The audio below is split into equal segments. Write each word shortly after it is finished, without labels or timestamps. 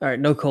All right,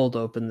 no cold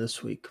open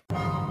this week.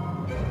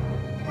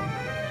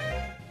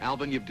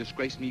 Alvin, you've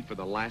disgraced me for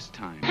the last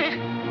time.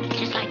 It's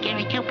just like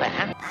Gary Cooper,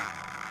 huh?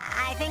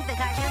 I think the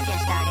cartoon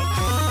just started.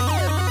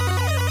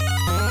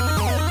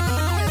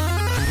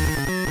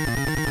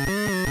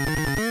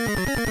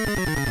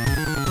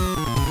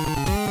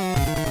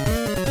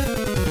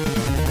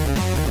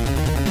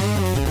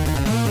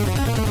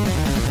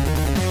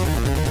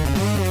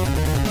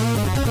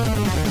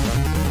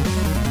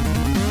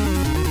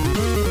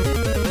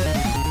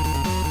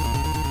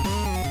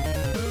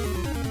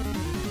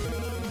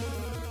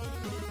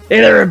 Hey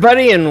there,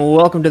 everybody, and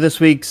welcome to this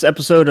week's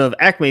episode of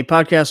Acme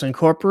Podcast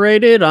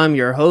Incorporated. I'm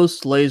your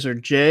host, Laser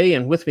J,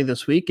 and with me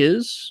this week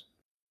is...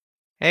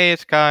 Hey,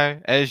 it's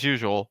Kai, as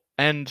usual,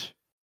 and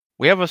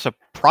we have a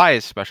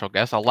surprise special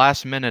guest, a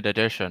last-minute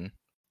edition.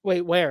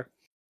 Wait, where?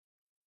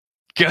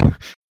 I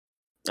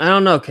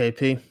don't know,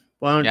 KP.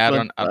 Why don't,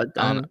 Yeah, I but,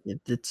 don't-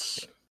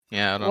 it's...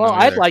 Yeah, I don't Well, know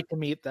I'd either. like to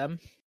meet them.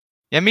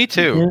 Yeah, me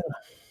too. Yeah.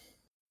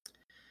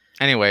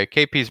 Anyway,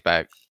 KP's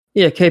back.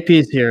 Yeah,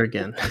 KP's here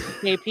again.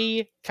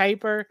 KP,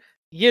 Kuiper,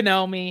 you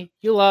know me,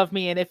 you love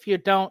me, and if you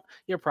don't,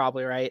 you're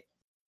probably right.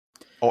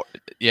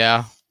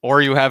 Yeah,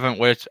 or you haven't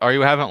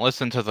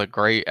listened to the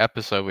great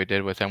episode we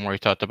did with him where he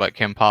talked about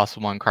Kim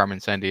Possible and Carmen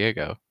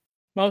Sandiego.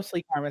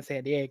 Mostly Carmen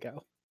Sandiego.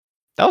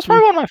 That was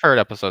probably one of my favorite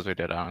episodes we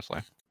did,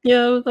 honestly.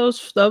 Yeah, that was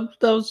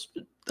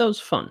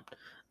fun.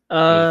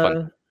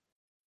 fun.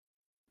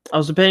 I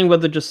was debating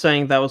whether just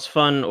saying that was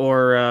fun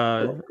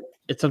or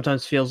it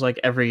sometimes feels like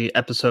every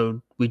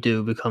episode we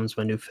do becomes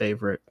my new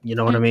favorite. You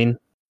know what I mean?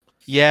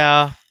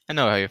 Yeah, I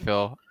know how you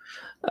feel.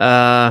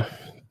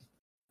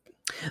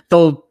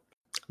 Though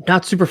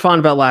not super fond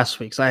about last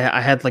week's. I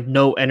had like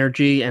no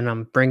energy, and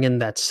I'm bringing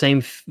that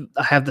same.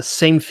 I have the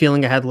same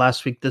feeling I had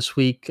last week. This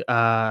week,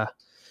 Don't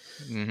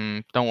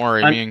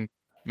worry,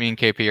 me and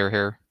KP are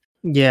here.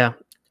 yeah,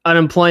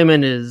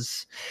 unemployment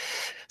is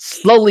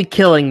slowly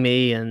killing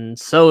me, and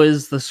so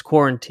is this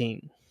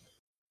quarantine.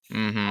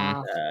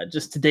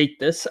 Just to date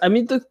this, I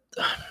mean the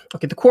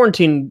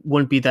quarantine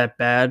wouldn't be that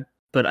bad,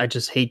 but I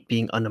just hate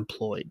being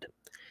unemployed.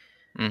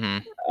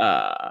 So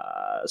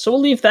we'll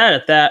leave that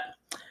at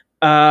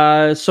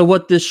that. So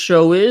what this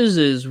show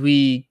is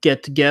we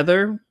get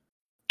together,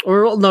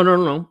 or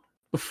no.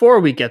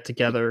 Before we get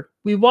together,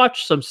 we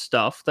watch some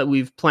stuff that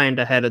we've planned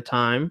ahead of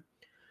time,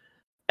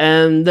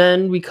 and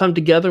then we come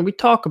together and we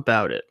talk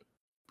about it.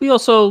 We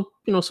also,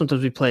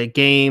 sometimes we play a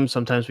game,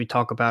 sometimes we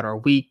talk about our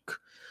week.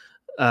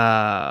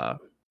 Our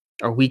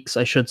weeks,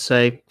 I should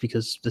say,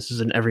 because this is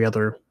an every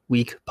other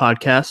week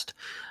podcast.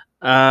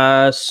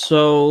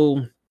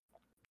 So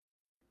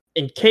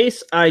in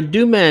case I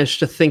do manage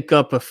to think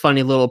up a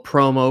funny little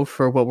promo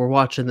for what we're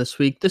watching this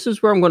week, this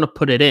is where I'm going to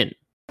put it in.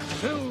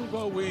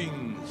 Silver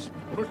Wings,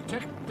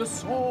 protect the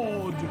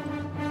sword.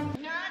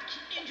 Not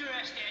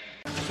interested.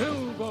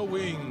 Silver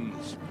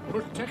Wings,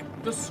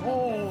 protect the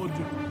sword.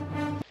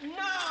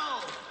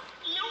 No!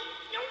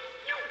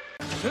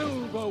 No!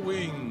 Silver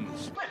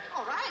Wings. Well,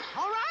 all right.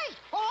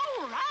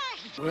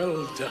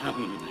 Well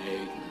done,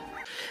 Hayden.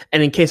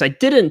 And in case I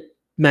didn't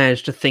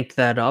manage to think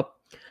that up,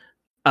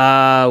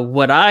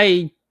 what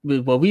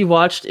we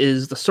watched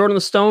is The Sword in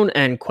the Stone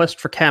and Quest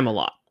for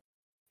Camelot.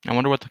 I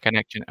wonder what the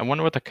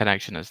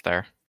connection is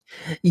there.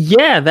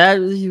 Yeah,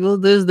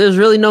 there's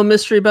really no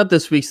mystery about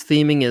this week's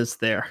theming, is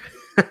there?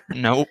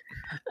 Nope.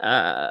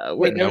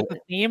 Wait, that was the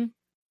theme?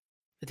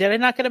 Did I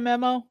not get a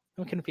memo?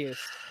 I'm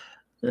confused.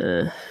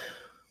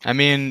 I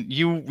mean,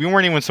 you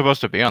weren't even supposed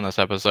to be on this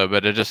episode,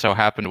 but it just so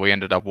happened we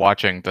ended up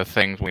watching the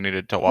things we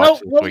needed to watch.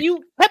 Well,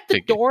 you kept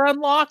the door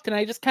unlocked, and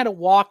I just kind of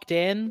walked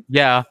in.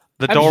 Yeah,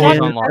 the I'm door was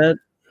trying- unlocked.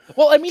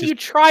 Well, I mean, you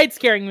tried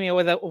scaring me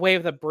away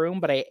with a broom,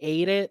 but I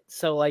ate it,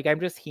 so I'm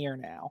just here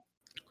now.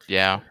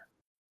 Yeah,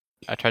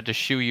 I tried to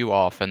shoo you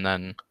off, and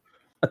then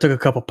I took a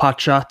couple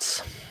pot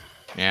shots.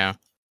 yeah.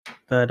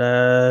 But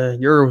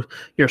you're a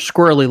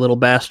squirrely little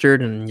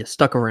bastard, and you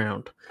stuck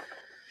around.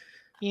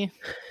 Yeah.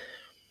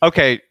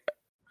 Okay,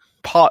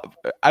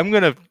 I'm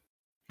gonna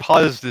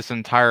pause this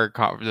entire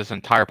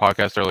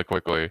podcast really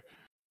quickly,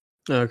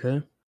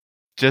 Okay.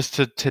 just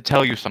to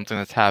tell you something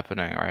that's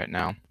happening right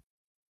now.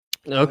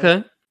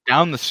 Okay.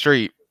 Down the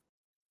street,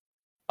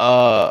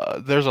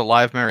 there's a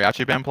live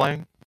mariachi band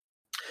playing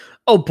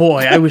Oh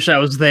boy, I wish I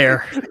was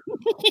there.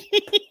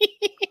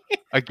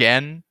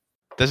 again.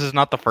 This is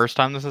not the first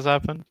time this has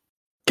happened.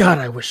 God,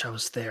 I wish I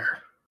was there.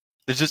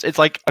 It's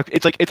like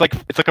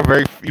a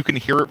very, you can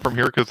hear it from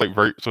here because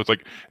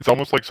it's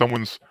almost like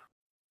someone's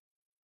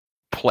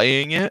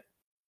Playing it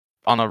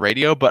on a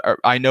radio, but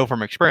I know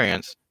from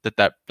experience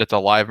that's a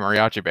live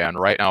mariachi band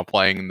right now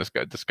playing in this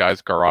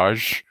guy's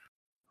garage.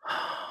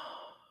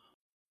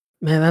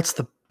 Man, that's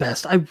the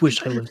best. I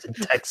wish I lived in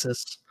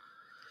Texas.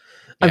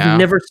 Yeah. I've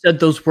never said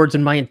those words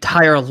in my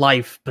entire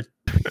life, but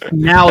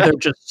now they're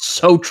just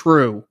so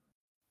true.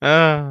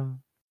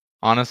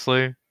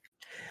 Honestly.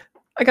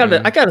 I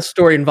got a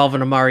story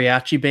involving a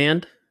mariachi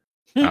band.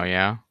 Oh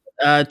yeah.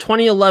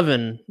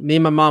 2011, me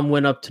and my mom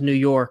went up to New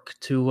York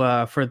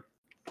to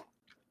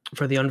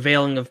for the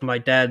unveiling of my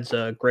dad's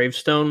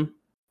gravestone.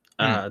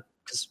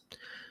 Because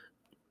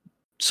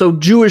so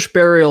Jewish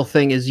burial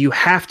thing is you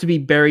have to be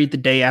buried the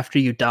day after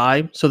you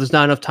die, so there's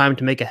not enough time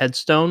to make a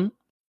headstone.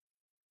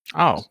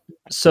 Oh,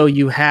 So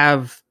you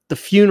have the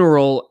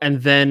funeral,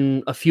 and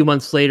then a few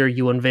months later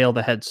you unveil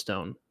the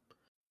headstone.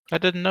 I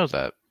didn't know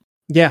that.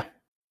 Yeah.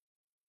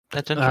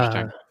 That's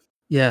interesting.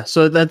 Yeah,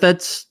 so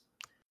that's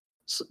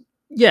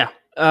yeah.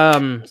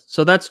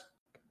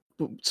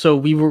 So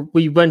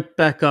we went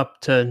back up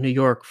to New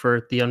York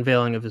for the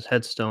unveiling of his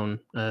headstone.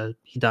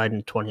 He died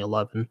in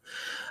 2011.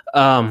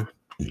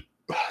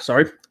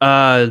 Sorry.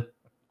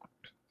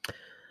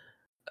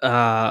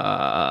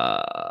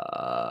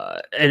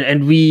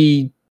 And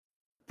we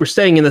were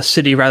staying in the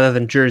city rather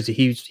than Jersey.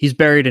 He's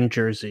buried in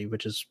Jersey,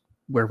 which is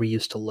where we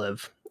used to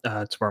live.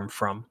 It's where I'm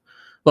from.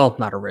 Well,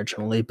 not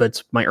originally, but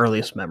it's my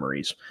earliest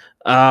memories.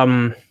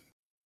 And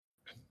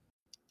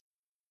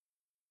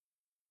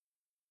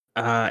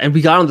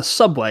we got on the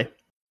subway,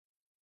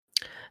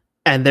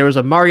 and there was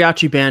a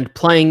mariachi band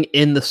playing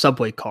in the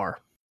subway car.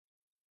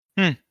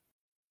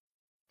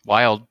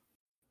 Wild.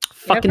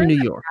 Fucking I've heard New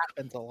that York.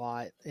 happens a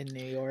lot in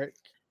New York.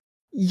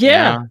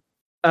 Yeah.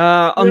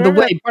 On the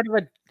Remember way. that part of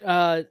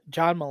a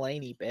John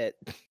Mulaney bit.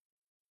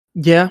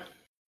 Yeah.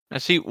 Now,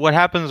 see, what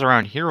happens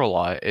around here a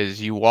lot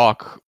is you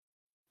walk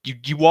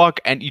and you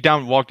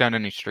walk down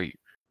any street,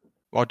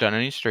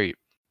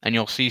 and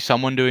you'll see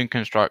someone doing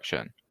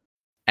construction,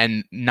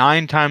 and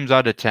 9 times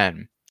out of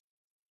 10,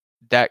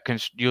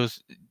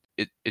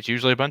 it's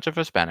usually a bunch of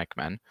Hispanic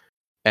men,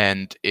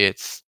 and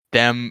it's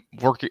them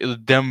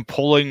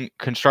pulling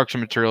construction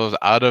materials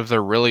out of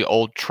their really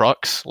old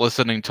trucks,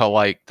 listening to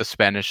like the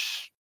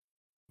Spanish,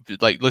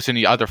 like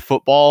listening to either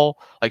football,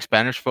 like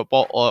Spanish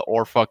football,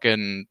 or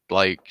fucking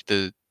like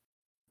the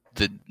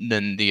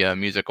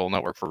musical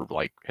network for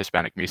like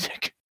Hispanic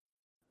music.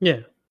 Yeah.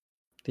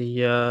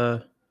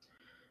 The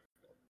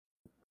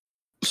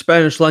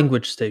Spanish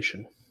language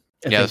station.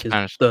 I Yeah, think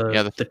the is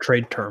Spanish. the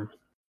trade term.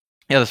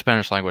 Yeah, the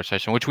Spanish language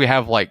station, which we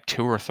have like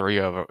 2 or 3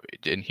 of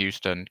in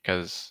Houston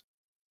because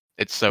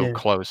it's so Yeah.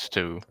 close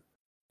to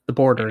The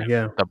border,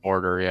 yeah. the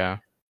border. Yeah,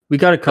 We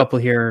got a couple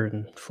here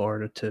in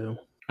Florida too.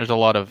 there's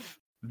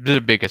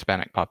a big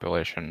Hispanic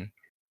population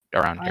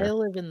around I here.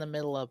 live in the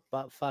middle of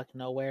buttfuck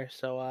nowhere,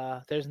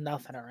 so there's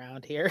nothing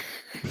around here.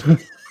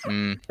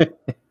 Mm.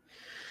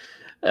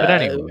 But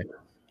anyway,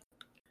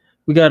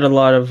 we got a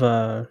lot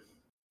of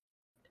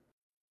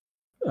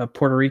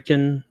Puerto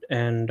Rican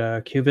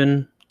and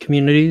Cuban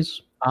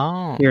communities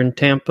oh, here in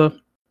Tampa.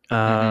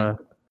 Mhm.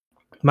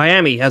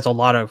 Miami has a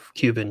lot of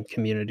Cuban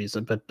communities,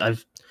 but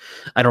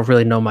I don't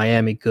really know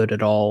Miami good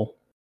at all.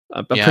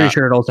 I'm Yeah. pretty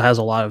sure it also has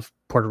a lot of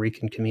Puerto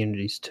Rican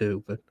communities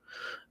too. But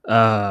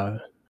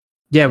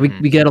yeah, we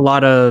get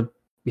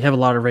we have a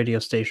lot of radio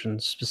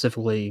stations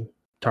specifically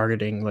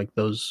targeting like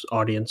those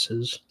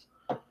audiences.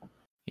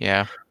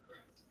 yeah.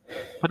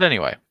 But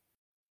anyway,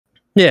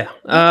 Yeah.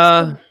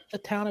 The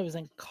town I was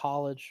in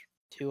college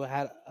to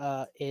had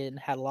a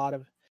lot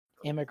of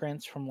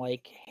immigrants from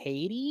like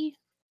Haiti.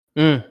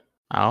 mm,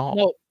 oh,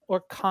 No, or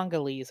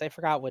Congolese. I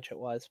forgot which it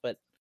was, but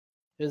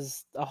it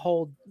was a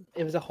whole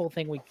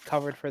thing we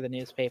covered for the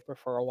newspaper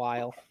for a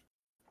while.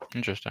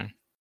 interesting.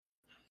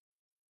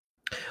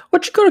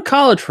 What'd you go to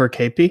college for,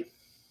 KP?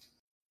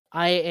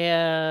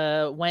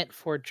 I went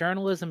for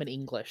journalism and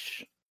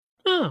English,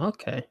 Oh,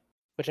 okay.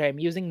 which I am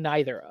using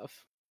neither of.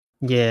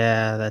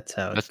 Yeah, that's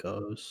how That's- it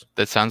goes.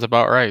 That sounds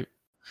about right.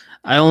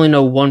 I only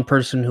know one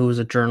person who is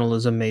a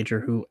journalism major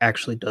who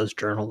actually does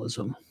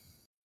journalism.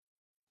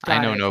 I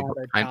know I'd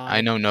rather I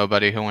die. know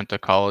nobody who went to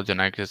college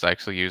and is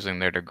actually using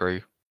their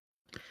degree,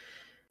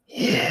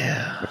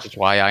 Yeah. which is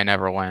why I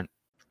never went.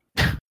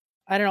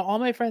 I don't know. All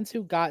my friends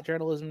who got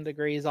journalism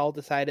degrees all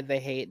decided they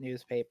hate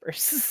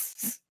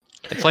newspapers.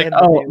 It's like, And the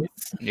Oh, news.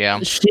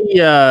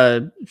 yeah,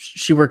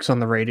 She works on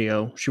the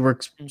radio. She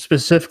works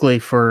specifically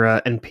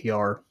for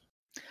NPR.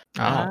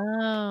 oh.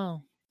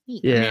 Oh.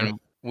 neat. Yeah.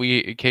 I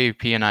mean,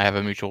 KP and I have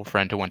a mutual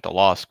friend who went to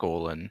law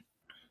school, and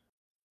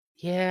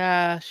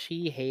Yeah,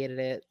 she hated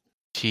it.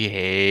 she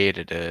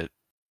hated it.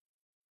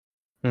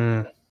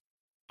 Mm.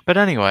 But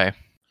anyway,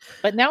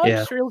 But now I'm Yeah.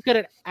 just real good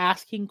at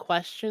asking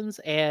questions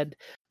and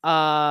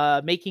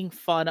making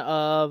fun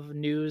of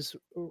news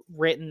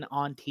written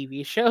on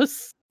TV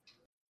shows.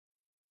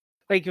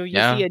 Like if you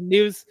Yeah. see a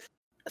news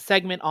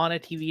segment on a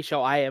TV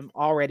show, I am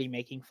already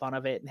making fun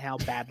of it and how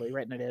badly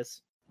written it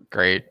is.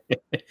 great.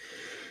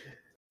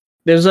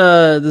 There's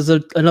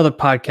another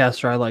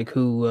podcaster I like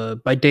who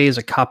by day is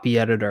a copy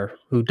editor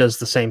who does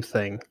the same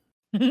thing.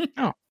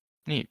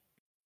 Neat.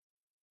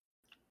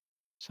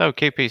 So,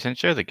 KP,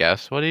 since you're the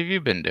guest, what have you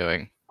been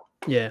doing?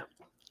 Yeah.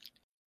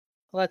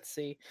 Let's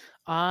see.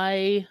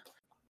 I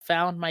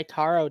found my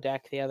Taro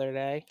deck the other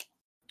day.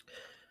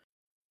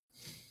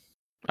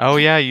 Oh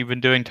yeah, you've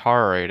been doing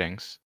Tara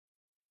ratings.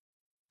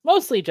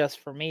 Mostly just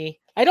for me.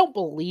 I don't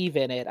believe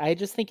in it. I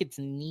just think it's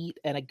neat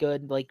and a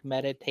good like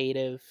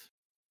meditative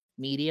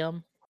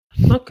medium.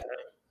 Okay.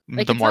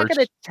 Like The it's March.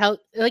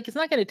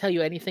 not gonna tell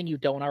you anything you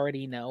don't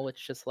already know.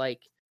 It's just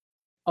like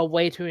a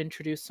way to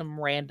introduce some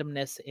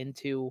randomness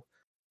into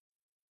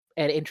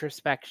an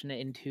introspection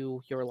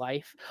into your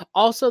life.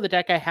 Also, the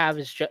deck I have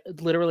is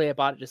literally I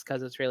bought it just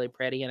because it's really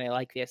pretty and I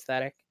like the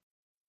aesthetic.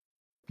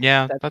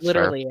 Yeah, That's that's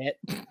literally it.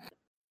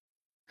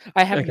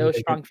 I have I can no dig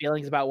it. strong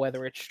feelings about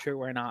whether it's true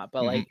or not,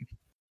 but Mhm. like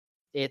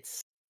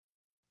it's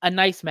a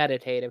nice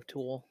meditative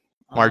tool.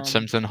 Marge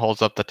Simpson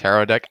holds up the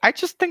tarot deck. I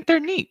just think they're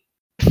neat.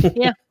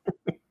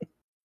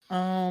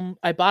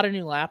 I bought a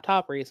new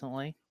laptop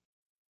recently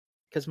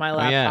because my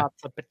Oh, yeah.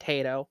 laptop's a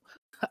potato.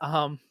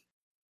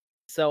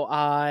 So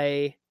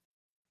I,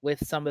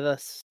 with some of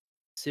the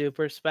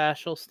super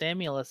special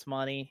stimulus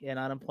money and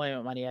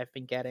unemployment money I've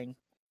been getting,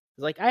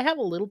 like I have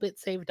a little bit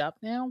saved up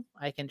now.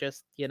 I can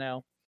just,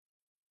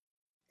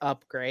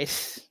 upgrade.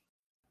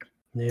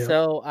 Yeah.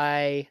 So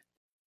I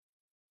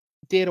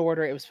did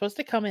order. It was supposed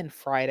to come in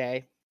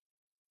Friday,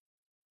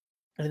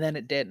 and then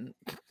it didn't.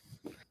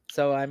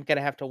 So I'm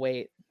gonna have to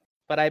wait.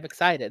 But I'm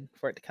excited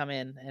for it to come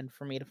in and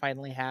for me to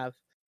finally have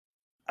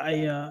I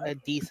a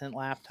decent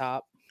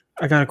laptop.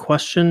 I got a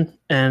question,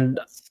 and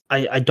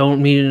I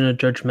don't mean it in a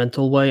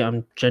judgmental way.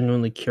 I'm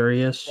genuinely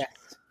curious.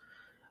 Yes.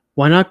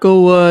 Why not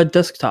go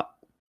desktop?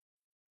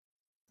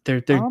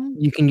 There, Um,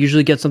 you can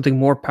usually get something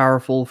more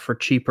powerful for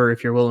cheaper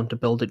if you're willing to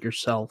build it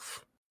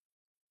yourself.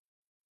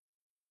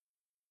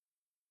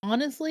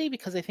 Honestly,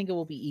 because I think it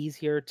will be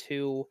easier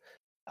to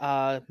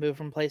move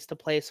from place to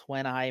place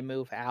when I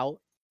move out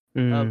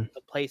of Mm,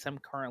 the place I'm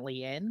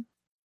currently in.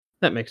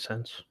 that makes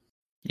sense.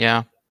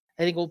 Yeah.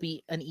 I think it will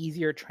be an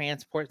easier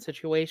transport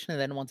situation. And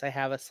then once I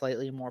have a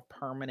slightly more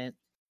permanent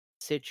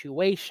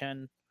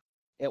situation,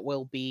 it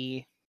will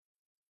be.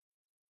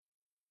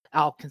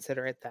 I'll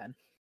consider it then.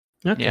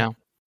 Okay. Yeah.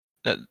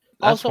 That's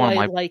Also, one of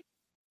I my. like.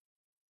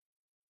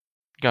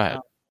 Go ahead.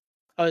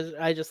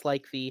 I just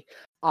like the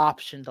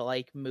option to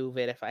like move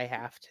it if I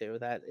have to.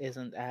 That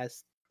isn't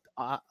as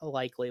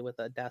likely with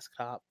a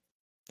desktop.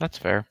 That's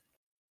fair.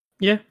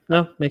 Yeah.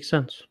 No, makes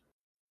sense.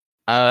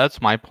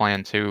 That's my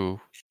plan too.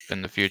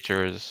 In the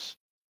future is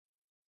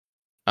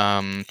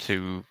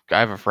to. I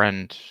have a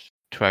friend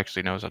who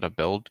actually knows how to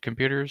build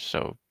computers,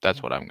 so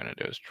that's what I'm gonna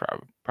do. Is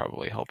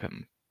probably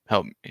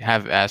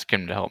ask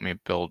him to help me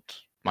build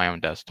my own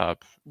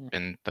desktop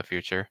in the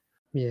future.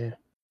 Yeah.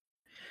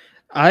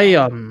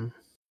 I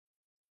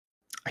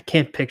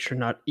can't picture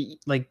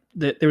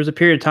there was a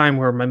period of time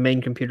where my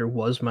main computer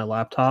was my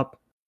laptop,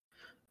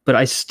 but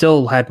I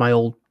still had my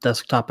old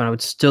desktop, and I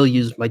would still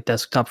use my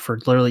desktop for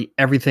literally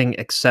everything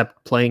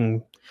except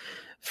playing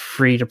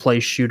free to play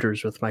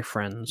shooters with my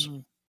friends.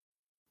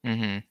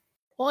 Mm-hmm.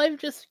 Well, I've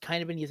just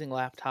kind of been using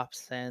laptops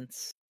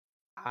since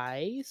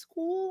high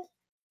school.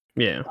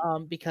 Yeah.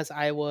 Because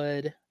I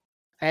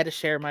had to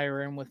share my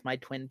room with my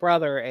twin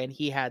brother, and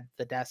he had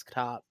the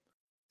desktop,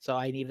 so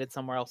I needed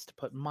somewhere else to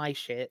put my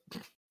shit.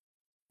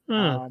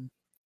 Oh,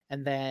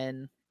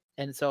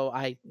 And so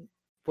I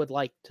would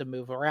like to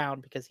move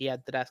around because he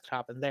had the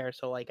desktop in there,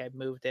 so like I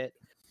moved it.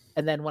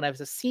 And then when I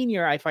was a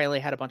senior, I finally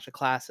had a bunch of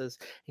classes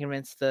and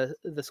convinced the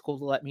school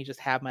to let me just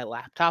have my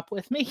laptop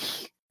with me,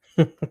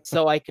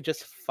 so I could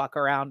just fuck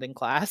around in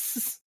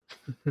class.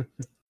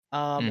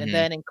 And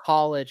then in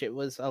college, it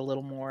was a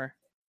little more.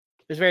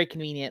 It was very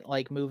convenient,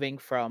 like moving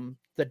from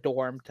the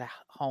dorm to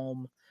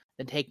home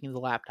and taking the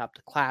laptop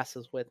to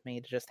classes with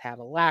me to just have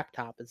a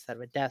laptop instead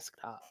of a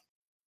desktop.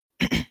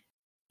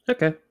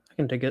 okay. I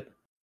can dig it.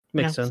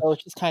 Makes sense. So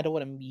it's just kind of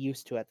what I'm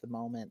used to at the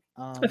moment.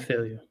 I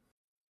feel you.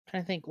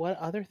 Trying to think, what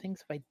other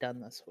things have I done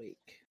this week?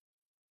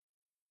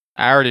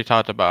 I already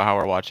talked about how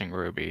we're watching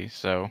Ruby,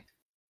 so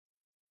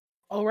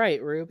Oh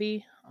right,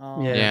 Ruby.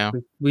 Yeah.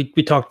 We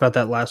talked about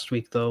that last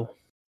week, though.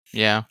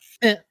 yeah.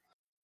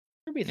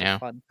 Ruby's Yeah. a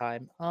fun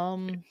time.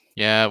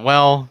 Yeah,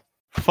 well,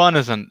 fun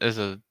is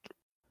a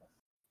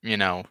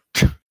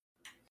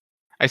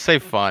I say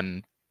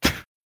fun.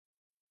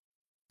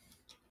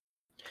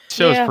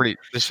 The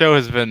show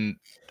has been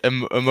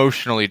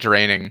emotionally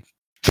draining.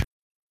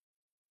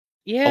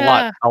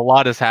 Yeah, A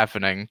lot is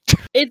happening.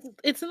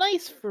 it's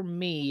nice for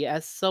me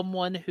as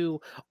someone who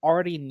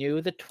already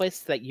knew the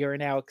twist that you're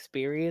now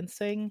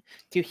experiencing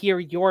to hear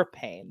your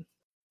pain.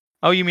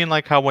 Oh, you mean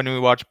like how when we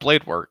watch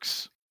Blade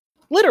Works?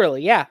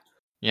 Literally, yeah.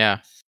 Yeah.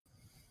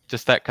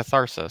 Just that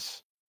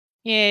catharsis.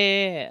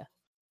 Yeah.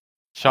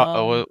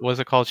 What was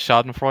it called?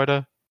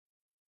 Schadenfreude?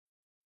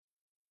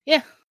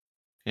 Yeah.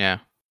 Yeah.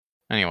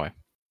 Anyway.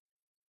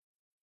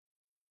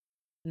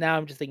 Now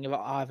I'm just thinking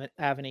about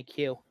Avenue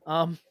Q.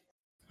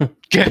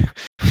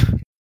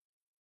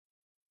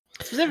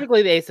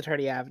 Specifically the Ace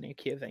Attorney Avenue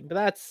Q thing, but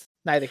that's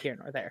neither here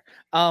nor there.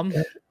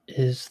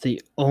 Is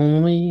the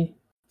only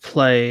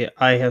play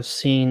I have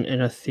seen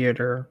in a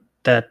theater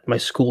that my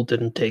school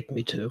didn't take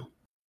me to.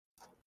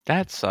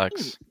 That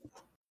sucks.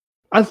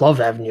 I love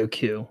Avenue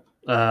Q.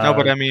 No,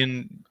 but I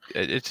mean,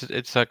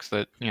 it sucks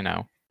that you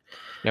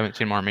haven't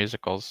seen more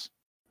musicals.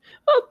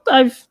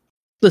 I've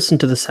listened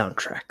to the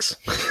soundtracks.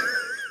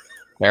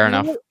 Fair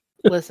enough.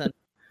 Listen,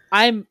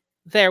 I'm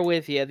there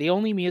with you. The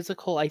only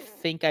musical I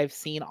think I've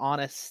seen on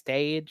a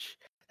stage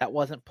that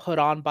wasn't put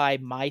on by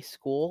my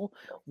school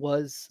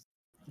was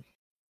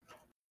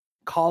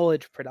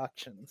college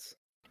productions.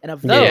 And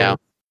of those,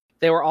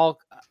 they were all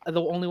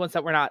the only ones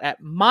that were not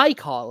at my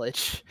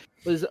college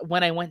was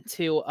when I went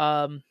to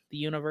the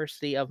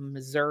University of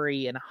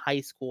Missouri in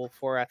high school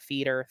for a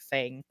theater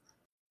thing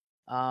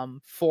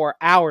for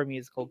our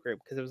musical group,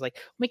 because it was like,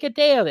 make a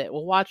day of it.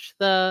 We'll watch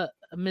the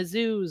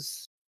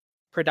Mizzou's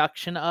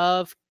production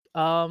of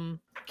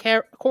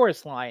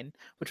Chorus Line,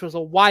 which was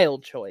a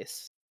wild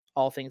choice,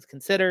 all things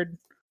considered.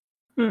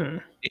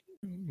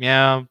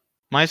 Yeah,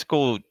 my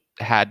school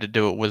had to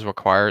do it, was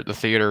required. The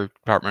theater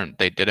department,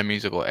 they did a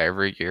musical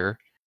every year.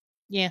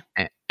 Yeah.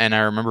 And I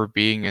remember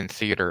being in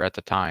theater at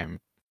the time,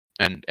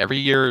 and every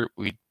year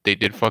they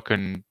did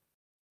fucking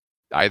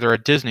either a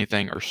Disney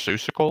thing or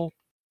Seussical.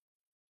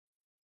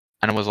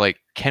 And I was like,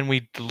 can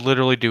we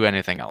literally do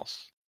anything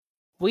else?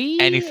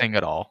 Anything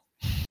at all?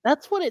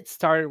 That's what it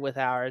started with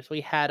ours. We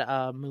had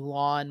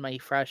Mulan my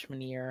freshman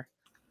year,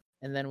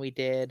 and then we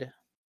did.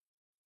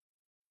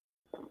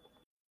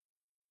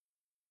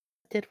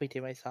 Did we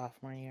do my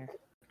sophomore year?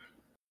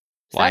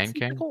 Lion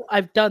King?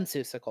 I've done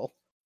Seussical.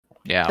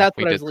 Yeah, that's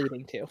what I was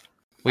leading to.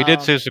 We did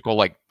Seussical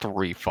like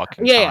 3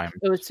 fucking times. Yeah,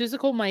 it was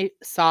Seussical my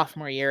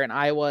sophomore year, and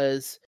I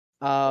was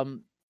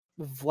Vlad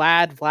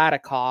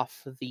Vladikov,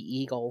 the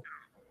Eagle.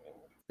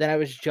 Then I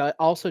was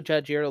also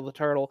Judge Earl the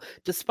Turtle.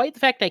 Despite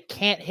the fact I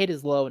can't hit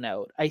his low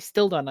note, I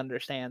still don't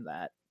understand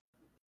that.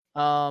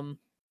 And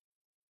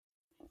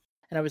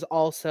I was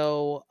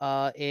also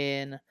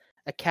in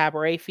a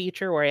cabaret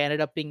feature where I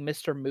ended up being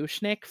Mr.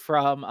 Mushnik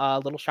from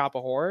Little Shop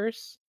of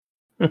Horrors.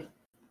 It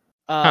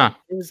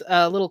was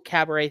a little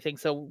cabaret thing,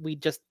 so we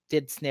just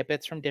did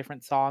snippets from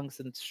different songs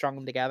and strung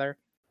them together.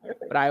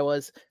 But I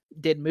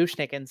did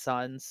Mushnik and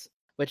Sons,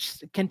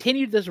 which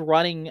continued this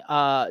running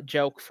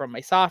joke from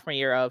my sophomore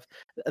year of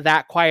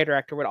that choir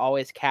director would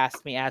always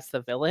cast me as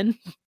the villain.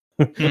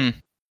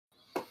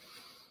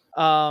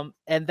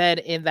 And then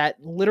in that,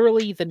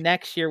 literally the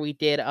next year we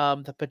did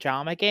the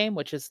Pajama Game,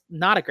 which is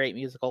not a great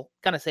musical.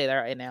 Gonna say that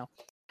right now.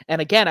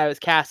 And again, I was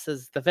cast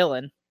as the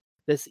villain,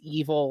 this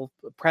evil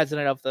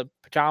president of the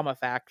Pajama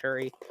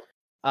Factory,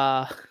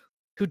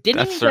 who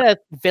didn't even get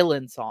a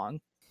villain song.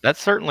 That's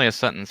certainly a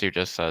sentence you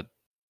just said.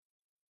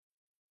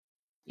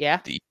 Yeah.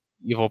 The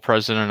evil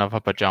president of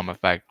a pajama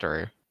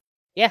factory.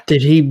 Yeah.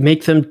 Did he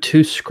make them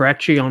too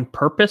scratchy on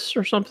purpose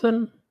or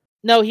something?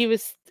 No, it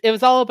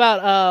was all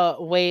about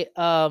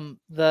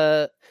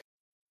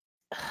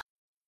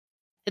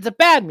it's a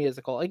bad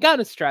musical. I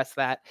gotta stress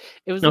that.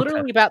 It was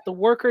literally about the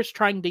workers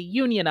trying to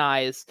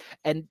unionize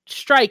and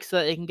strike so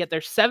that they can get their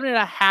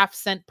 7.5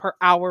 cent per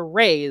hour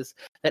raise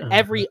that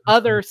every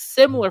other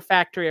similar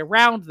factory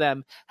around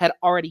them had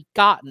already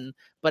gotten.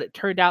 But it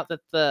turned out that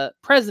the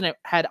president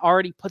had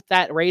already put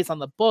that raise on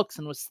the books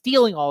and was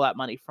stealing all that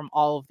money from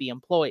all of the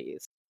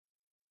employees.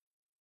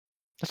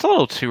 That's a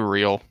little too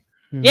real.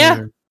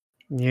 Yeah.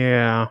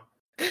 Yeah.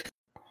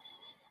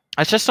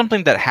 It's just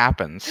something that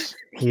happens.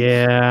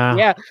 Yeah.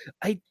 Yeah.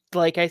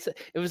 Like I said,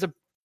 it was a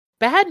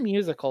bad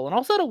musical, and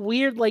also had a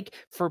weird like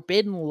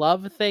forbidden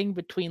love thing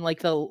between like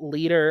the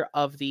leader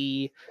of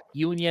the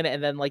union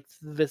and then like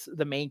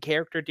the main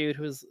character dude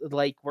who's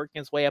like working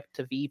his way up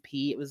to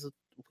VP. It was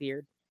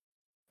weird.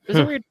 It was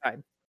a weird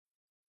time.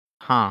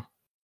 Huh.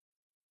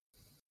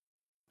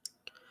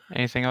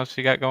 Anything else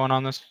you got going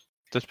on this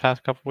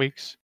past couple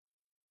weeks?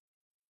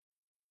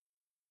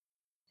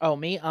 Oh,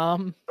 me?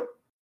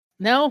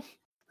 No.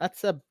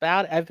 That's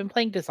about it. I've been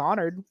playing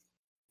Dishonored.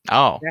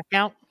 Oh. Does that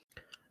count?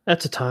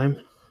 That's a time.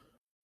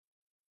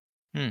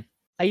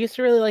 I used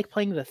to really like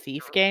playing the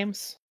Thief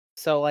games.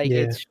 So like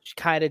it's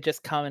kind of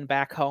just coming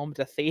back home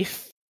to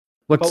Thief.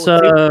 What's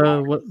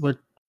what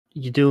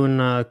you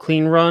doing,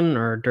 clean run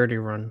or dirty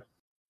run?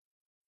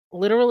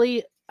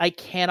 Literally, I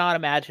cannot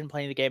imagine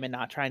playing the game and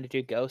not trying to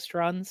do ghost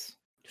runs.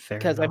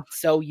 Because I'm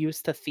so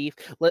used to Thief.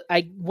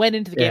 I went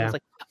into the game, I was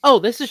like, oh,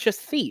 this is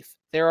just Thief.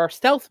 There are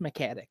stealth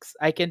mechanics.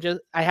 I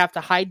have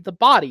to hide the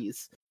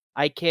bodies.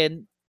 I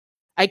could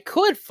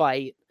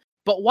fight,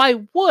 but why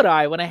would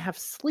I when I have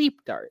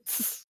sleep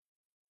darts?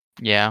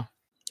 Yeah.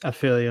 I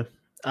feel you.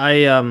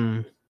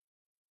 I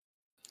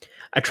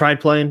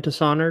tried playing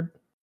Dishonored,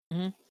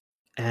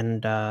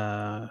 and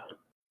I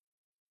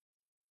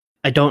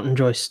don't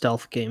enjoy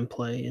stealth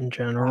gameplay in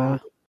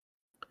general.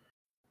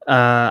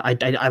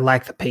 I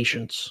lack the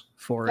patience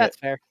for That's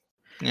fair.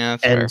 Yeah,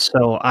 that's fair.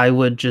 So I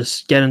would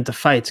just get into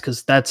fights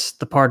because that's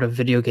the part of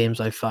video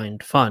games I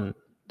find fun,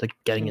 like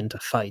getting into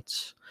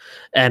fights.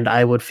 And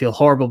I would feel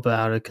horrible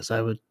about it because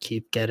I would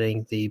keep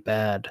getting the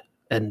bad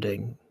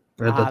ending.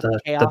 Or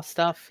the chaos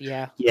stuff,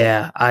 yeah.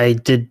 Yeah, I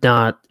did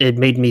not. It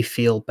made me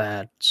feel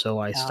bad, so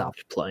I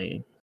stopped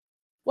playing.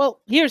 Well,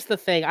 here's the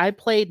thing. I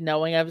played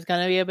knowing I was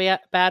going to be a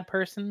bad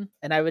person,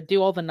 and I would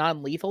do all the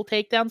non-lethal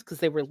takedowns because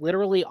they were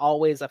literally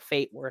always a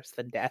fate worse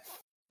than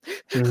death.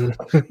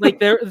 Like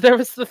there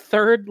was the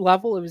third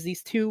level. It was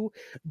these two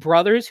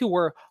brothers who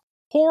were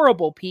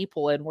horrible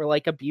people and were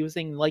like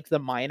abusing like the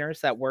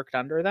minors that worked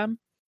under them.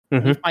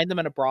 You find them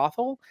in a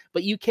brothel,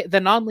 but the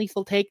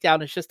non-lethal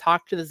takedown is just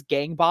talk to this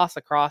gang boss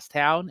across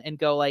town and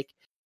go like,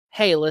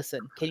 hey,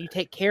 listen, can you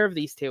take care of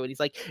these two? And he's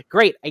like,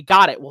 great, I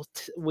got it.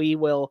 We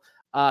will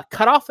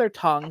cut off their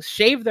tongues,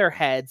 shave their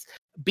heads,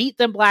 beat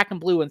them black and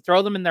blue, and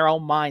throw them in their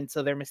own mine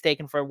so they're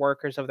mistaken for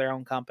workers of their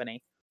own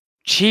company.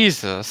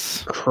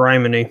 Jesus.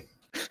 Criminy.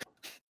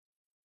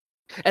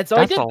 And so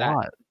That's I did a that.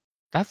 lot.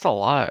 That's a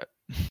lot.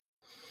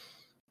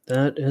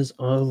 That is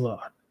a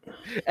lot.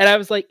 And I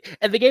was like,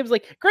 and the game's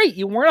like, great,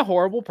 you weren't a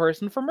horrible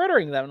person for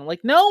murdering them. And I'm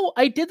like, no,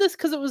 I did this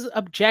because it was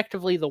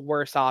objectively the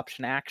worst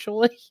option,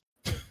 actually.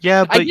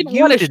 Yeah, but I didn't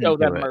you want to didn't show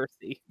do them it.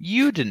 mercy.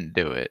 You didn't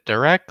do it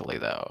directly,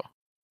 though.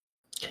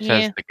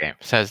 Yeah.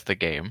 Says the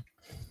game.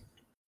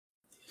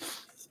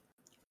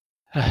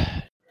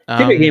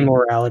 Video game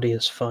morality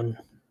is fun.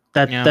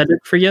 That it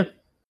for you?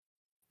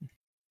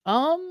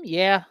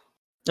 Yeah.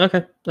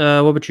 Okay. What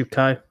about you,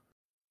 Kai?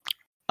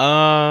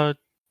 The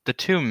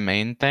two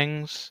main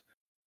things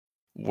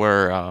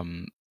were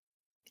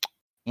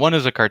one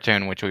is a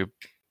cartoon which we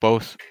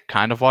both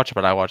kind of watched,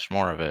 but I watched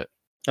more of it.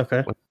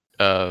 Okay.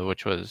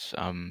 Which was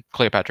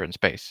Cleopatra in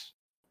Space.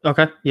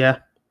 Okay. Yeah.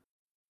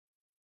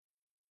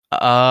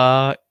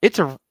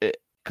 Cleopatra,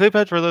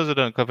 for those who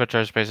don't,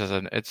 Cleopatra in Space is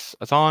it's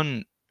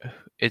on.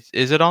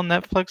 Is it on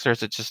Netflix or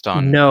is it just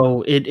on?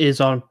 No, it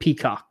is on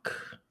Peacock.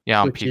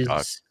 Yeah, on which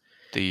Peacock. is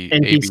The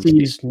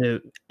NBC's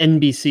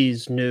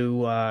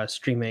new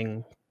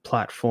streaming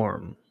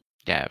platform.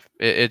 Yeah,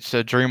 it's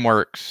a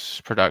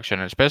DreamWorks production.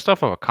 It's based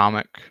off of a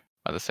comic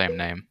by the same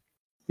name.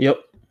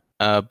 Yep.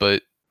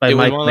 But By it was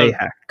Mike one of those-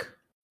 Mayhack.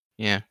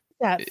 Yeah.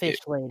 That fish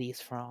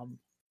lady's from.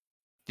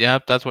 Yeah,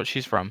 that's what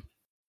she's from.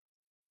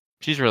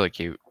 She's really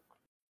cute.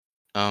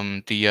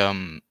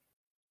 The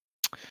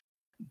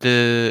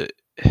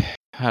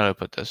how do I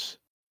put this?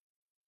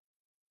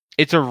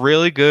 It's a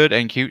really good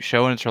and cute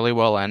show, and it's really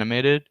well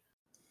animated.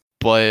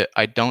 But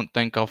I don't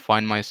think I'll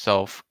find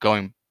myself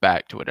going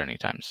back to it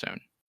anytime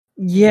soon.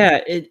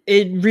 Yeah,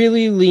 it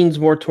really leans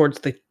more towards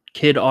the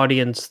kid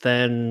audience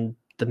than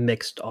the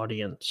mixed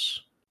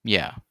audience.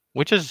 Yeah,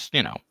 which is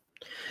fine.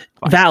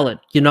 Valid.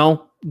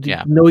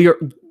 Yeah.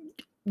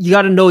 You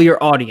got to know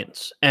your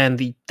audience,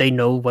 and they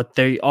know what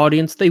their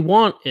audience they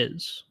want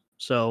is.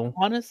 So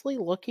Honestly,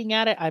 looking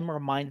at it, I'm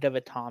reminded of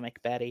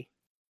Atomic Betty.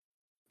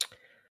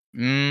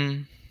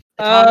 Mm,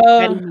 Atomic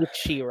Betty meets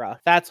She-Ra.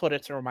 That's what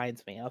it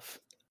reminds me of.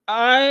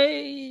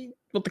 the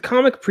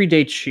comic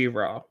predates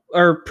She-Ra,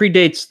 or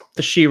predates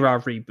the She-Ra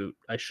reboot,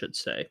 I should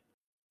say.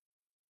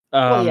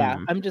 Well, yeah,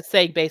 I'm just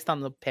saying based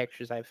on the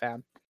pictures I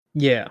found.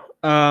 Yeah.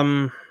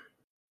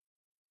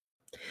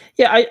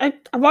 Yeah, I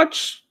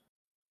watched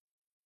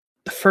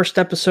the first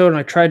episode and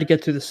I tried to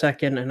get through the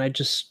second and I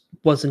just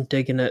wasn't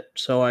digging it,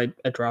 so I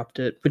dropped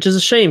it, which is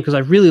a shame because I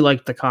really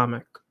liked the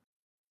comic.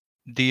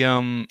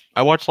 I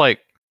watched like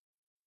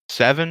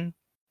 7,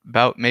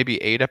 about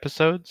maybe 8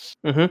 episodes.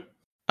 Mm-hmm.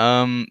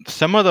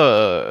 Some of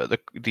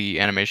the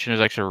animation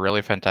is actually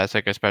really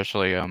fantastic,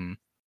 especially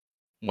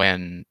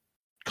when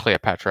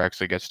Cleopatra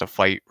actually gets to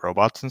fight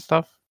robots and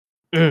stuff.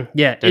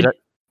 Yeah, it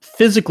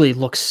physically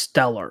looks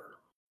stellar.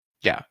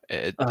 Yeah,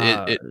 and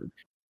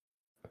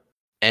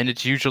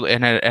it's usually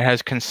it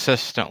has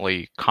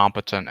consistently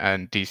competent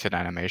and decent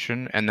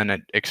animation, and then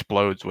it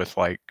explodes with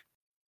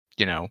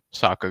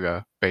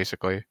Sakuga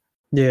basically.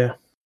 Yeah.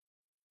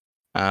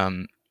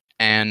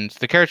 And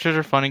the characters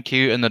are fun and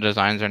cute, and the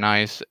designs are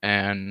nice,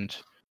 and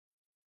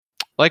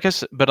like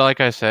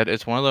I said,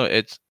 it's one of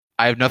the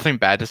I have nothing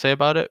bad to say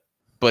about it,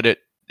 but it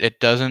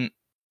doesn't.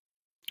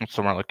 What's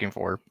the word I'm looking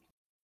for?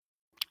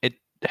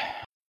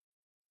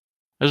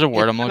 There's a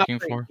word I'm looking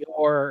for.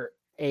 Your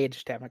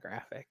age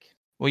demographic.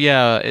 Well,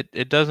 yeah,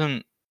 it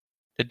doesn't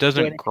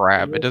When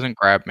grab. It doesn't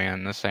grab me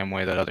in the same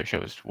way that other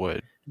shows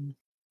would.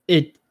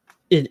 There's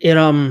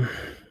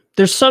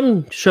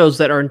some shows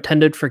that are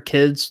intended for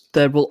kids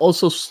that will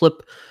also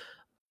slip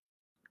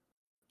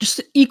just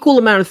an equal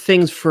amount of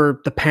things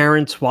for the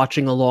parents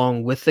watching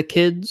along with the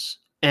kids.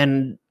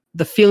 And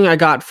the feeling I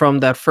got from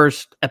that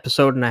first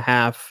episode and a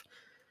half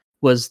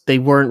was they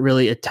weren't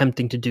really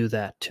attempting to do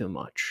that too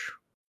much.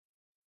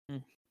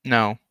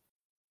 No.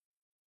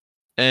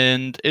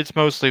 And it's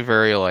mostly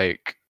very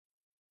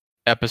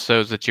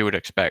episodes that you would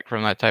expect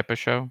from that type of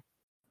show.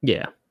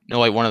 Yeah.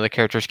 Like one of the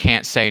characters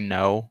can't say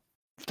no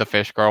to the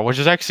fish girl, which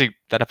is actually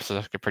that episode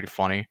is actually pretty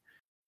funny.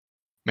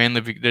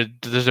 Mainly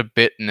there's a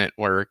bit in it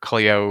where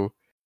Cleo,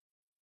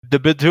 the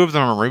two of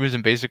them are roomies,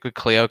 and basically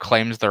Cleo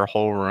claims their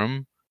whole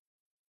room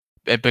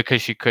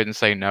because she couldn't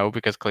say no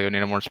because Cleo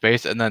needed more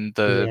space, and then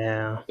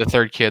the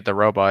third kid, the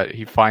robot,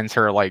 he finds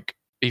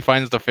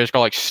the fish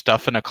girl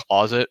stuffed in a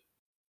closet,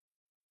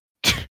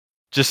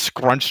 just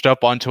scrunched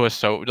up onto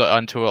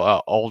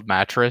a old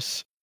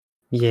mattress.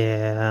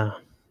 Yeah.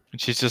 And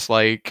she's just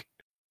like,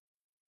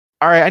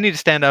 all right, I need to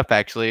stand up,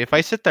 actually. If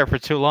I sit there for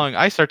too long,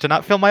 I start to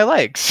not feel my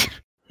legs.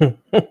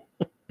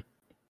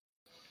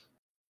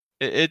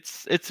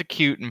 It's a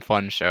cute and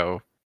fun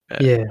show.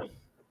 Yeah.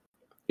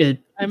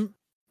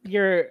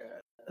 Your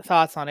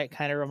thoughts on it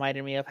kind of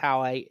reminded me of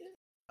how I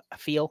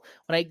feel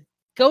when I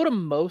go to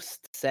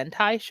most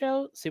Sentai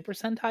Super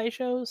Sentai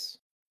shows.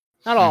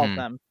 Not all of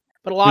them,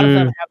 but a lot of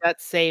them have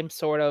that same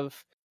sort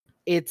of,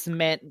 it's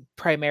meant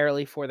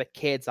primarily for the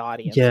kids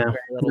audience. Yeah.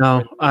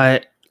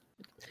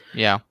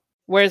 Yeah.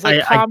 Whereas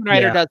like Kamen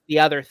Rider yeah. does the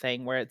other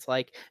thing, where it's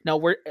like, no,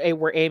 we're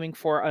aiming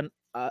for an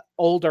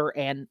older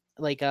and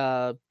like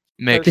a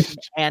Mixed. person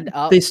and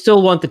up. They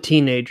still want the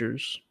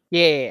teenagers.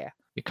 Yeah.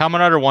 Kamen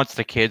Rider wants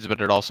the kids,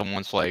 but it also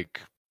wants like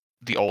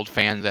the old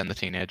fans and the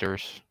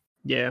teenagers.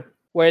 Yeah.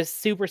 Whereas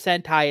Super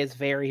Sentai is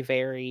very,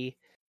 very.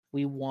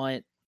 We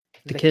want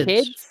The the kids.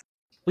 kids.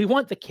 We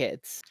want the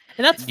kids,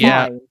 and that's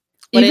Yeah. fine.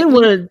 But Even it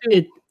when leads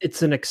to-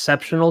 it's an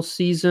exceptional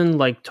season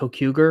like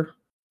Tokuger.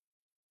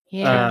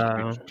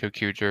 yeah,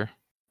 Tokuger.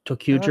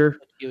 Tokuger.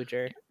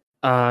 Future.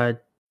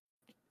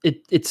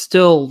 It's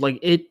still like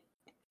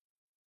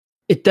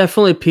it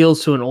definitely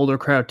appeals to an older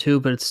crowd too,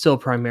 but it's still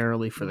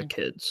primarily for the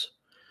kids.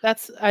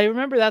 I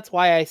remember that's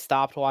why I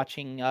stopped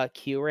watching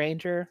Q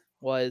Ranger.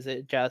 Was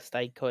it just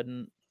I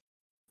couldn't?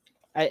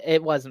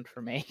 It wasn't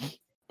for me.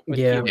 with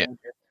Yeah. Q Yeah.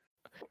 Ranger.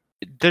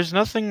 There's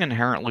nothing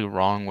inherently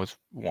wrong with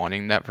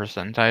wanting that for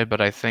Sentai,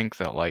 but I think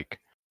that like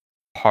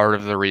part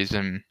of the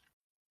reason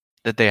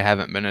that they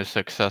haven't been as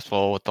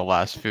successful with the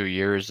last few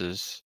years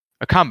is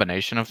a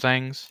combination of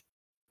things.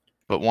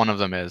 But one of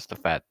them is the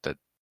fact that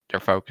they're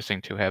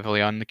focusing too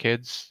heavily on the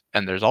kids,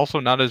 and there's also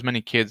not as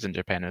many kids in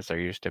Japan as there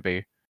used to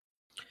be.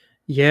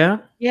 Yeah,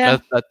 Yeah,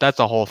 That's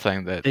a whole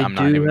thing that they I'm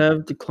not do even.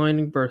 have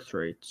declining birth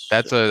rates.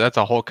 That's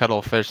a whole kettle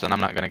of fish that I'm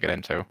not going to get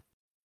into.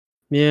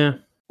 Yeah.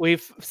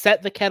 we've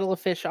set the kettle of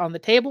fish on the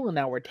table, and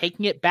now we're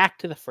taking it back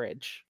to the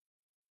fridge.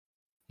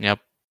 Yep.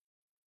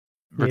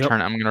 Yep.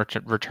 Return. I'm going to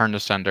return to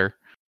sender.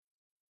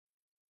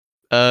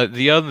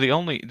 The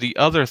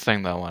other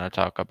thing that I want to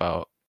talk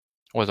about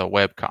was a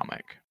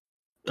webcomic.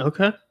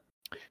 Okay.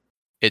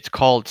 It's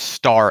called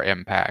Star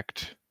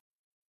Impact.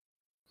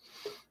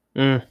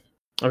 I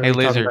was talking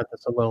Laser. about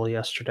this a little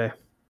yesterday.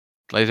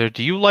 Laser,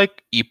 do you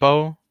like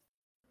Ippo?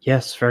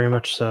 Yes, very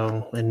much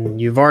so.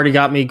 And you've already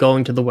got me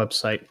going to the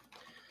website.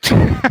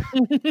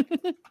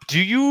 Do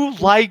you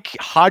like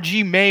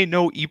Hajime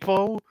no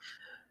Ippo?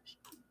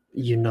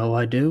 You know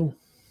I do.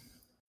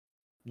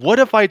 What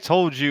if I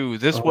told you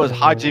this was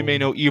Hajime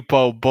no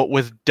Ippo, but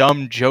with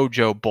dumb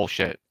JoJo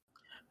bullshit?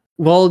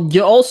 Well,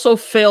 you also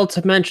failed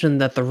to mention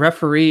that the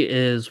referee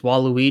is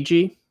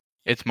Waluigi.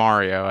 It's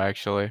Mario,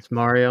 actually. It's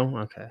Mario?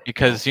 Okay.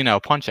 Because,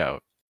 Punch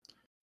Out.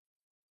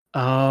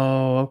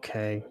 Oh,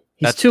 okay.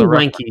 He's That's too the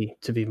lanky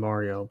to be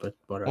Mario, but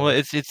whatever. Well,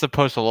 it's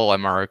supposed to look like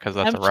Mario because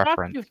that's I'm a shocked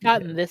reference. you've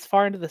gotten this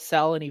far into the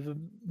cell and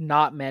even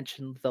not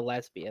mentioned the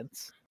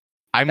lesbians.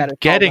 I'm that it's all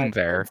getting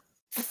there.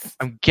 lesbians.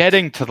 I'm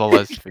getting to the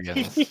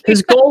lesbians.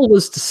 His goal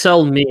was to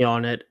sell me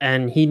on it,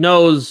 and he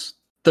knows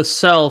the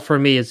sell for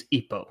me is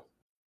Ippo.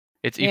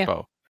 It's Yeah.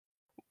 Ippo.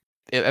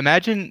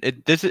 Imagine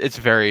it's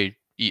very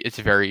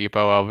Ippo,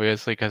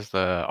 obviously, because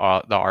the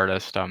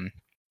artist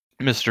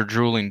Mr.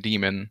 Drooling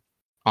Demon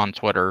on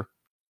Twitter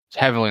is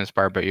heavily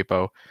inspired by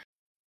Ippo.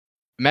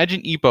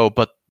 Imagine Ippo,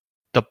 but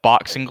the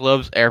boxing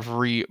gloves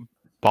every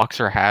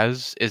boxer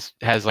has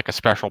like a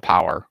special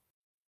power.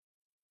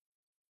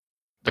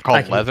 They're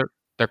called leather.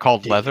 They're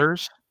called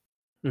leathers.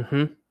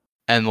 Mm-hmm.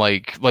 And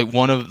like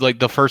one of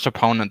the first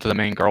opponent to the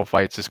main girl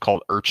fights is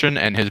called Urchin,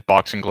 and his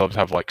boxing gloves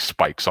have like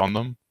spikes on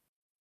them.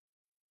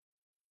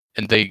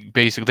 And they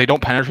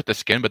don't penetrate the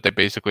skin, but they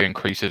basically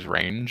increase his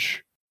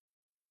range.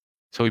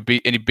 So he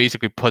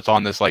basically puts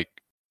on this like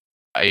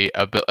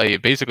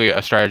basically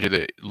a strategy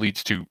that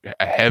leads to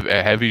a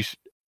heavy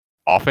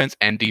offense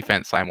and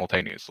defense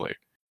simultaneously.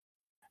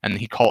 And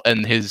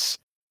his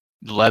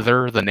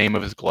leather, the name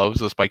of his gloves,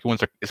 the spiky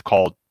ones, is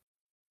called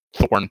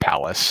Thorn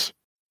Palace.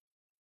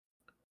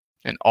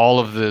 And all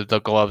of the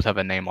gloves have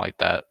a name like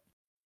that.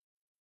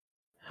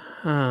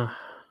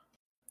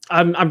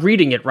 I'm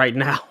reading it right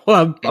now.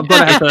 I'm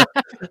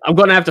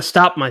gonna have to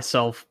stop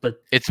myself,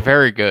 but It's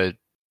very good.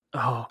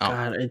 oh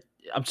god,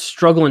 I'm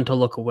struggling to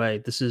look away.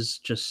 This is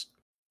just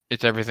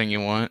It's everything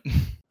you want.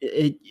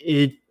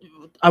 it.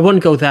 I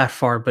wouldn't go that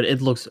far, but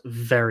it looks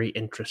very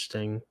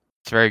interesting.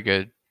 It's very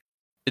good.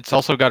 It's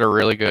also got a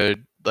really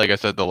good, like I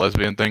said, the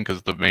lesbian thing,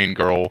 because the main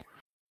girl,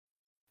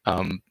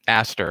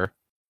 Aster,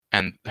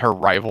 and her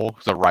rival,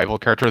 the rival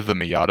character, the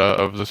Miyata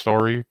of the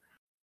story.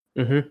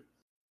 Mm-hmm.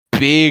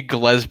 Big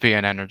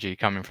lesbian energy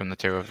coming from the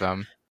two of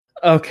them.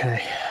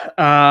 Okay.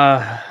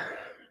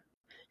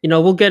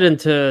 We'll get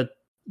into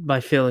my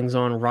feelings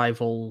on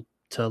rival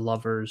to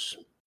lovers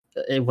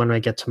when I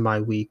get to my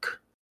week.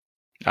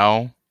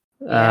 Oh?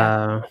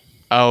 Yeah.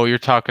 You're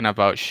talking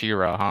about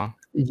She-Ra, huh?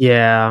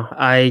 Yeah,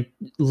 I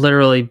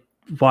literally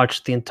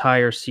watched the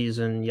entire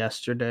season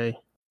yesterday.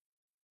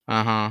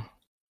 Uh-huh.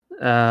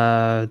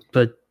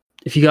 But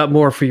if you got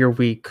more for your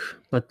week,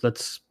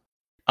 let's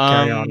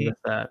carry on with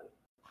that.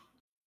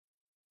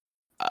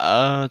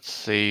 Let's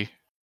see.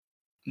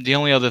 The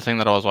only other thing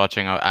that I was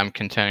watching, I'm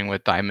continuing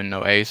with Diamond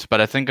No Ace, but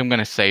I think I'm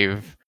gonna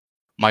save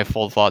my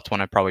full thoughts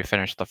when I probably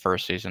finish the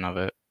first season of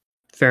it.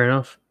 Fair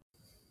enough.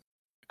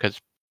 Because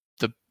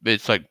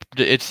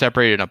it's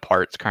separated into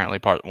parts. Currently,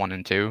 part 1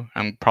 and 2.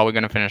 I'm probably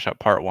gonna finish up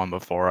part 1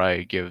 before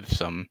I give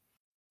some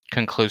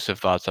conclusive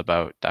thoughts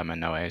about Diamond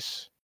No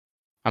Ace.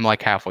 I'm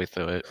like halfway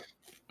through it.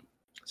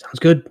 Sounds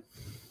good.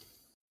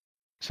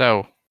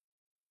 So,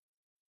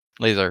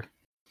 Laser.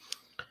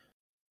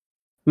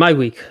 My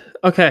week.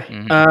 Okay.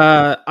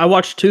 Mhm. I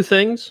watched two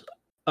things.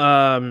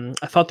 I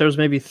thought there was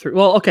maybe three.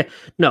 Well, okay.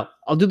 No,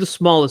 I'll do the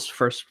smallest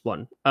first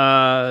one.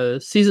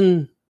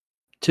 Season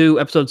 2,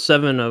 episode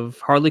 7 of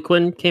Harley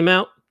Quinn came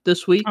out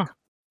this week.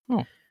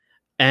 Oh.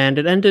 And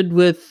it ended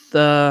with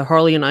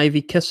Harley and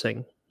Ivy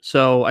kissing.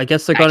 So I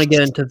guess they're going to get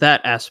Nice. into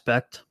that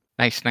aspect.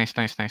 Nice.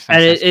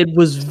 And it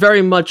was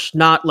very much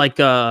not like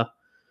a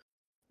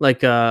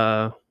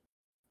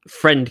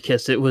friend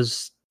kiss.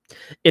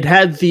 It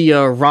had the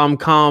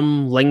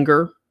rom-com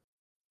linger.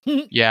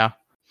 Yeah.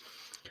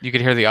 You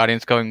could hear the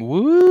audience going,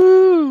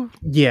 woo!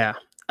 Yeah.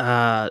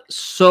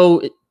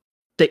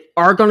 They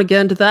are going to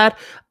get into that.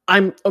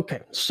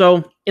 Okay.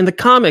 So in the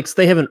comics,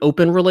 they have an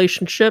open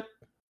relationship,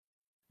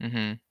 Mm-hmm.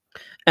 and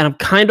I'm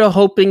kind of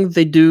hoping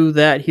they do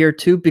that here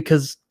too,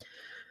 because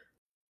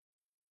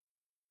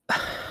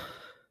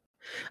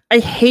I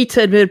hate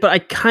to admit it, but I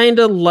kind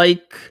of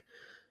like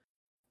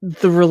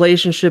the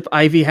relationship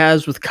Ivy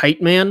has with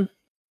Kite Man.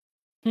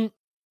 Hmm.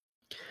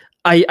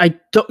 I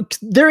don't.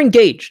 They're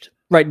engaged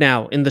right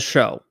now in the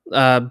show.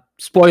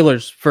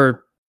 Spoilers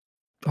for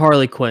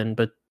Harley Quinn,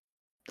 but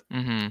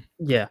Mm-hmm.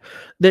 yeah,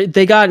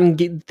 they got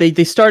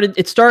they started.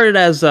 It started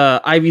as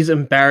Ivy's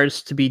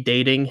embarrassed to be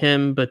dating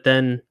him, but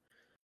then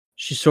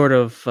she sort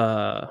of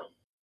Warms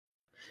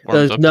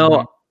goes, up to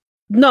him.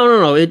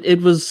 no.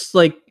 It was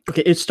like,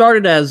 okay. It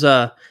started as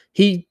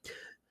he.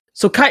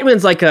 So Kite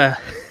Man's like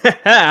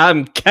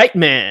I'm Kite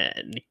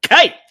Man,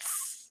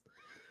 kites,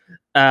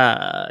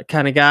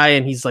 kind of guy,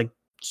 and he's like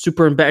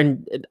super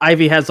embarrassed. And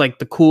Ivy has like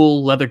the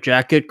cool leather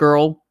jacket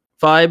girl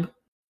vibe.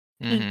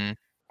 Mm-hmm.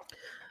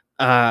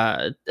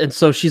 And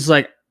so she's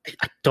like,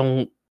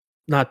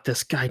 not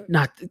this guy,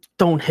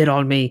 don't hit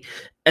on me.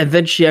 And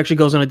then she actually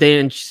goes on a date,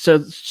 and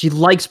she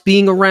likes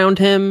being around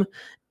him,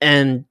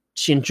 and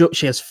she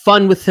has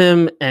fun with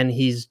him, and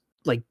he's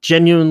like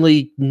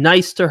genuinely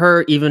nice to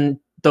her, even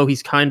though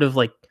he's kind of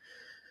like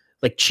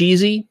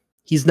cheesy.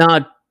 He's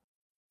not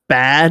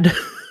bad,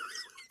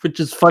 which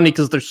is funny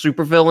because they're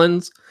super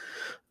villains.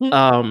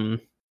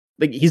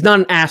 Like he's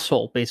not an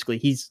asshole. Basically,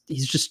 he's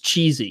just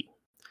cheesy.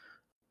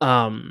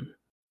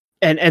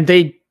 And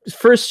they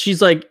first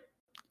she's like,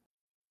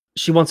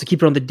 she wants to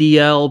keep it on the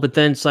DL, but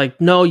then it's like,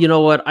 no, you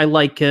know what? I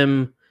like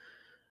him.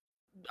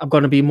 I'm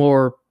going to be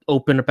more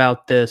open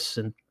about this,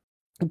 and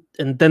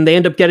then they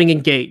end up getting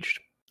engaged,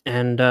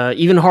 and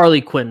even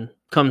Harley Quinn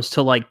comes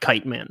to like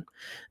Kite Man,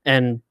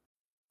 and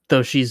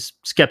though she's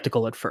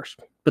skeptical at first,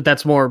 but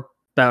that's more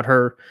about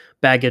her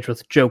baggage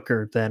with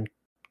Joker than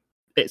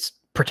it's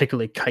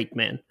particularly Kite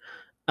Man.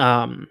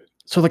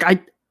 So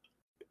like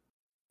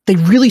they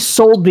really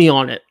sold me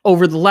on it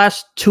over the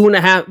last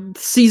 2.5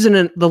 season,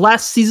 and the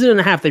last season and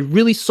a half. They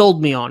really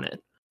sold me on it,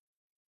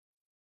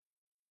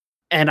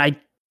 and I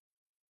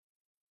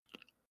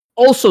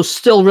also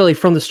still really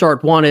from the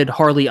start wanted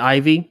Harley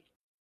Ivy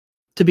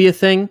to be a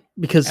thing,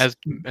 because As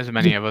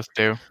many of us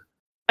do.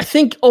 I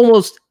think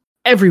almost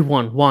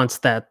everyone wants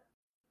that,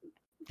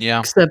 Yeah.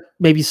 except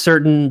maybe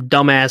certain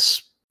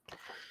dumbass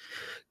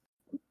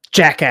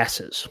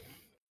jackasses.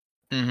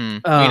 Mm-hmm.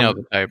 We know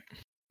the type.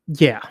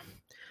 Yeah.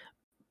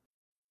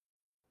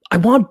 I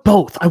want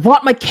both. I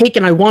want my cake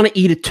and I want to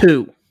eat it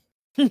too.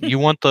 You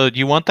want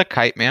the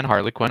Kite Man,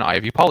 Harley Quinn,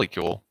 Ivy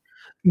polycule.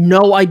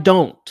 No, I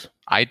don't.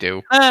 I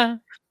do.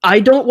 I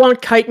don't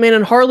want Kite Man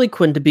and Harley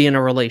Quinn to be in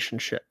a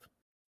relationship.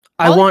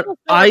 I want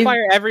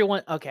require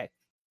everyone. Okay,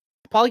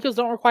 polycules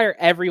don't require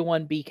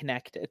everyone be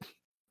connected.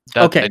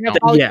 Okay, They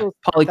don't. yeah,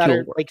 Polycules that are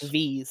polycule like works.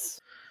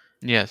 V's.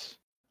 Yes.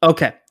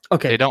 Okay.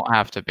 They don't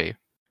have to be.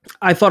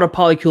 I thought a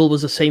polycule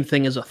was the same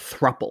thing as a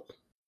thruple.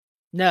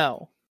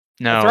 No.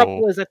 No. A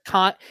thruple is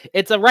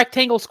it's a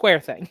rectangle square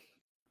thing.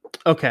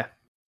 Okay.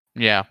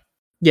 Yeah.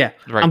 Yeah.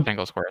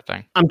 Rectangle square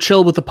thing. I'm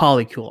chill with the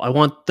polycule. I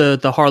want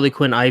the Harley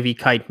Quinn Ivy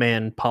Kite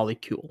Man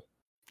polycule.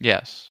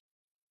 Yes.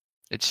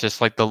 It's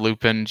just like the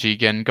Lupin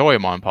Jigen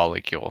Goemon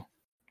polycule.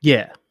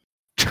 Yeah.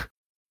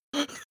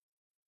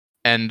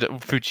 And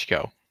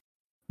Fujiko.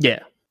 Yeah.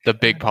 The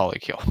big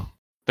polycule.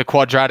 The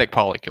quadratic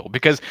polycule.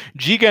 Because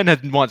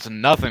Jigen wants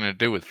nothing to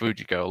do with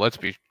Fujiko. Let's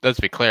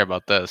be clear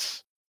about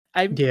this.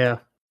 Yeah.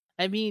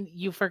 I mean,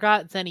 you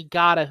forgot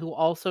Zenigata, who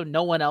also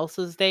no one else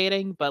is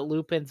dating, but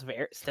Lupin's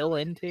still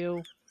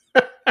into.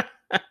 Yeah.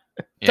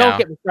 Don't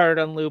get me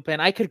started on Lupin.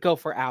 I could go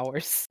for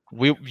hours.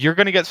 You're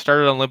gonna get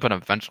started on Lupin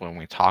eventually when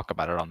we talk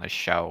about it on this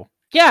show.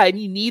 Yeah, and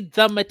you need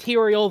the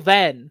material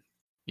then.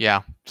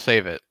 Yeah,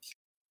 save it.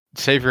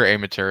 Save your A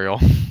material.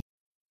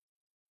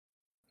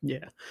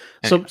 Yeah.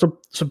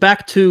 So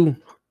back to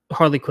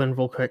Harley Quinn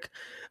real quick.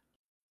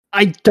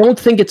 I don't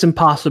think it's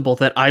impossible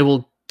that I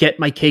will get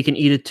my cake and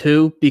eat it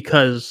too,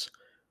 because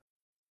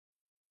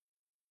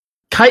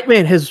Kite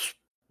Man has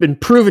been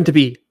proven to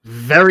be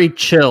very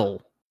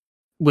chill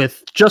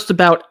with just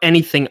about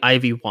anything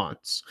Ivy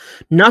wants.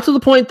 Not to the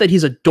point that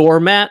he's a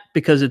doormat,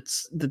 because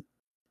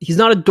he's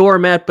not a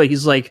doormat, but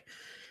he's like,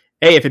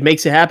 hey, if it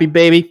makes you happy,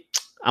 baby,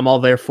 I'm all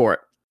there for it.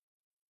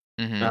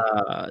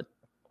 Mm-hmm.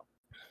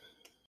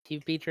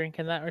 You'd be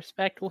drinking that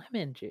respect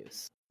lemon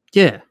juice.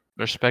 Yeah.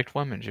 Respect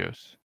women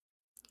juice.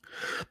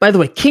 By the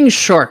way, King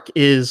Shark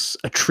is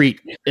a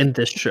treat in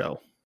this show.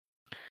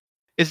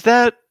 Is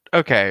that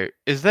okay?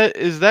 Is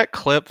that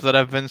clip that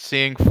I've been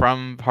seeing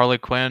from Harley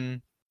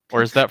Quinn,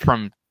 or is that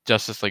from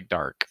Justice League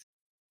Dark?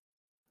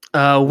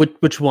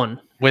 Which one?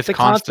 With The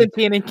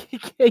Constantine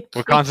Constantine and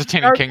with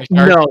Constantine and Shark. King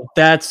Shark? No,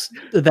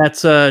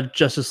 that's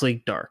Justice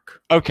League Dark.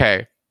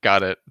 Okay,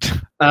 got it.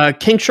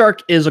 King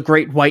Shark is a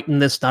great white in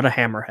this, not a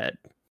hammerhead.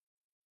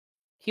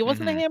 He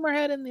wasn't Mhm. a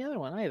hammerhead in the other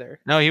one either.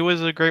 No, he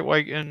was a great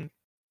white in.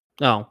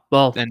 Oh,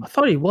 well, And- I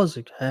thought he was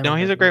a hammerhead. No,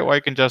 he's a great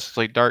white in Justice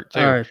League Dark too.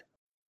 All right.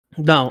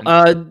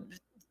 No,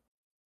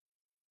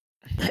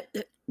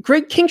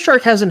 Great King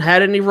Shark hasn't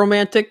had any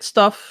romantic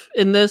stuff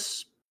in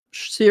this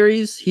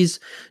series. He's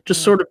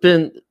just sort of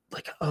been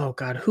like, oh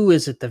god, who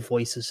is it that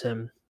voices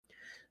him?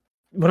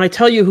 When I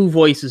tell you who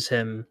voices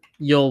him,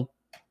 you'll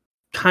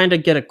kind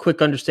of get a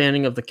quick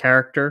understanding of the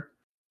character.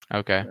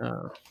 Okay.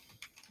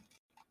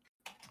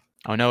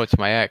 Oh no, it's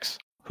my ex.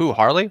 Who,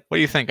 Harley? What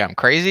do you think? I'm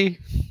crazy?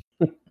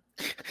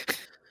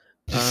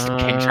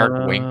 King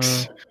Shark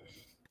winks.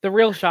 The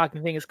real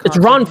shocking thing is It's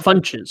Ron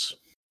Constantine- Funches.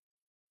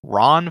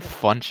 Ron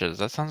Funches.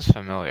 That sounds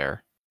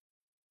familiar.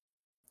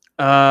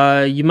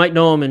 You might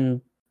know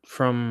him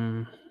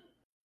from.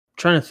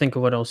 Trying to think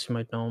of what else you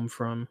might know him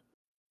from.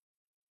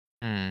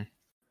 Hmm.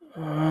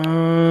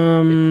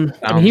 I mean,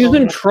 he was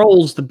in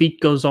Trolls. The Beat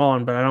Goes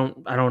On, but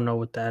I don't know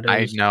what that is.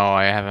 I know.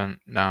 I haven't.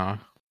 No.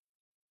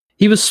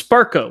 He was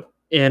Sparko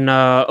in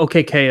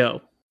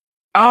OKKO.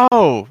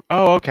 Oh.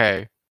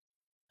 Okay.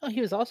 Oh,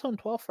 he was also in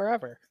 12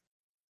 Forever.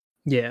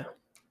 Yeah.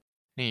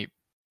 Neat.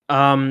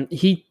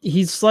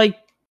 He's like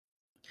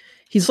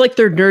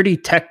their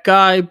nerdy tech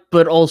guy,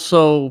 but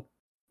also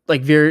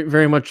like very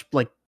very much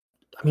like.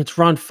 I mean, it's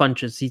Ron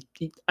Funches.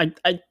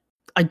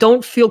 I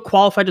don't feel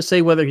qualified to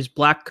say whether he's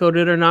black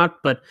coded or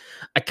not, but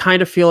I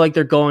kind of feel like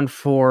they're going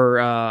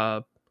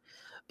for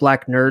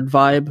black nerd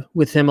vibe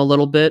with him a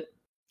little bit.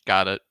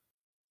 Got it.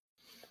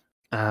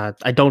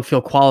 I don't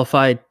feel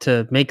qualified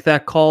to make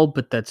that call,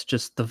 but that's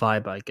just the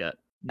vibe I get.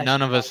 I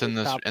None should of us probably in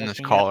this stop looking at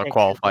call are pictures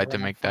qualified of to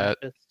Ron make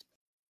that. Funches.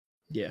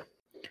 Yeah.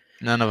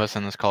 None of us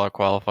in this call are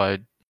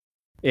qualified.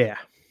 Yeah.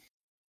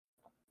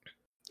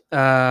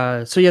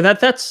 So yeah,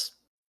 that's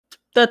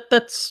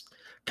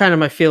kind of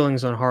my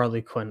feelings on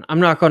Harley Quinn.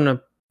 I'm not going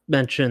to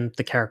mention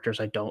the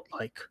characters I don't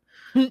like.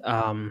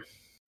 Mm-hmm.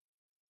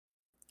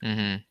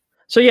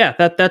 So yeah,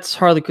 that's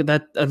Harley Quinn.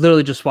 That I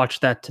literally just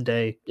watched that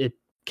today. It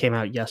came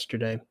out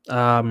yesterday.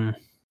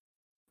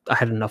 I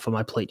had enough on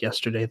my plate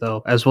yesterday,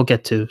 though, as we'll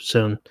get to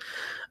soon.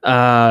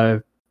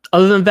 Other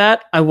than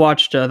that, I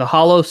watched The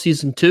Hollow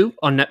Season 2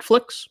 on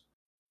Netflix.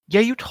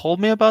 Yeah, you told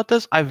me about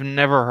this. I've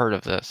never heard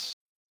of this.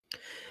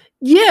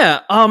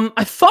 Yeah,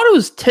 I thought it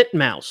was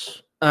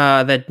Titmouse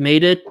that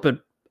made it, but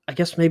I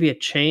guess maybe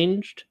it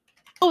changed.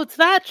 Oh, it's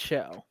that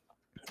show.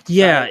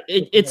 Yeah, Sorry,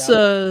 it's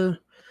yeah.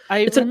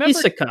 it's an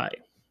isekai.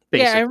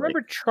 Basically. Yeah, I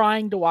remember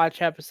trying to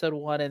watch episode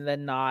 1 and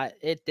then not.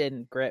 It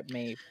didn't grip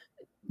me.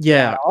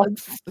 Yeah, at all.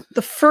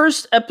 the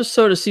first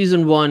episode of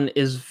season 1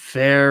 is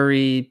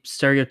very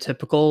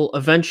stereotypical.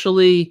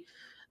 Eventually,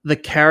 the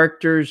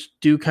characters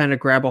do kind of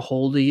grab a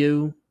hold of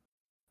you.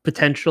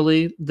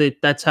 Potentially,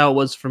 that's how it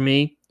was for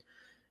me.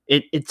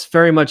 It's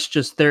very much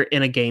just they're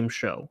in a game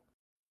show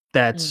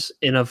that's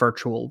in a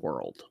virtual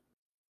world,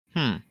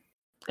 and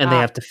they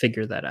have to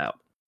figure that out.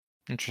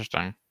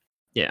 Interesting.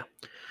 Yeah.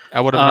 I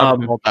would have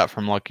never told that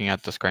from looking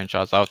at the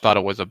screenshots.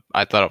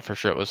 I thought for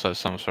sure it was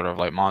some sort of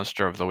like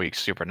monster of the week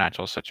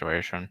supernatural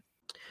situation.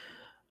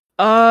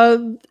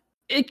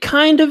 It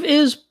kind of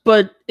is,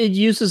 but it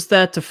uses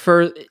that to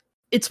further.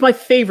 It's my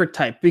favorite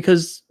type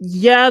because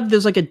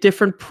there's like a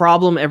different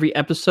problem every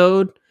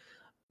episode,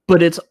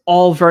 but it's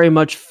all very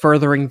much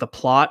furthering the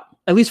plot.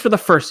 At least for the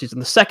first season.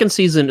 The second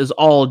season is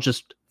all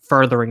just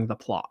furthering the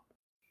plot.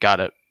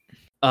 Got it.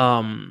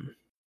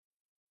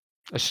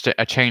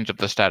 A change of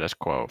the status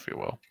quo, if you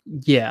will.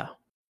 Yeah.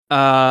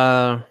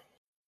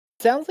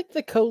 Sounds like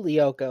the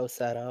Ko-Lyoko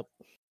setup.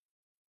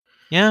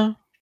 Yeah.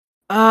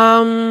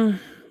 There's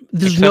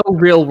Except- no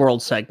real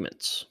world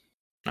segments.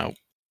 No.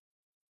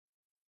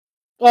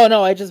 Oh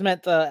no, I just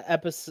meant the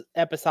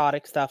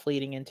episodic stuff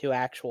leading into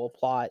actual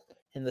plot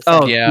in the. Oh,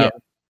 second yeah.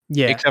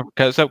 Yeah.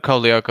 Except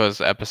Ko-Lyoko's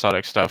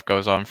episodic stuff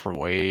goes on for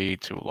way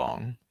too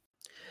long.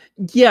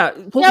 Yeah.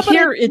 Well, yeah, but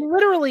here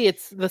literally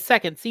it's the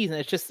second season.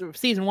 It's just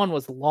season 1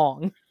 was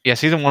long. Yeah,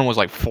 season 1 was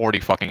like 40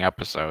 fucking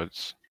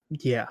episodes.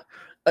 Yeah.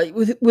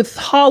 With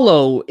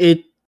Hollow,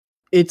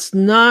 it's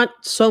not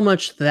so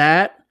much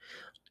that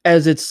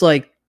as it's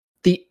like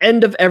the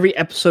end of every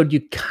episode,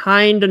 you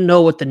kind of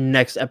know what the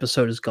next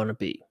episode is going to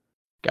be.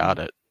 Got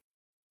it.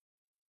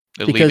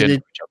 They Because lead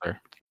into each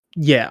other.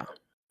 Yeah.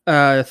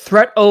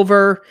 Threat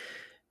over,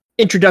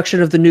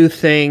 introduction of the new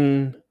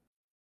thing,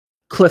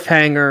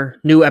 cliffhanger,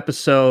 new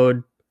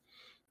episode,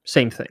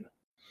 same thing.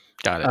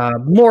 Got it.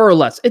 More or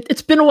less.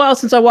 It's been a while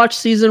since I watched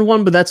season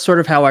 1, but that's sort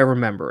of how I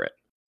remember it.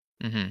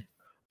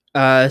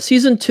 Mm-hmm.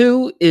 Season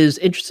 2 is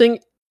interesting.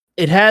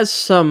 It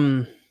has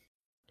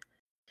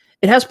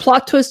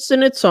plot twists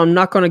in it, so I'm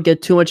not going to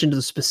get too much into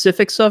the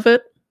specifics of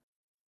it.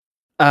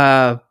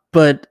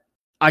 But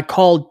I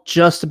called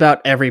just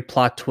about every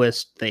plot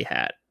twist they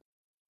had.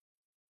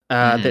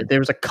 There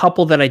was a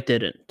couple that I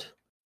didn't,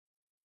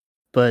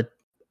 but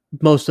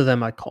most of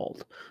them I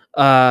called.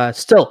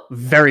 Still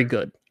very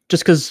good.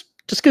 Just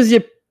because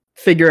you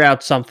figure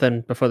out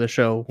something before the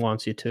show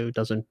wants you to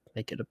doesn't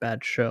make it a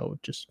bad show.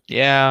 Just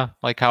Yeah,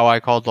 like how I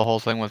called the whole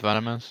thing with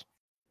Venomous.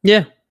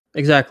 yeah,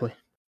 exactly.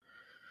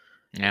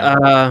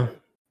 Yeah.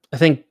 I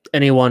think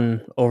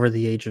anyone over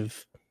the age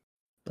of,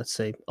 let's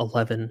say,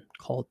 11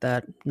 called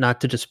that.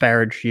 Not to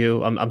disparage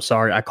you. I'm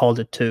sorry. I called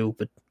it too,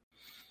 but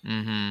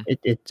Mm-hmm.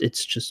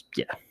 it's just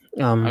yeah.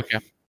 Okay.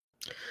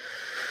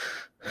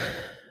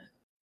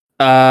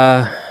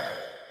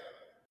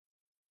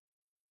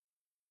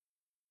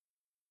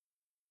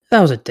 That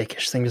was a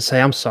dickish thing to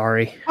say. I'm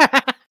sorry.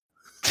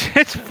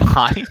 It's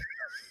fine.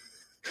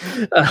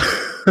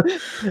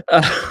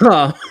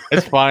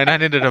 It's fine. I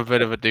needed a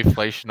bit of a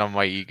deflation on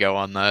my ego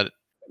on that.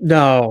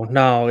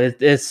 No,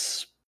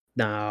 it's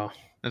no.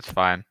 It's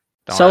fine.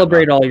 Don't worry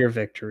Celebrate about all your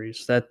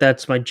victories.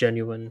 That's my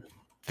genuine it.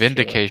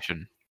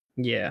 Vindication.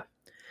 yeah.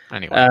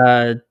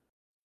 Anyway.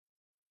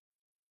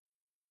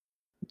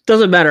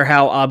 Doesn't matter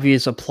how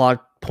obvious a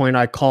plot point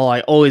I call,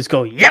 I always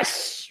go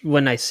yes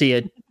when I see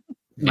it.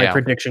 My Yeah.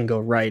 prediction go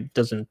right.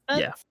 Doesn't yeah.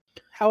 That's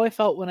how I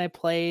felt when I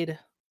played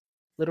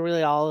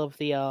literally all of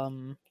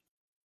the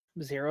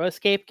Zero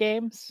Escape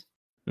games.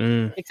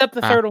 Mm. Except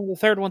the Ah. third one. The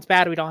third one's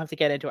bad. We don't have to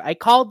get into it. I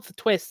called the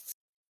twists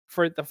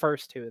for the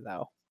first two,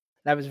 though.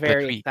 And I was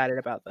very tweet. excited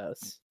about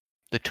those.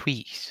 The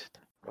twist.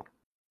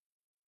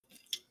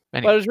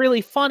 But it was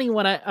really funny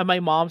when my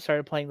mom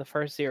started playing the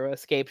first Zero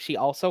Escape. She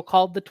also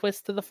called the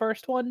twist to the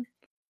first one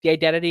the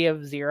identity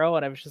of Zero,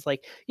 and I was just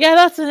like, "Yeah,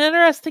 that's an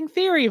interesting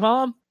theory,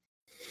 Mom."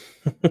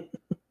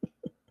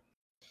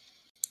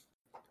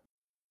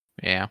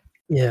 Yeah.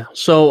 Yeah.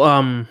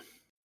 So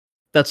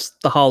that's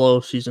the Hollow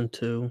season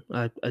 2.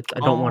 I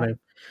don't want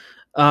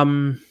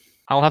to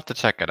I'll have to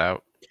check it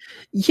out.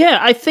 yeah,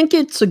 I think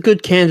it's a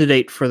good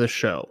candidate for the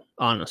show,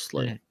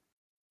 honestly.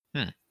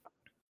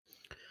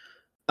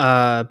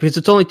 Because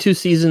it's only 2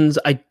 seasons.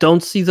 I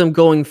don't see them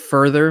going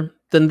further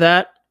than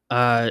that.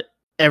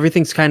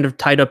 Everything's kind of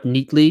tied up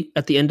neatly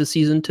at the end of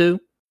season 2.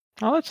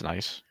 Oh, that's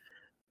nice.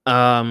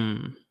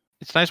 Um,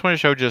 It's nice when a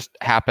show just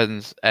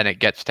happens and it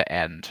gets to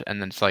end, and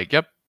then it's like,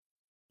 yep.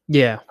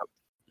 yeah.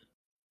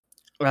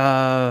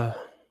 It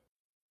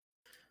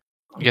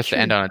gets to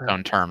end on its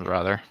own terms,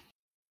 rather.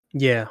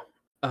 Yeah.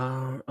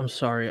 I'm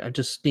sorry. I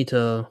just need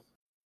to.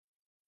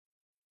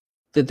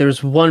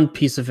 There's one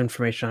piece of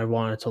information I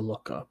wanted to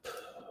look up.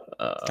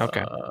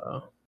 Okay.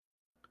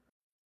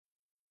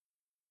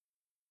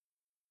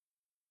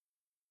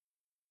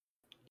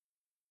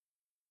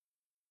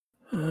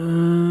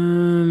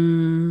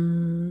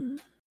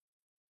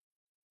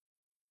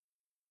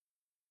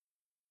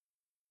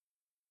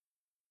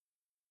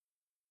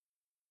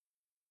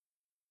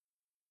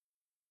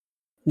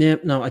 Yeah,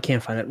 no, I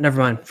can't find it. Never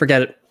mind.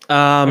 Forget it. Okay.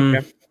 All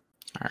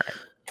right.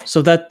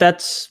 So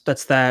that's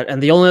that.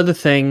 And the only other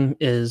thing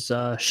is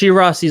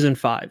She-Ra season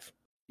 5.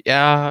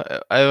 Yeah,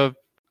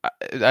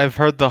 I've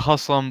heard the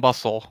hustle and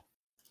bustle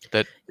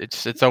that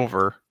it's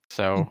over.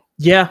 So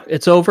Yeah,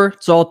 it's over.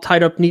 It's all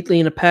tied up neatly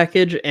in a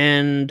package,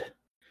 and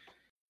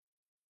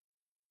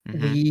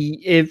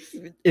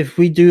if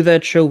we do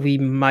that show, we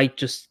might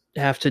just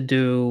have to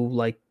do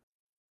like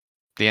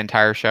the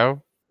entire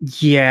show.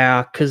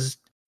 yeah, because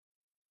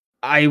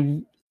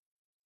I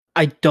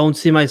don't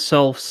see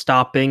myself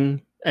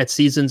stopping at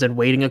seasons and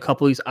waiting a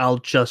couple weeks. I'll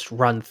just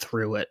run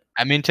through it.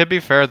 I mean, to be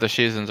fair, the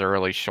seasons are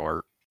really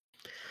short.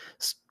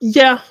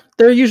 Yeah,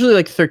 they're usually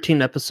like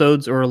 13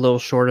 episodes or a little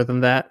shorter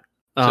than that.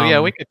 So yeah,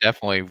 we could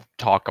definitely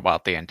talk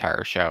about the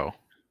entire show.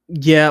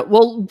 Yeah,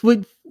 well,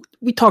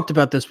 we talked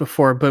about this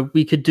before, but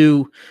we could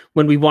do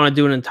when we want to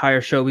do an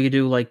entire show. We could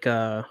do like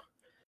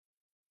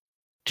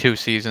 2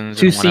 seasons.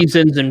 2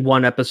 seasons in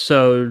one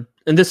episode,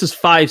 and this is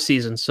 5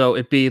 seasons, so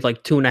it'd be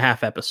like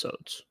 2.5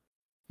 episodes.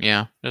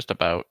 Yeah, just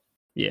about.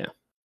 Yeah.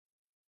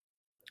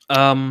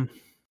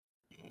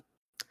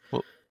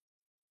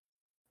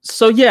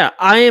 So yeah,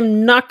 I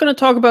am not going to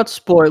talk about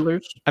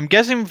spoilers. I'm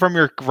guessing from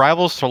your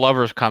Rivals to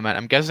Lovers comment,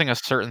 I'm guessing a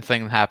certain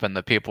thing happened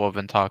that people have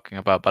been talking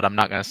about, but I'm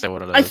not going to say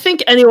what it is. I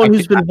think anyone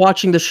who's been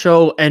watching the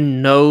show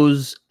and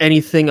knows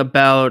anything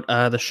about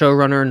the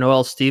showrunner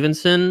Noelle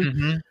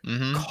Stevenson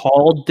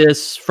called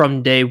this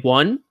from day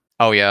one.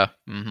 Oh yeah.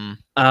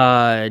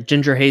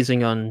 Ginger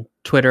Hazing on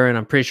Twitter, and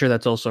I'm pretty sure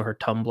that's also her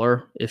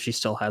Tumblr, if she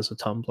still has a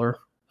Tumblr.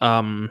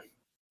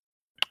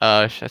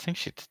 I think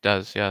she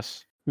does.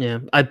 Yes. Yeah,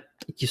 I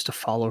used to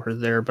follow her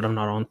there, but I'm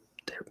not on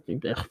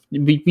there.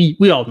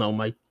 We all know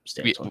my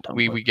stance on Tumblr.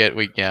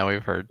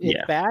 We've heard.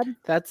 It's bad?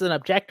 That's an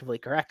objectively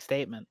correct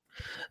statement.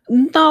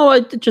 No, I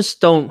just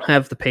don't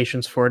have the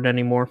patience for it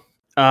anymore.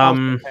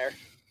 Fair.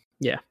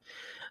 Yeah.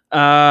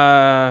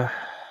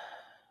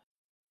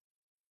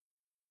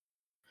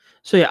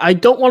 So yeah, I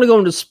don't want to go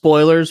into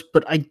spoilers,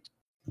 but I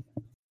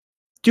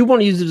do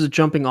want to use it as a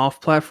jumping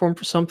off platform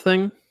for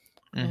something.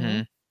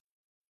 Mm-hmm.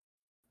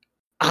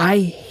 I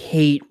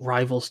hate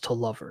Rivals to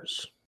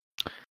Lovers.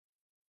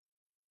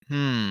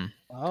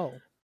 Oh.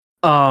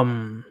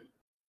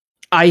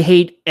 I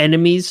hate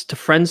enemies to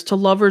friends to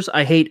lovers.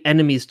 I hate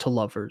enemies to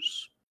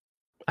lovers.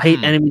 I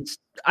hate enemies.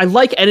 I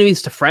like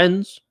enemies to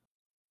friends,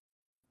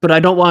 but I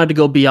don't want it to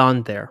go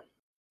beyond there.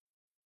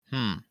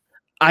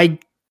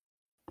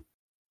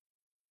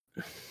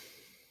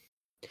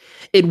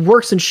 It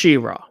works in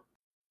She-Ra.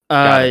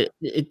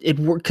 It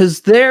worked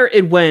because there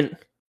it went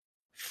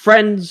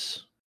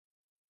friends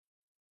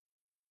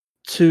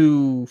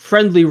to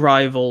friendly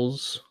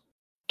rivals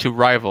To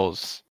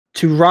rivals.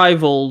 to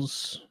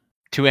rivals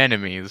To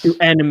enemies. to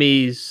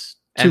enemies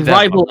to And then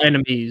rival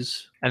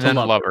enemies and to then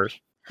lovers. lovers.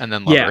 And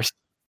then Yeah. lovers.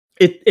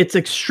 It's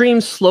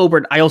extreme slow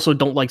burn. I also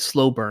don't like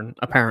slow burn.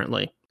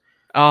 Apparently,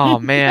 Oh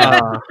man.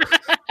 Uh,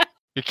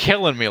 You're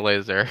killing me,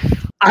 Laser.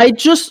 I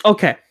just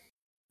okay.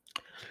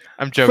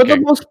 I'm For the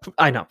joking.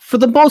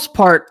 most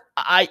part,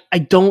 I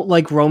don't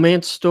like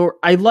romance story.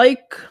 I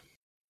like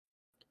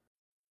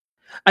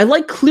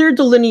clear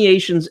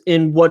delineations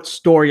in what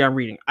story I'm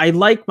reading. I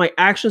like my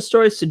action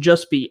stories to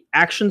just be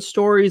action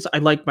stories. I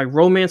like my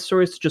romance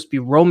stories to just be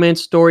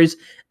romance stories,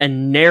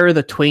 and ne'er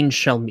the twain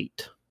shall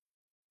meet.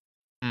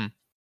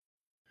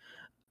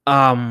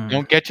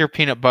 Don't get your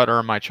peanut butter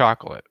in my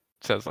chocolate,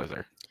 says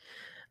Laser.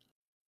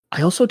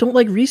 I also don't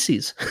like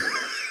Reese's.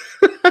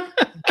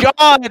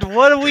 God,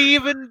 what are we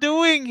even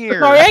doing here?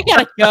 Sorry, I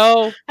gotta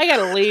go. I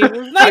gotta leave. It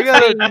was nice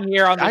gotta- being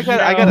here on the I show.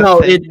 got No,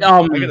 a thing. it,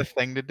 I got a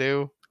thing to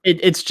do.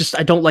 It's just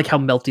I don't like how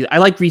melty. I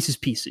like Reese's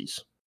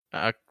Pieces.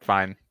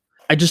 Fine.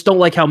 I just don't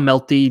like how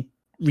melty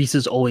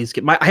Reese's always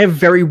get. I have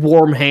very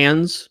warm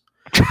hands,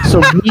 so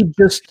me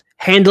just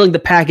handling the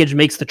package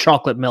makes the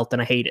chocolate melt,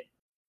 and I hate it.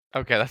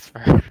 Okay, that's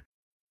fair.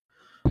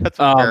 That's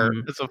a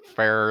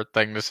fair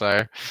thing to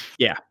say.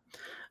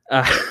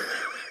 I've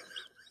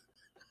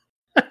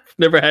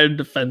never had to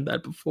defend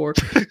that before.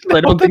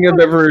 I don't think I've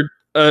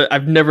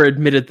never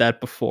admitted that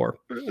before.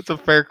 It's a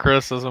fair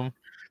criticism.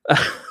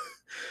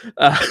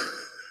 Uh,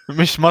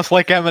 You must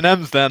like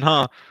M&Ms then,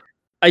 huh?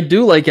 I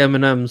do like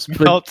M&Ms,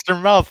 but No, it's your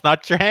mouth,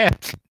 not your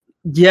hands.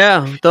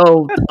 yeah,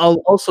 though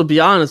I'll also be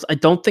honest, I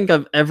don't think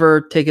I've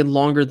ever taken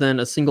longer than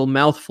a single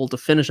mouthful to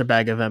finish a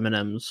bag of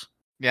M&Ms.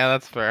 Yeah,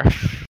 that's fair.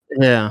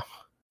 Yeah.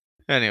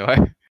 Anyway.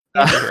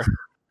 Sure.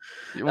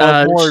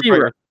 Well, more about She-Ra.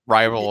 your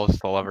rivals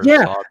to lovers.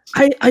 Yeah, thoughts.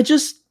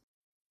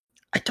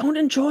 I don't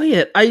enjoy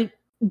it.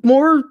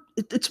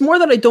 It's more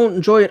that I don't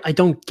enjoy it. I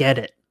don't get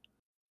it.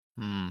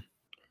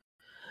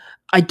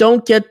 I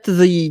don't get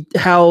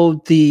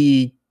how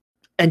the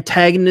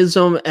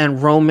antagonism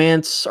and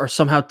romance are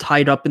somehow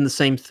tied up in the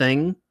same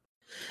thing.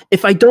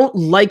 If I don't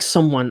like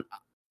someone,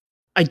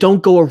 I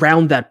don't go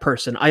around that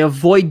person. I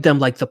avoid them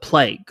like the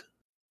plague.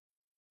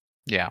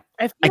 Yeah.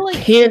 I I feel like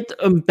can't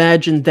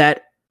imagine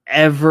that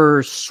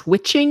ever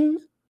switching.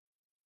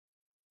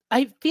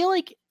 I feel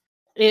like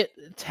it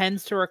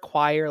tends to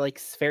require like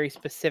very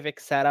specific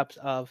setups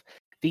of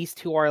these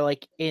two are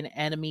like in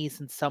enemies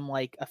in some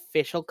like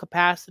official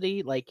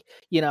capacity, like,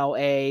 you know,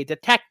 a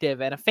detective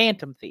and a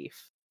phantom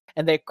thief.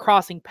 And they're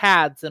crossing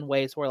paths in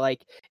ways where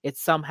like it's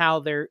somehow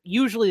they're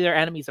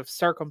enemies of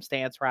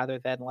circumstance rather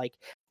than like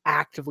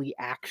actively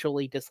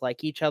actually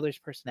dislike each other's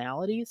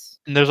personalities.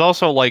 And there's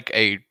also like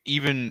I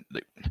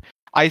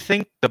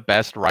think the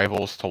best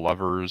rivals to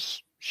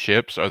lovers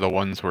ships are the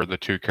ones where the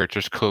two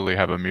characters clearly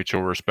have a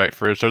mutual respect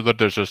for each other.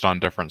 They're just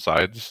on different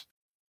sides.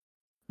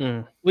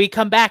 We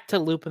come back to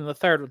Lupin the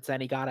Third with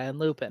Zenigata and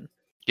Lupin.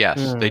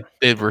 Yes,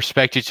 they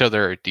respect each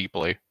other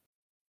deeply.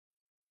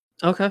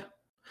 Okay.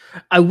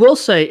 I will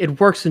say it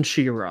works in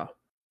She-Ra.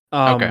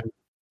 Okay.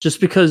 Just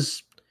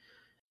because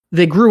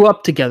they grew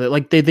up together.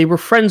 Like they were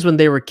friends when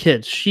they were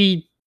kids.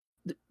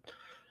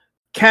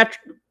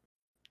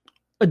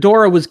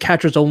 Adora was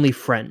Catra's only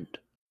friend.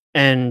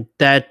 And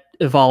that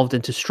evolved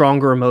into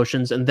stronger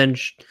emotions. And then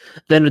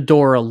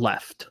Adora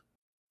left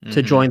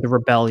to join the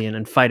rebellion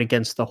and fight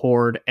against the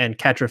Horde. And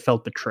Catra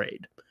felt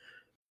betrayed.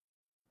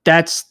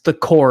 That's the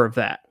core of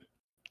that.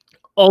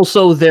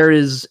 Also, there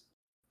is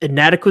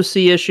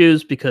inadequacy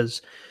issues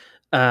because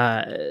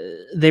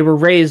they were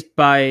raised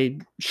by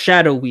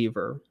Shadow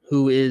Weaver,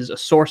 who is a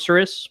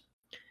sorceress,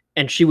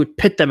 and she would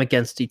pit them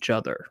against each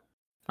other.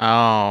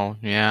 Oh,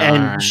 yeah.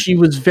 And she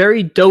was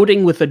very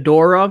doting with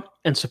Adora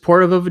and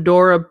supportive of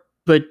Adora,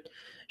 but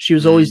she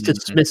was always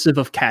dismissive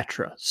of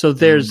Catra. So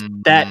there's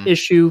that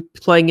issue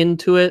playing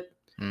into it.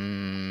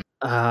 It's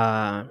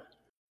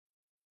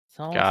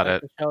almost Got like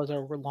it. the show's a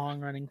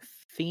long-running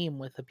theme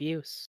with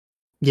abuse.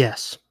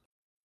 Yes.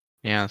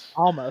 Yes.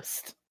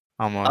 Almost.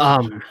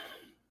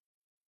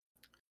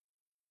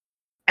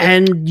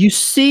 And you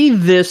see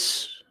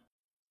this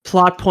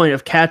plot point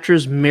of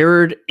Catra's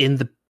mirrored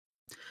in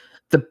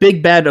the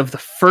big bad of the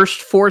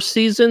first 4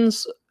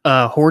 seasons,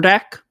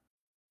 Hordak.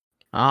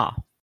 I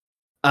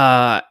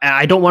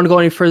don't want to go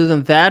any further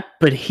than that,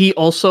 but he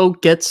also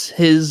gets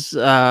his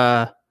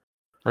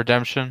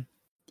redemption.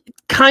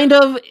 Kind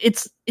of.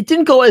 It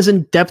didn't go as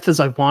in depth as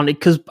I wanted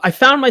because I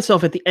found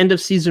myself at the end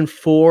of season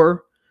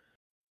 4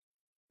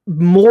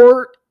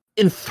 more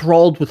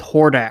enthralled with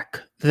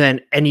Hordak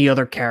than any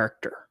other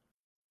character.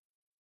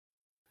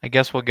 I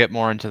guess we'll get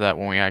more into that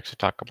when we actually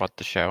talk about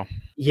the show.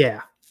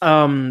 Yeah.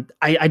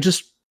 I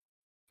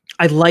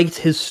liked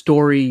his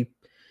story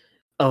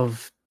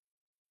of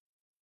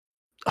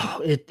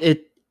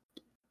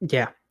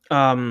yeah.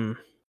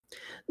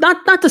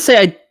 Not to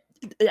say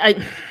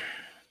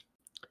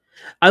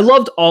I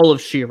loved all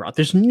of She-Ra.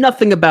 There's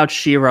nothing about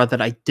She-Ra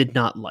that I did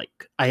not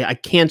like. I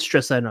can't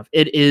stress that enough.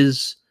 It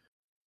is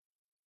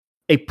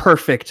a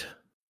perfect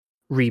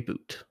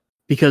reboot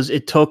because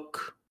it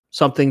took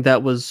something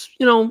that was,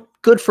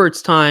 good for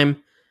its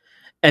time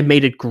and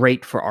made it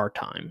great for our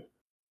time.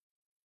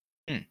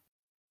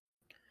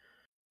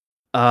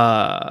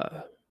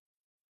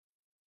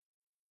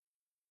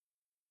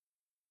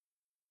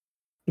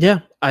 Yeah,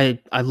 I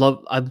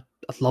love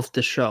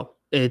this show.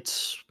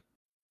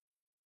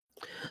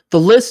 The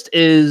list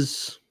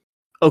is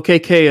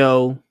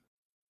OKKO,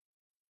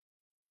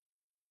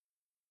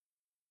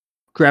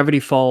 Gravity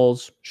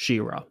Falls,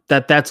 She-Ra.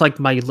 That's like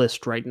my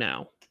list right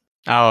now.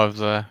 Oh, of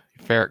the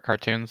favorite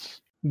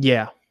cartoons.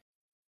 Yeah.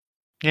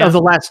 Yeah. Of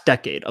the last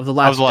decade. Of the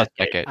last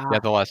decade. Yeah,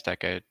 the last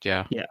decade.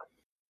 Yeah. Yeah.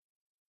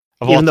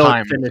 Of Even all though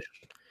time. it finished.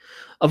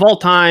 Of all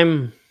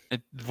time.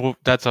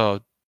 That's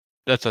a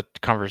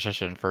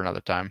conversation for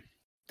another time.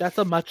 That's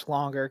a much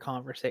longer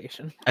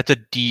conversation. That's a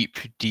deep,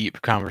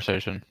 deep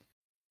conversation.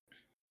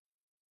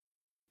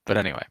 But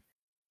anyway,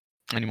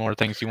 any more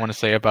things you want to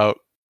say about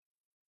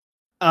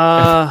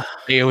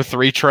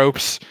AO3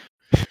 tropes?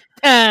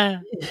 Yeah.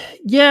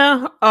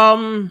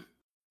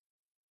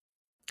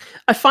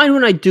 I find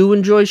when I do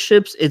enjoy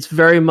ships, it's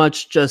very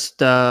much just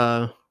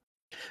from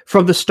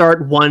the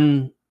start,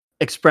 one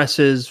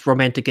expresses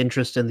romantic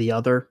interest in the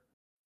other.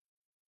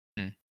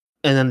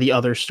 And then the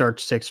other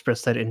starts to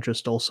express that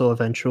interest also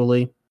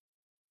eventually.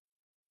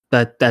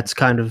 That's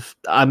kind of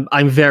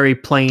I'm very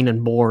plain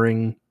and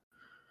boring.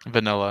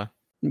 Vanilla.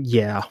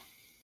 Yeah.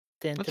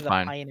 That's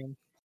fine.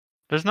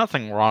 There's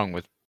nothing wrong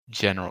with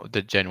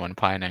the genuine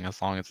pining as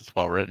long as it's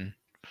well written.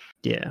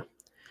 Yeah.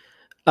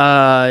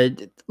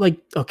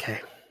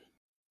 Okay.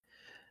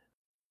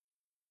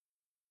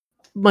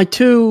 My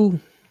two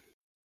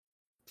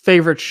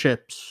favorite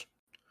ships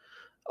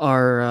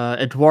are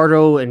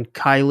Eduardo and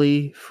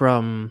Kylie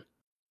from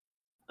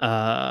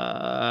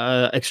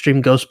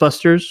Extreme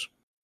Ghostbusters.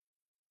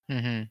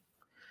 Mm-hmm.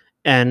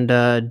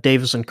 And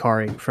Davis and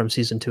Kari from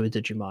season 2 of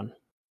Digimon.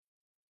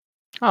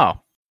 Oh.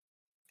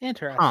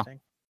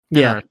 Interesting.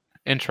 Yeah.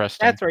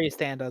 Interesting. That's where you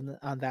stand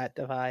on that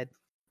divide.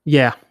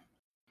 Yeah.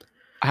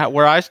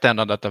 Where I stand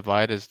on that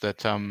divide is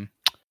that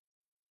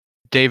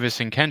Davis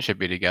and Ken should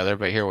be together,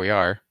 but here we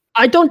are.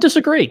 I don't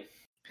disagree.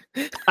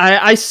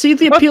 I see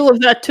the appeal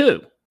of that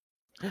too.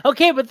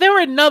 Okay, but there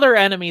were another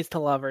enemies to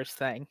lovers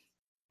thing.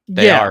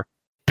 They are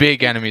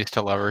big enemies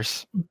to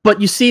lovers. But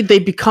you see, they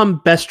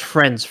become best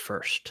friends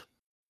first.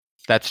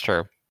 That's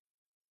true.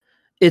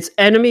 It's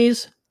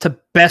enemies to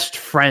best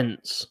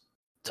friends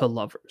to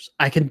lovers.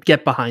 I can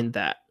get behind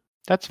that.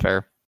 That's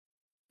fair.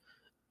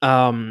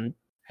 Have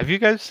you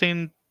guys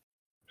seen,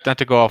 not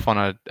to go off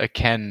on a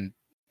Ken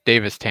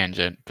Davis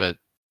tangent, but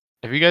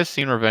have you guys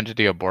seen Revenge of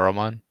the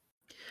Oboromon?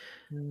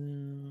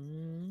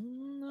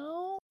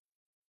 No.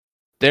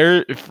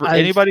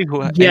 Anybody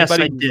who I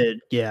did.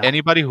 Yeah.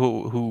 Anybody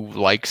who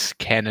likes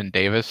Ken and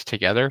Davis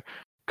together,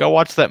 go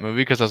watch that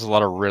movie because there's a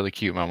lot of really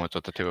cute moments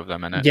with the two of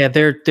them in it. Yeah,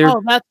 they're.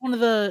 Oh, that's one of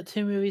the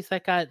two movies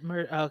that got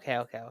murdered. Okay.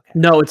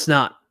 No, it's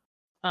not.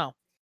 Oh.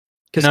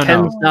 Because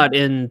Ken's not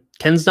in.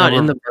 Ken's not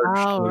in the merge.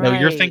 Oh, no,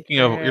 you're thinking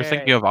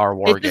of Our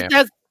War Game.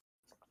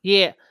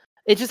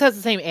 It just has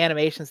the same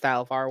animation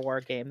style of Our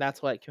War Game.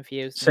 That's what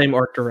confused me. Same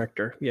art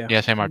director. Yeah. Yeah,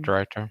 same art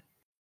director.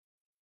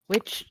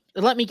 Which,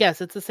 let me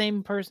guess, it's the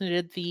same person who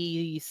did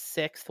the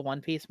 6th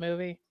One Piece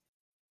movie?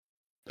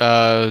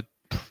 You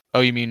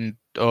mean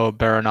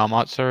Baron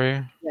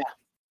Amatsuri? Yeah.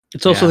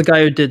 It's also the guy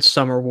who did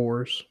Summer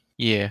Wars.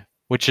 Yeah,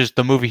 which is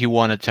the movie he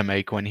wanted to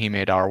make when he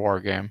made Our War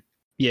Game.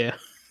 Yeah.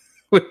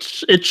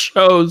 Which it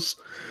shows.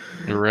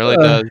 It really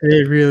does.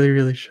 It really,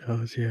 really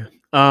shows, yeah.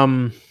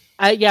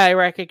 I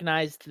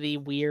recognized the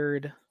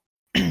weird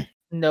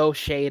no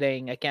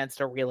shading against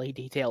a really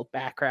detailed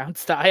background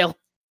style.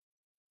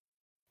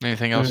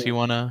 Anything else you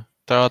want to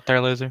throw out there,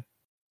 Laser?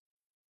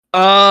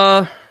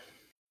 It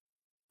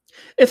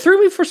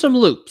threw me for some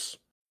loops.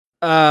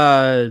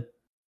 At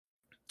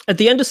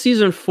the end of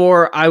season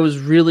 4, I was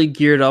really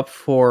geared up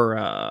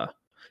for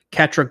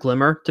Catra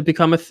Glimmer to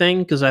become a thing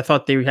because I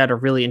thought they had a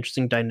really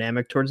interesting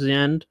dynamic towards the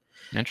end.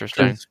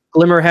 Interesting.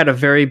 Glimmer had a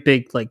very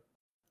big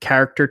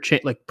character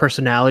change,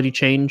 personality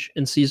change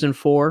in season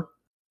 4.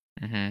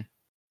 Mm-hmm.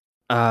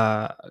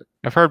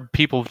 I've heard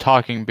people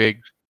talking big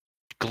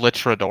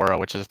Glitchradora,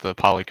 which is the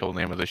polykill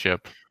name of the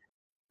ship.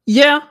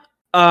 Yeah.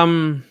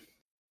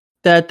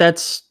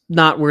 That's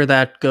not where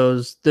that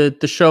goes. The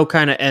show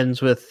kind of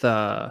ends with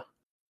well,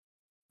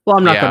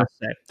 I'm not gonna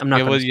say. I'm not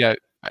gonna say. Yeah.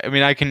 I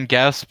mean I can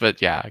guess, but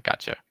yeah, I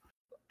gotcha.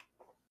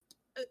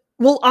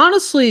 Well,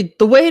 honestly,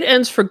 the way it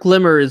ends for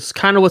Glimmer is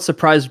kind of what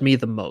surprised me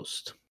the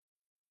most.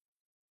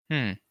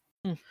 But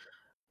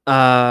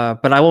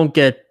I won't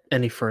get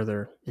any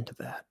further into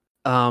that.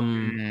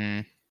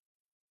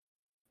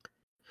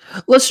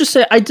 Let's just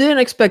say I didn't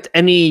expect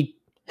any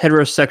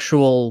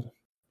heterosexual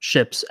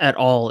ships at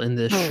all in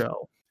this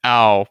show.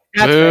 Oh,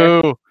 That's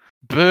fair. boo,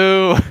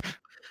 boo.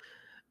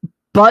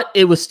 But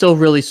it was still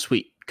really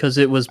sweet because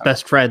it was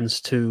best friends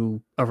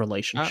to a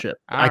relationship.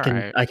 I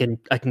alright.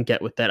 can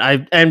get with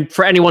that. And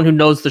for anyone who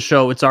knows the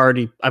show,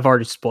 I've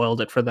already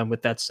spoiled it for them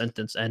with that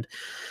sentence, and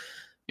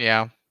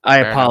Yeah, I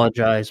fair enough.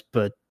 apologize,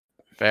 but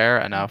Fair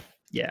enough.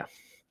 yeah.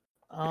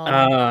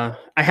 Um,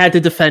 I had to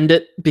defend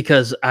it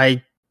because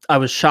I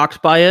was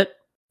shocked by it,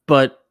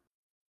 but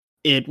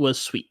it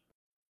was sweet.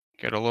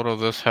 Get a little of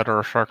this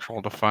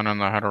heterosexual defending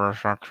the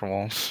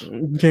heterosexuals.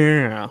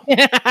 Yeah.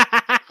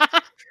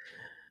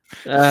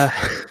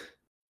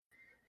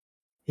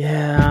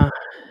 Yeah.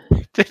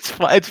 It's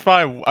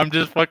fine. I'm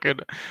just fucking.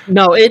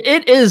 No,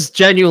 it is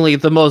genuinely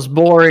the most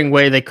boring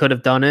way they could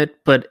have done it,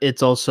 but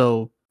it's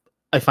also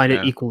I find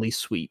it Yeah. equally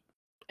sweet.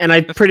 And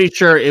I'm pretty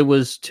sure it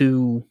was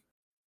to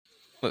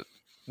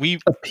We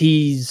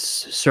appease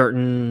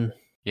certain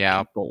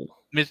yeah. people.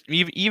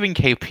 Even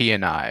KP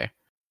and I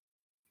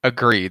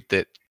agreed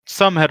that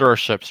some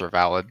heteroships are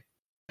valid.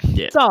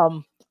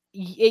 some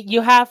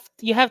you have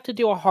to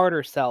do a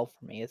harder sell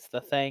for me. Is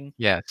the thing.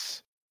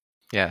 Yes.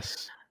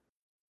 Yes.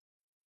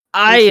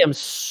 I am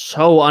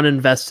so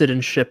uninvested in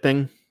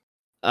shipping.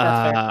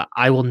 That's fair.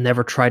 I will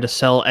never try to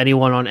sell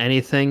anyone on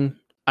anything.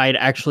 I'd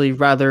actually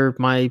rather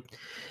my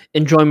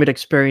enjoyment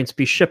experience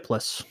be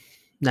shipless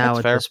now That's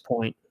at fair. this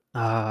point.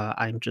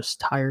 I'm just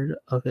tired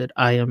of it.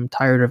 I am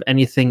tired of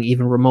anything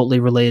even remotely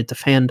related to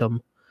fandom.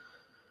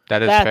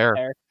 That is That's fair.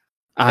 fair.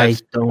 I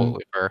That's don't.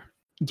 totally fair.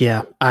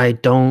 Yeah, I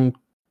don't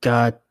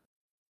got.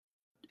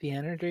 The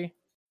energy.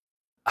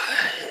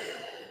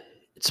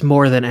 It's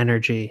more than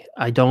energy.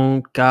 I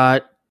don't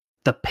got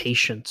the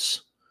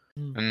patience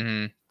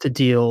Mm-hmm. to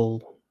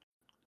deal.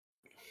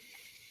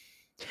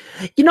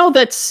 You know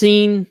that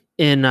scene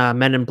in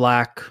Men in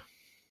Black?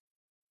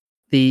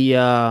 The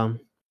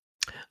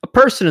a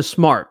person is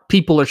smart,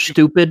 people are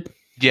stupid.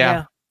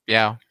 Yeah.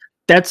 Yeah.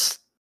 That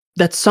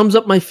sums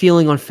up my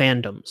feeling on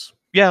fandoms.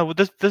 Yeah. Well,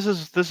 this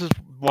is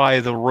why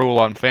the rule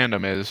on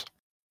fandom is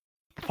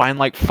find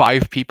like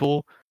 5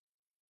 people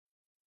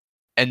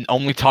and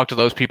only talk to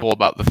those people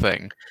about the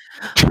thing.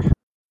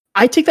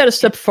 I take that a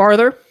step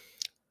farther.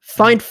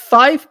 Find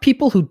 5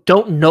 people who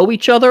don't know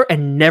each other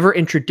and never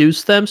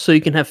introduce them, so you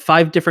can have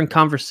 5 different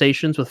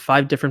conversations with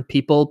 5 different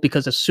people,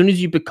 because as soon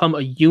as you become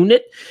a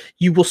unit,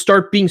 you will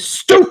start being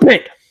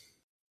stupid.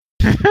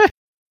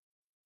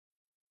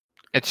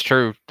 It's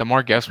true. The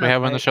more guests we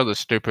have on the Right. show, the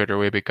stupider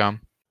we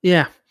become.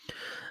 Yeah.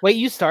 Wait,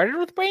 you started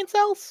with brain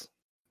cells?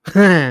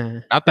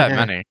 Not that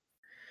many.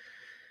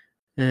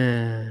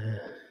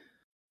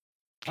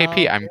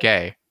 KP, I'm Okay.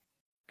 gay.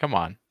 Come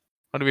on.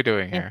 What are we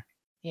doing Yeah.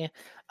 here?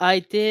 I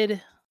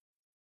did.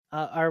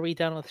 Are we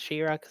done with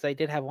She-Ra? Because I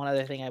did have one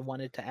other thing I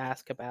wanted to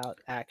ask about,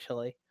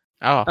 actually.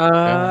 Oh. go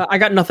ahead. I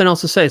got nothing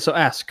else to say, so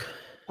ask.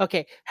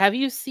 Okay, have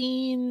you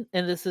seen?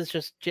 And this is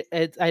just.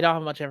 I don't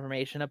have much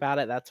information about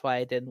it. That's why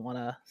I didn't want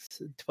to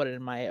put it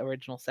in my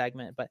original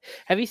segment. But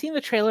have you seen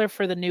the trailer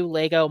for the new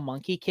Lego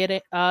Monkey Kid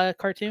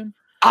cartoon?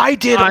 I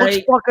did. It looks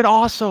I- fucking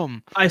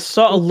awesome. I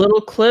saw a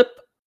little clip.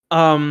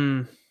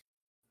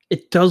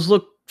 It does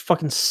look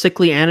fucking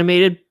sickly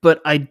animated,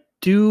 but I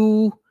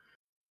do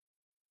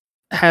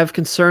have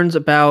concerns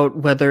about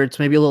whether it's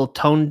maybe a little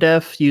tone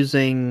deaf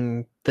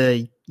using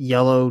the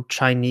yellow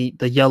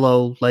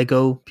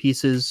Lego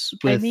pieces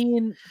I with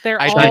mean,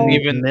 they're I all didn't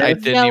even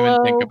think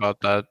yellow, about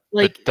that.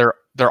 like-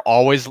 they're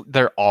always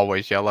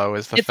yellow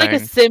is the it's thing.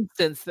 like a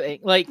Simpsons thing.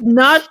 Like,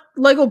 not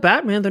Lego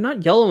Batman. They're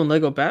not yellow in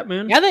Lego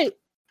Batman. yeah, they. yeah,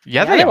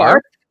 yeah, they they are.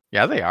 are.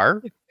 Yeah, they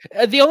are.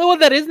 The only one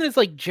that isn't is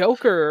like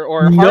Joker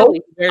or Nope.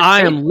 Harley. They're I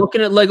straight- am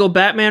looking at Lego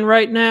Batman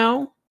right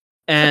now,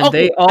 and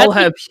Okay, they all that's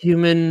have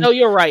human. No,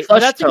 you're right.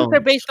 flesh That's because they're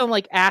tones. based on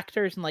like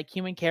actors and like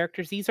human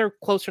characters. These are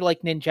closer to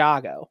like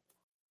Ninjago.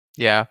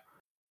 Yeah.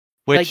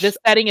 Which Like this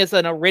setting is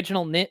an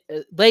original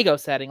Lego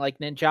setting, like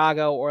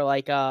Ninjago or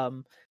like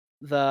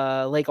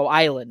the Lego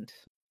Island.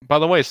 by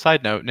the way,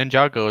 side note,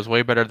 Ninjago is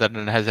way better than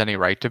it has any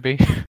right to be.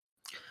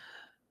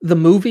 The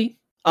movie.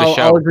 I'll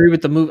show. agree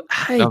with the movie.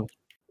 No.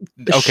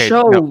 The Okay,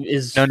 show no,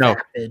 is no.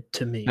 vapid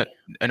to me.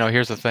 No,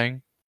 here's the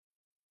thing.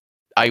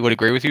 I would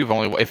agree with you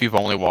if you've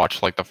only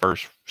watched like the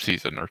first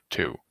season or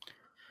 2.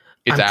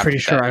 It's I'm pretty after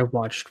sure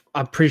that.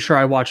 I'm pretty sure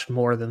I watched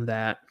more than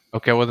that.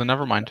 Okay, well then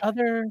never mind.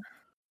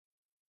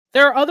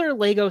 There are other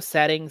Lego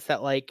settings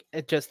that like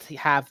just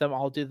have them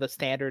all do the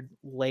standard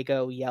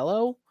Lego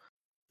yellow,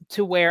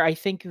 to where I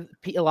think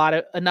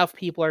enough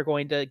people are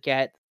going to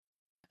get.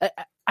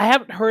 I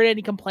haven't heard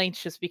any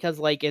complaints just because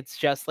like it's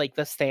just like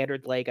the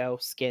standard Lego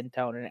skin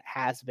tone, and it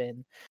has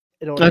been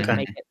in order to Okay.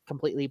 make it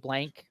completely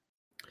blank.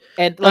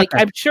 And like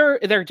Okay. I'm sure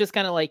they're just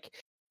gonna like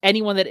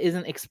anyone that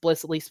isn't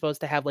explicitly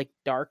supposed to have like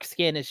dark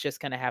skin is just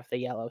gonna have the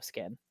yellow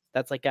skin.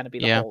 That's like gonna be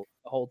the Yeah.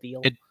 whole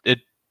deal.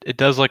 It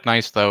does look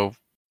nice though,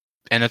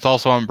 and it's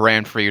also on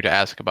brand for you to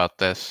ask about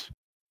this.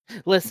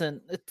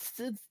 Listen,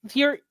 it's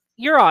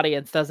your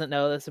audience doesn't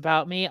know this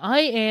about me. I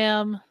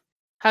am,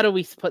 how do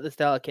we put this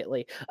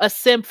delicately, a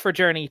simp for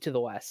Journey to the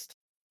West.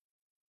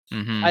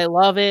 Hmm I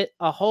love it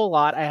a whole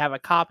lot. I have a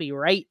copy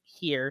right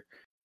here.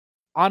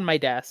 on my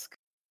desk.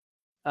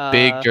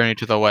 Big Journey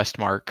to the West,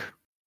 Mark.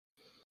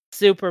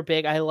 Super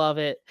big. I love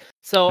it.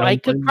 So Don't I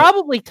could blame you.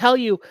 probably tell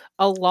you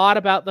a lot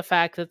about the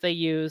fact that they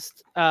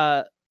used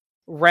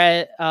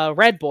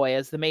Red Boy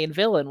as the main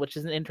villain, which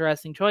is an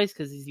interesting choice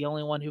because he's the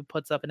only one who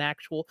puts up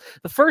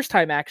the first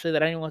time actually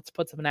that anyone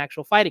puts up an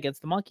actual fight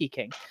against the Monkey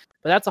King.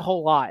 But that's a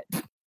whole lot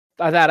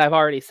that I've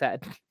already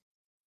said.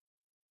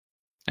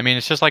 I mean,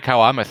 it's just like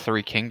how I'm a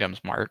Three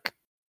Kingdoms, Mark.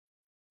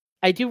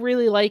 I do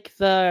really like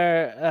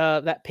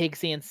the that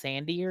Pigsy and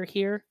Sandy are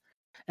here.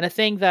 And a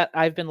thing that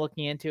I've been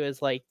looking into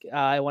is like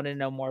I wanted to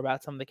know more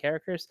about some of the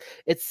characters.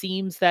 It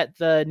seems that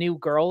the new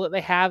girl that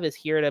they have is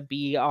here to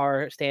be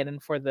our stand-in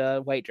for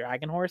the White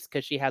Dragon Horse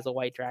because she has a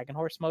White Dragon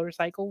Horse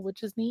motorcycle,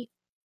 which is neat.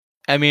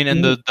 I mean,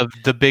 and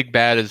the big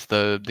bad is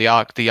the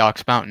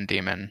Ox Mountain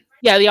Demon.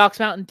 Yeah, the Ox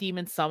Mountain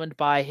Demon summoned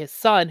by his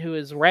son, who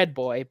is Red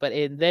Boy, but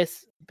in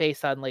this,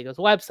 based on Lego's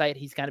website,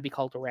 he's going to be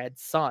called Red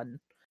Sun,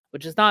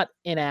 which is not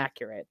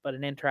inaccurate, but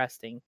an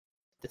interesting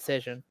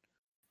decision.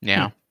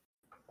 Yeah.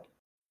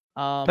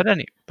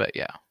 But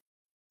yeah,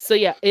 So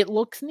yeah, it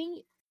looks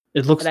neat.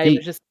 It looks and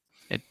neat.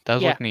 it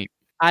does look neat.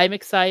 I'm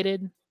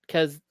excited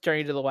because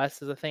Journey to the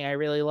West is a thing I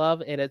really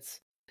love, and it's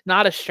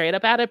not a straight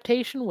up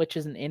adaptation, which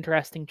is an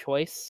interesting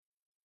choice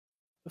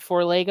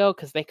for Lego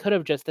because they could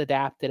have just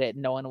adapted it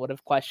and no one would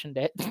have questioned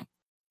it.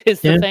 Is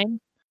the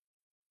thing.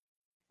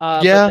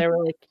 But they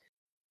were like,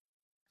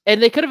 and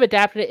they could have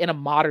adapted it in a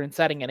modern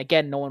setting, and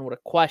again, no one would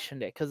have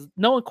questioned it because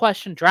no one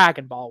questioned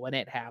Dragon Ball when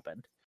it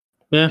happened.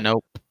 Yeah.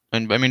 Nope.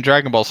 And I mean,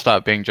 Dragon Ball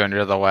stopped being Journey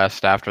to the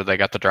West after they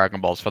got the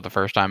Dragon Balls for the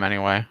first time,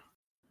 anyway.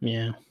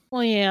 Yeah.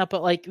 Well, yeah,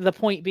 but like the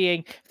point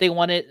being, they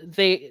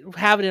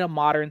have it in a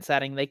modern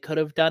setting. They could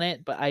have done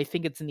it, but I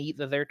think it's neat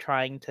that they're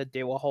trying to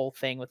do a whole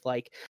thing with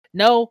like,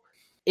 no,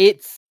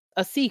 it's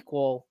a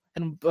sequel,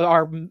 and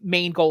our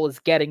main goal is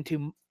getting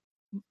to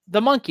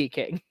the Monkey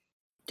King.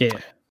 Yeah.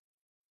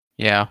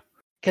 Yeah.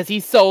 Because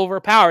he's so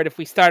overpowered. If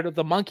we started with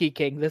the Monkey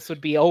King, this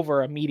would be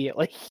over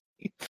immediately.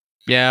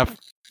 Yeah.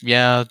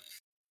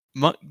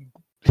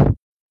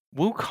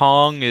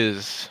 Wukong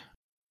is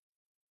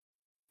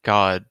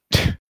God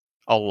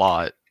a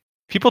lot.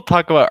 People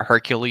talk about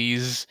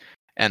Hercules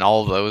and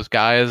all those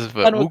guys,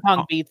 but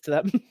Wukong beats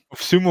them.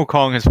 Sun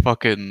Wukong is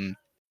fucking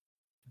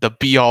the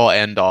be all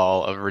end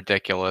all of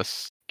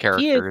ridiculous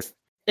characters. He is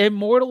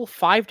immortal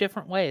 5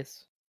 different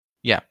ways.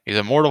 Yeah, he's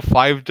immortal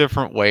 5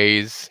 different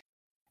ways.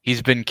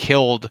 He's been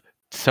killed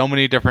so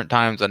many different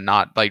times and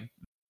not like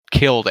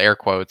killed air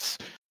quotes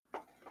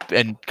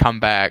and come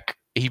back.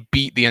 He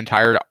beat the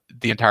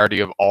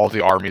entirety of all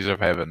the armies of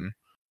heaven.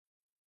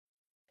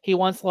 He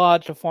once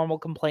lodged a formal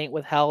complaint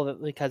with Hell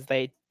because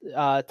they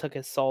took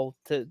his soul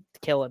to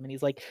kill him, and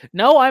he's like,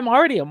 "No, I'm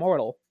already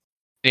immortal."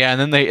 Yeah,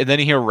 and then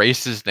he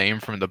erased his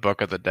name from the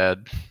Book of the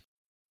Dead.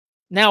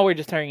 Now we're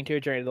just turning into a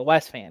Journey to the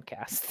West fan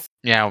cast.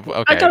 Yeah,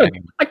 okay.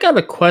 I got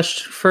a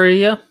question for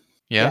you.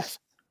 Yes.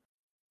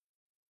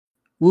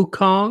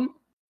 Wukong.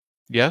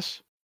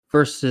 Yes.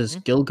 Versus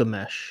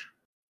Gilgamesh.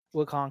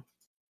 Wukong.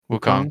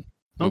 Wukong.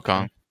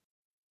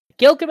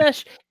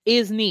 Gilgamesh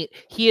is neat.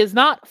 He is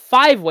not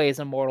 5 ways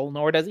immortal,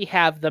 nor does he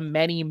have the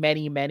many,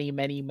 many, many,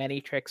 many, many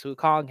tricks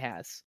Wukong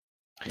has.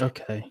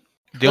 Okay.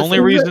 The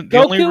only reason.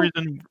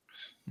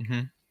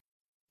 Mm-hmm.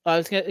 I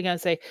was gonna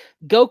say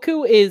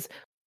Goku is,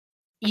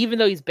 even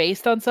though he's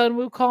based on Sun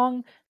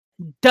Wukong,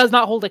 does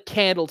not hold a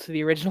candle to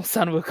the original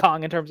Sun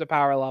Wukong in terms of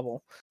power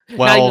level.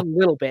 Well, not even a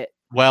little bit.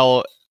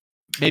 Well,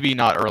 maybe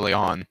not early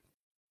on.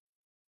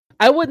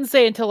 I wouldn't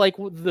say until like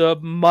the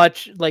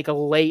much like a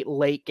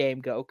late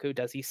game Goku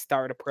does he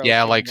start approaching.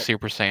 Yeah, like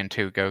Super Saiyan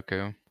 2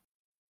 Goku.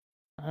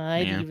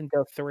 I'd even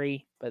go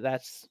 3, but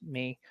that's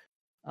me.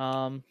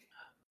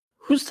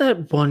 Who's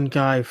that one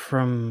guy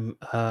from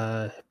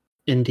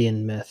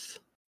Indian myth?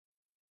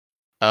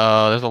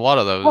 There's a lot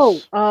of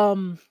those.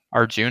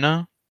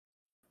 Arjuna.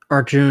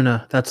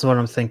 Arjuna, that's what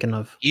I'm thinking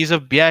of. He's a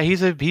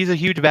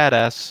huge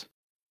badass.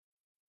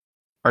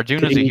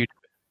 Arjuna's a huge.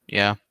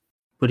 Yeah.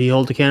 Would he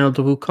hold the candle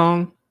to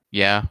Wukong?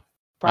 Yeah.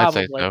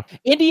 Probably. I'd say so.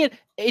 Indian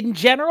in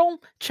general,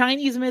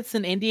 Chinese myths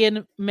and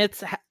Indian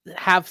myths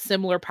have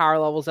similar power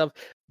levels of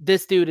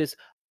this dude is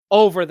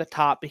over the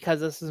top because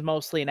this is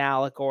mostly an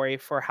allegory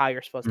for how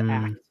you're supposed to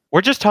act.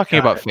 We're just talking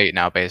about fate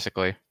now,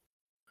 basically.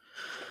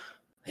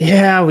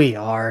 Yeah, we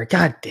are.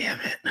 God damn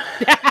it.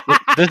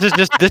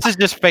 This is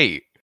just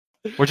fate.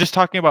 We're just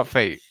talking about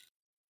fate.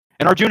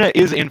 And Arjuna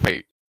is in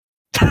fate.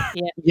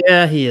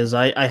 Yeah, he is.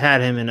 I had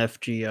him in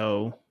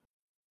FGO.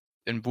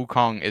 And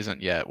Wukong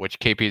isn't yet, which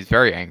KP is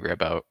very angry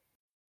about.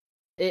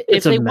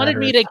 If they wanted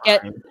me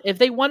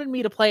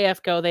to play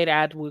FGO, they'd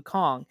add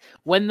Wukong.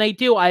 When they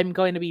do, I'm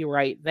going to be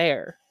right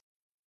there.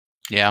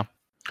 Yeah.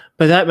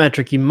 By that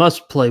metric, you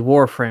must play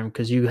Warframe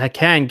because you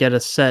can get a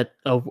set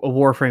of a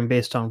Warframe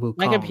based on Wukong.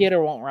 My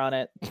computer won't run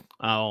it.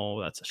 Oh,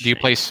 that's a shame. Do you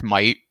play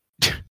Smite?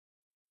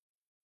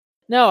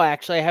 No,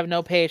 actually, I have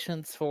no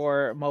patience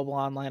for mobile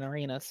online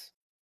arenas.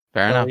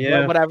 Fair enough.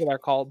 Yeah. Whatever they're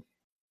called.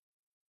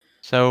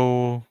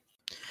 So,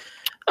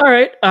 All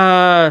right.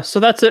 So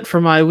that's it for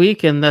my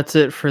week, and that's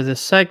it for this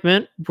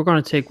segment. We're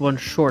going to take one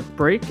short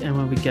break, and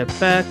when we get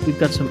back, we've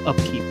got some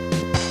upkeep.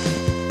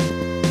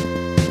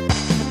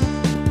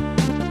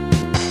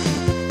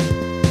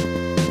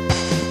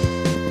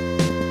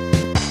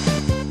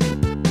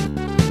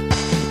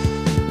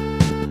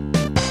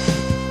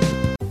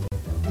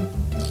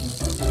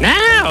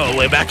 Now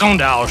we're back on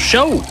our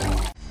show.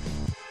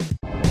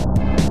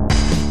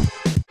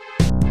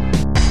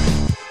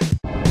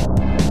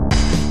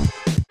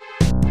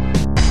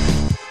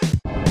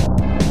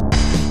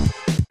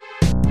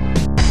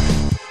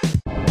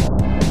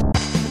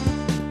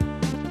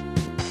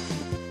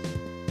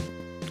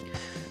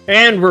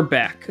 And we're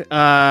back.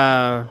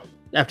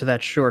 After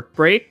that short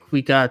break,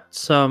 we got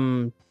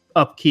some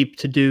upkeep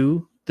to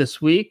do this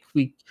week.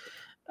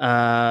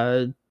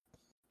 Kai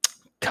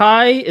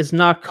is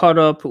not caught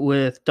up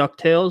with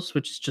DuckTales,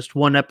 which is just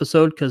one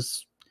episode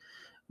because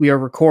we are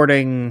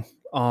recording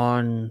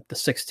on the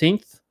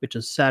 16th, which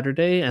is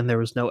Saturday, and there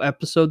was no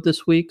episode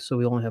this week, so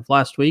we only have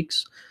last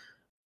week's.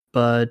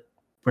 But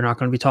we're not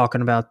going to be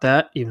talking about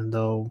that, even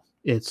though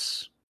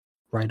it's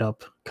right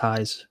up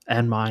Kai's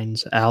and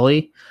mine's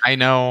alley. I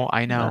know.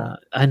 I know.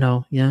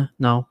 Yeah,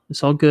 no,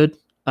 it's all good.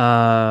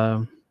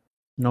 We'll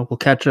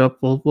catch up.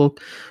 We'll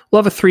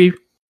have a 3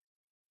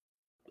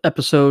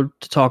 episode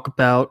to talk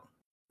about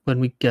when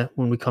we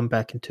come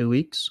back in 2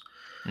 weeks,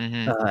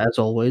 as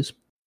always.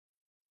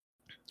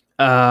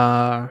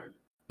 But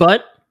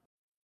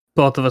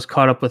both of us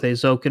caught up with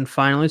Azoken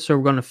finally, so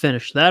we're going to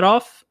finish that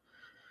off.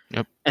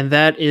 Yep. And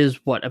that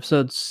is what,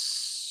 episodes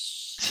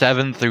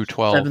 7 through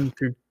 12. 7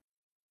 through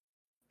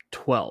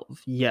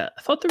 12. Yeah,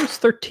 I thought there was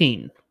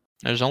 13.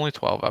 There's only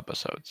 12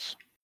 episodes.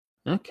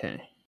 Okay.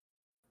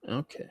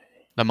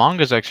 The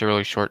manga's actually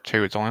really short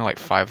too. It's only like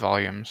 5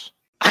 volumes.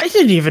 I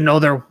didn't even know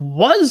there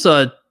was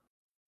a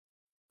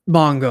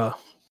manga.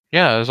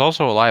 Yeah, there's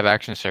also a live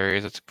action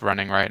series that's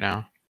running right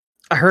now.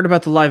 I heard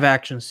about the live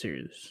action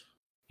series.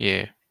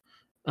 Yeah.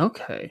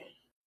 Okay.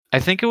 I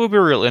think it would be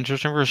real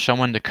interesting for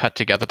someone to cut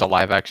together the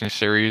live action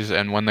series,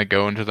 and when they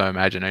go into the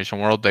imagination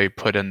world, they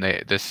put in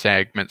the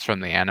segments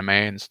from the anime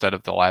instead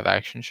of the live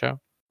action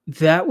show.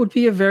 That would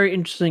be a very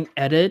interesting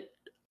edit.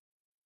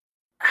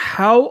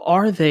 How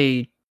are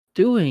they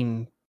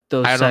doing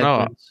those I don't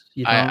segments?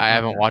 know. I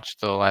haven't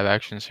watched the live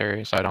action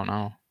series, so I don't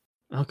know.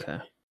 Okay.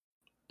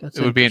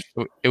 It would be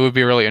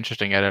a really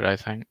interesting edit, I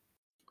think.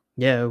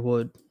 Yeah, it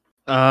would.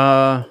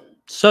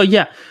 So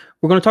yeah,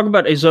 we're going to talk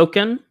about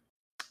Azoken,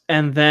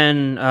 and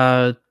then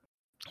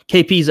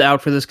KP's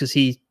out for this because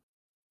he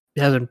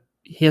hasn't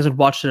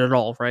watched it at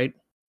all, right?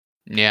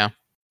 Yeah,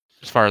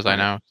 as far as I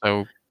know.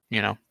 So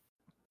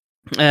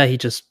he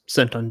just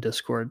sent on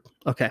Discord.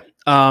 Okay.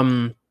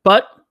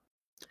 But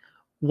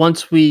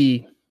once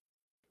we,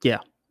 I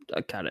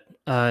got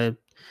it.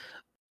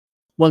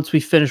 Once we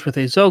finish with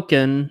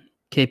Azoken,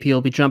 KP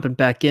will be jumping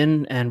back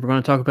in, and we're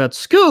going to talk about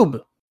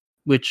Scoob,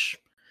 which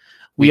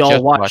we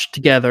all watched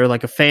together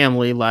like a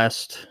family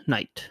last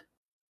night.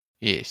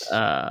 Yes.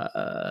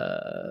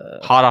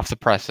 Hot off the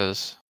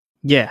presses.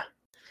 Yeah.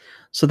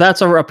 So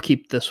that's our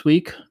upkeep this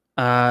week.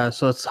 So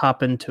let's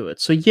hop into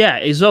it. So yeah,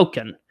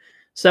 Azoken,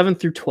 7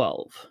 through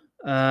 12.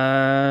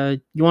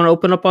 You want to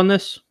open up on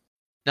this?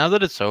 Now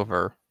that it's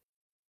over,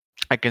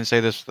 I can say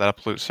this with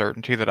absolute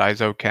certainty that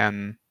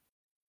Azoken,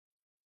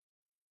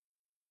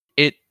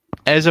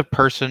 as a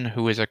person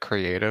who is a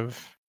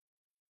creative,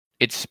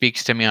 it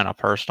speaks to me on a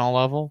personal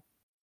level,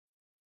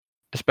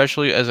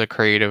 especially as a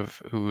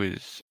creative who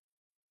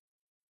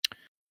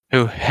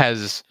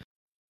has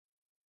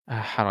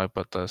how do I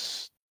put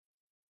this?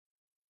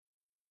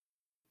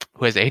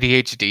 Who has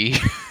ADHD.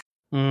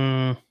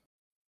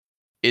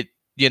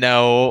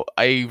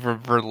 I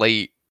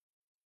relate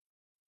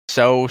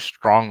so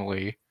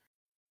strongly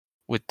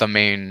with the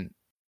main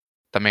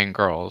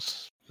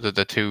girls,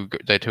 the two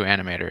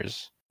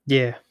animators.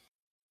 Yeah.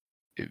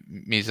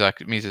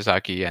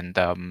 Mizusaki and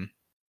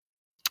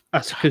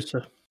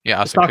Asakusa.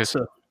 Yeah,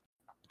 Asakusa.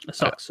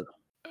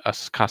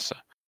 Asakasa.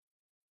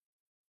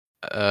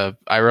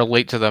 I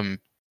relate to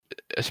them,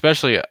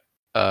 especially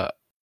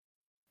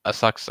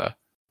Asakusa,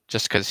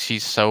 just because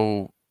she's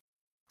so.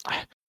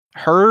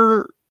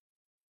 Her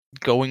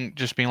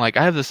just being like,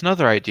 I have this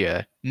another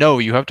idea. No,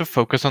 you have to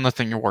focus on the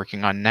thing you're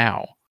working on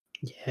now.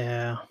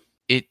 Yeah.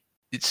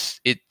 It's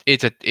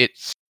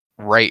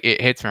right.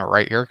 It hits me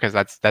right here because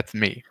that's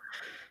me.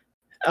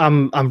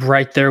 I'm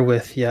right there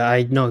with you.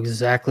 I know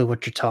exactly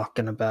what you're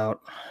talking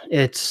about.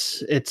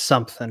 It's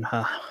something,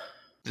 huh?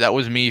 That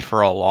was me for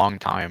a long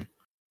time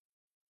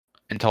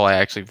until I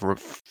actually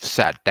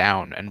sat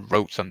down and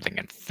wrote something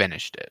and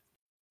finished it.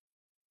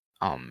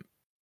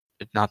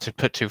 Not to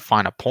put too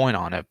fine a point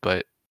on it,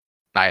 but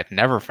I had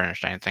never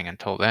finished anything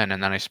until then,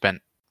 and then I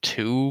spent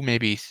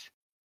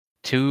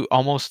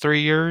almost 3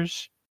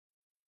 years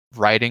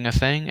writing a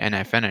thing, and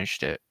I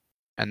finished it.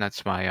 And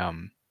that's my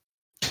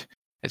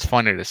it's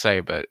funny to say,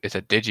 but it's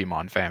a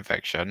Digimon fan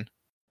fiction.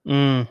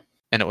 And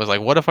it was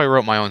like, what if I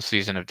wrote my own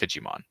season of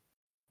Digimon?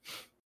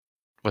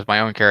 With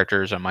my own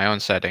characters and my own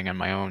setting and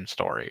my own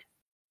story.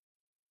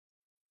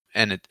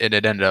 and it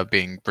ended up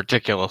being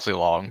ridiculously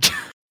long,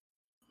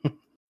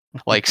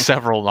 like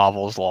several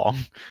novels long.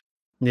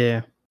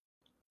 Yeah.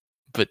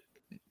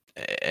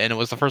 And it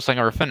was the first thing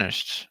I ever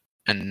finished,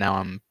 and now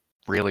I'm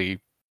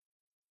really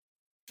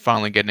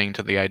finally getting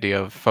to the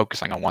idea of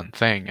focusing on one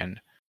thing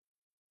and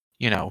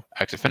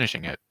actually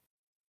finishing it.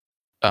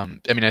 I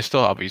mean, I still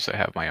obviously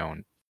have my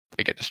own.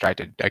 I get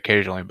distracted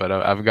occasionally, but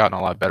I've gotten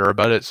a lot better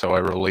about it. So I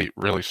relate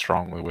really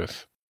strongly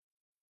with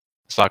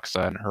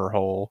Saksa and her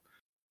whole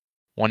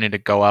wanting to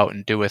go out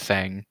and do a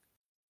thing,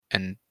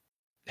 and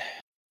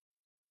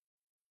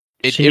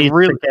She it needs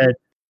really to get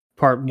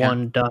part Yeah.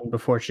 1 done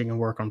before she can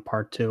work on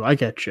part 2. I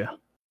get you.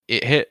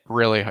 it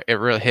really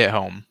hit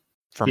home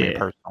for me Yeah.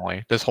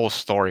 personally. This whole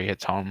story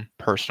hits home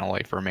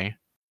personally for me.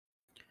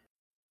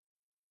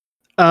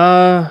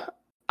 I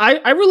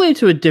relate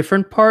to a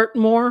different part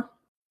more.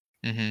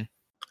 Mm-hmm.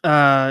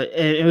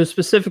 It was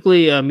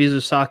specifically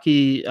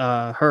Mizusaki,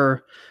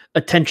 her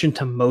attention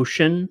to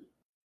motion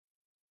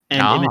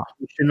and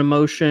imitation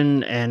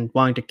emotion and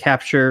wanting to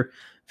capture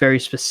very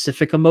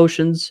specific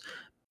emotions.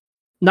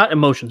 Not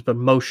emotions, but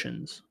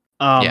motions.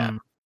 Yeah.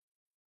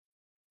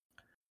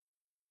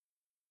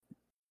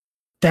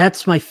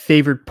 That's my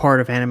favorite part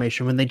of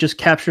animation, when they just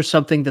capture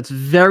something that's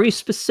very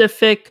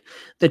specific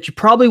that you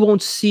probably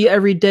won't see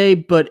every day,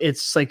 but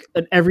it's like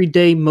an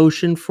everyday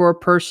motion for a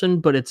person,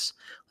 but it's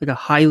like a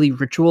highly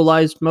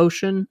ritualized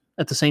motion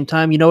at the same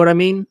time. You know what I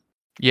mean?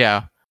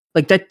 Yeah.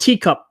 Like that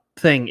teacup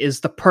thing is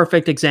the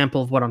perfect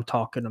example of what I'm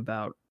talking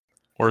about.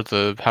 Or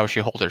how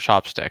she holds her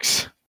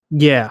chopsticks.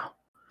 Yeah.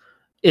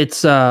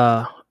 It's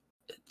that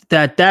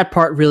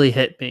part really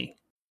hit me.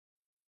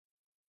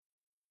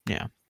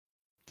 Yeah.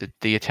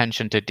 The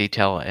attention to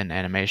detail in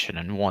animation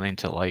and wanting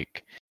to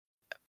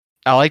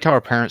I liked how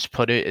her parents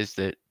put it, is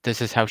that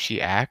this is how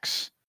she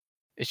acts.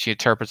 She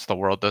interprets the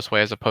world this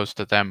way as opposed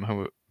to them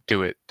who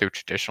do it through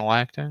traditional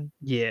acting,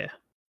 Yeah.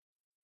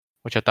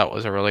 which I thought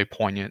was a really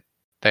poignant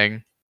thing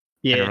and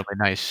a Yeah. really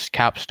nice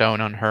capstone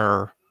on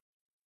her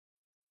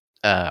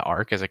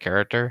arc as a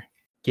character.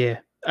 Yeah.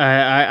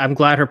 I'm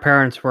glad her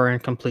parents were in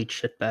complete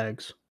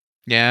shitbags.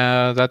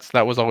 Yeah,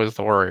 that was always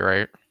the worry,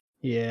 right?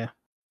 Yeah.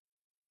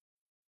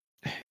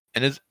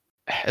 And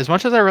as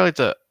much as I relate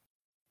to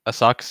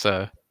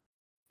Asakusa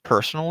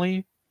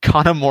personally,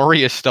 Kanamori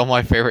is still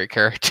my favorite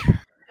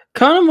character.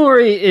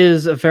 Kanamori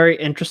is a very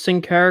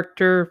interesting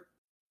character.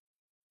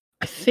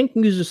 I think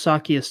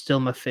Mizusaki is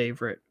still my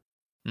favorite.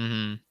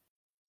 Mm-hmm.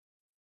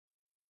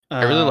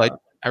 I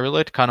really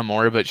liked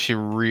Kanamori, but she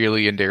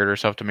really endeared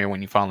herself to me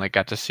when you finally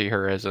got to see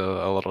her as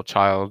a little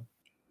child.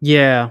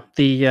 Yeah,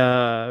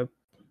 her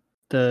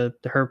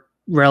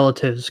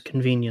relative's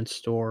convenience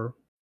store.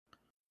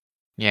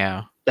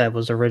 Yeah. That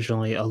was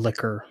originally a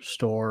liquor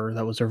store.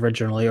 That was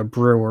originally a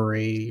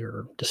brewery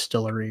or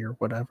distillery or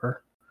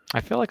whatever.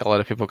 I feel like a lot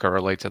of people can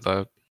relate to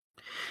that.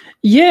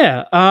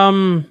 Yeah.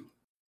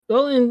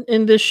 Well,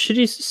 in this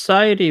shitty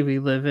society we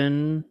live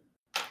in,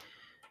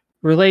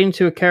 relating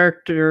to a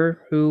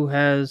character who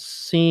has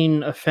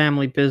seen a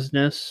family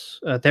business,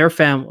 their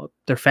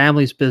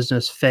family's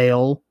business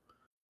fail,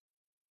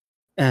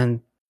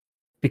 and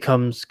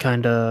becomes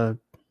kind of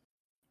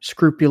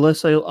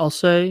scrupulous. I'll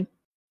say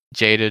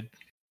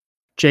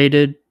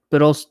Jaded,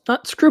 but also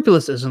not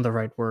scrupulous. Isn't the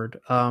right word.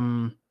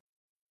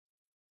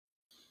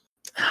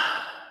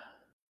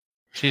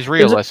 She's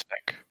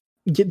realistic.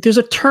 There's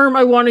a term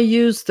I want to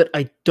use that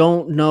I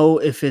don't know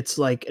if it's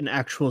like an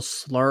actual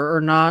slur or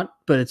not,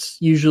 but it's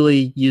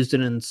usually used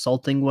in an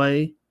insulting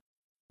way.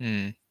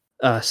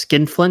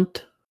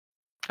 Skinflint.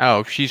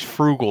 Oh, she's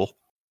frugal.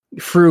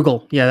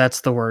 Frugal. Yeah,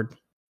 that's the word.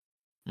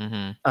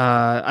 Mm-hmm.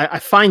 I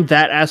find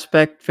that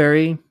aspect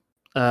very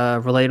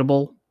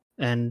relatable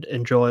and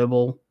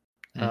enjoyable.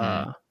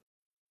 Mm-hmm.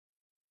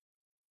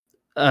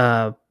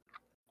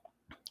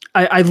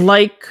 I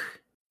like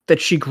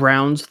that she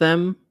grounds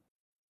them.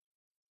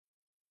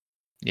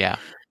 Yeah,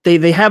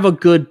 they have a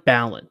good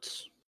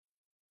balance.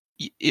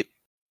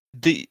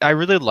 I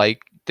really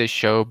like this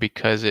show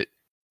because it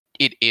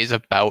is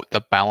about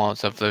the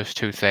balance of those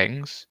two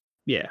things.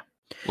 Yeah,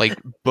 like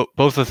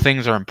both the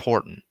things are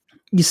important.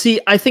 You see,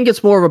 I think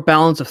it's more of a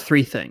balance of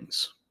three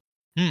things.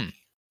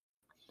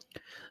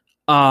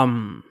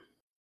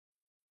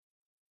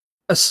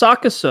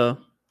 Asakusa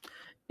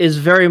is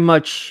very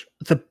much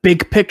the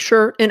big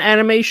picture in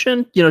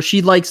animation. You know,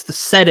 she likes the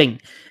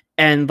setting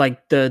and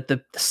like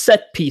the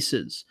set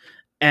pieces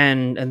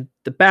and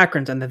the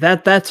backgrounds, and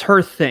that's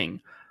her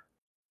thing.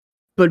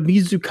 But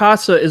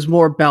Mizukasa is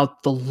more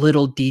about the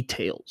little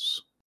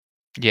details.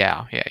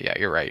 Yeah,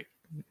 you're right.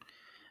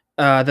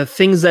 The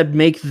things that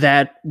make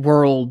that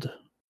world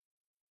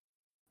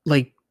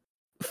like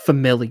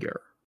familiar.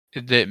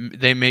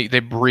 They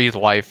breathe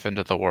life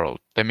into the world.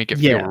 They make it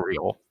feel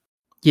real.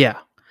 Yeah.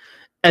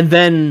 And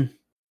then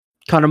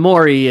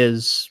Kanamori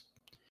is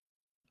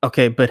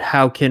okay, but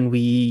how can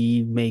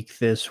we make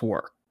this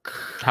work?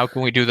 How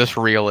can we do this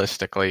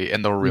realistically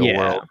in the real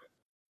world?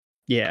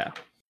 Yeah.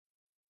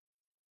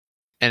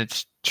 And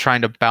it's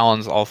trying to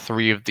balance all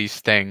three of these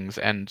things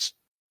and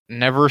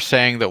never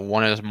saying that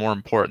one is more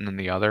important than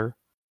the other.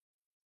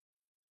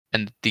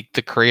 and the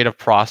creative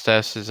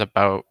process is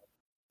about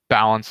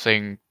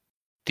balancing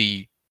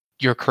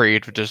your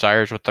creative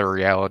desires with the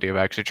reality of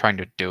actually trying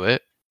to do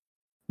it,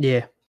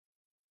 Yeah.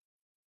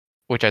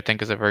 which I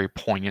think is a very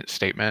poignant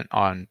statement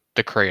on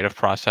the creative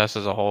process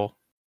as a whole.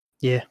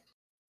 Yeah.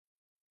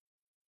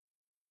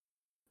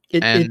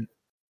 And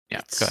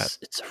yeah, go ahead.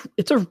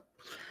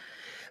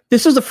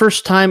 This is the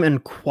first time in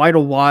quite a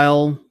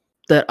while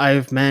that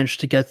I've managed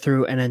to get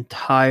through an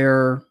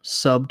entire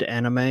subbed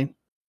anime.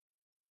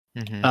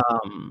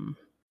 Mhm.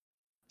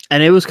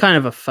 And it was kind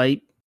of a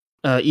fight.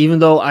 Even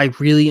though I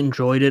really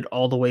enjoyed it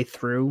all the way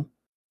through.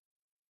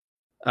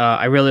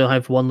 I really only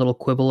have one little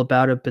quibble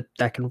about it, but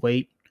that can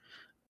wait.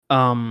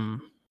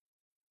 And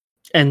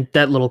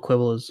that little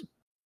quibble is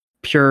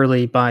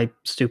purely by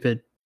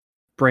stupid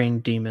brain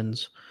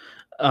demons.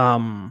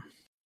 Mind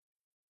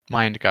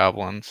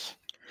goblins.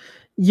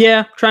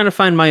 Yeah, trying to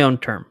find my own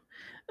term.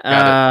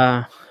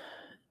 Got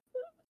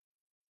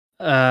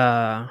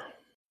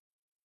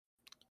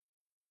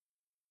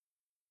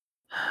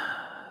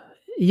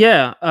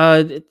Yeah,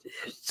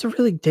 it's a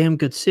really damn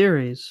good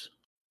series.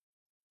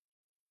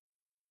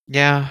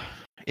 Yeah,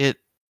 it's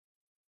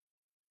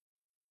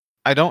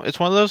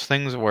one of those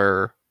things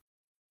where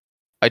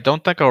I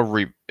don't think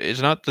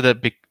it's not that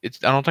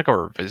I don't think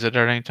I'll revisit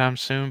it anytime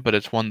soon, but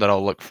it's one that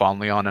I'll look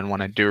fondly on, and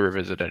when I do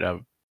revisit it,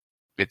 I'll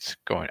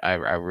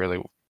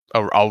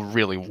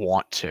really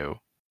want to,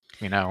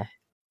 you know.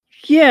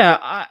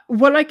 Yeah,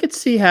 what I could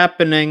see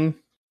happening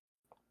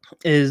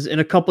is in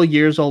a couple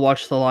years I'll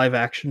watch the live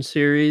action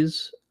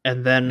series,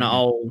 and then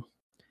I'll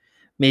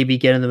maybe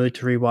get in the mood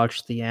to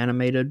rewatch the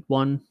animated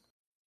one.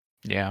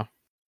 Yeah.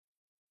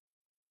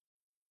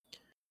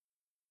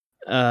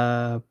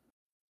 But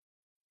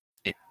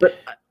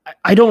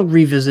I don't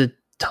revisit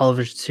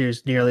television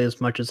series nearly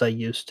as much as I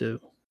used to.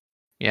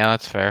 Yeah,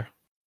 that's fair.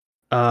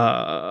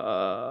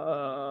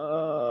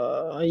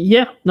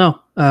 Yeah,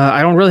 no.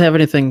 I don't really have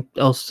anything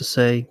else to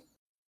say.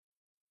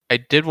 I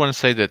did want to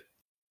say that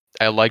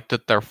I liked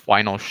that their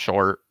final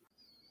short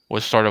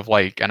was sort of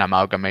like an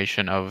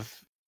amalgamation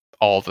of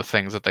all the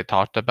things that they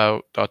talked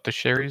about throughout the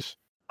series.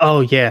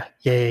 Oh yeah.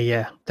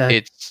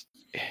 It's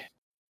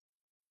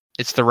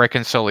the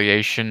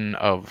reconciliation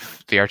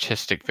of the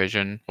artistic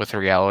vision with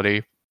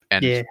reality,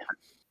 and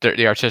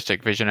the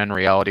artistic vision and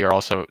reality are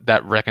also,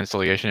 that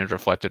reconciliation is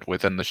reflected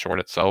within the short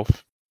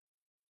itself.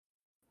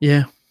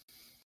 Yeah.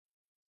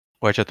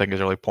 Which I think is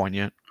really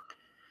poignant.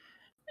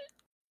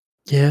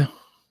 Yeah.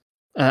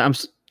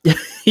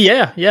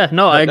 Yeah.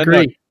 No, I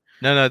agree.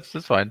 No, it's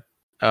fine.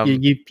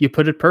 You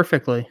put it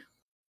perfectly.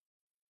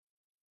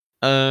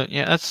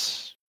 Yeah,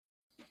 that's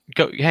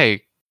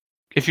hey,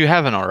 if you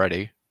haven't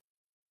already,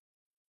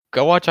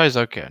 go watch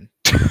Eizouken.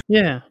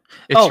 Yeah.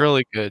 It's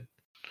really good.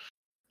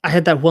 I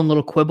had that one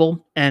little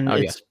quibble, and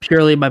it's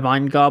purely my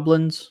mind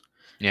goblins.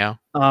 Yeah.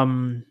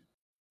 When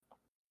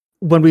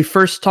we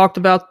first talked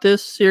about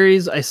this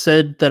series, I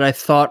said that I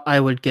thought I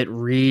would get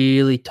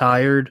really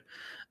tired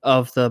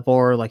of the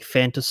more like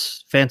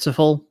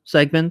fanciful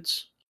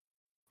segments.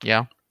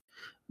 Yeah.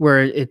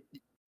 Where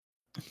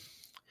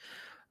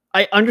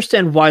I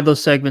understand why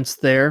those segments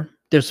there.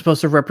 They're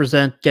supposed to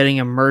represent getting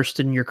immersed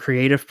in your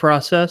creative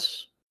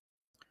process.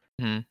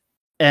 And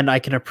I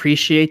can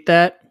appreciate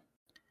that.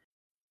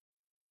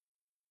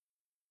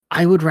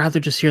 I would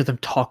rather just hear them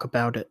talk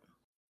about it.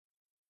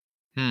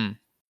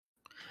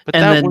 But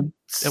and that then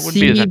would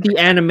see the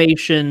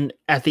animation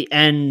at the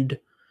end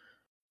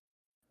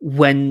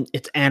when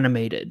it's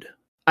animated.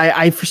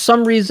 I for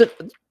some reason,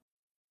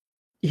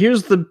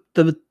 here's the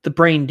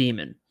brain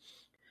demon.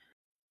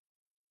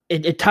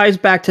 It ties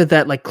back to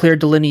that like clear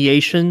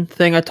delineation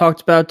thing I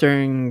talked about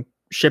during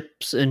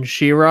Ships and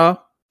She-Ra.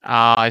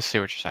 I see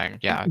what you're saying.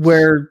 Yeah.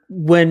 Where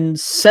when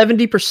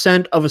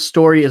 70% of a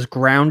story is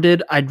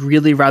grounded, I'd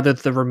really rather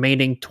the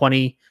remaining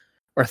 20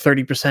 or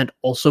 30%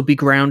 also be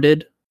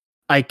grounded.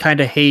 I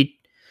kind of hate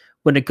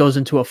when it goes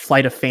into a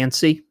flight of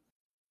fancy.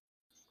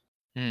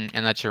 And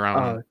that's your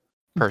own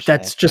personal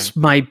That's just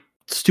my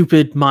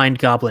stupid mind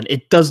goblin.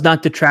 It does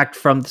not detract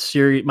from the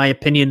series, my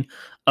opinion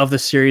of the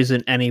series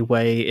in any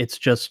way. It's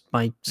just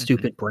my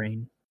stupid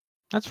brain.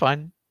 That's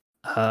fine.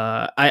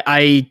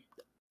 I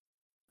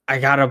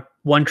got a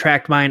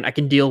one-track mind. I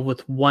can deal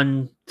with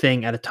one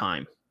thing at a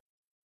time.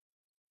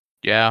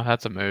 Yeah,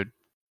 that's a mood.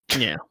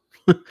 Yeah.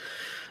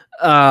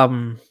 I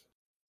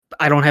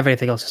don't have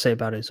anything else to say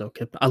about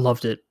Eizouken. I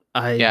loved it.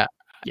 Yeah.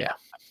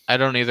 I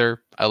don't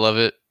either. I love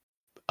it.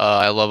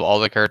 I love all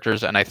the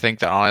characters, and I think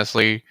that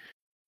honestly,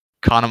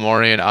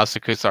 Kanamori and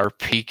Asakusa are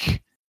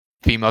peak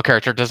female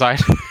character design.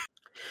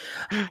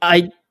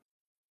 I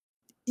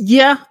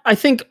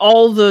think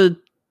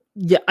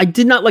I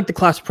did not like the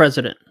class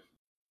president.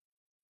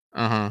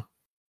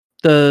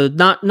 The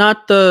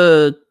not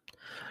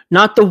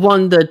the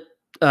one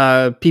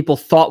that people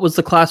thought was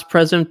the class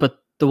president,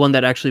 but the one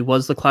that actually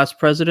was the class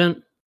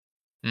president.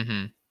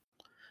 The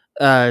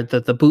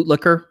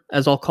bootlicker,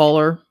 as I'll call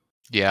her.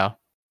 Yeah.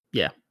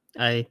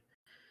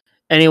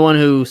 Anyone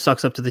who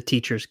sucks up to the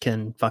teachers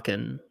can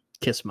fucking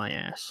kiss my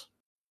ass.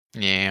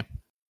 Yeah.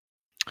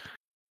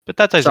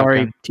 But that's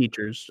Sorry, okay.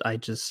 teachers. I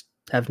just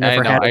have I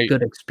never know, had a I-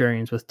 good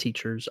experience with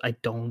teachers. I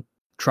don't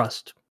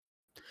trust.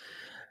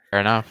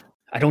 Fair enough.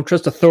 I don't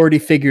trust authority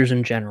figures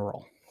in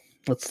general.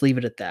 Let's leave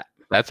it at that.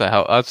 That's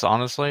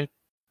honestly,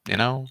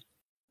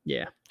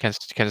 Yeah.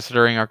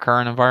 considering our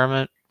current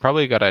environment,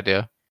 probably a good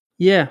idea.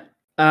 Yeah.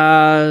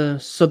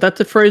 So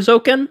that's it for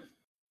Azoken?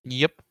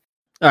 Yep.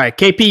 All right,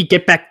 KP,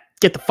 get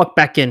the fuck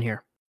back in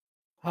here.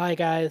 Hi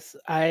guys.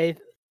 I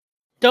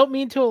don't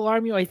mean to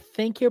alarm you. I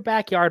think your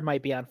backyard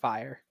might be on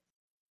fire.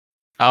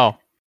 Oh.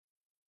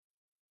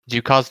 Did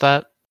you cause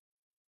that?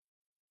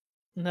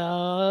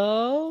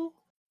 No.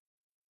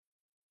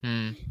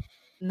 Hmm.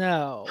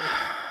 No.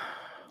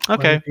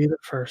 Okay. Would it be the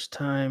first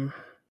time?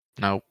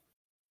 Nope.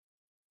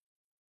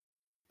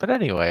 But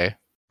anyway.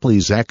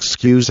 Please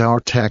excuse our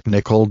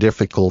technical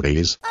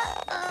difficulties.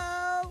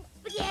 Uh-oh.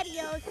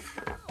 SpaghettiOs.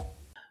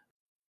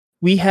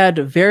 We had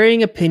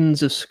varying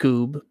opinions of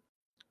Scoob.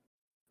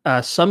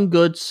 Some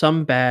good,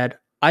 some bad.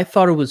 I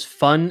thought it was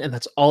fun, and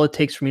that's all it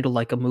takes for me to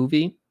like a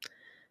movie.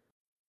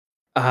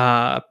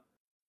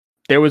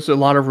 There was a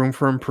lot of room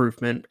for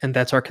improvement, and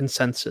that's our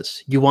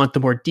consensus. You want the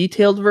more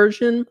detailed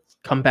version?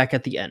 Come back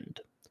at the end.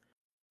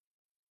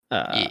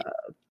 Yeah.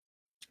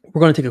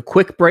 We're going to take a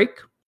quick break,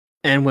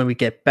 and when we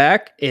get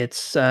back,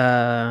 it's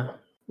we're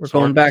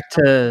going back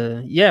to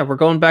the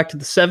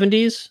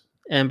 70s,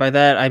 and by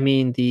that I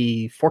mean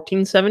the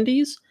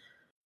 1470s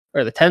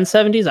or the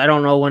 1070s. I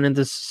don't know when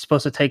this is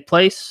supposed to take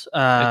place.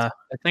 I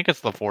think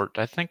it's the fort.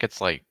 I think it's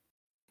like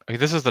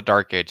this is the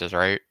Dark Ages,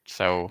 right?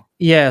 So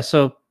Yeah,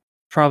 so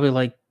probably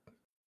like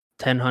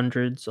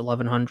 1000s,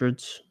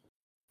 1100s.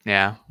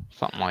 yeah,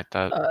 something like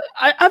that.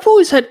 I've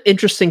always had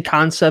interesting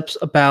concepts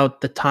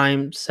about the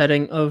time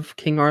setting of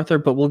King Arthur,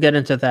 but we'll get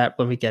into that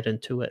when we get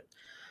into it.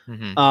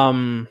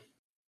 Mhm.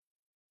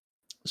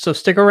 So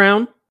stick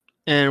around,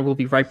 and we'll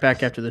be right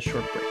back after this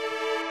short break.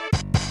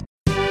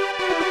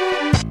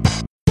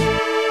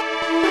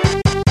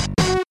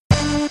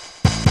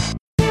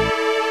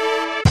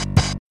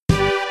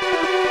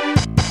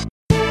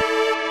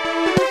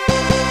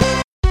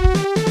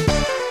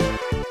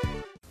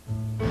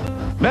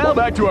 Now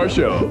back to our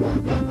show.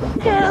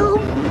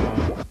 Help!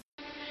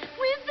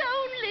 With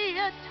only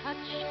a touch,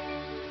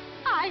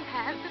 I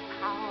have the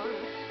power.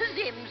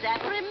 Zim,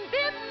 zap, rim,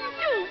 bim,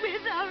 do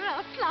wither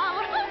a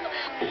flower.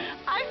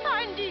 I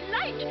find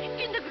delight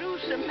in the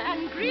gruesome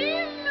and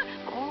grim.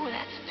 Oh,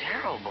 that's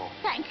terrible.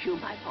 Thank you,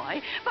 my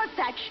boy, but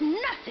that's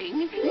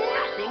nothing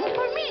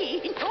for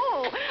me.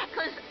 No,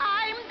 'cause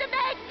I'm the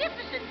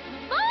magnificent,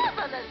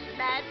 marvelous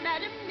Mad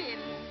Madam Mim.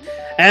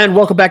 And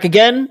welcome back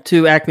again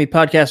to Acme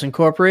Podcast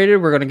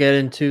Incorporated. We're going to get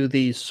into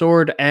The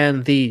Sword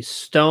and the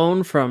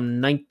Stone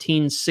from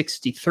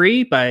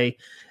 1963 by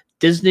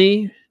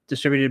Disney,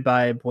 distributed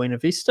by Buena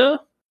Vista.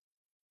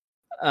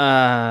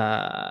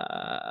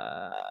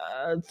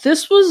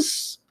 This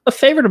was a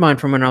favorite of mine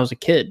from when I was a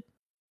kid.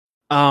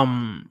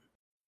 And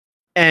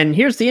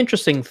here's the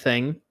interesting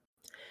thing.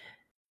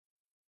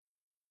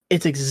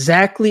 It's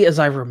exactly as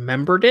I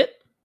remembered it.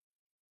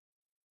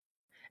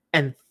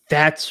 And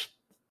that's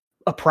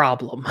a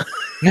problem.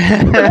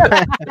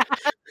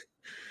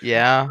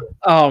 Yeah.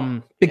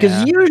 Because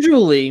Yeah.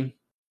 usually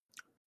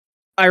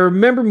I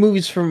remember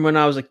movies from when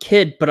I was a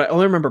kid, but I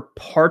only remember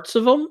parts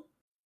of them.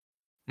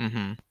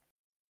 Mhm.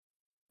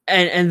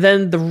 And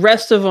then the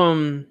rest of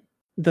them,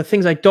 the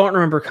things I don't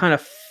remember kind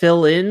of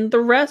fill in the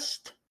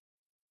rest.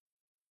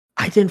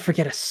 I didn't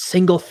forget a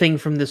single thing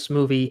from this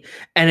movie,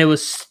 and it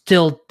was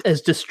still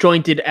as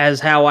disjointed as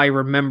how I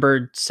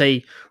remembered,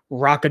 say,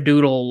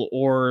 Rock-a-Doodle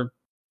or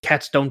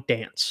Cats Don't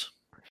Dance.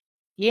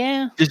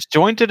 Yeah.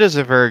 Disjointed is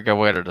a very good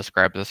way to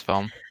describe this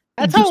film.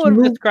 That's how I This would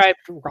have mov- described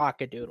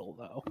Rock-a-Doodle,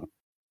 though.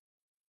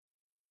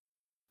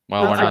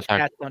 Well, we're Not not like talking.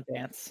 Cats Don't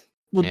Dance.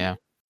 Well, Yeah.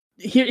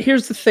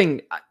 Here's the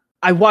thing.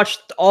 I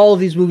watched all of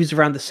these movies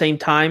around the same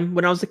time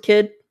when I was a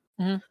kid.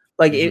 Mhm.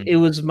 Like, Mhm. it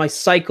was my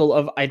cycle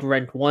of I'd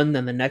rent one,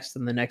 then the next,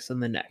 and the next,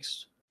 and the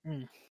next.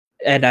 Mm.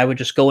 And I would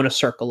just go in a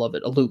circle of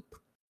it, a loop.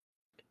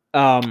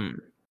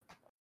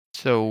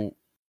 So,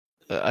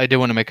 I did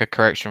want to make a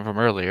correction from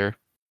earlier.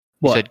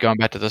 You What? said going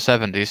back to the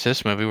 70s.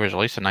 This movie was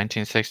released in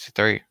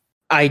 1963.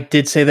 I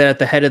did say that at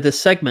the head of this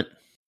segment.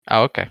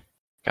 Oh, okay.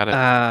 Got it.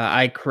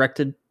 I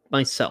corrected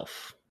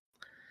myself.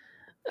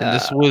 And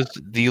this was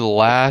the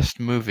last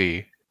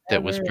movie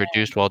that was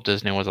produced while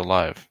Disney was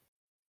alive.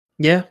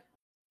 Yeah.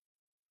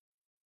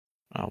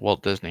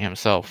 Walt Disney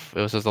himself.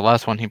 It was the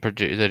last one he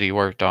produced that he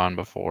worked on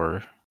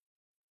before,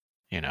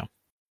 his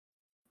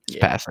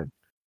passing.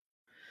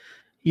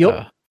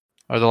 Yep.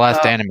 Or the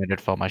last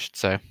animated film, I should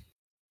say.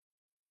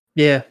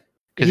 Yeah.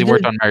 Because he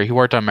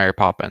worked on Mary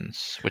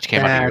Poppins, which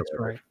came out a year That's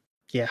later. right.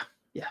 Yeah.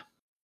 Yeah.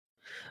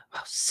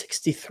 Wow,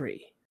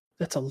 63.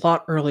 That's a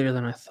lot earlier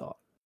than I thought.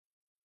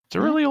 It's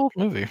a really old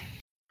movie.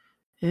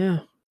 Yeah.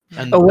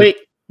 And Oh, wait.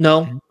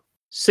 No.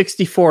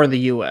 64 in the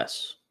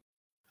US.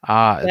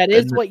 That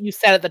is what you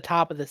said at the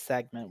top of this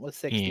segment was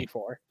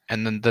 64.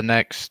 And then the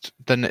next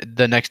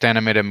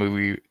animated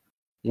movie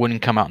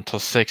wouldn't come out until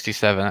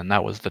 67, and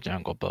that was The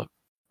Jungle Book.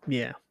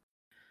 Yeah.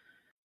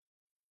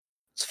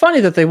 It's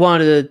funny that they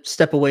wanted to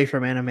step away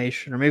from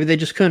animation, or maybe they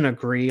just couldn't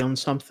agree on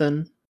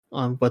something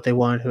on what they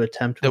wanted to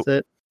attempt with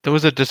it. There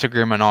was a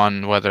disagreement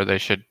on whether they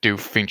should do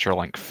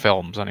feature-length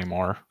films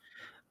anymore.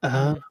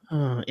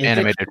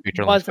 Animated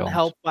feature-length Wasn't films.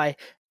 helped by.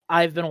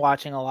 I've been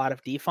watching a lot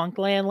of Defunct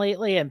Land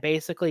lately, and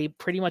basically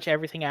pretty much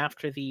everything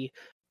after the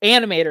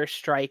animator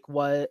strike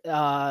was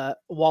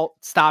Walt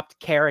stopped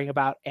caring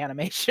about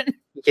animation.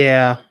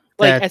 Yeah,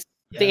 Like as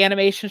the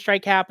animation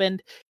strike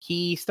happened,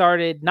 he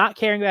started not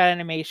caring about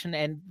animation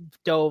and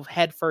dove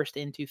headfirst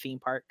into theme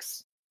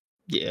parks.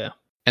 Yeah.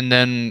 And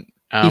then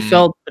he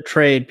felt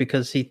betrayed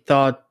because he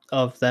thought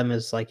of them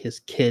as like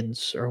his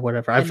kids or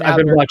whatever. I've now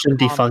been they're watching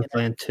Defunct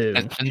Land too.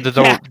 And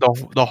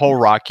the whole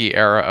Rocky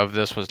era of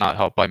this was not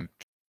helped by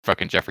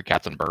fucking Jeffrey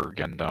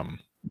Katzenberg and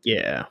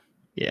yeah.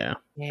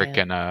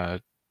 freaking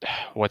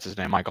what's his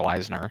name, Michael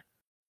Eisner.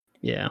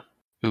 Yeah.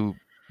 Who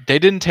they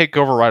didn't take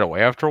over right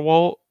away after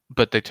Walt,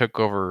 but they took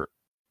over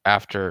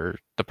after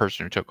the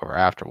person who took over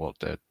after Walt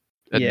did.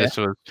 And this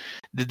was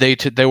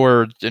they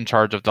were in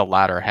charge of the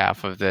latter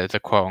half of the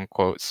quote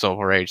unquote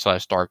Silver Age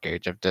 / Dark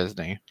Age of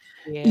Disney.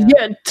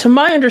 Yeah, to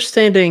my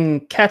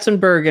understanding,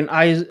 Katzenberg and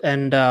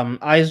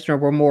Eisner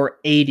were more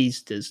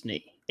 80s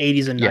Disney,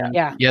 80s and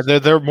 90s. Yeah.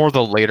 They're more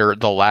the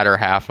latter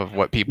half of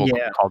what people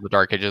call the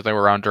Dark Ages. They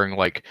were around during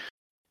like,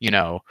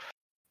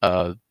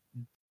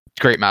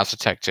 Great Mouse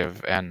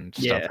Detective and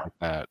stuff like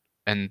that,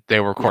 and they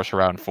were of course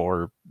around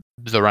for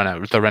the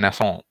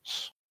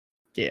Renaissance.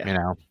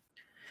 Yeah.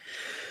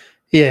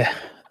 Yeah.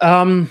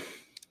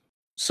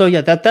 So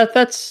yeah,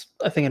 that's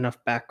I think enough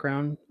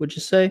background. Would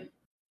you say?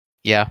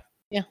 Yeah.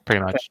 Yeah.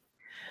 Pretty much.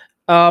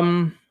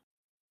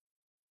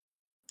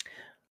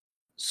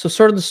 So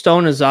Sword in the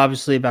Stone is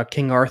obviously about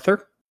King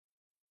Arthur.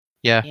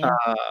 Yeah.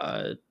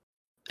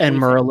 And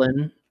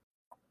Merlin.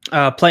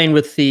 Playing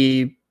with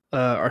the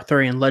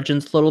Arthurian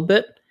legends a little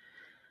bit.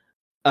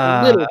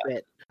 A little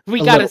bit.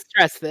 We gotta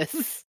stress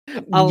this.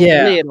 A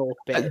little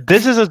bit.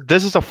 This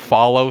is a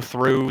follow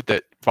through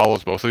that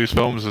follows both of these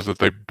films, is that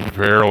they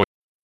barely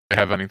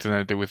have anything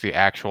to do with the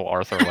actual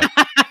Arthur.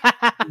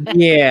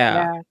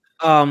 Yeah.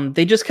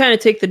 They just kind of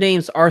take the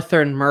names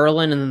Arthur and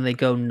Merlin and then they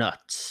go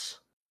nuts.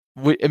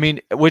 I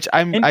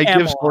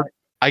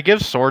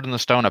give Sword in the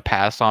Stone a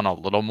pass on a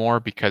little more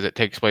because it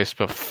takes place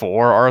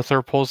before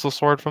Arthur pulls the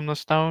sword from the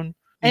stone.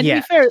 And to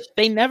be fair,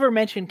 they never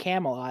mentioned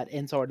Camelot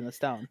in Sword in the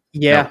Stone.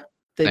 Yeah.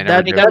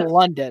 No, they go to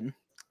London.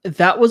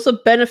 That was a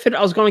benefit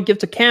I was going to give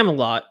to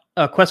Camelot,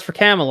 Quest for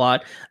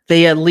Camelot.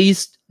 They at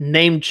least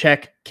name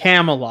check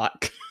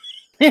Camelot.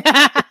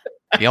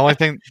 The only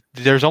thing,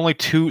 there's only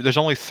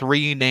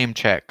 3 name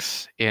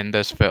checks in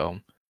this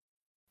film: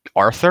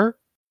 Arthur,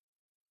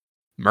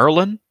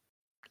 Merlin,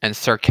 and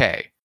Sir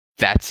Kay.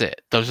 That's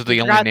it. Those are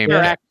the only names.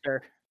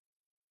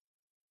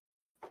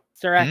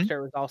 Sir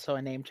Ector was also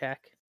a name check.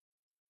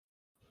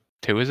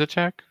 2 is a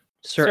check?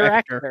 Sir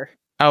Ector.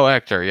 Oh,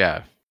 Ector,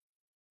 yeah.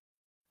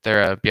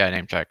 They're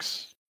name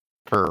checks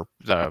for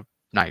the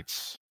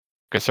knights.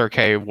 Because Sir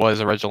Kay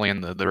was originally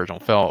in the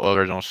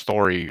original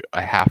story,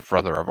 a half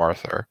brother of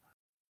Arthur.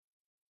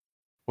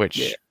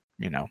 Which,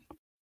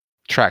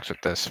 tracks with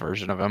this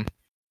version of him.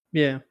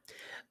 Yeah.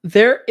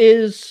 There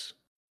is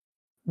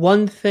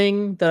one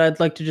thing that I'd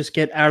like to just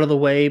get out of the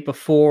way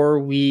before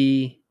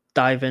we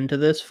dive into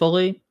this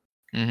fully.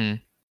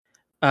 Mm-hmm.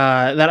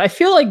 That I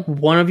feel like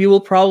one of you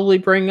will probably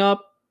bring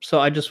up,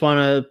 so I just want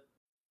to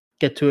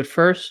get to it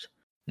first.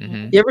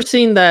 Mm-hmm. You ever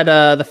seen that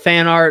the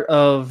fan art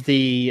of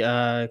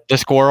the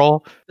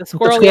squirrel? The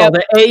squirrel, yep.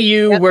 The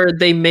AU where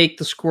they make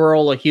the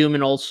squirrel a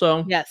human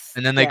also? Yes.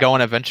 And then they go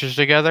on adventures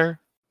together?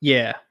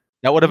 Yeah.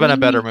 That would have been a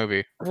better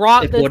movie.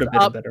 Brought this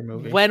up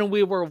when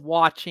we were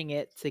watching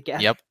it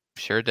together. Yep,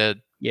 sure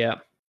did. Yeah.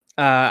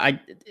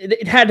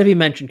 It had to be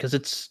mentioned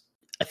because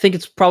I think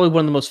it's probably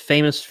one of the most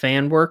famous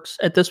fan works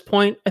at this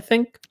point, I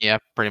think. Yeah,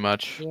 pretty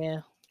much. Yeah.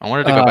 I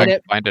wanted to go back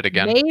and find it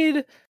again.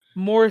 Made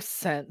more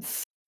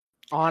sense,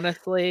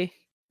 honestly.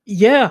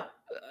 Yeah.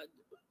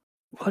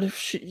 What if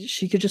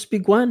she could just be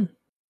Gwen?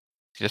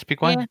 Just be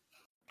Gwen? Yeah.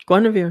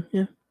 Guinevere,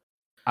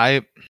 yeah.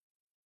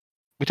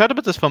 We talked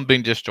about this film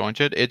being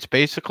disjointed. It's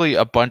basically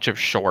a bunch of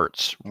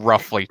shorts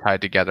roughly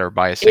tied together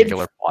by a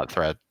singular plot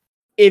thread.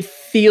 It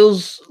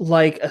feels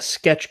like a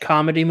sketch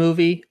comedy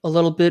movie a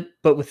little bit,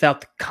 but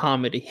without the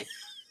comedy.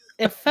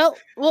 It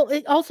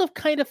also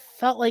kind of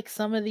felt like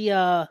some of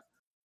the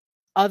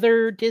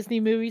other Disney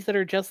movies that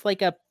are just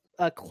like a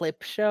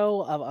clip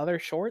show of other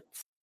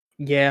shorts.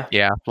 Yeah.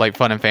 Yeah, like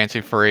Fun and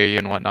Fancy Free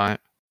and whatnot.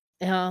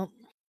 Yeah.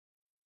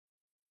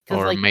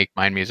 Or Make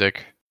Mine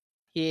Music.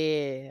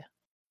 Yeah.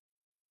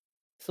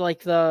 So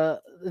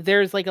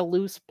there's like a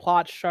loose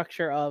plot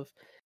structure of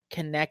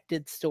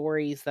connected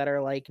stories that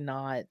are like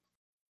not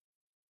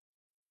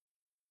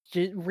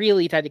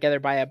really tied together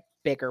by a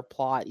bigger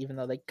plot, even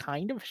though they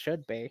kind of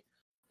should be.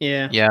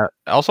 Yeah. Yeah.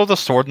 Also, the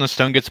Sword in the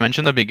Stone gets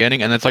mentioned in the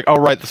beginning, and it's like, oh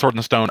right, the Sword in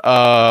the Stone.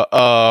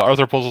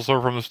 Arthur pulls the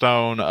sword from the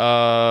stone.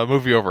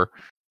 Movie over.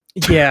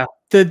 Yeah.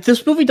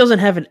 This movie doesn't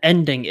have an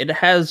ending. It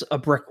has a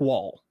brick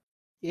wall.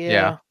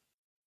 Yeah.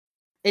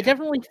 It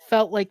definitely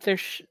felt like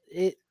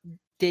it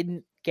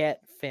didn't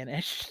get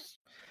finished.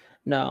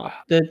 No,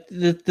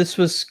 this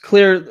was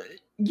clear.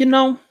 You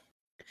know,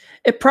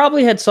 it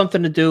probably had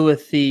something to do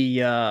with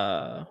the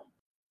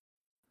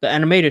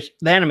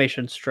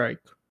animation strike.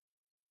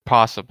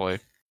 Possibly.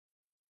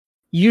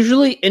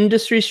 Usually,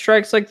 industry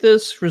strikes like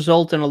this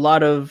result in a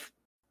lot of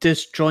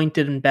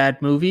disjointed and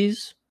bad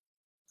movies.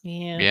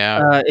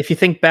 Yeah. If you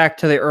think back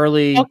to the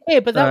early, Okay,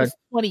 but that was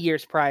 20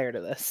 years prior to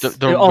this.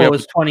 it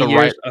was 20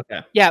 years.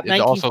 Okay. Yeah,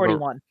 It's also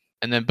 1941.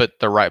 And then, but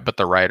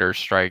the writers'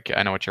 strike.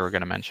 I know what you were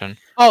going to mention.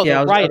 Oh,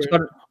 yeah, the writers.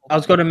 I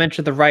was going to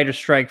mention the writer's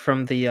strike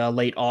from the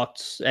late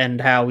aughts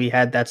and how we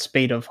had that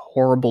spate of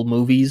horrible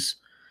movies.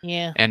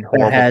 Yeah, and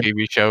horrible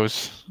TV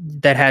shows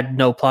that had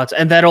no plots,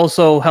 and that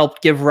also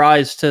helped give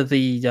rise to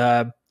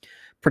the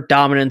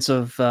predominance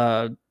of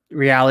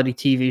reality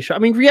TV show. I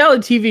mean,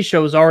 reality TV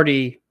show was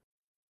already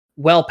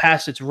well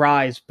past its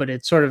rise, but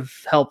it sort of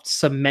helped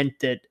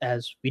cement it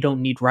as we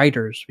don't need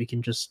writers; we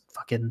can just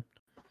fucking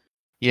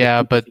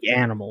but the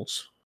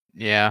animals.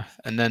 Yeah,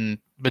 and then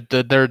but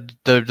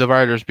the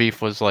writers'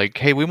 beef was like,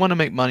 hey, we want to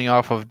make money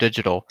off of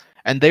digital,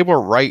 and they were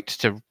right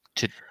to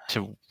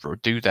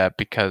do that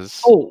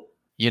because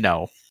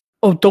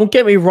don't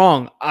get me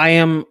wrong, I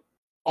am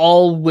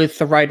all with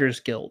the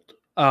Writers Guild.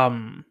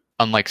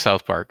 Unlike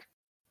South Park.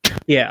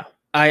 Yeah,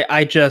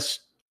 I just,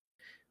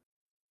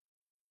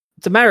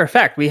 it's a matter of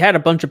fact, we had a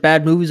bunch of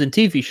bad movies and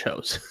TV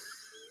shows.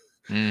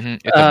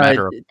 It's a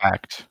matter of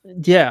fact.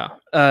 Yeah,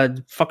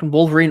 fucking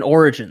Wolverine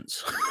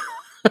Origins.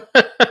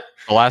 The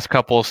last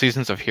couple of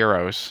seasons of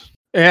Heroes.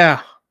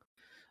 Yeah,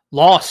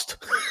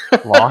 Lost.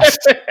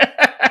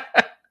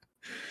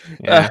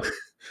 Yeah.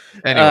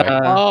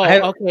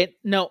 Anyway. Okay.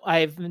 No,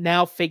 I've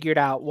now figured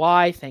out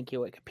why. Thank you,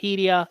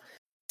 Wikipedia.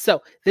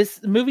 So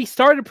this movie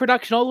started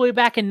production all the way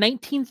back in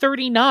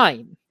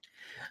 1939.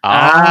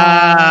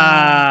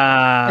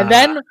 And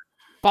then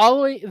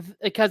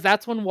because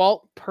that's when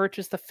Walt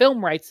purchased the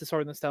film rights to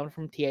Sword in the Stone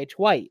from T.H.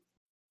 White.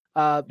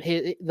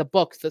 The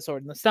books, The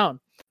Sword in the Stone.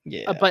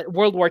 Yeah. But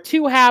World War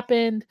II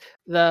happened.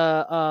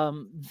 The a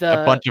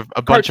bunch of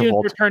cartoons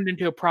were turned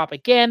into a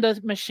propaganda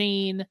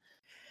machine.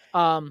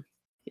 Then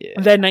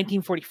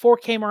 1944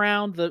 came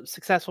around. The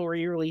successful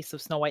re-release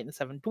of Snow White and the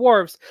Seven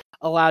Dwarfs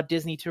allowed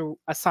Disney to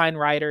assign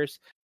writers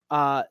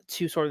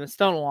to Sword in the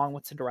Stone along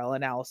with Cinderella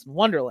and Alice in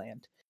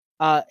Wonderland.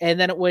 And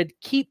then it would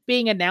keep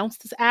being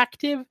announced as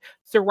active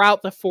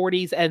throughout the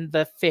 40s and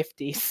the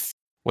 50s.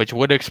 Which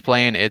would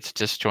explain its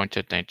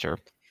disjointed nature.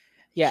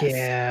 Yes.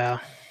 Yeah.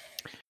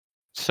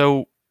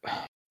 So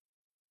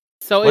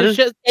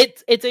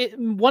it's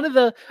one of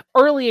the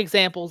early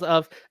examples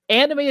of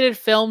animated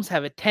films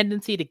have a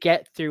tendency to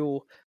get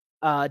through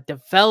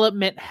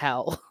development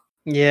hell.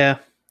 Yeah.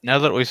 Now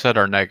that we said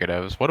our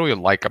negatives, what do we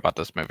like about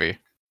this movie?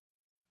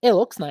 It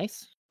looks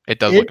nice. It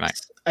does look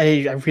nice.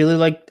 I really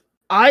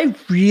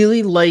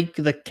like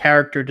the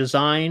character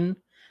design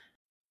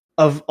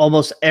of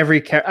almost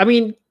every character. I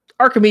mean,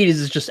 Archimedes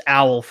is just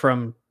Owl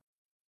from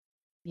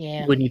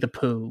Winnie the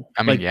Pooh.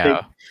 I mean,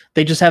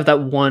 they just have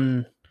that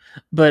one.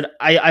 But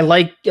I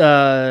like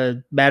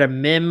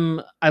Madame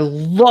Mim. I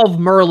love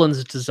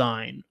Merlin's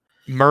design.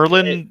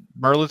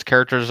 Merlin's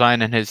character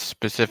design and his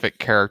specific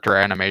character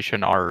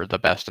animation are the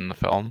best in the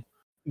film.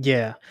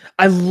 Yeah.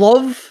 I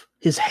love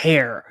his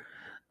hair.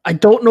 I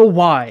don't know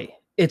why.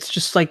 It's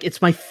just like,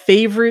 it's my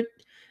favorite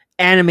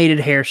animated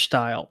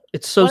hairstyle.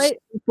 It's so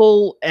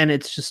simple and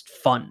it's just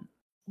fun.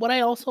 What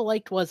I also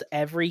liked was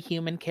every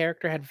human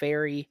character had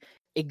very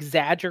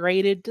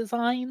exaggerated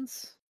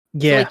designs.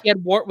 Yeah. So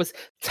Wart was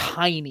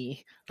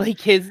tiny. Like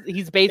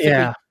he's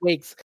basically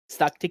wigs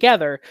stuck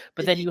together.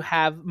 But then you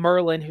have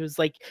Merlin, who's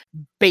like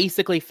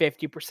basically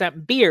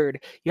 50%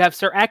 beard. You have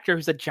Sir Ector,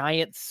 who's a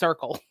giant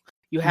circle.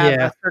 You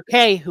have Sir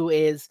Kay, who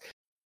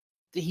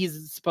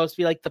he's supposed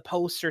to be like the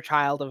poster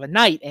child of a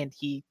knight, and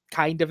he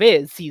kind of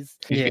is. He's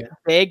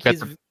big,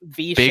 he's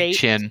V-shaped. Big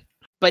chin.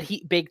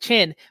 Big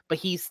chin, but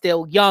he's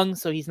still young,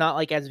 so he's not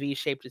like as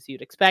V-shaped as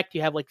you'd expect.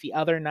 You have like the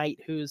other knight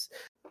who's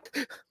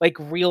like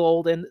real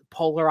old and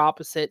polar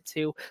opposite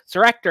to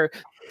Sir Ector,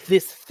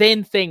 this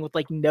thin thing with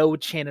like no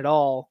chin at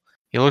all.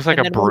 He looks like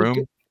a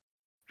broom.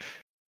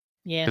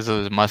 Yeah, because of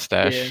his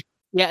mustache.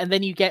 Yeah, and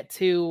then you get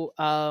to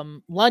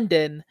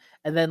London,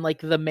 and then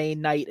like the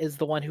main knight is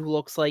the one who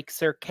looks like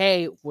Sir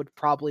Kay would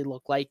probably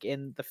look like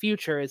in the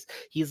future. Is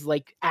he's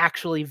like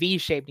actually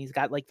V-shaped? And he's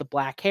got like the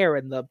black hair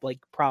and the like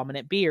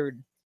prominent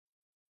beard.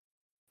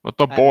 Let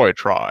the boy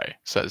try,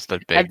 says the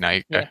big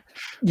knight.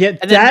 Yeah,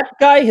 that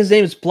guy, his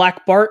name is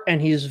Black Bart,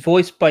 and he's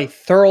voiced by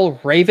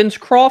Thurl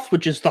Ravenscroft,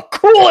 which is the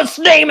coolest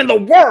name in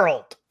the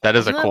world! That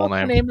is a cool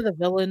name. The name of the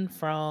villain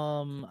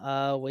from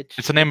which?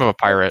 It's the name of a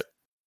pirate.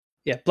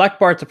 Yeah, Black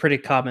Bart's a pretty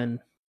common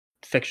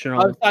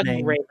fictional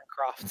name.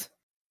 Ravencroft.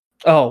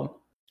 Oh,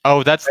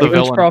 that's the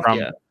villain from.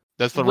 Yeah.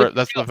 That's the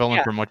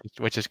villain from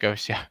Witch's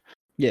Ghost.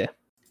 Yeah.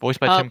 Voiced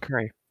by Tim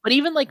Curry. But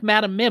even like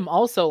Madame Mim,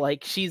 also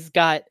like she's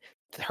got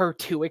her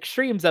two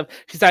extremes of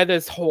she's either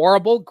this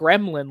horrible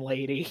gremlin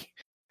lady,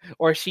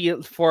 or she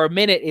for a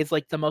minute is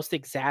like the most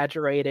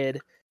exaggerated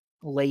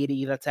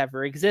lady that's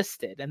ever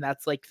existed, and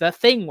that's like the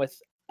thing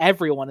with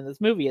everyone in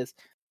this movie is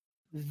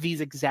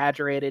these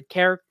exaggerated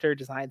character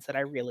designs that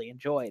I really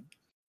enjoyed.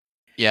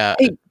 Yeah.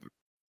 Hey,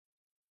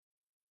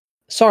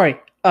 sorry.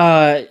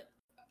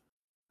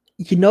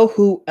 You know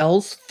who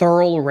else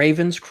Thurl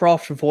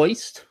Ravenscroft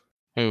voiced?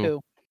 Who?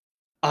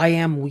 I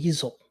Am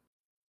Weasel.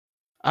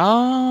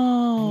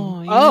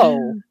 Oh. Oh.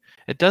 Yeah.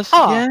 It does.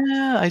 Huh.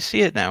 Yeah, I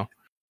see it now.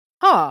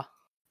 Huh.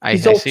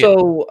 He's I see it.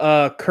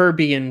 also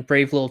Kirby in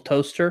Brave Little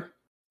Toaster.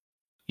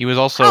 He was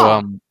also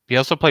Huh. he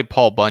also played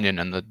Paul Bunyan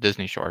in the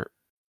Disney short.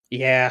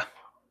 Yeah.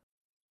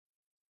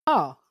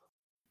 Huh.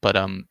 But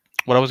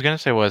what I was gonna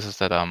say was is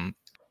that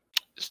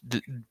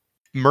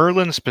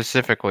Merlin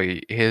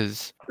specifically, he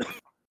has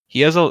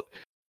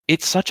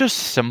it's such a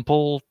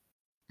simple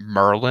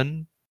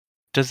Merlin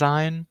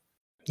design,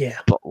 Yeah.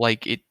 but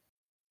like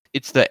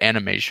it's the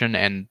animation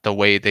and the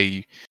way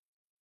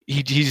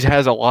he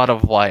has a lot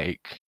of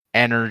like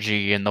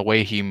energy and the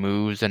way he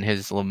moves and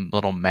his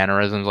little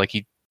mannerisms. Like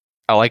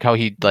I like how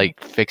he like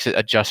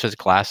adjusts his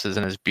glasses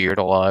and his beard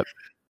a lot,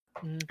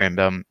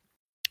 and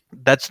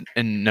that's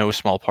in no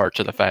small part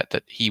to the fact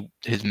that the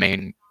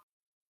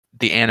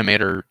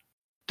animator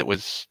that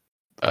was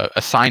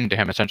assigned to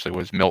him essentially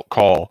was Milt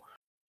Kahl,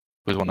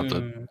 who was one of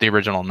the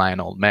original 9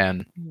 Old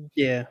Men.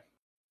 Yeah.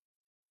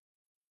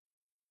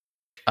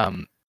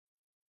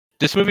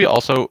 This movie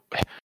also,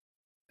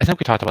 I think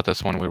we talked about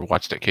this when we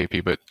watched it,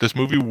 KP, but This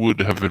movie would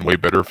have been way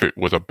better if it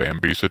was a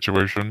Bambi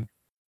situation.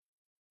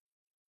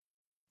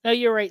 No,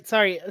 you're right.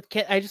 Sorry.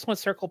 I just want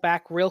to circle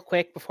back real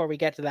quick before we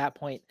get to that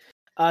point.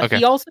 Okay.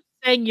 He also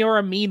sang "You're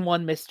a Mean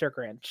One, Mr.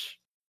 Grinch."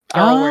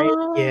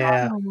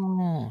 Yeah.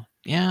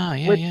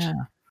 Yeah.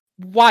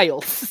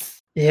 Wild.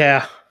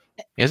 Yeah.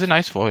 He has a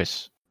nice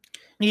voice.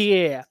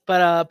 Yeah,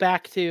 but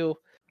back to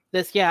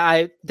this. Yeah,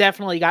 I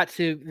definitely got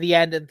to the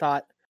end and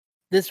thought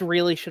this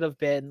really should have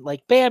been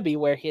like Bambi,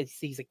 where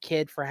he's a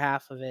kid for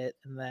half of it,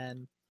 and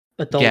then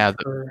adult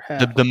for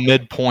half. The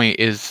midpoint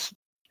is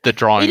the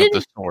drawing of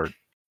the sword.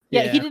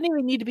 Yeah, he didn't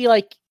even need to be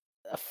like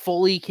a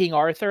fully King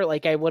Arthur.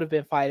 Like I would have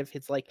been fine if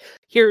it's like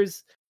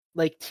here's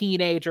like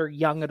teenager,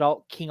 young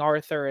adult King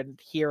Arthur, and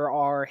here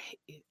are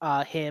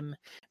him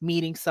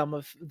meeting some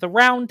of the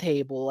Round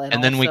Table,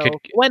 and then we could,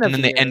 and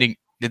then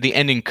the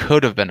ending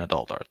could have been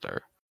adult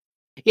Arthur.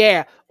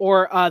 Yeah,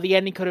 or the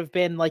ending could have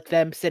been like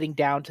them sitting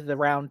down to the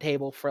Round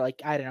Table for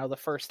like I don't know the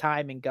first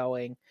time and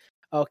going,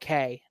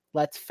 okay,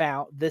 marks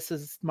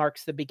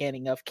the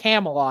beginning of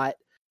Camelot.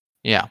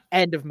 Yeah.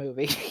 End of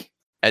movie.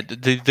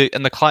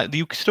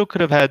 You still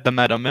could have had the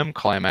Madame Mim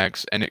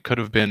climax, and it could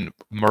have been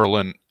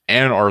Merlin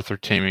and Arthur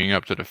teaming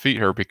up to defeat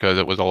her because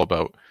it was all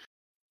about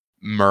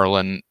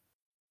Merlin's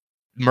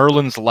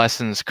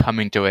lessons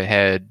coming to a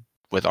head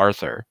with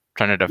Arthur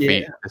trying to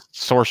defeat the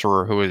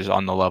sorcerer who is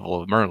on the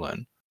level of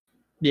Merlin.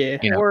 Yeah,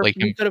 or like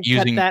you could have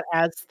kept that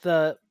as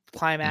the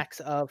climax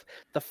of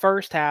the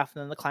first half,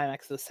 and then the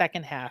climax of the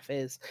second half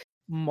is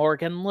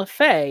Morgan Le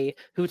Fay,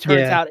 who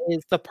turns out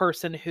is the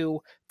person who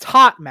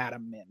taught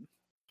Madame Mim.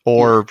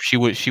 Or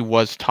she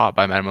was taught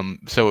by Madame Mim,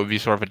 so it would be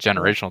sort of a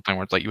generational thing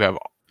where it's like you have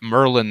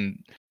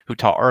Merlin who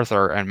taught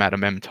Arthur and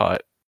Madame Mim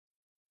taught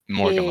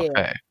Morgan Le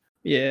Fay.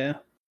 Yeah.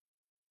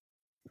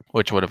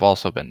 Which would have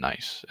also been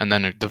nice. And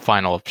then the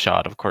final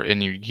shot, of course,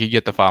 and you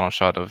get the final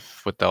shot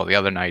with all the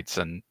other knights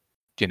and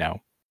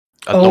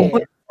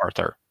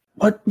Arthur.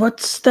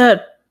 What's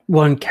that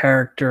one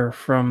character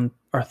from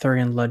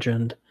Arthurian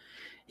legend?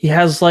 He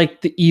has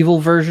like the evil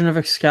version of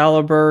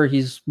Excalibur.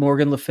 He's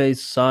Morgan Le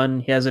Fay's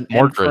son. He has an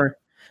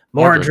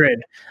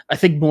Mordred. I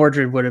think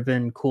Mordred would have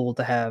been cool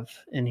to have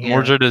in here.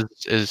 Mordred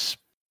is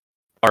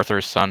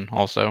Arthur's son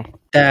also.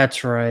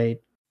 That's right.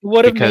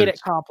 Would have made it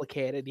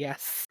complicated,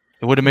 yes.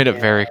 It would have made it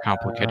very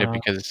complicated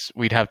because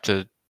we'd have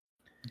to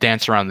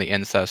dance around the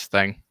incest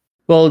thing.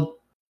 Well,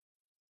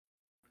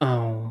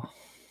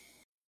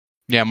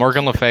 yeah,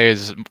 Morgan Le Fay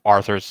is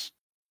Arthur's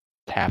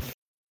half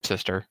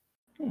sister.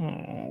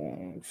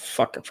 Oh,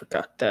 fuck, I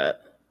forgot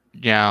that.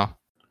 Yeah.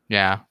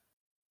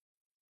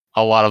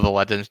 A lot of the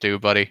legends do,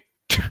 buddy.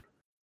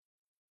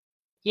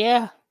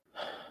 Yeah.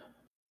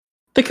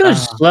 They could have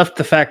just left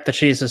the fact that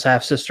she's his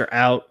half sister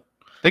out.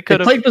 They could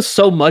have played with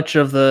so much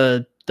of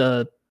the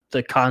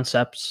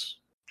concepts.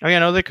 Oh yeah,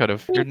 no, they could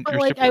have.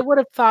 I would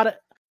have thought.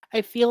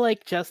 I feel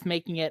like just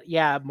making it,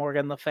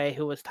 Morgan Le Fay,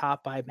 who was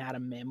taught by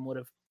Madame Mim, would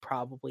have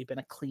probably been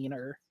a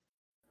cleaner.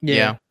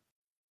 Yeah.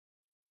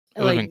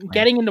 Like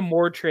getting into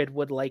Mordred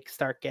would like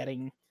start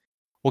getting.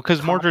 Well,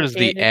 because Mordred is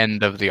the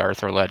end of the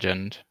Arthur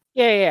legend.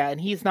 Yeah, and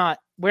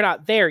we're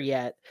not there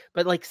yet.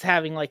 But like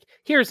having like,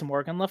 here's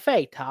Morgan Le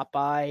Fay taught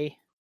by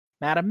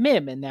Madame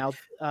Mim, and now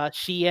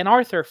she and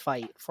Arthur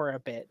fight for a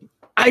bit.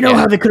 I know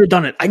how they could have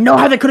done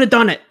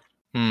it.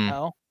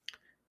 No.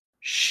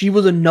 She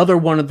was another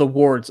one of the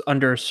wards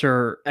under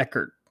Sir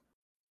Eckert.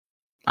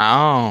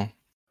 Oh.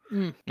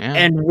 Yeah.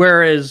 And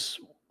whereas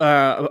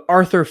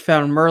Arthur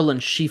found Merlin,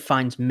 she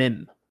finds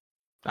Mim.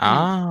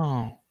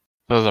 Oh.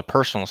 So there's a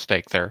personal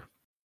stake there.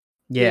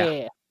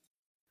 Yeah.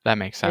 That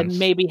makes sense. And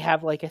maybe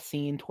have like a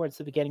scene towards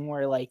the beginning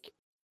where like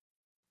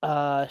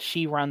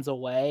she runs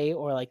away,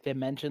 or like they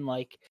mention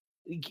like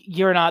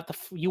you're not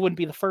you wouldn't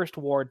be the first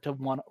ward to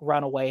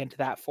run away into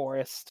that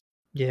forest.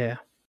 Yeah.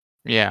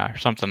 Yeah, or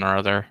something or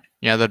other.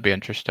 Yeah, that'd be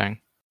interesting.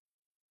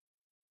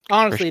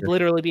 Honestly, sure. it'd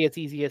literally be as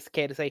easy as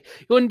K to say.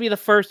 You wouldn't be the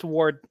first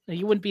ward.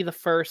 You wouldn't be the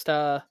first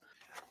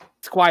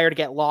squire to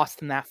get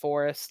lost in that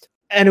forest.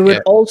 And it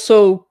would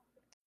also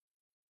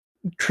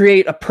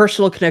create a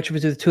personal connection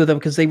between the two of them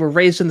because they were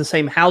raised in the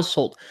same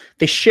household.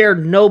 They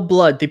shared no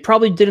blood. They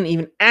probably didn't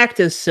even act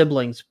as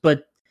siblings,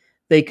 but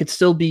they could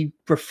still be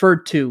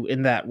referred to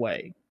in that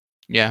way.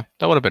 Yeah,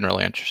 that would have been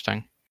really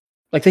interesting.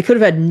 Like they could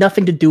have had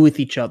nothing to do with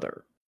each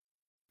other,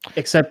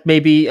 except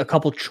maybe a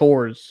couple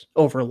chores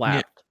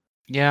overlapped.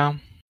 Yeah,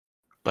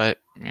 but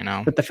you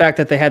know. But the fact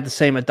that they had the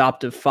same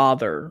adoptive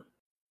father,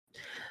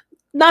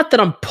 not that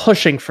I'm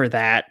pushing for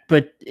that,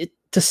 but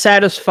to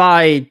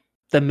satisfy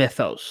the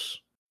mythos.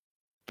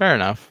 Fair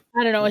enough.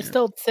 I don't know. I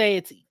still say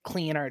it's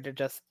cleaner to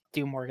just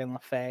do Morgan Le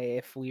Fay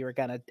if we were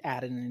gonna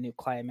add in a new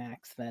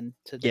climax than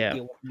to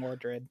deal with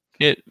Mordred.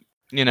 Yeah,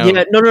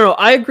 no.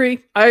 I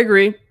agree.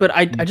 But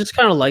I just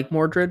kind of like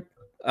Mordred.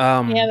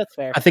 Yeah, that's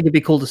fair. I think it'd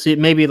be cool to see it.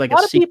 Maybe like a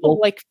lot a of sequel. people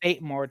like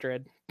Fate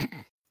Mordred.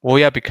 Well,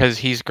 yeah, because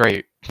he's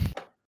great.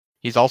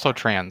 He's also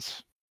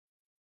trans.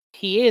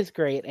 He is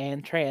great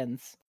and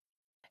trans.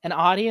 An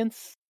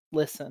audience,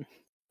 listen.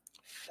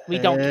 We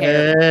don't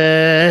care.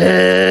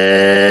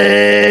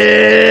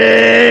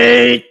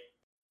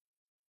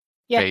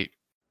 Yeah.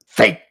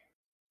 Fate.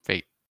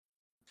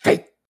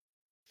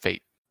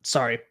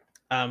 Sorry.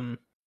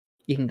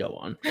 You can go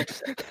on.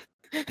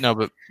 No,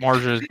 but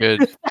Mordred is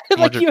good.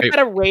 Like you had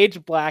a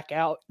rage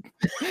blackout.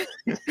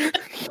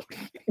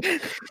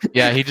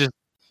 Yeah, he just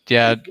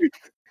yeah.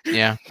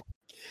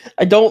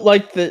 I don't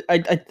like the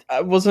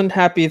I wasn't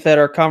happy that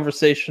our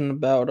conversation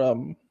about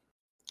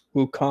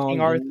Wukong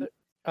King Arthur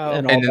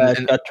and all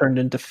that got turned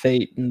into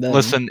Fate. And then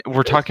listen,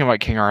 we're talking about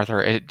King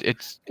Arthur.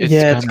 It's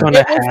it's going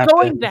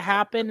to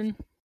happen.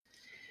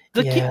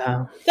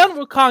 Yeah. Done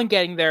Wukong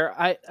getting there.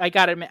 I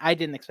gotta admit, I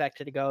didn't expect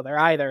it to go there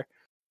either.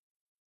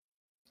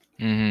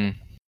 Mm-hmm.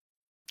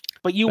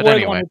 But you were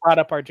the one who brought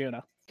up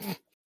Arjuna.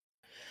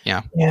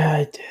 Yeah. Yeah,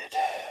 I did.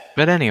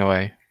 But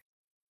anyway,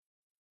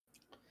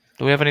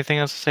 do we have anything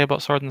else to say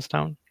about Sword and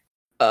Stone?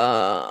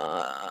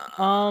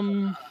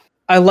 I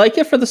like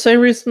it for the same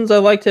reasons I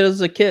liked it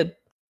as a kid.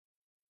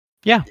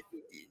 Yeah.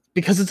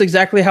 Because it's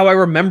exactly how I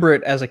remember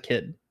it as a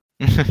kid.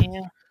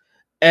 Yeah.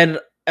 And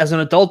as an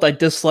adult, I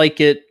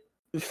dislike it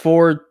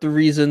for the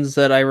reasons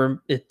that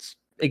it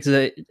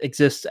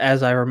exists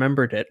as I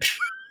remembered it.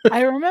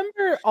 I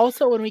remember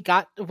also when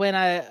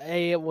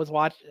I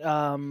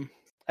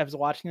was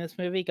watching this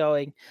movie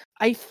going,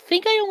 I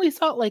think I only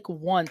saw it like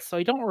once, so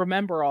I don't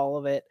remember all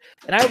of it.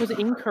 And I was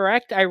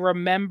incorrect. I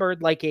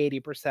remembered like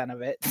 80%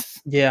 of it.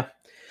 Yeah.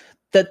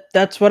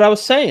 That's what I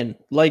was saying.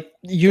 Like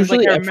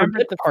usually I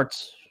forget the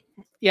parts.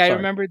 Yeah, sorry. I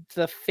remembered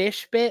the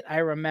fish bit. I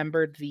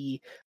remembered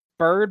the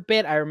bird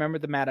bit. I remember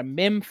the Madam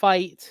Mim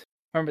fight.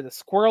 I remember the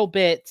squirrel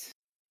bit.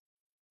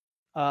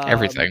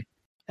 Everything.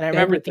 And I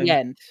remember the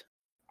end.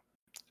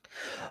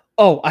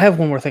 Oh, I have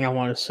one more thing I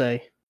want to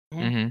say.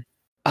 Mm-hmm.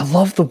 I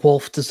love the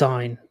wolf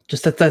design.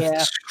 Just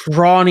that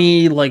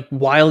scrawny, like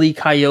Wile E.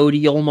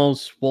 Coyote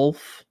almost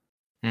wolf.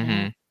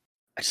 Mm-hmm.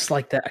 I just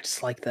like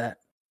that.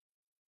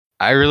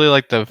 I really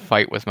like the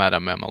fight with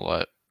Madame Mim a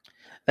lot.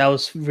 That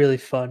was really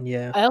fun,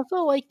 yeah. I also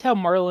liked how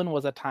Merlin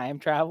was a time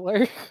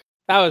traveler.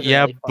 That was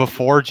really fun.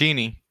 Before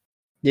Genie.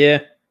 Yeah.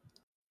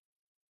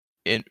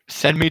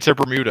 Send me to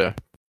Bermuda.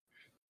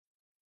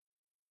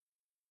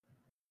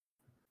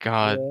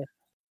 God. Yeah.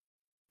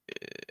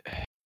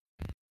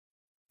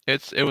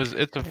 It's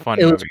a fun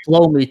movie. It was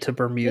Blow Me to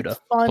Bermuda.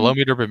 Blow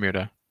Me to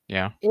Bermuda.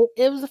 Yeah.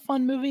 It was a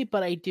fun movie,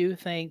 but I do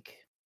think,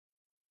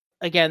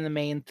 again, the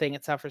main thing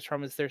it suffers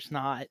from is there's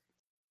not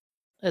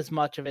as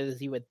much of it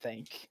as you would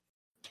think.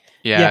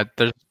 Yeah.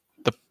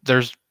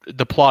 There's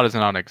the plot is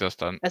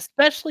non-existent,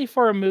 especially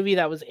for a movie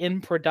that was in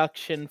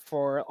production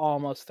for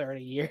almost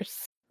 30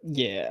 years.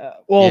 Yeah.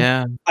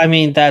 Well, I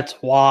mean, that's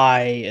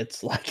why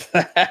it's like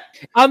that.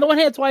 On the one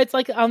hand, it's why it's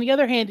like. On the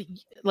other hand,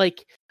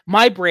 like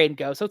my brain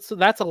goes, so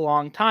that's a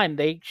long time.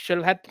 They should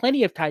have had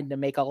plenty of time to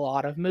make a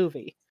lot of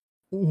movie.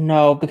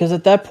 No, because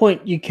at that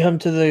point you come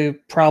to the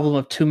problem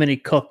of too many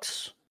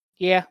cooks.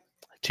 Yeah.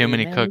 Too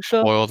many cooks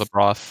spoil the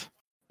broth.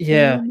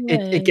 Yeah,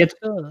 it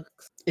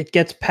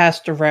gets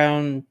passed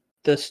around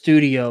the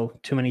studio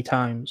too many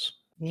times.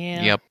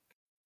 Yeah. Yep.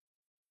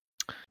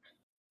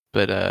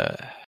 But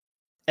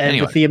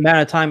anyway. With the amount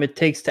of time it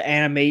takes to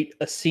animate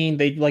a scene,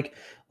 they like,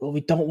 well,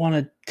 we don't want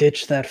to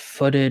ditch that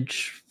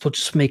footage. We'll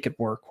just make it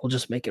work.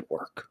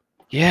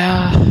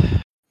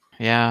 Yeah.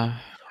 Yeah.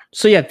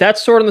 So yeah,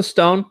 that's Sword in the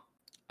Stone.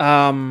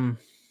 We're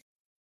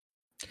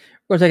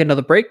gonna take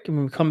another break, and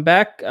when we come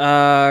back,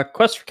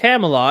 Quest for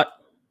Camelot,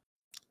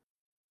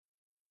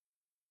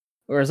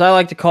 or as I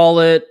like to call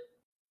it,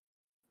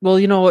 well,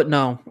 you know what?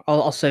 No,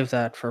 I'll save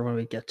that for when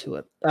we get to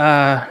it.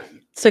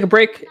 Let's take a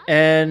break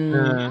and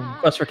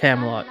Quest for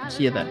Camelot.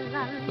 See you then.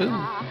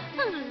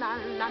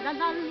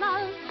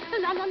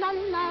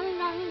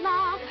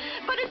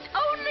 but it's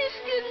only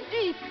skin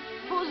deep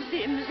for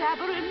Zim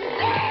Zabberim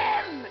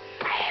Zim!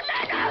 I'm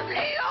an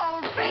ugly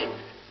old freak!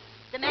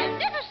 The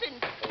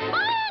magnificent,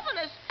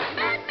 marvelous,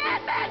 mad,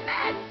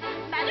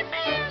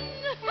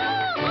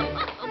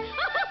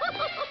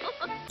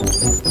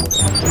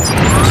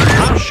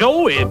 Our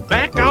show is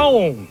back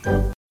on.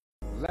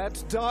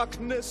 Let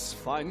darkness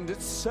find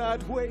its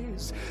sad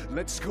ways.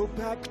 Let's go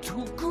back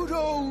to good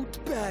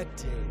old bad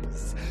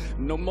days.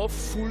 No more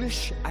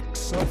foolish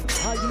acts of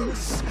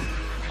kindness.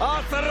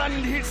 Arthur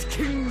and his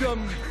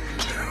kingdom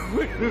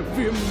will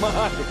be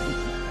mine.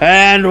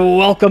 And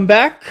welcome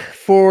back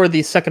for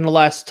the second to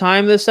last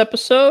time this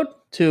episode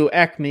to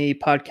Acme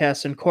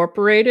Podcast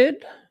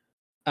Incorporated.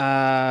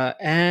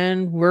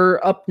 And we're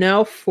up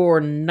now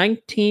for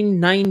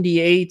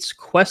 1998's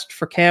Quest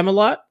for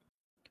Camelot.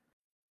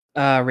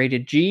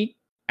 Rated G,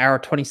 hour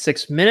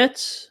 26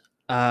 minutes.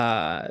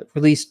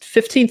 Released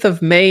 15th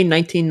of May,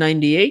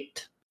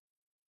 1998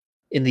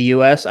 in the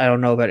US. I don't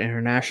know about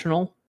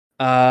international.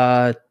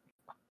 Made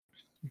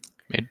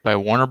by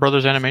Warner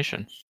Brothers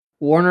Animation.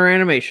 Warner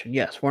Animation,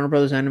 yes, Warner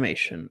Brothers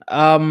Animation.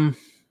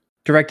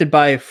 Directed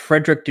by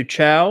Frederick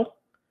Duchow.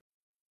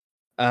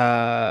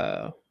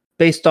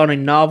 Based on a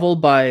novel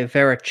by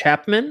Vera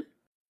Chapman.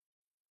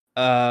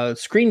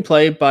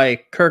 Screenplay by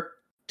Kirk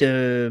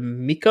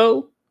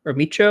Micho.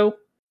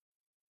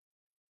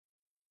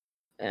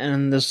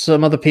 And there's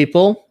some other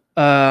people.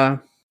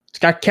 It's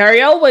got Carrie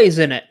Elways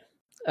in it.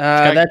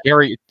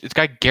 It's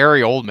got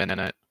Gary Oldman in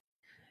it.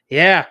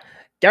 Yeah,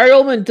 Gary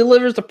Oldman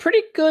delivers a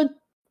pretty good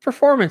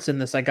performance in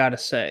this, I gotta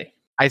say.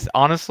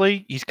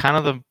 Honestly, he's kind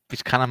of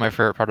my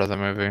favorite part of the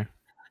movie.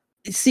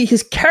 See,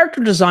 his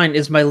character design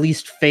is my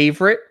least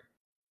favorite,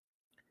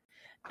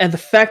 and the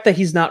fact that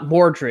he's not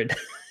Mordred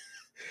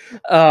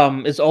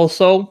is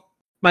also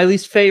my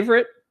least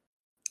favorite.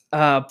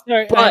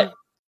 Sorry,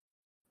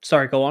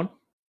 go on.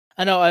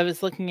 I know, I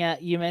was looking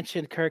at, you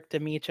mentioned Kirk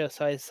Demicho,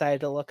 so I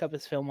decided to look up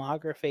his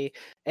filmography.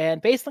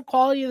 And based on the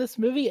quality of this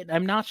movie,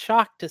 I'm not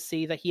shocked to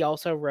see that he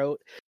also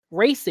wrote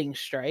Racing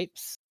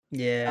Stripes,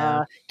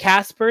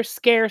 Casper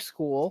Scare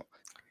School,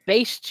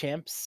 Base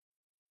Chimps,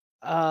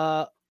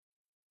 and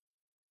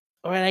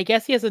I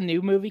guess he has a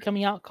new movie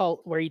coming out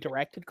where he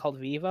directed called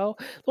Vivo.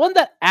 The one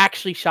that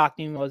actually shocked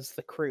me was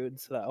The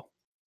Croods, though.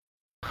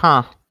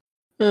 Huh.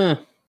 Hmm.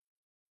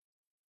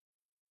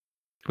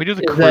 We do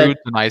The Croods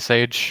in Ice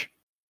Age.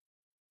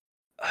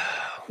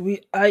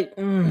 We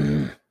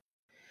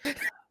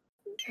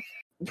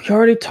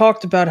already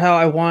talked about how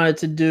I wanted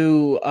to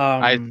do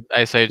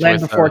Ice Age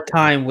Land Before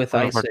Time with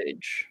Ice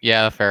Age.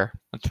 Yeah, fair.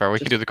 That's fair. We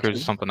could do The Croods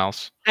with something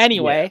else.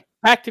 Anyway,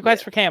 back to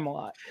Quest for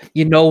Camelot.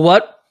 You know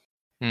what?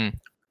 Hmm.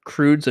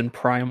 Croods and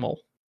Primal.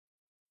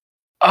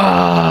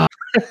 I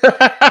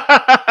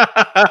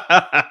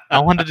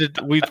wanted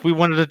to. We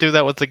wanted to do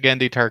that with the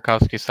Genndy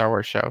Tartakovsky Star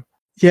Wars show.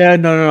 Yeah,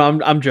 no.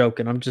 I'm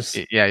joking. I'm just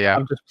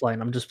I'm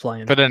just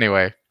playing. But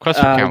anyway, Quest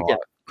for Camelot. Yeah,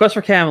 Quest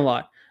for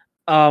Camelot.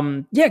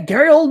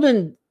 Gary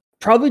Oldman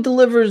probably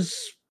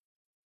delivers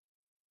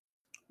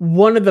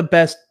one of the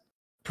best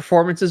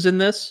performances in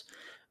this.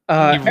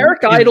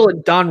 Eric Idle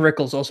and Don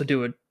Rickles also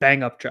do a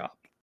bang up job.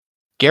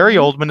 Gary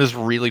Oldman is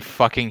really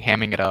fucking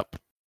hamming it up,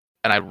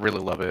 and I really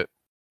love it.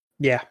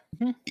 Yeah.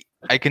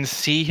 I can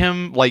see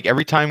him, like,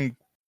 every time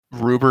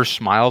Ruber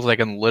smiles, I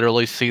can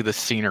literally see the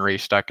scenery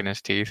stuck in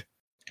his teeth.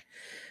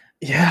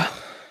 Yeah.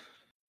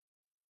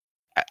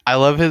 I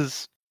love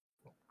his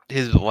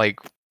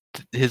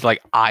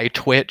eye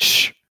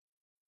twitch.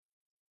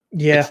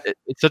 Yeah.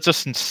 It's such a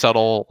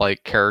subtle,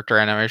 like, character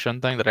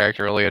animation thing that I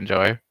actually really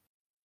enjoy.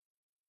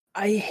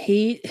 I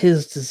hate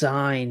his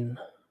design.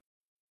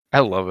 I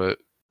love it.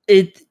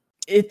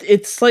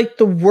 It's like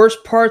the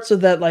worst parts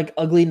of that, like,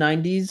 ugly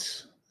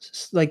 90s,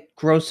 like,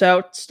 gross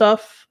out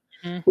stuff,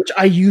 which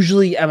I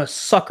usually am a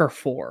sucker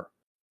for.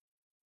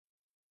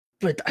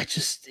 But I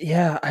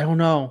don't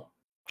know.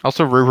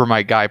 Also, Ruber,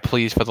 my guy,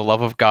 please, for the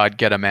love of God,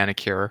 get a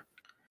manicure.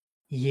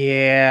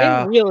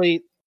 Yeah. They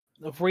really,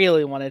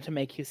 really wanted to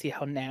make you see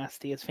how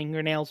nasty his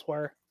fingernails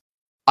were.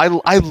 I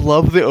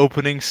love the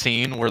opening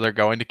scene where they're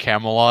going to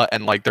Camelot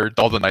and, like,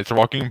 all the knights are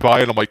walking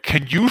by, and I'm like,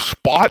 can you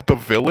spot the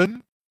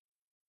villain?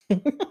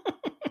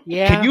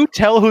 Yeah. Can you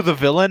tell who the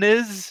villain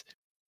is?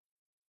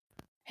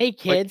 Hey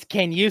kids,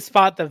 can you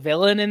spot the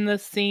villain in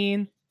this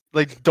scene?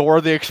 Like,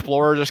 Dora the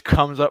Explorer just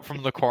comes up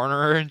from the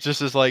corner and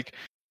just is like,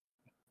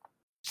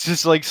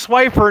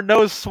 Swiper,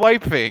 no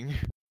swiping.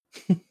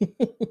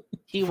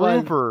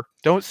 Ruber,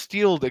 don't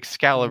steal the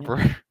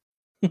Excalibur.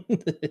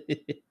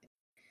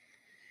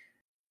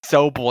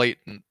 So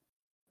blatant.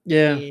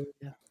 Yeah.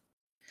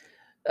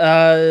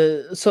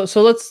 So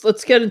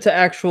let's get into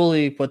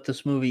actually what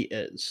this movie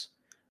is.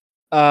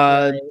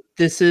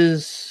 This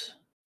is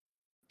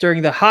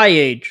during the high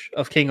age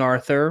of King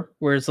Arthur,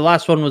 whereas the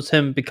last one was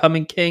him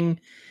becoming king.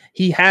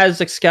 He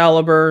has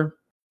Excalibur.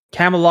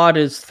 Camelot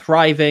is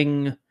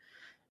thriving.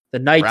 The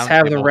knights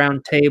have the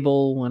round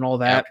table and all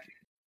that.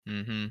 Yep.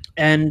 Mm-hmm.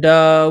 And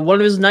one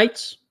of his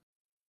knights,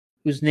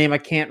 whose name I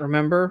can't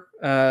remember,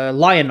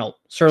 Lionel,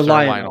 Sir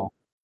Lionel.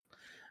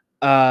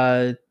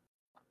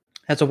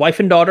 Has a wife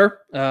and daughter.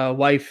 A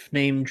wife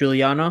named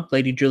Juliana,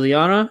 Lady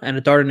Juliana, and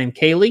a daughter named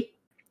Kaylee.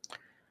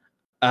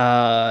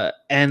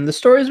 And the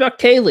story is about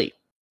Kaylee,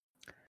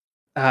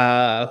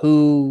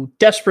 who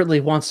desperately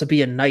wants to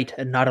be a knight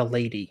and not a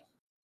lady.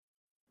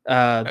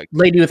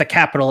 Lady with a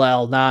capital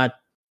L, not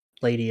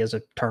lady as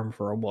a term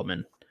for a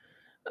woman.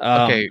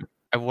 Okay,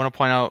 I want to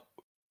point out,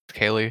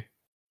 Kaylee.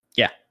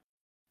 Yeah.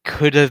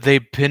 Could have they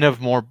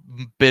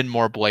been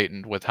more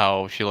blatant with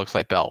how she looks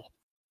like Belle?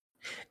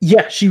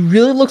 Yeah, she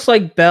really looks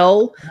like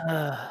Belle,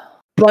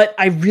 but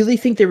I really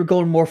think they were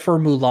going more for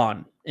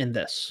Mulan in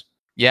this.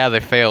 Yeah, they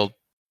failed.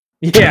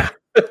 Yeah.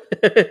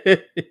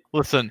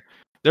 Listen,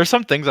 there's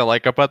some things I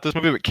like about this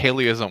movie, but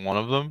Kaylee isn't one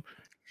of them.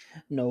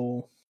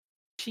 No.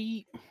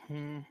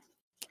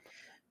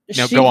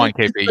 No, go on,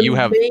 KP. You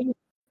have...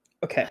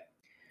 Okay.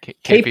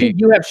 KP,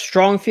 you have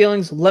strong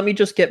feelings. Let me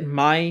just get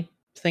my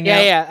thing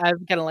out. Yeah,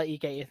 I'm gonna let you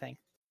get your thing.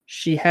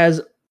 She has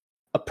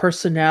a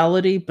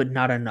personality, but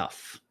not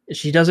enough.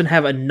 She doesn't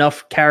have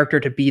enough character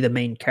to be the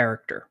main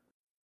character.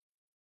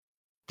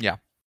 Yeah.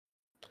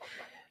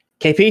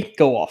 KP,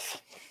 go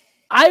off.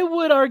 I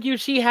would argue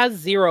she has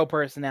zero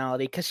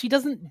personality because she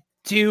doesn't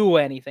do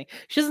anything.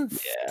 She doesn't.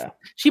 Yeah.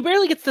 She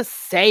barely gets to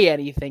say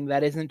anything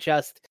that isn't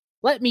just,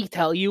 let me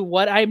tell you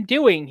what I'm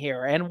doing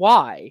here and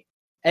why.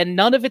 And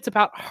none of it's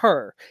about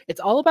her. It's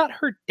all about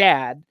her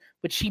dad,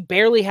 which she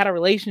barely had a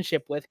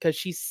relationship with because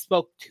she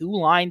spoke 2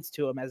 lines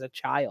to him as a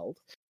child.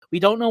 We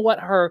don't know what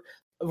her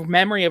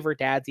memory of her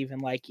dad's even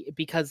like,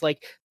 because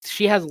like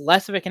she has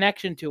less of a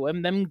connection to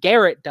him than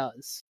Garrett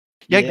does.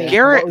 Yeah,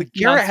 Garrett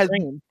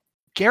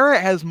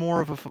has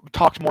more of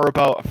talked more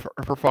about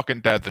her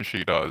fucking dad than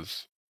she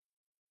does.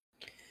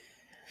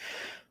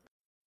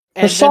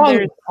 Her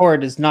song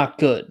chord is not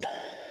good.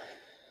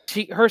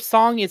 Her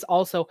song is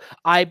also,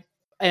 I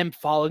am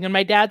following in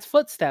my dad's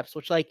footsteps,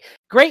 which like,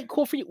 great,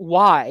 cool for you.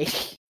 Why?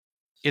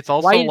 It's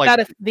also why is like, that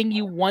a thing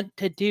you want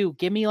to do?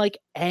 Give me like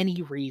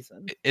any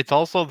reason. It's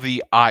also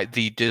the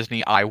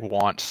Disney I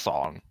Want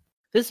song.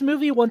 This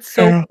movie wants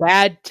so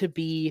bad to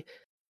be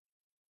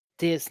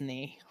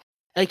Disney.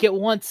 Like it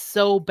wants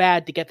so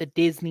bad to get the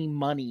Disney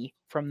money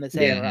from this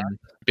era.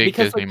 Big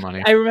Disney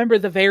money. I remember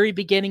the very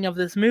beginning of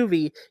this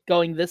movie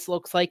going, this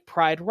looks like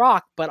Pride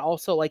Rock, but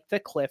also like the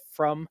cliff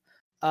from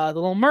The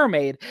Little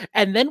Mermaid.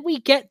 And then we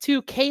get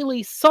to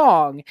Kaylee's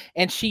song,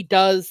 and she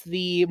does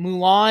the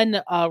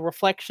Mulan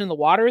reflection of the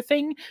water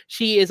thing.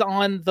 She is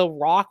on the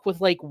rock with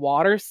like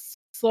water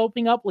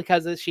sloping up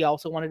because she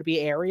also wanted to be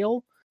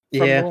Ariel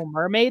from The Little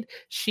Mermaid.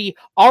 She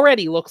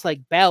already looks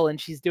like Belle,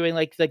 and she's doing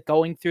like the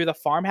going through the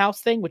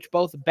farmhouse thing, which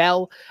both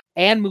Belle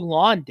and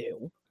Mulan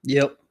do.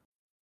 Yep.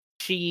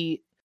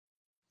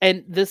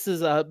 And this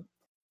is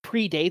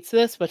predates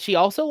this, but she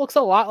also looks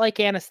a lot like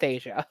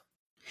Anastasia.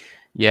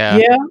 Yeah.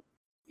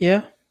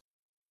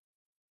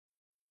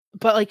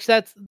 But like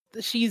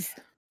she's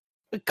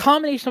a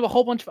combination of a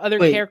whole bunch of other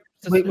characters.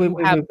 Wait.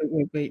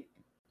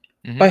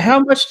 Mm-hmm. By how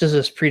much does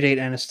this predate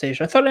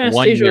Anastasia? I thought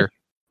Anastasia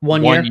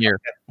 1 year. 1 year.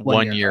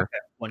 Okay.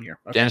 1 year.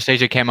 Okay.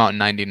 Anastasia came out in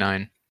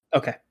 99.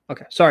 Okay.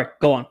 Sorry,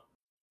 go on.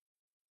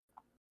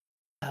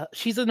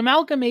 She's an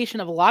amalgamation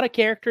of a lot of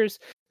characters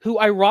who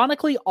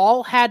ironically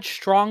all had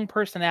strong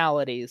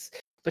personalities,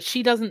 but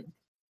she doesn't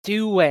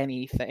do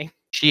anything.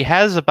 She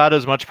has about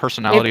as much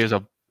personality as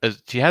a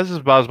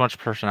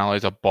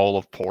bowl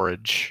of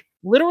porridge.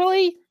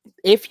 Literally,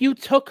 if you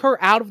took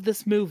her out of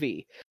this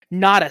movie,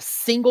 not a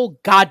single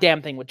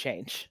goddamn thing would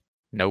change.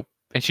 Nope.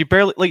 And she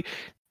barely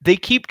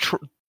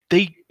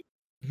they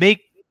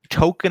make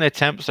token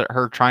attempts at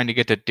her trying to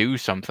get to do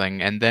something,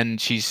 and then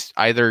she's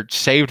either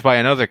saved by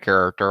another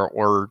character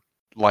or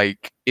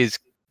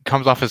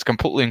comes off as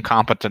completely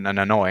incompetent and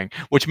annoying,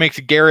 which makes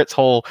Garrett's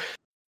whole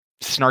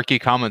snarky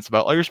comments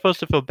about, you're supposed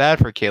to feel bad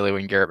for Kaylee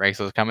when Garrett makes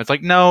those comments.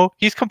 Like, no,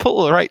 he's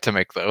completely right to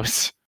make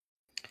those.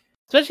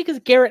 Especially because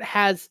Garrett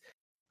has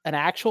an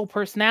actual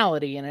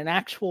personality and an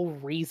actual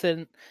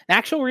reason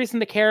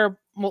to care.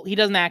 Well, he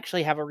doesn't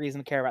actually have a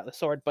reason to care about the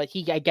sword, but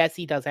I guess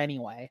he does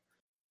anyway.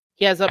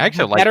 He has a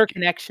better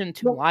connection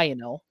to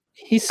Lionel.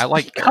 He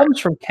comes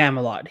from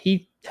Camelot.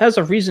 He has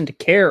a reason to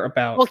care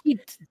about. Well,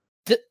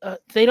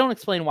 they don't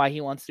explain why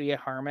he wants to be a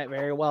hermit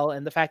very well,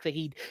 and the fact that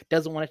he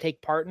doesn't want to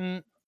take part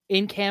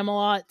in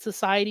Camelot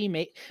society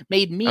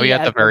made me,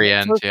 at the very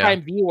end,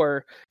 first-time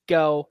viewer,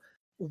 go,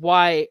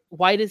 why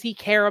does he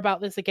care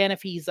about this again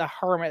if he's a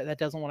hermit that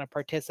doesn't want to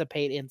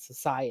participate in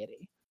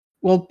society?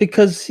 Well,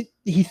 because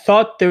he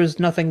thought there was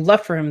nothing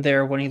left for him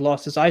there when he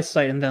lost his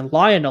eyesight, and then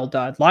Lionel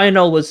died.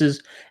 Lionel was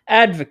his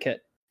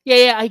advocate.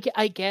 Yeah,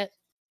 I get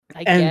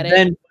it. And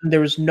then when there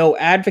was no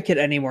advocate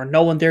anymore,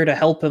 no one there to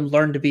help him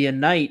learn to be a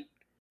knight,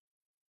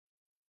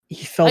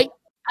 he felt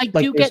like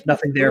there's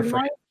nothing there for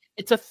him.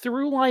 It's a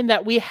through line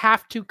that we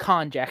have to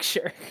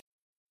conjecture.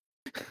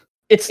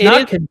 It's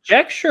not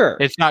conjecture.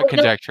 It's not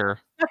conjecture.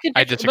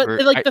 I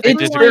disagree. I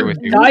disagree with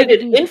you.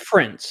 Guided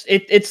inference.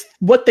 It's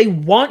what they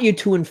want you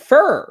to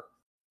infer.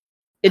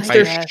 It's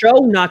their show,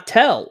 not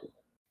tell.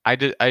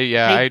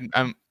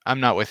 I'm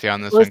not with you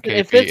on this one,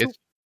 KP.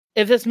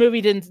 If this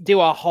movie didn't do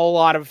a whole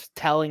lot of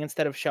telling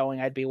instead of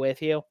showing, I'd be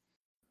with you.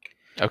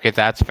 Okay,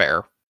 that's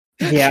fair.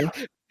 Yeah.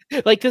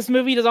 Like, this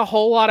movie does a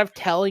whole lot of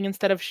telling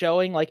instead of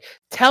showing. Like,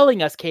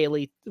 telling us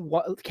Kaylee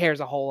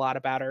cares a whole lot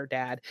about her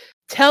dad.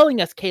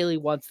 Telling us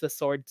Kaylee wants the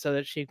sword so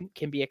that she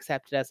can be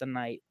accepted as a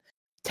knight.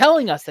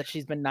 Telling us that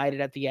she's been knighted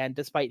at the end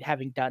despite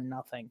having done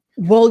nothing.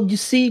 Well, you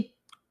see,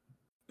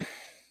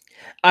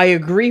 I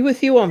agree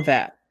with you on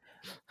that.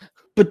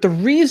 But the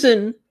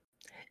reason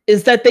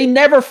is that they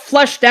never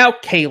fleshed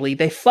out Kaylee.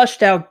 They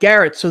fleshed out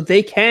Garrett so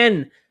they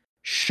can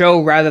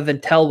show rather than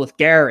tell with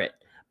Garrett.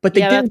 But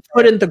they didn't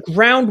put in the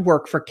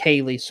groundwork for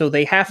Kaylee, so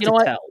they have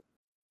to tell.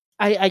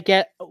 I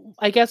guess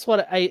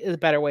the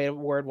better way to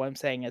word what I'm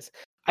saying is,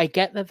 I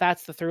get that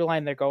that's the through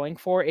line they're going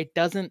for. It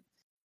didn't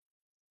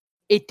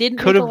make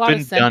a lot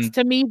of sense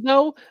to me,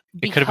 though,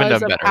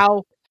 because of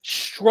how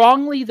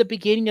strongly the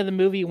beginning of the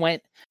movie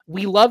went.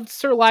 We loved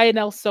Sir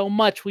Lionel so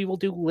much, we will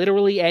do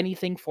literally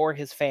anything for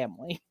his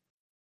family.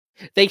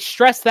 They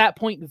stress that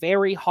point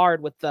very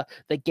hard with the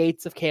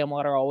gates of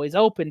Camelot are always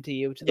open to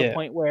you, to the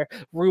point where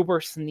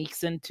Ruber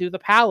sneaks into the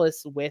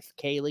palace with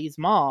Kaylee's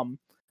mom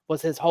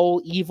was his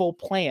whole evil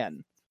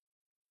plan.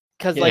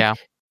 Because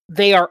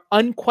they are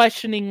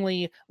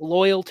unquestioningly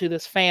loyal to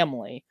this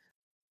family.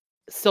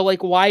 So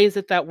why is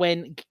it that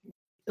when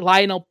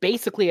Lionel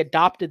basically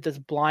adopted this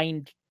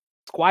blind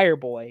squire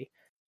boy,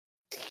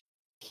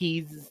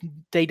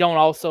 they don't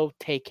also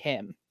take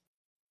him?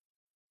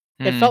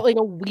 It felt like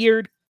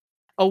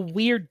a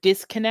weird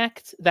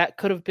disconnect that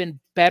could have been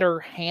better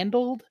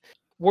handled.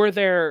 Were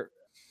there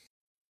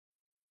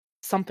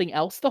something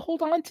else to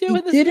hold on to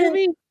in this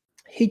movie?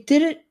 He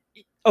did it.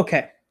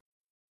 Okay.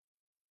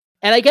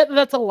 And I get that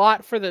that's a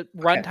lot for the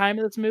runtime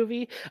of this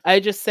movie.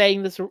 I'm just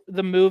saying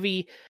the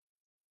movie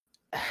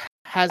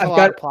has a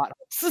lot of plot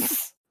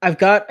holes. I've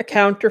got a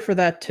counter for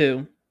that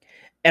too.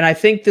 And I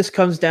think this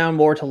comes down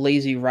more to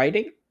lazy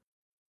writing.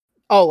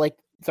 Oh, like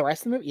the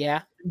rest of the movie?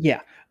 Yeah.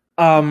 Yeah.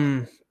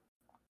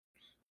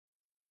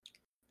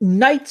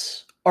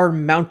 Knights are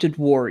mounted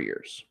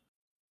warriors.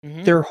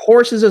 Mm-hmm. Their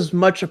horse is as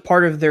much a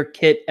part of their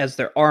kit as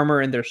their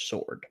armor and their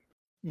sword.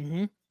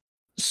 Mm-hmm.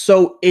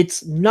 So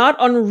it's not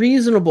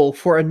unreasonable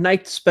for a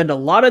knight to spend a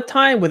lot of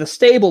time with a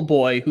stable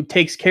boy who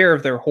takes care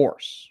of their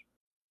horse.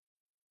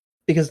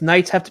 Because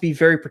knights have to be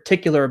very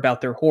particular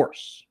about their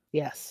horse.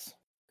 Yes.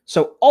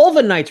 So all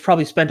the knights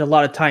probably spent a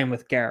lot of time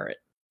with Garrett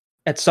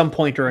at some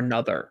point or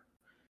another.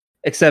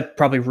 Except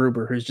probably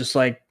Ruber, who's just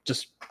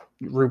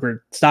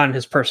Ruber. It's not in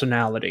his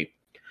personality.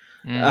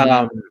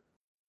 Mm-hmm.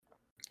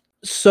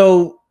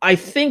 So I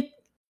think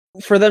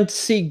for them to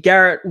see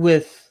Garrett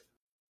with,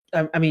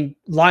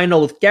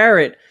 Lionel with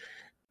Garrett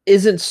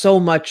isn't so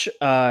much,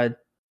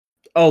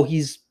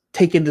 he's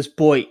taken this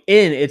boy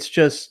in. It's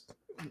just,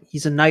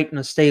 he's a knight and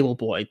a stable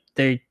boy.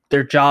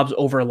 Their jobs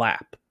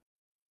overlap.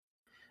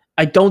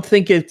 I don't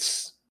think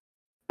it's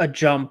a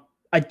jump.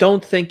 I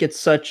don't think it's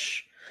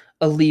such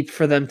a leap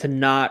for them to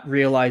not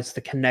realize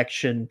the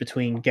connection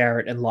between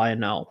Garrett and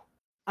Lionel.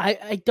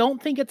 I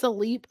don't think it's a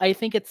leap. I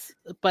think it's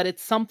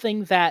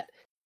something that...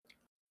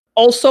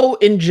 Also,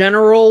 in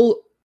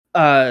general,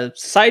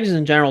 societies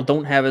in general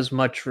don't have as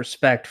much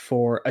respect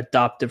for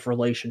adoptive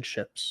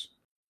relationships.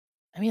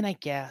 I mean, I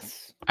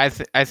guess. I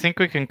think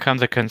we can come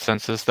to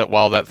consensus that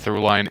while that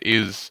through line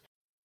is...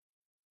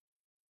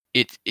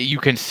 you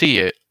can see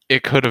it,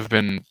 it could have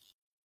been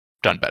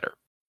done better.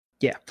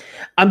 Yeah.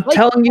 I'm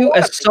telling you,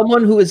 as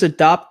someone who is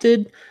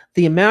adopted,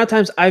 the amount of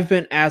times I've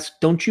been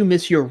asked, don't you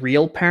miss your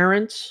real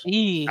parents?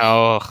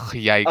 Oh,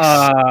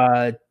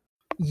 yikes.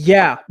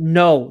 Yeah,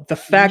 no. The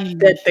fact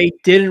that they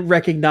didn't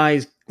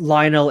recognize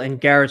Lionel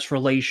and Garrett's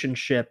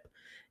relationship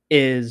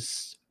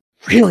is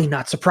really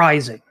not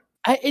surprising.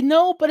 I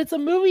know, but it's a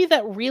movie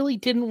that really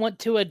didn't want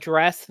to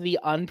address the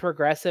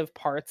unprogressive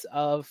parts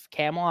of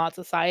Camelot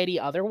society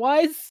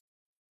otherwise.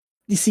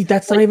 You see,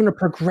 that's not even a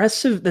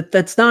progressive...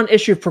 That's not an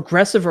issue of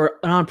progressive or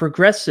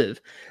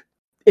non-progressive.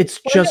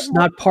 It's just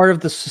not part of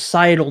the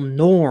societal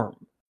norm.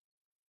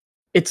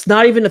 It's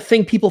not even a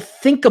thing people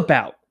think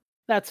about.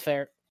 That's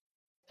fair.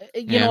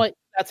 You know what?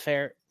 That's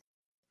fair.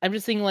 I'm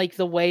just saying,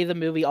 the way the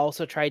movie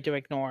also tried to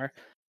ignore...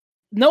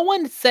 No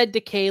one said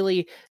to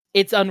Kaylee,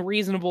 it's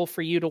unreasonable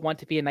for you to want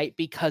to be a knight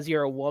because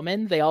you're a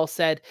woman. They all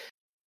said,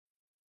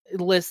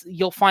 listen,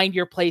 you'll find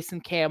your place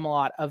in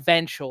Camelot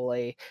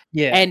eventually.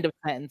 Yeah. End of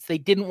sentence. They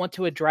didn't want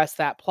to address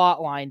that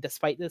plot line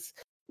despite this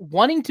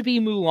wanting to be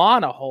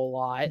Mulan a whole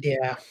lot.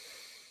 Yeah.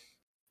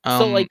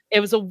 So it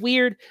was a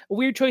weird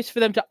choice for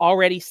them to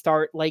already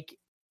start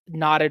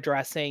not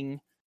addressing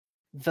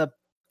the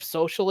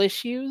social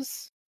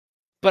issues,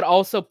 but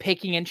also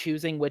picking and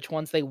choosing which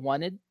ones they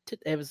wanted to.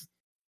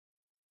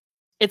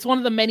 It's one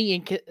of the many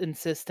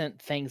inconsistent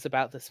things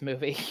about this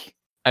movie.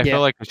 I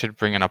feel like we should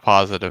bring in a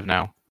positive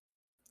now.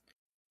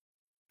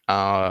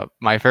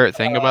 My favorite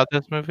thing about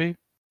this movie,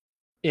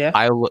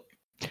 I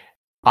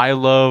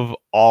love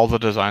all the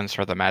designs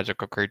for the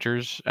magical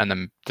creatures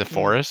and the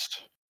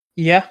forest.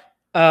 Yeah,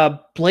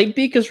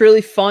 Bladebeak is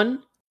really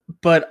fun,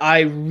 but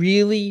I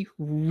really,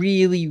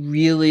 really,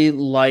 really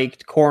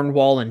liked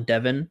Cornwall and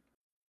Devon.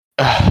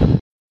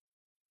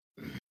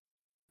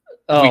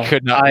 We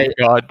could not.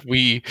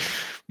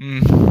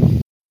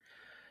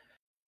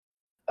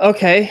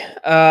 Okay,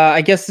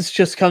 I guess this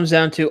just comes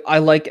down to I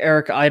like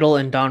Eric Idle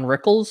and Don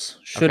Rickles.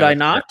 Should Okay, I that's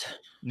not? fair.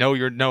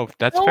 No,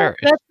 that's No, fair.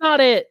 that's not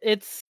it.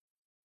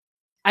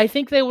 I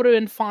think they would have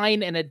been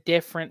fine in a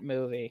different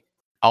movie.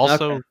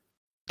 Also, Okay.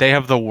 they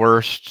have the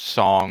worst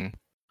song.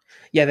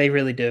 Yeah, they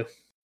really do.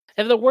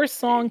 They have the worst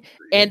song,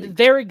 and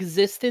their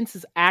existence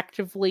is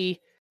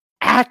actively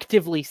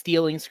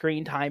stealing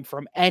screen time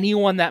from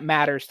anyone that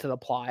matters to the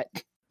plot.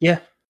 Yeah.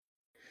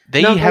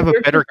 They No, have a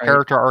you're better right.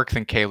 character arc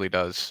than Kaylee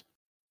does.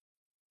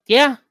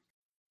 Yeah.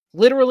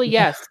 Literally,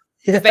 yes.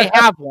 Yeah. They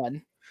have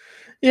one.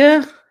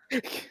 Yeah.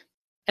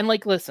 And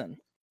like, listen,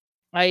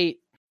 I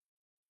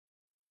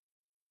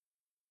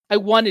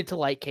wanted to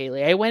like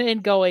Kaylee. I went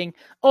in going,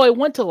 oh, I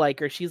want to like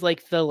her. She's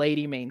like the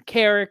lady main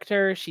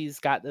character. She's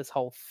got this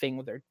whole thing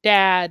with her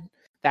dad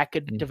that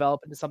could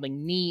develop into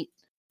something neat.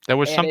 There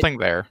was And something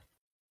there.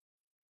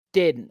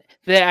 Didn't.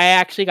 I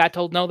actually got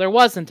told no, there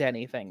wasn't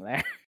anything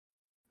there.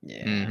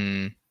 Yeah.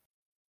 Mm-hmm.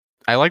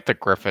 I like the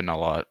Griffin a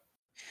lot.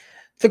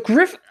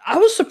 I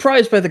was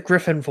surprised by the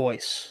Griffin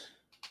voice.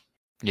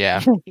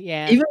 Yeah.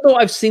 Yeah. Even though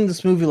I've seen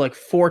this movie like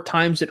 4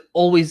 times,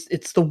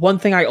 it's the one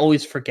thing I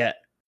always forget.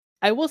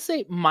 I will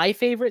say my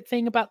favorite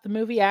thing about the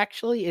movie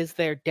actually is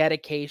their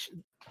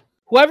dedication.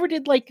 Whoever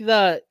did like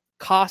the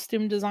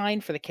costume design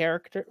for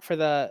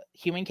the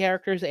human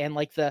characters and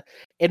like the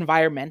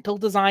environmental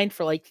design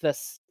for like the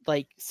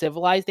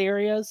civilized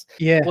areas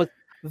was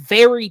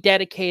very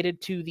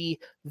dedicated to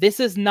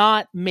this is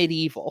not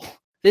medieval.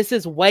 This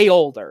is way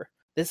older.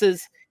 This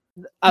is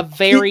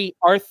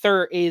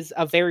Arthur is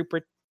a very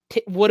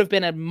would have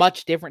been a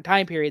much different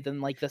time period than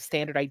like the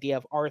standard idea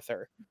of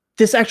Arthur.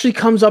 This actually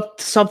comes up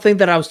to something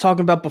that I was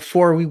talking about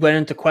before we went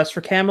into Quest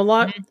for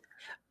Camelot. Mm-hmm.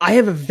 I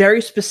have a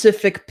very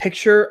specific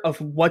picture of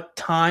what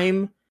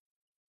time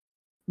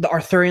the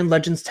Arthurian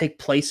legends take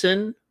place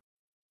in.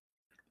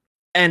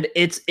 And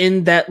it's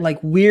in that like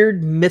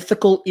weird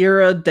mythical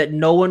era that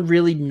no one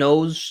really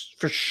knows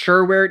for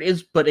sure where it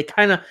is, but it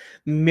kind of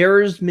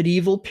mirrors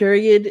medieval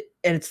period.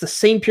 And it's the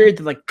same period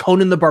that like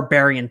Conan the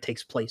Barbarian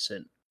takes place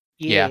in.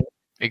 Yeah,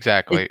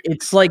 exactly.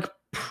 It's like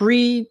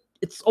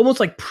it's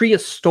almost like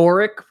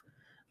prehistoric,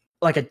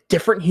 like a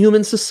different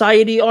human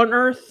society on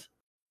Earth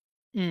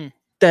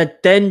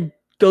that then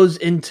goes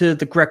into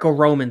the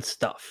Greco-Roman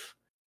stuff.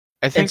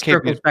 I think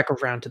circles back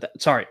around to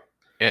that. Sorry.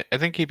 I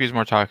think KP's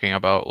more talking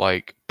about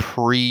like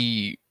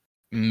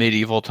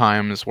pre-medieval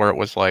times where it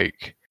was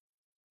like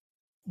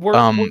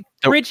we're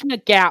bridging a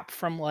gap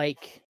from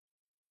like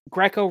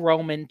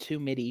Greco-Roman to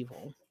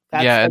medieval.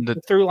 That's like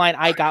the through line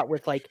I got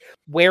with like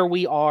where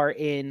we are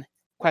in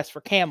Quest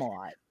for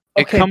Camelot.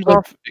 It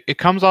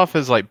comes off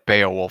as like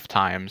Beowulf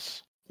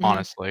times,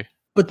 honestly.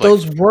 But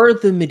those were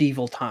the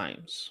medieval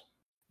times.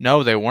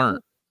 No, they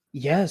weren't.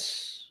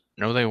 Yes.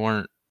 No, they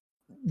weren't.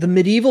 The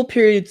medieval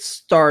period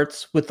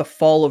starts with the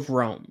fall of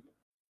Rome.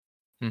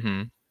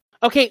 Mm-hmm.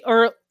 Okay,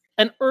 or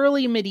the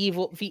early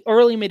medieval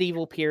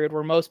period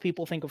where most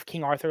people think of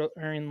King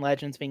Arthurian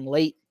legends being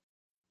late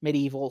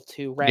medieval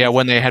to Renaissance. Yeah,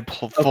 when they had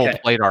full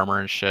plate armor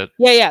and shit.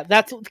 Yeah,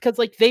 that's because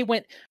like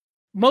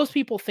most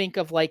people think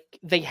of like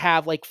they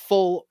have like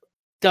full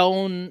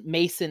stone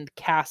masoned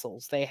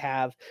castles. They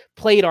have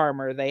plate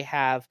armor. They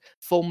have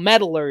full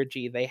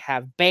metallurgy. They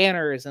have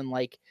banners and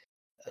like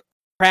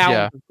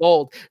crowns of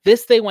gold.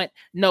 They went,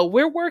 no,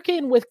 we're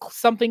working with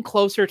something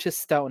closer to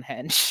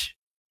Stonehenge.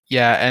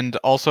 Yeah, and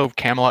also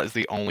Camelot is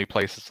the only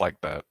place it's like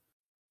that.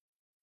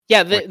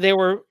 Yeah,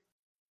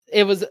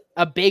 it was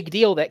a big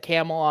deal that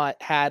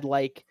Camelot had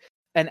like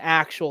an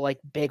actual like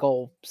big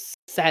old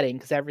setting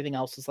because everything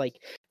else was like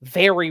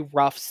very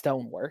rough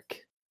stonework.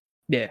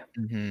 Yeah.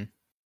 Mm-hmm.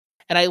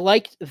 And I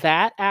liked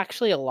that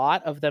actually a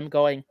lot of them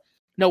going,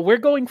 no, we're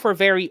going for a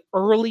very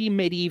early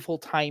medieval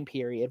time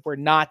period. We're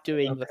not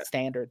doing the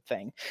standard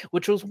thing,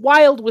 which was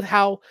wild with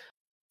how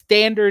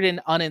standard and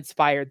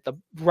uninspired the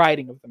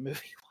writing of the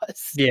movie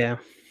was. Yeah.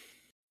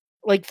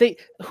 Like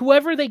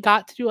whoever they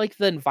got to do like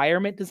the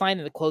environment design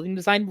and the clothing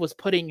design was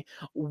putting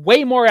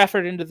way more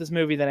effort into this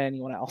movie than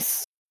anyone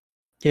else.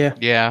 Yeah.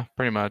 Yeah,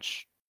 pretty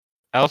much.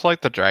 I also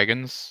like the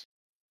dragons.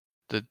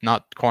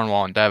 Not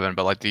Cornwall and Devon,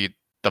 but like the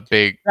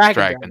big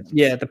dragons.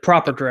 Yeah, the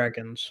proper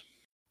dragons.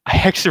 I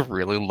actually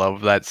really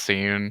love that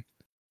scene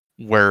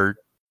where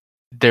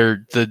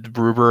the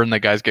Ruber and the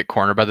guys get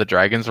cornered by the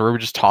dragons. The Ruber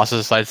just tosses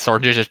aside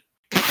sword and just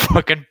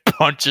fucking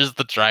punches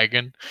the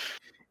dragon.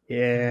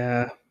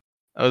 Yeah.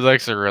 That was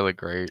actually really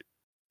great.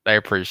 I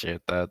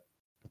appreciate that.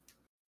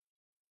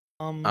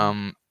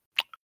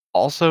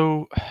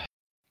 Also,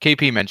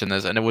 KP mentioned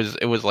this, and it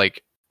was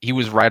like he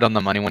was right on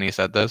the money when he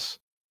said this.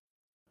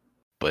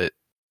 But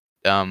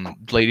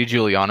Lady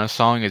Juliana's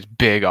song is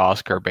big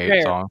Oscar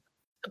bait song.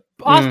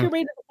 Oscar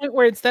bait to the point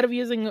where instead of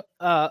using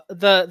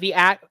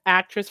the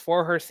actress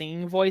for her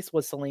singing voice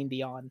was Celine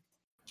Dion.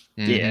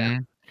 Mm-hmm. Yeah.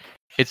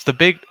 It's the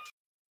big.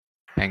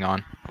 Hang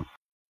on.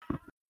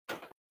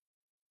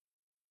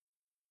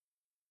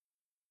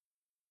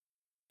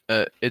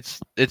 It's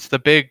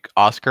the big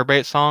Oscar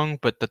bait song,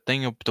 but the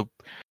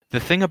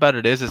thing about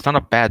it is it's not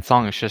a bad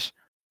song. It's just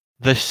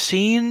the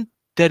scene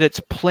that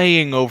it's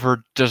playing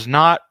over does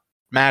not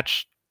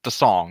match the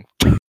song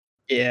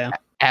Yeah.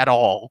 at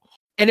all.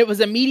 And it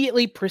was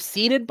immediately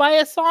preceded by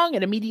a song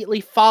and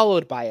immediately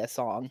followed by a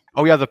song.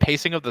 Oh yeah, the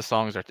pacing of the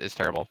songs is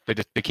terrible.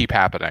 They keep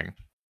happening.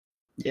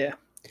 Yeah.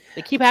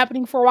 They keep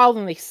happening for a while,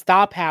 then they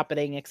stop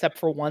happening, except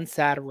for one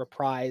sad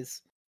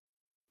reprise.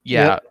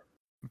 Yeah. Yep.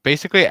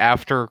 Basically,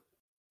 after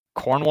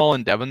Cornwall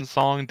and Devon's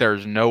song,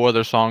 there's no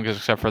other songs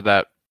except for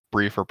that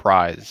brief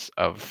reprise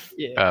of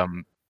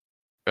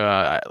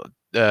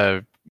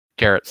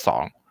Garrett's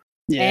song.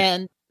 Yeah.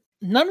 And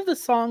none of the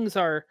songs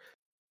are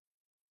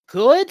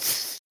good.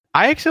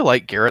 I actually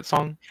like Garrett's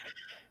song.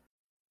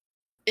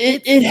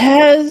 It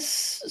has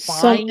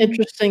some Fine.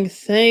 interesting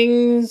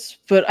things,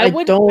 but I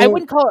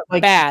wouldn't call it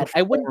like bad.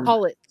 I wouldn't perform.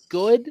 call it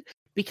good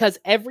because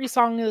every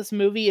song in this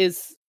movie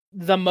is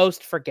the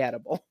most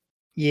forgettable.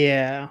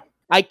 Yeah.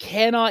 I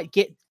cannot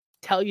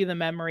tell you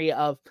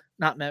the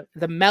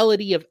the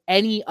melody of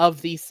any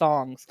of these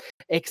songs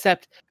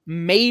except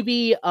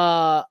maybe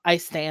I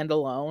Stand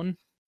Alone.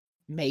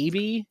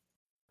 Maybe.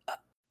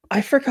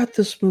 I forgot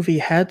this movie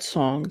had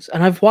songs,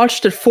 and I've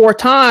watched it 4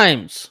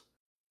 times.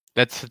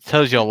 That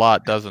tells you a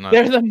lot, doesn't it?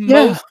 They're the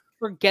most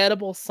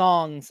forgettable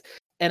songs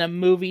in a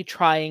movie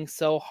trying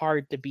so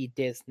hard to be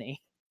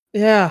Disney.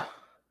 Yeah.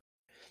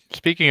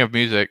 Speaking of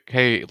music,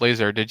 hey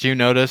Laser, did you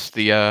notice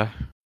the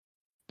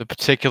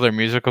particular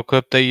musical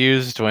clip they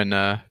used when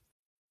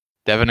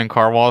Devon and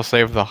Cornwall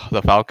saved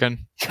the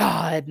Falcon?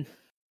 God.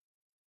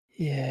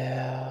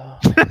 Yeah.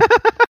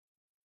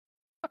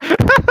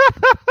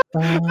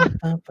 They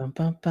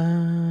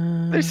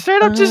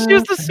straight up just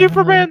used the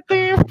Superman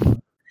theme.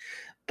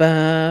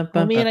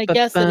 I mean, I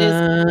guess it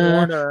is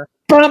Warner.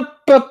 Yeah,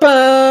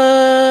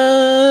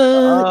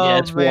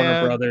 it's Warner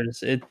man.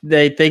 Brothers.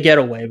 They get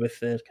away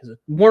with it because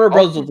Warner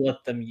Brothers would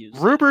let them use it.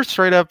 Ruber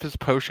straight up his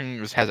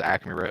potion has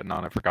Acme written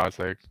on it, for God's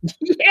sake.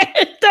 Yeah,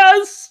 it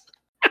does.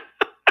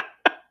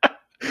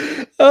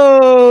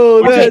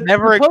 Oh, Which that is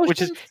never, the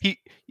which is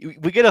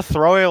we get a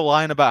throwaway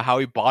line about how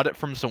he bought it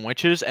from some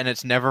witches, and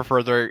it's never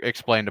further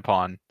explained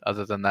upon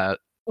other than that.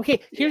 Okay,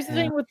 here's the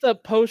thing with the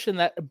potion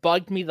that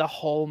bugged me the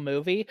whole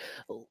movie.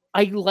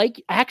 I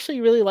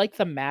actually really like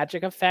the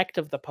magic effect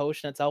of the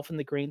potion itself and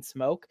the green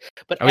smoke.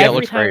 But Oh, yeah, it every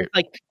looks time great. it's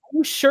like, are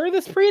you sure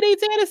this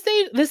predates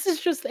Anastasia? This is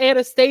just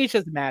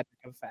Anastasia's magic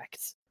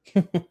effects.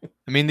 I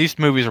mean, these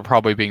movies are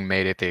probably being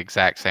made at the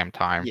exact same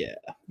time. Yeah.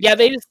 Yeah,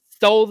 they just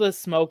stole the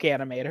smoke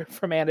animator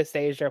from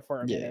Anastasia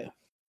for a Yeah. minute.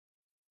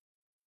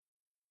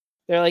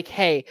 They're like,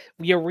 hey,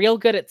 you're real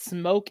good at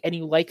smoke and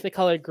you like the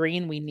color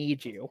green, we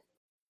need you.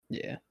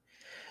 Yeah.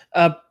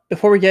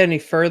 Before we get any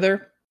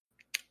further,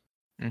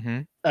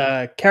 Carrie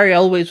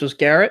Elways was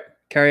Garrett.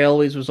 Carrie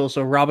Elways was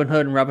also Robin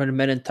Hood and Robin Hood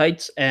Men in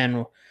Tights,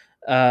 and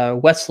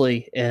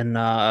Wesley in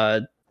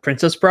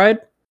Princess Bride.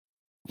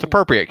 It's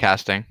appropriate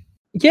casting.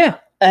 Yeah,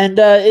 and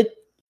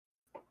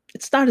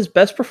it's not his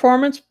best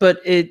performance,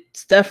 but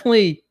it's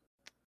definitely,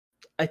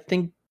 I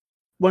think,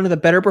 one of the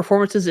better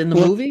performances in the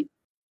movie.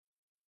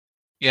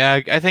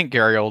 Yeah, I think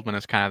Gary Oldman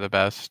is kind of the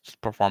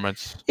best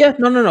performance. Yeah,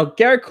 no.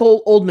 Gary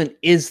Cole Oldman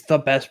is the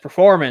best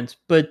performance,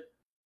 but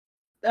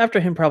after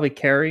him, probably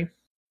Carrie.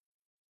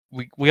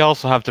 We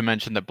also have to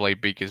mention that Blade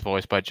Beak is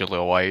voiced by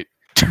Jaleel White.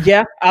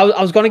 Yeah, I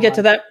was going to get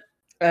to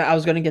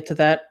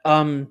that.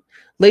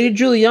 Lady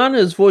Juliana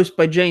is voiced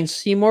by Jane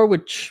Seymour,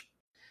 which,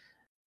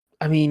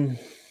 I mean,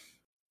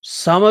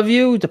 some of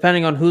you,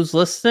 depending on who's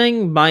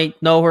listening,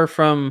 might know her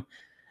from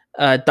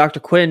Dr.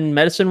 Quinn,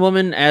 Medicine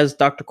Woman, as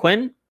Dr.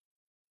 Quinn.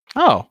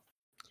 Oh,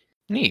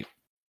 neat.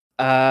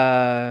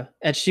 And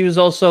she was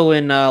also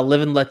in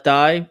Live and Let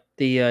Die,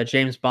 the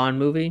James Bond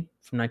movie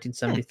from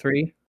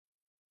 1973.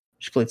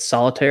 She played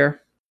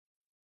Solitaire.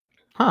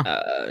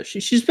 Huh.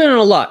 She's been in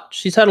a lot.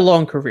 She's had a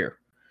long career.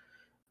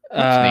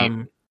 That's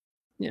neat.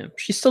 Yeah,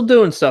 she's still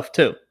doing stuff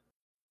too.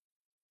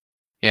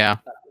 Yeah.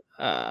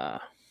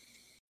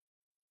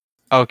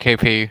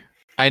 KP.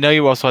 I know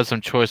you also had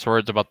some choice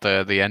words about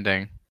the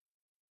ending.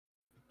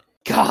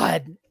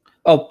 God.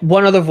 Oh,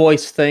 one other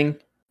voice thing.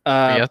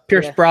 Yes?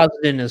 Pierce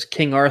Brosnan is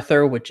King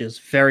Arthur, which is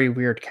very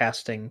weird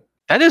casting.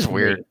 That is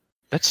weird.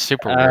 That's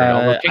super weird.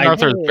 Although King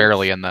Arthur is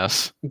barely in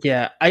this.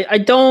 Yeah, I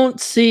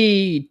don't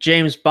see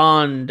James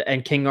Bond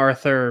and King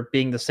Arthur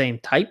being the same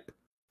type.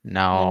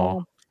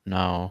 No.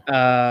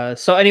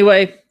 So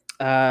anyway,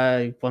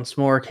 once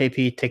more,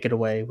 KP, take it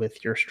away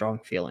with your strong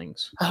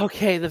feelings.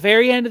 Okay, the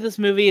very end of this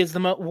movie is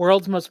the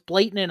world's most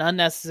blatant and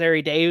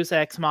unnecessary Deus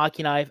Ex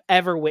Machina I've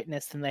ever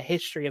witnessed in the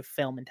history of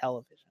film and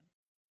television.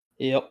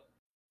 Yep.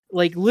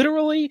 Like,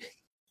 literally,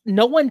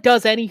 no one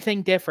does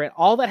anything different.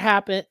 All that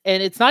happened,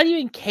 and it's not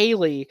even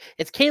Kaylee.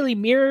 It's Kaylee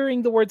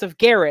mirroring the words of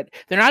Garrett.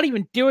 They're not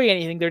even doing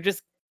anything. They're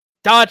just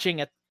dodging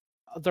at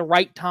the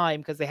right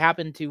time because they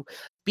happen to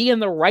be in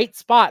the right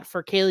spot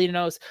for Kaylee to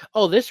notice,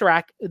 oh, this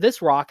rock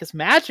is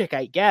magic,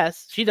 I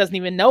guess. She doesn't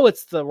even know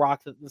it's the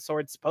rock that the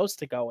sword's supposed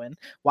to go in.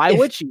 Why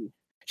would she?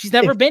 She's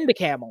never been to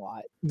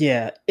Camelot.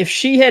 Yeah. If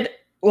she had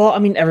Well, I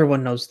mean,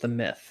 everyone knows the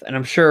myth, and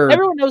I'm sure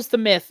Everyone knows the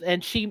myth,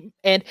 and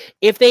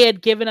if they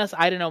had given us,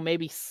 I don't know,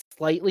 maybe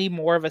slightly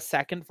more of a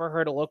second for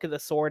her to look at the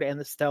sword and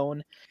the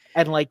stone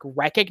and like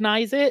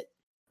recognize it,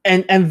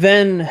 and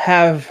then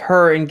have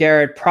her and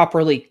Garrett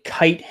properly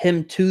kite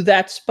him to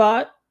that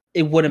spot,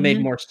 it would have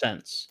made more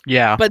sense.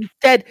 Yeah. but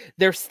instead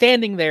they're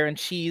standing there and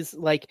she's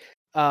like,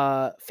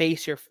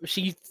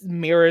 she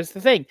mirrors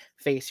the thing,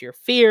 face your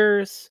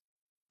fears,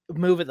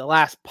 move at the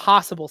last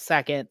possible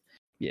second.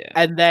 Yeah.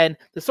 And then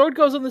the sword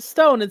goes on the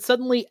stone, and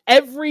suddenly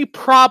every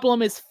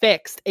problem is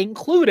fixed,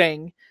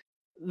 including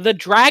the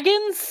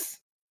dragons.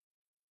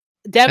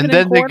 Devin And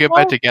then they get back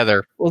Cornwall,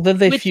 together. Well, then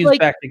they which, fuse like,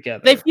 back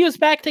together. They fused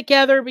back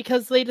together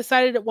because they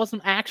decided it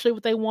wasn't actually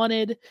what they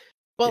wanted.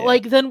 But Yeah.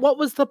 like, then what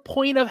was the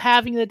point of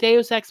having the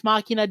Deus Ex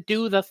Machina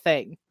do the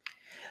thing?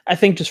 I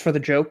think just for the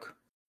joke.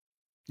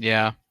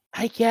 Yeah.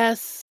 I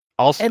guess.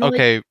 Also, And, like,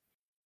 okay.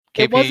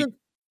 It KP, wasn't.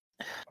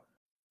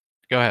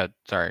 go ahead.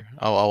 Sorry,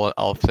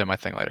 I'll say my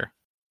thing later.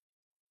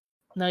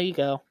 No, you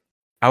go.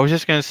 I was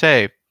just gonna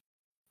say,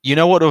 you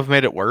know what would have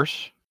made it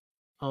worse?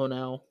 Oh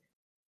no.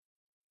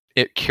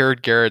 It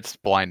cured Garrett's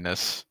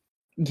blindness.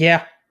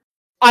 Yeah.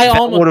 I That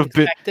almost would've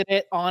been- expected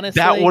it, honestly.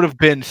 That would have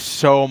been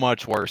so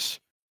much worse.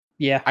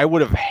 Yeah. I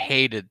would have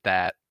hated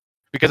that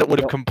because it would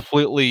have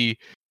completely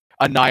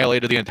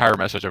annihilated the entire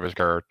message of his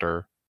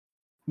character.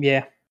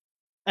 Yeah.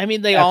 I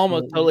mean, they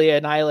almost Absolutely. totally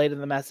annihilated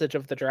the message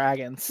of the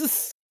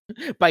dragons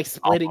by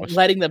Almost.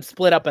 letting them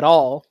split up at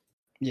all.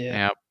 Yeah.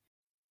 Yeah.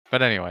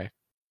 But anyway,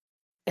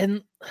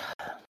 And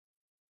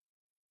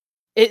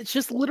it's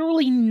just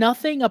literally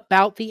nothing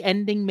about the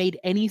ending made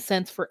any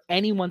sense for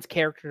anyone's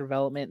character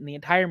development in the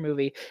entire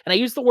movie. And I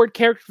use the word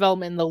character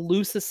development in the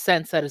loosest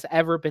sense that has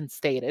ever been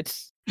stated.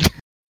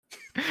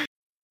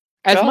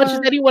 As much as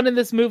anyone in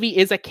this movie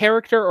is a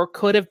character or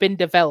could have been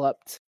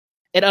developed,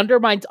 it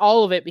undermines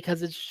all of it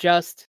because it's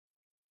just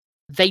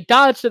they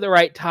dodged at the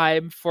right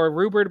time for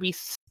Ruber to be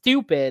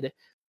stupid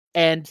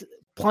and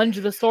plunge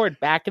the sword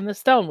back in the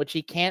stone, which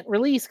he can't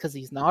release because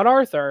he's not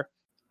Arthur.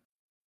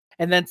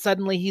 And then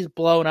suddenly he's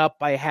blown up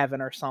by heaven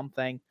or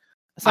something.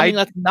 Something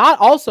that's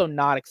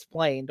not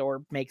explained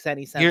or makes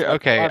any sense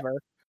okay.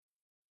 whatsoever.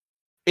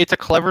 It's a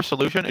clever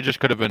solution. It just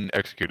could have been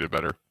executed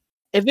better.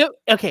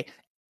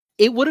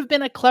 It would have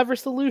been a clever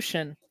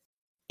solution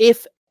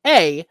if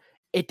it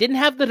didn't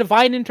have the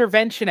divine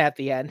intervention at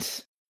the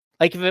end.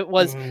 Like if it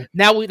was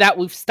that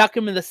we've stuck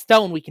him in the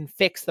stone, we can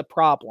fix the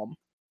problem.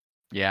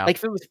 Yeah. Like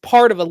if it was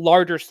part of a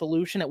larger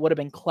solution, it would have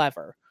been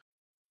clever.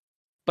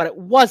 But it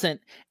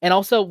wasn't. And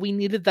also we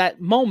needed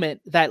that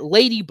moment, that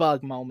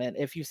ladybug moment,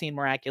 if you've seen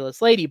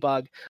Miraculous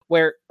Ladybug,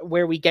 where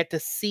we get to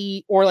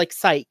see, or like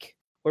Psych,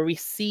 where we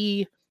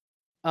see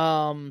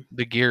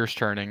the gears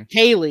turning.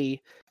 Kaylee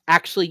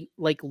actually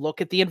like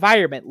look at the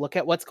environment, look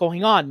at what's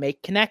going on,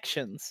 make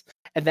connections,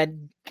 and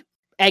then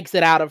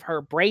exit out of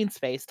her brain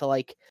space to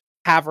like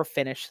have her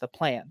finish the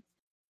plan.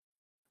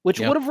 Which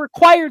would have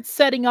required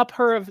setting up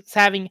her of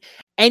having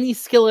any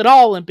skill at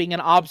all and being an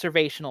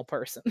observational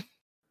person.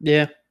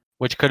 Yeah.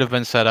 Which could have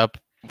been set up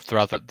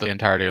throughout the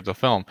entirety of the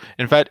film.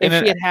 In fact,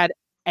 if she had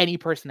any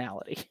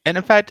personality. And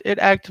in fact, it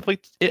actively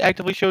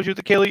shows you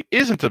that Kaylee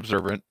isn't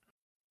observant.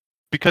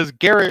 Because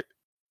Garrett,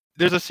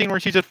 there's a scene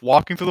where she's just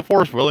walking through the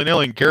forest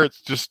willy-nilly, and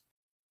Garrett's just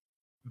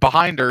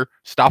behind her,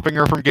 stopping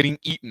her from getting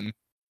eaten.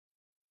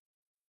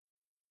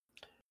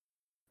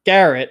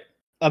 Garrett,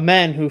 a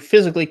man who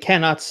physically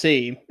cannot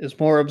see, is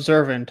more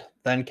observant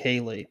than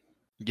Kaylee.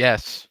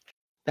 Yes.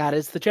 That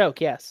is the joke,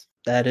 yes.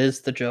 That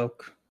is the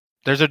joke.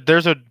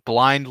 There's a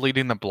blind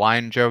leading the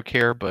blind joke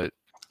here, but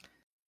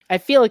I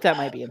feel like that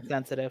might be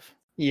insensitive.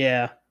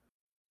 Yeah.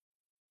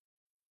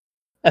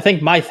 I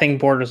think my thing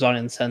borders on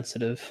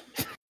insensitive.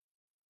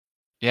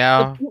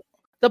 Yeah.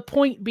 The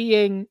point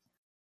being,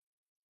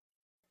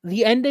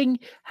 the ending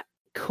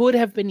could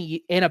have been,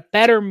 in a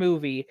better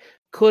movie,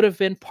 could have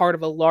been part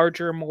of a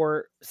larger,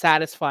 more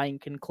satisfying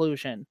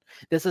conclusion.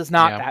 This is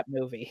not that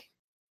movie.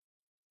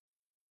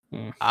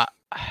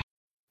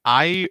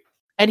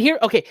 And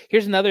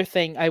here's another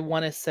thing I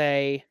want to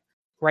say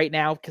right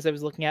now, because I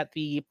was looking at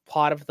the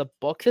plot of the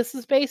book this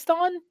is based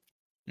on.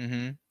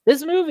 Mm-hmm.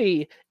 This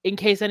movie, in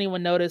case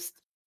anyone noticed,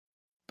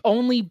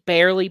 only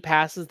barely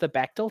passes the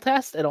Bechdel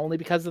test, and only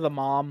because of the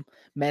mom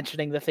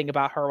mentioning the thing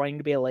about her wanting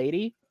to be a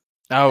lady.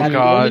 Oh, That's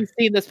God. the only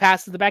scene this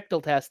passes the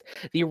Bechdel test.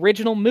 The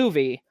original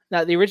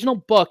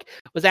book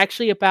was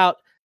actually about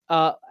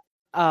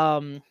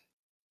Kaylee's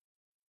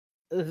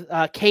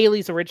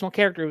original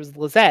character, was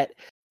Lizette,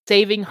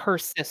 saving her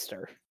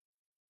sister.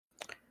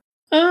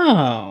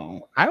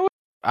 Oh.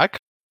 I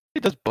could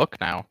read this book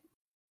now.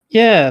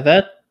 Yeah,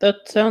 that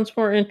sounds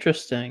more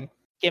interesting.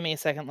 Give me a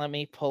second, let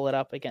me pull it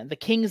up again. The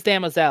King's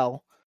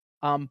Damosel,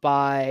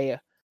 by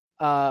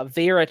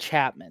Vera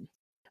Chapman.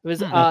 It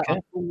was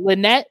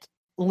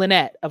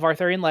Lynette of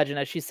Arthurian legend,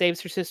 as she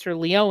saves her sister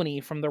Leonie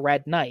from the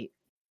Red Knight.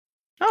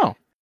 Oh,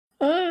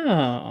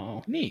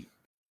 neat.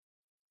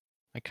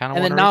 I kind of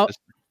want to read this.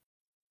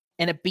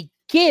 And it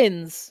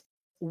begins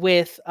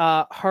with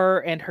her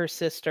and her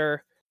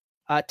sister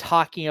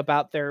talking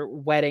about their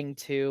wedding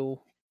to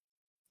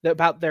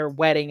about their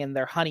wedding and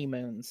their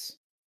honeymoons,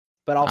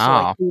 but also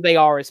like who they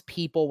are as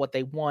people, what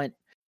they want,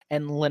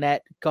 and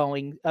Lynette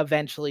going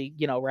eventually,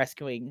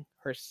 rescuing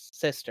her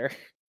sister.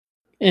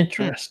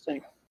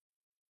 Interesting.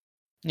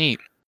 Neat.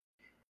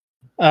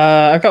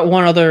 I've got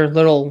one other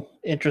little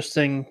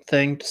interesting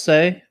thing to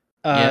say.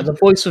 The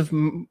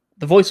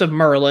voice of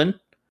Merlin.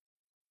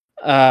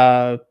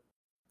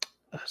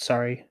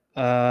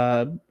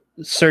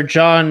 Sir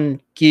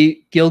John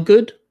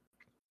Gielgud.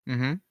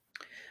 Mm-hmm.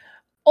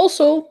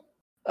 Also,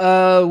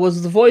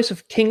 was the voice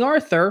of King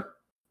Arthur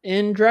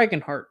in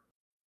Dragonheart.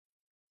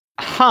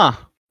 Huh.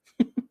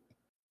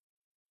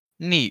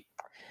 Neat.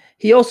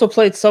 He also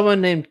played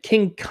someone named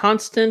King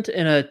Constant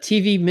in a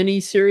TV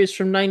miniseries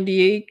from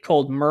 '98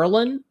 called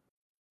Merlin, which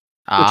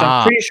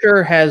I'm pretty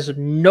sure has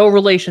no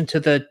relation to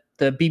the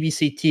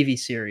BBC TV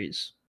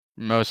series.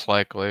 Most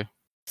likely.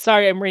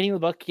 Sorry, I'm reading the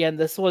book again.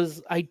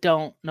 I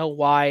don't know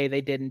why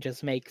they didn't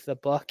just make the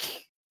book.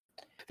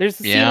 There's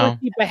a scene where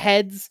she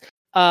beheads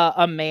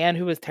a man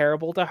who was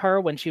terrible to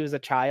her when she was a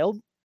child.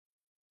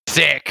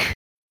 Sick.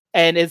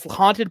 And is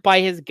haunted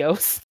by his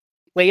ghost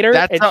later.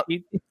 That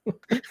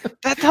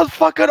sounds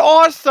fucking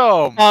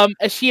awesome.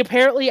 She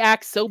apparently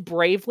acts so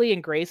bravely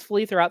and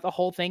gracefully throughout the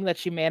whole thing that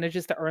she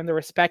manages to earn the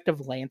respect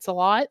of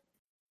Lancelot.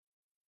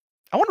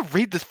 I want to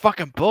read this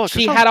fucking book.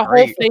 She had a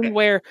whole thing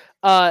where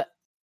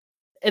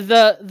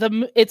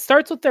it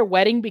starts with their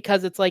wedding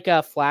because it's like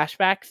a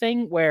flashback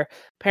thing where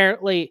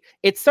apparently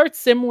it starts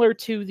similar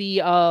to the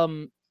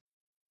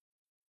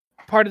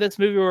part of this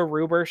movie where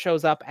Ruber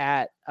shows up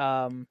at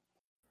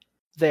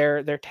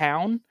their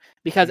town,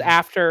 because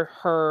after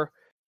her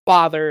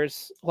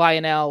father's,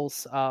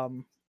 Lionel's,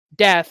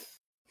 death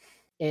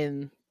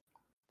in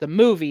the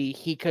movie,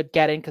 he could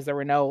get in because there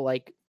were no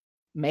like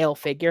male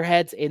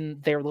figureheads in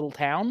their little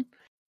town.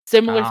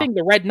 Similar thing,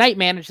 the Red Knight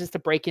manages to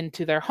break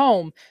into their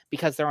home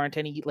because there aren't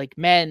any like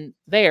men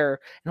there,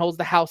 and holds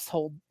the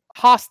household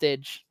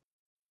hostage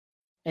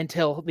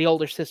until the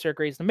older sister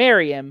agrees to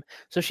marry him.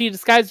 So she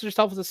disguises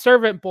herself as a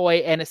servant boy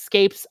and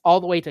escapes all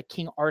the way to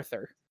King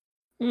Arthur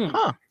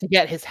to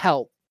get his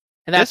help.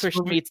 And that's where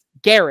she meets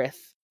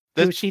Gareth,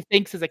 who she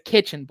thinks is a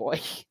kitchen boy.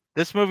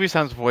 This book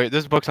sounds way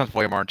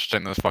more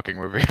interesting than this fucking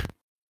movie.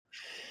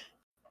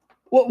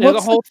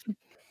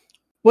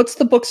 What's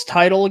the book's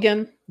title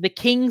again? The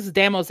King's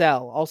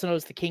Damosel, also known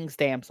as The King's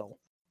Damsel,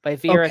 by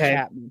Vera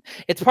Chapman.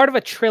 It's part of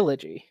a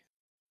trilogy.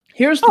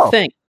 Here's the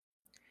thing.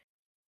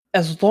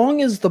 As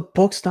long as the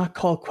book's not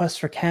called Quest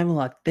for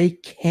Camelot, they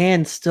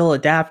can still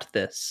adapt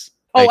this.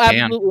 Oh,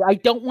 absolutely. I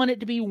don't want it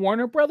to be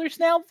Warner Brothers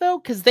now, though,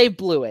 because they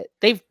blew it.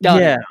 They've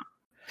done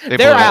it.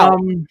 They're out.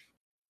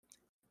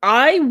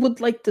 I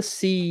would like to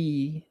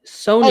see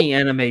Sony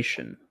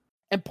animation.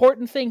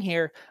 Important thing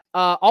here.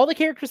 All the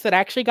characters that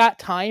actually got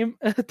time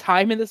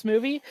in this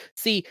movie,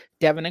 see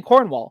Devon and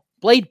Cornwall,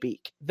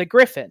 Bladebeak, the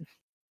Griffin.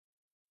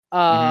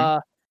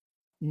 Not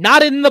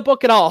in the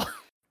book at all.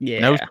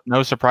 Yeah.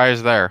 No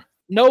surprise there.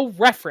 No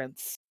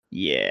reference.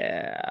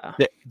 Yeah.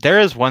 There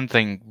is one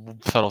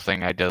subtle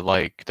thing I did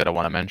like that I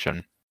want to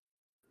mention.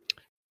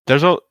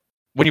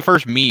 When you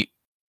first meet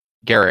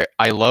Garrett,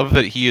 I love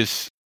that he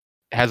has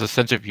a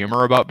sense of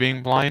humor about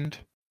being blind.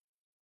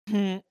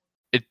 It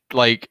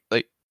like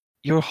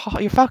you're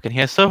fucking. He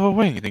has silver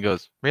wing, and he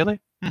goes, "Really?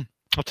 I'll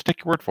have to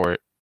take your word for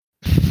it."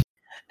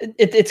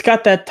 It's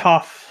got that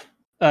tough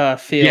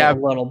feel a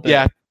little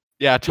bit.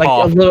 Yeah,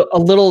 tough. Like a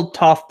little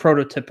tough,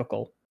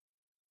 prototypical.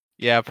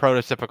 Yeah,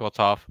 prototypical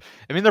tough.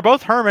 I mean, they're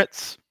both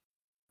hermits.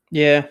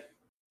 Yeah.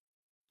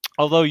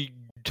 Although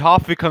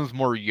Toph becomes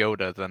more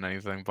Yoda than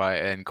anything in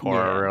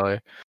Korra, really.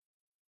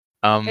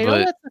 I know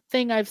that's the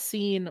thing I've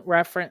seen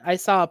reference. I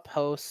saw a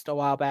post a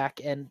while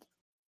back, and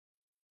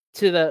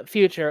to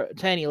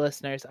any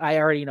listeners, I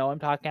already know I'm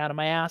talking out of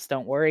my ass.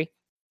 Don't worry.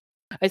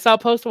 I saw a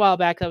post a while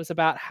back that was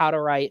about how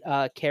to write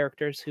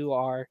characters who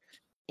are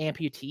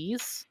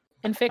amputees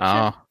in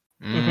fiction.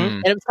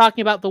 And it was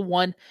talking about the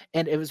one,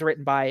 and it was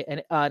written by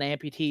an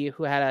amputee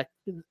who had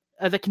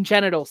the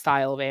congenital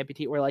style of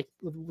amputee, where like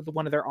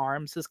one of their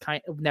arms is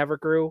kind of never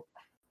grew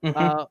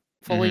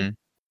fully.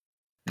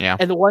 Yeah.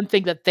 And the one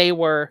thing that they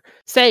were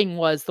saying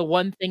was the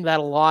one thing that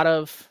a lot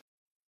of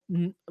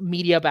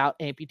media about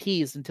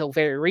amputees until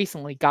very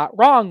recently got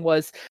wrong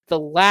was the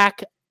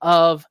lack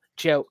of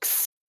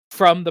jokes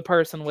from the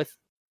person with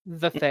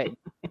the thing.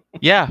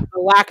 Yeah. The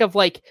lack of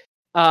like,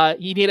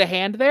 you need a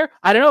hand there?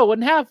 I don't know, I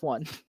wouldn't have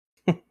one.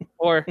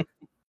 Or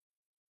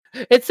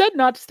it said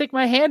not to stick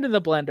my hand in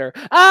the blender.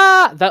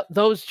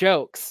 Those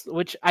jokes,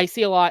 which I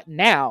see a lot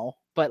now,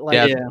 but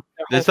like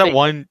there's that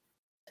one.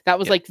 That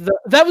was like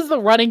that was the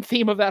running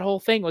theme of that whole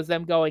thing, was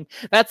them going,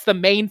 that's the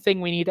main thing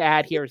we need to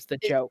add here is the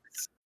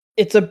jokes.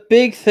 It's a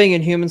big thing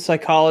in human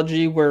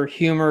psychology where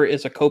humor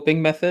is a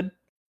coping method.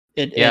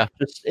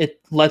 It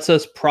lets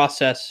us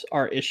process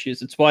our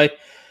issues. It's why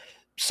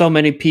so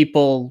many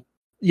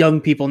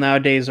young people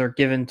nowadays are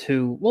given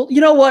to, well,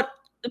 you know what?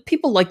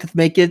 People like to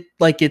make it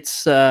like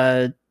it's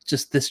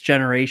just this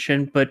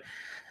generation, but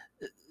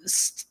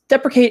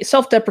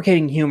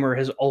self-deprecating humor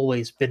has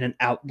always been an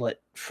outlet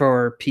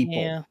for people.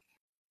 Yeah.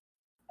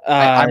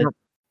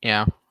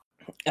 Yeah.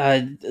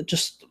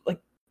 Just like,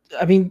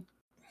 I mean,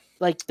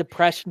 like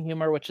depression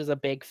humor, which is a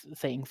big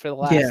thing for the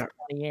last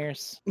 20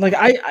 years. Like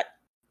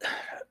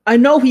I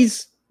know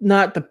he's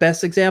not the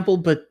best example,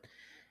 but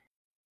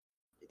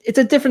it's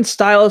a different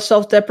style of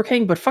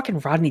self-deprecating. But fucking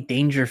Rodney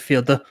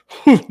Dangerfield, the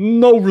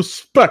no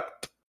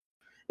respect,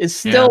 is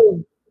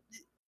still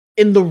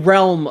in the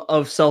realm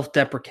of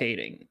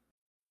self-deprecating.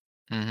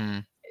 Mm-hmm.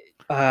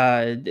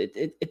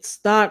 It's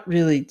not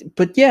really,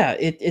 but yeah,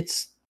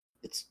 it's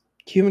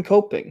human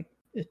coping.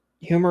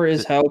 Humor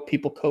is how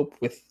people cope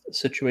with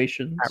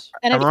situations.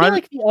 And I feel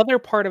like the other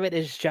part of it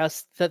is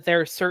just that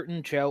there are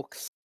certain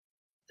jokes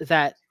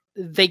that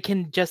they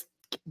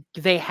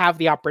have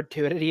the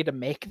opportunity to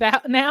make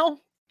that now.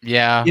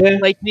 Yeah.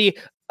 Like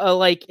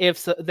like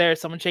if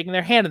there's someone shaking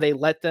their hand and they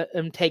let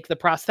them take the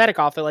prosthetic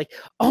off, they're like,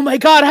 "Oh my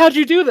god, how'd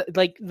you do that?"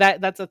 Like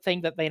that's a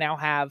thing that they now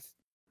have.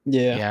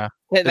 Yeah.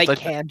 That they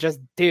can just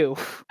do.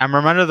 I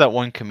remember that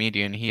one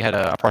comedian, he had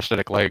a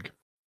prosthetic leg.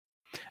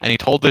 And he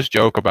told this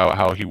joke about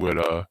how he would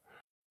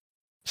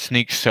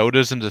sneak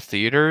sodas into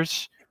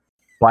theaters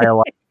by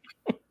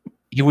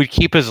he would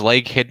keep his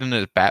leg hidden in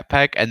his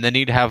backpack, and then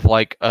he'd have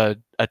like a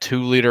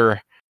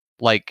 2-liter,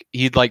 like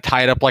he'd like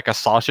tie it up like a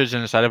sausage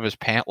inside of his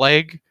pant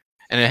leg,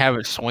 and then have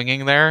it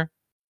swinging there.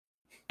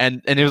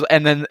 And it was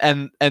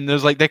and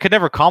there's like they could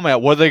never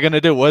comment. What are they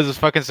gonna do? What is this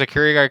fucking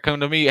security guy come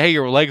to me? Hey,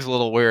 your leg's a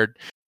little weird.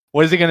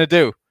 What is he gonna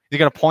do? Is he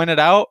gonna point it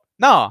out?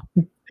 No,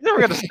 he's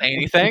never gonna say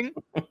anything.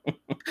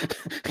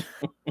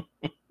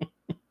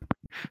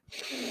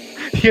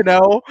 You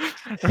know?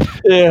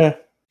 Yeah.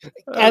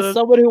 As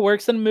someone who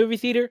works in a movie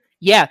theater,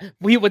 yeah,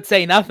 we would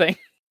say nothing.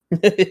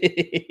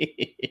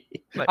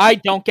 I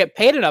don't get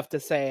paid enough to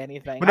say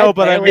anything. No,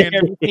 but I mean,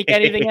 sneak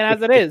anything in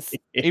as it is.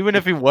 Even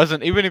if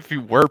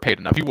you were paid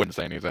enough, you wouldn't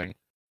say anything.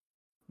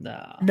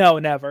 No,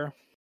 never.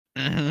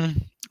 Mm-hmm.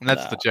 And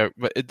that's the joke.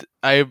 But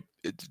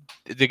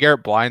the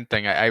Garrett Blind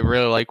thing, I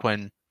really like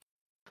when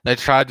they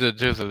tried to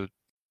do the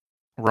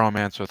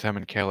romance with him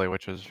and Kaylee,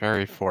 which was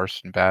very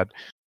forced and bad.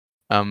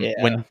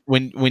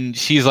 When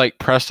she's like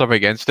pressed up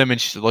against him and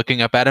she's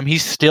looking up at him,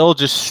 he's still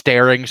just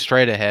staring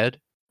straight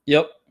ahead.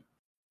 Yep.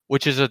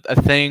 Which is a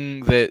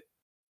thing that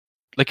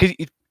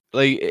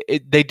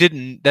they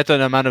didn't. That's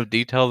an amount of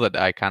detail that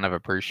I kind of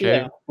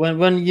appreciate. Yeah.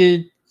 When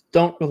you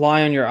don't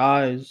rely on your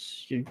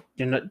eyes,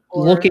 you're not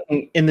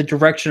looking in the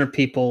direction of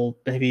people.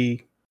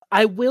 Maybe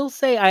I will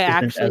say I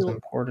actually as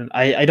important.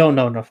 I don't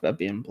know enough about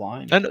being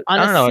blind. On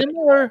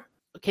a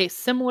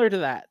similar to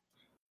that.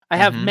 I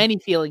have many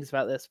feelings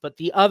about this, but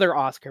the other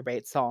Oscar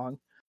bait song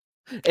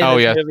in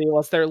this movie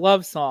was their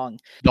love song.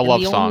 The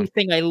only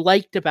thing I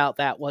liked about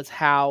that was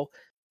how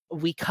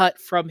we cut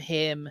from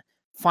him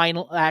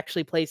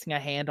actually placing a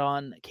hand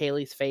on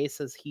Kaylee's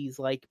face as he's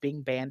like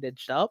being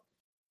bandaged up.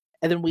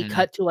 And then we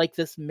cut to like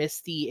this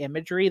misty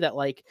imagery that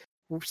like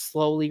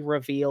slowly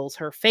reveals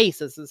her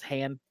face as his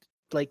hand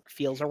like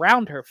feels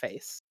around her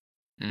face.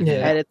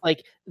 Yeah. And it's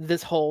like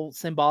this whole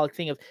symbolic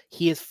thing of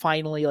he is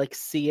finally like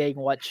seeing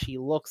what she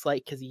looks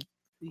like because he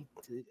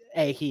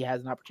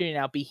has an opportunity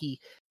now, B,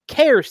 he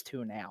cares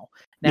to now.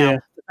 Now,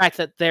 the fact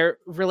that their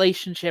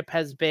relationship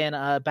has been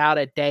about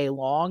a day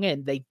long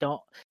and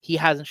he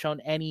hasn't shown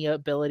any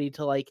ability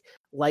to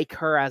like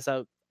her as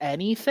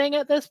anything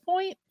at this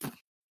point.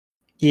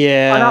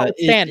 Yeah,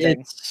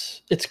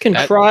 it's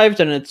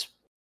contrived and it's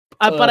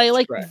but I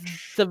like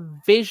the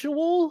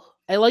visual.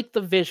 I like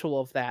the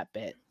visual of that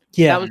bit.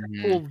 Yeah, that was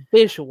a cool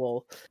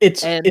visual.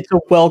 It's a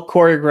well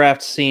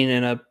choreographed scene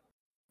in a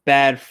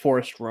bad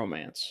forced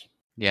romance.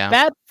 Yeah,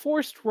 bad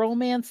forced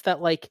romance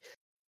that, like,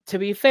 to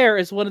be fair,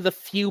 is one of the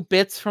few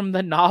bits from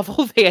the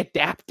novel they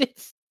adapted.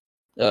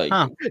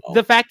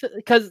 The fact that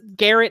because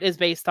Garrett is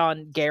based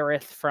on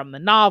Gareth from the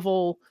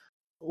novel,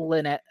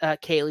 Lynette,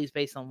 Kaylee's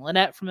based on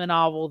Lynette from the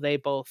novel. They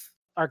both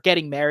are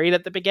getting married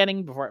at the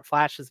beginning before it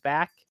flashes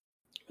back.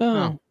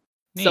 Oh,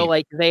 so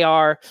like they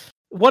are.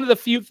 One of the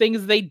few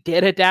things they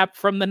did adapt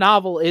from the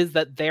novel is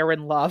that they're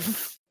in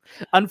love.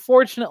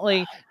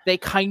 Unfortunately, they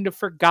kind of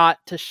forgot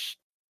to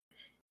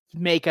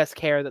make us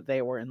care that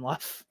they were in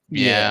love.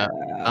 Yeah.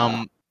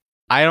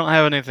 I don't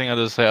have anything else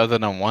to say other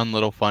than one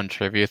little fun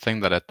trivia thing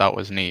that I thought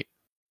was neat.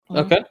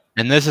 Okay.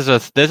 And this is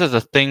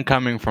a thing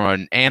coming from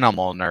an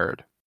animal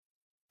nerd.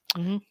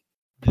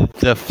 Mm-hmm.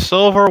 The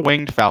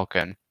silver-winged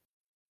falcon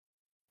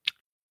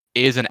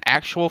is an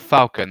actual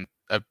falcon,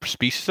 a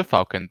species of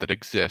falcon that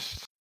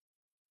exists.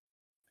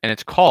 And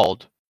it's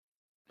called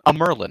a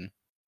merlin.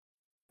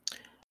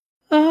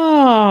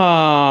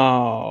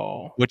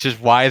 Oh. Which is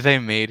why they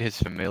made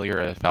his familiar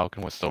a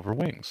falcon with silver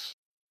wings.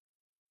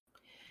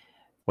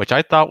 Which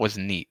I thought was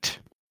neat.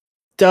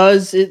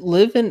 Does it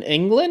live in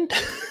England?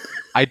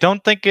 I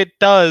don't think it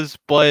does,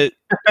 but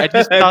I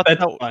just thought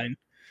that's fine.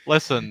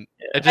 Listen,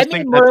 I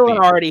think Merlin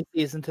already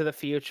sees into the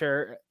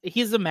future.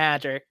 He's a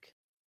magic.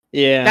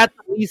 Yeah. That's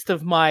the least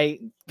of my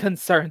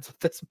concerns with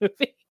this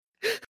movie.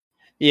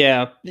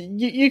 Yeah,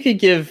 you could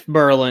give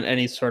Merlin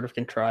any sort of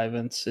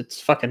contrivance. It's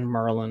fucking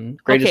Merlin.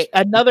 Greatest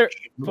another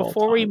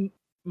before we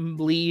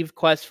leave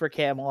Quest for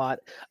Camelot.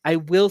 I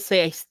will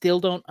say I still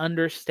don't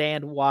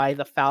understand why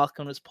the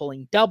Falcon was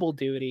pulling double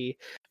duty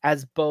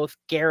as both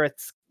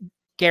Garrett's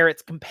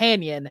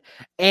companion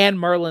and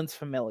Merlin's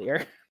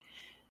familiar.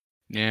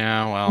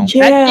 Yeah, well,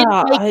 That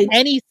didn't make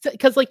any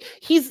because like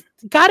he's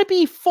got to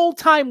be full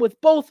time with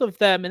both of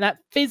them, and that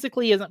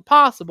physically isn't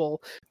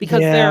possible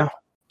because they're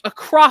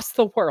across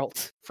the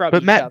world from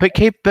each other.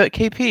 But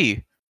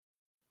KP,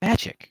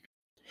 magic.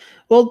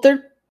 Well,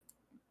 they're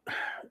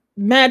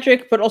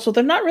magic, but also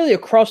they're not really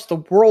across the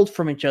world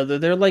from each other.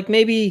 They're like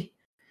maybe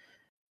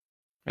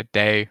a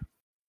day's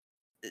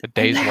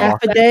half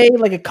walk. a day,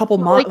 like a couple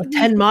miles, like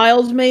 10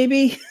 miles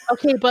maybe.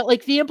 Okay, but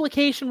like the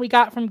implication we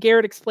got from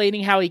Garrett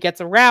explaining how he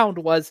gets around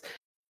was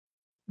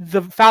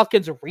the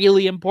Falcon's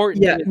really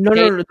important. Yeah,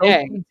 no.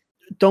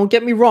 Don't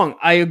get me wrong.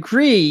 I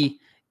agree.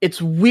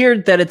 It's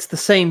weird that it's the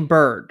same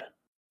bird.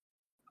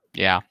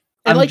 Yeah.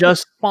 And I'm like,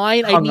 just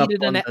fine. I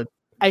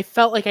I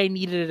felt like I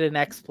needed an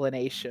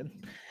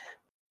explanation.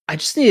 I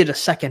just needed a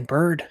second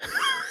bird.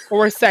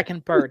 Or a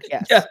second bird,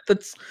 yes. Yeah,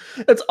 that's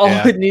all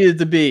it needed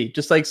to be.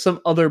 Just like some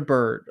other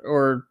bird.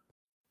 Or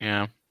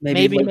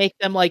maybe like, make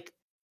them like,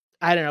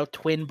 I don't know,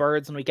 twin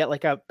birds, and we get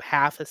like a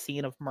half a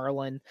scene of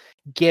Merlin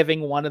giving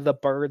one of the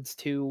birds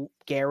to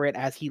Garrett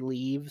as he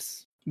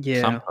leaves.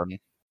 Yeah. Something.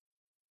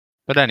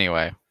 But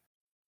anyway.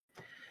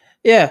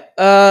 Yeah.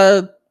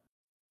 That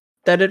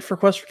it for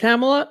Quest for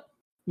Camelot?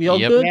 We all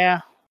good? Yeah.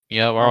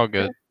 Yeah, we're all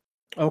good.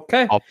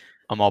 Okay.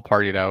 I'm all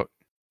partied out.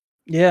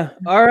 Yeah.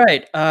 All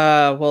right.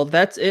 Well,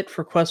 that's it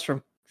for Quest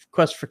for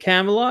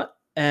Camelot,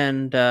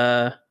 and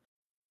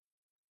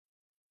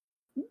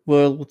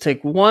we'll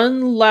take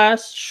one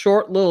last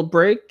short little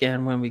break,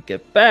 and when we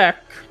get back,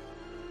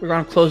 we're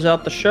gonna close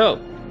out the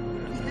show.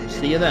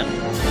 See you then.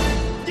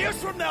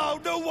 Years from now,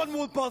 no one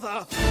will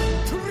bother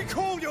to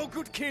recall your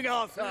good King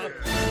Arthur,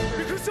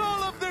 because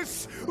all of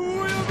this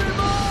will be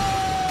mine.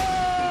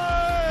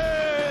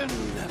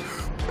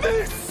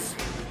 This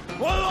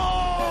will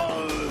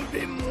all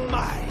be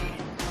mine.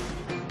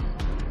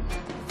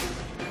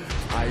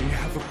 I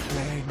have a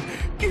plan.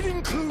 It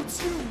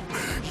includes you.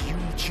 You,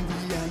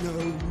 Giuliano,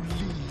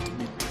 lead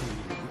me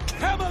to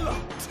Camelot,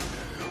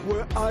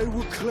 where I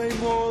will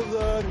claim all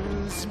that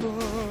is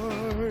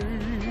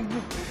mine.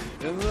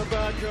 In the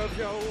back of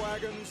your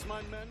wagons,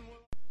 my men will...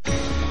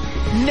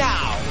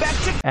 Now, back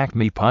to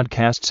Acme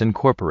Podcasts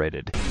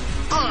Incorporated.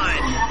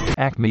 on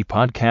Acme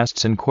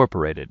Podcasts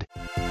Incorporated.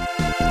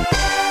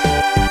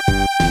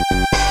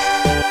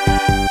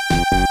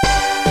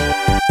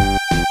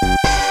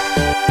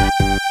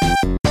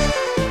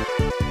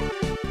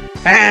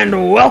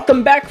 And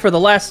welcome back for the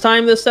last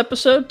time this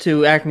episode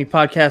to Acme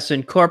Podcasts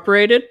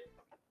Incorporated.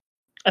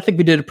 I think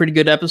we did a pretty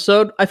good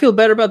episode. I feel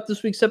better about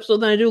this week's episode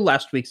than I do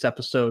last week's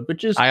episode,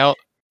 which is...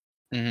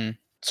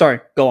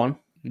 Sorry, go on.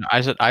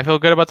 I said I feel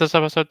good about this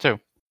episode too.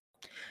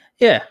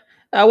 Yeah.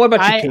 What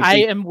about you, Casey? I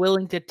am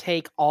willing to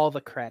take all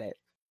the credit.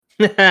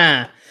 You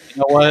know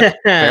what?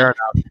 Fair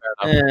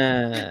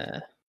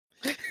enough.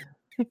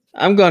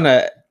 I'm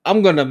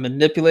gonna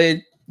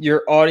manipulate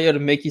your audio to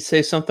make you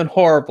say something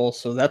horrible,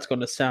 so that's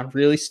gonna sound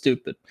really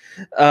stupid.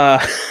 No,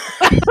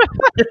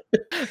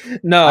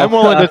 I'm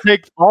willing to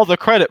take all the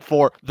credit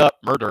for the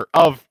murder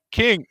of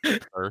King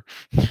Arthur.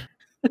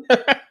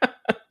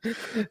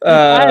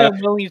 I am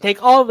willing to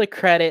take all the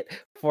credit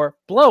for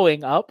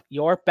blowing up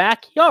your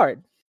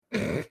backyard.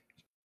 For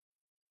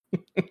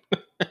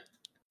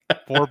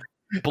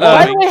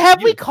By the way,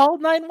 have we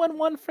called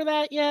 911 for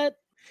that yet?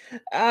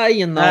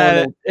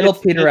 It'll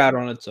peter out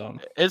on its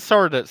own. It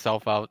sorted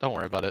itself out. Don't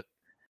worry about it.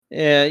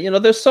 Yeah,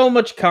 there's so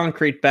much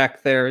concrete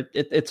back there.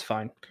 It's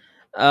fine.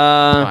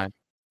 Fine.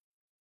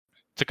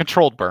 It's a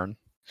controlled burn.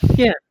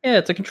 Yeah,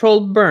 it's a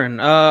controlled burn.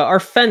 Our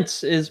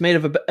fence is made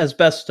of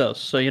asbestos,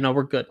 so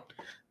we're good.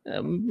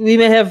 We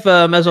may have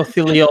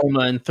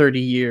mesothelioma in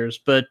 30 years,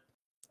 but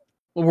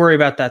we'll worry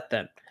about that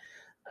then.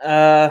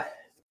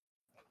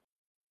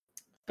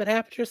 But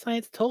Aperture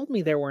Science told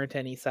me there weren't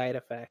any side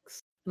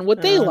effects. And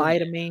would they lie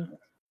to me?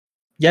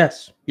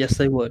 Yes,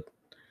 they would.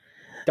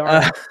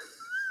 Darn.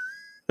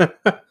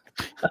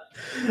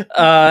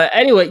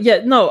 Anyway,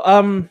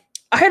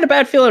 I had a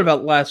bad feeling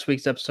about last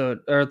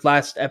episode.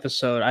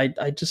 I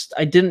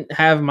didn't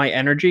have my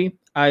energy.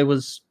 I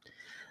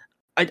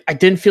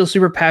didn't feel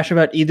super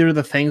passionate about either of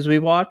the things we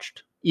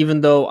watched,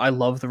 even though I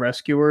love The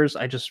Rescuers.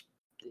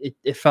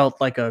 It felt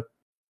like why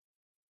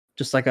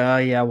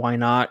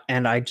not?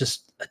 And I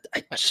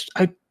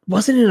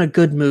wasn't in a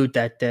good mood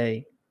that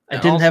day. I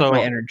didn't have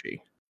my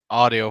energy.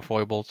 Audio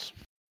foibles.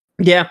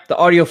 Yeah, the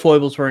audio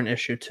foibles were an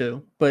issue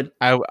too. But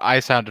I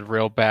sounded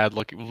real bad.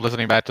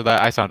 Listening back to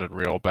that, I sounded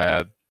real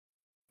bad.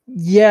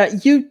 Yeah,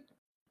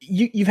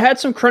 you've had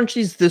some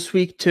crunchies this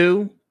week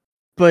too,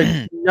 but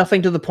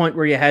nothing to the point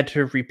where you had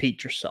to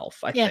repeat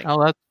yourself. I think.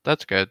 Oh,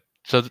 that's good.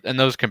 So, and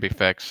those can be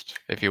fixed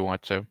if you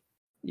want to.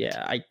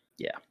 Yeah.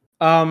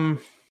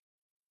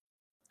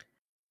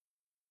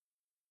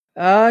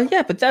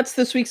 But that's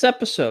this week's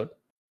episode.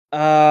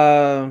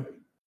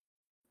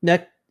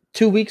 Next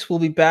 2 weeks we'll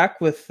be back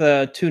with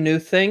 2 new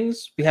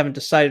things. We haven't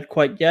decided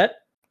quite yet.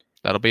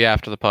 That'll be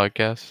after the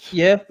podcast.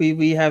 Yeah,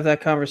 we have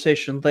that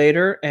conversation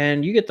later,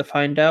 and you get to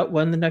find out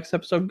when the next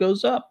episode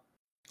goes up.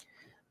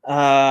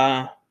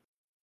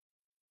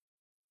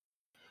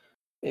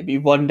 Maybe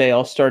one day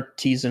I'll start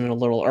teasing it a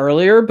little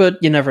earlier, but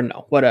you never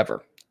know.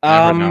 Whatever.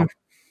 Never know.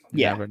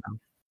 Yeah. Never know.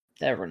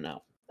 Never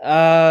know.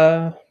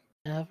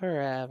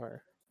 Never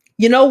ever.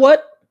 You know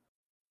what?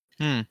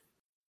 Hmm.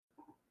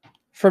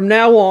 From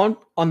now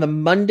on the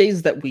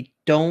Mondays that we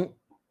don't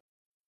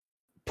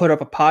put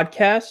up a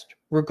podcast,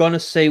 we're going to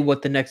say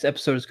what the next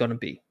episode is going to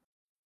be.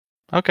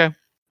 Okay.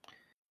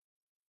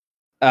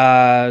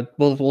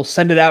 We'll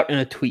send it out in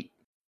a tweet.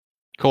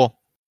 Cool.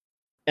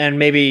 And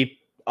maybe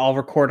I'll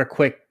record a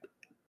quick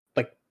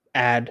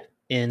ad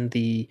in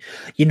the...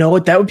 You know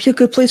what? That would be a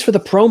good place for the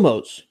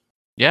promos.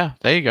 Yeah,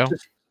 there you go.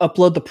 Just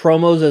upload the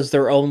promos as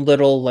their own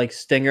little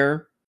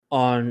stinger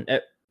on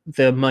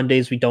the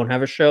Mondays we don't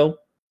have a show.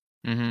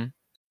 Mm-hmm.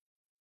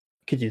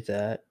 Could do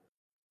that.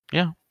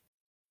 Yeah.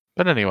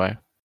 But anyway.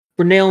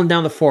 We're nailing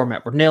down the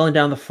format. We're getting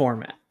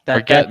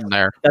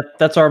there.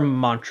 That's our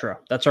mantra.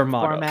 That's our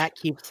motto. Format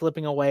keeps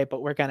slipping away,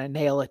 but we're gonna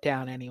nail it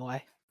down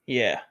anyway.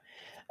 Yeah.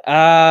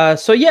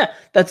 So yeah,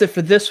 that's it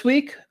for this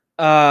week.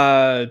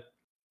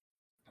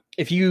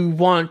 If you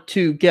want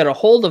to get a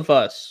hold of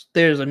us,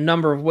 there's a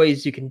number of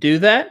ways you can do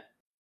that.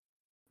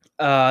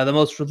 The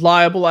most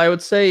reliable, I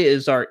would say,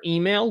 is our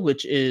email,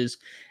 which is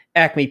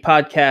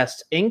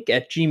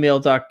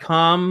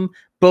acmepodcastinc@gmail.com.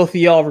 Both of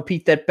y'all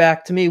repeat that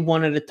back to me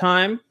one at a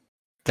time.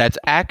 That's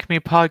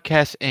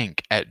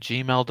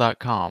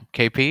acmepodcastinc@gmail.com.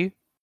 KP?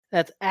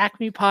 That's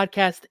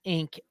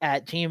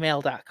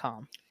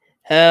acmepodcastinc@gmail.com.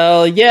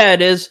 Hell yeah,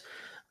 it is.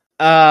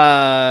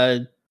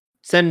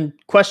 Send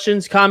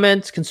questions,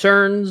 comments,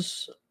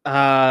 concerns.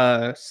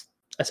 I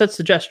said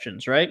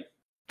suggestions, right?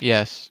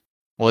 Yes.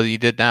 Well, you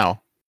did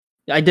now.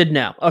 I did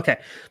now. Okay.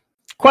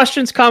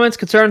 Questions, comments,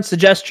 concerns,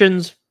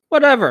 suggestions,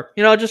 whatever.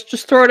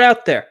 Just throw it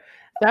out there.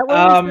 That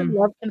was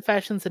love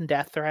confessions and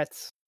death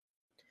threats.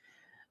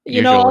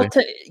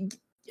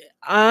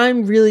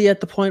 I'm really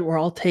at the point where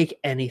I'll take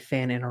any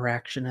fan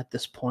interaction at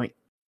this point.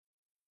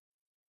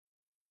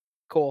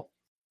 Cool.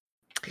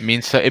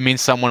 It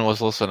means someone was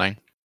listening.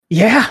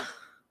 Yeah.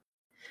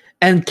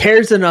 And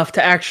cares enough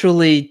to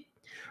actually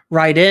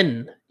write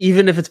in,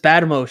 even if it's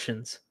bad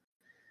emotions.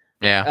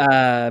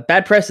 Yeah.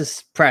 Bad press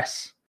is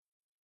press.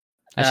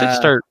 I should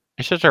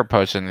start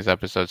posting these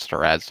episodes to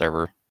Rad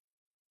server.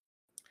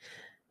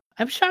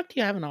 I'm shocked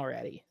you haven't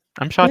already.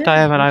 I'm shocked I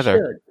haven't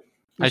either.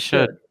 I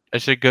should. I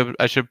should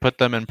put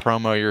them in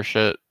promo your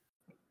shit.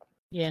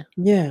 Yeah.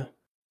 Yeah.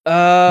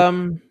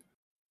 Well,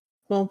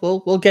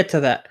 we'll get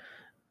to that.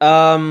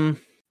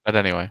 But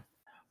anyway.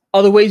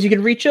 Other ways you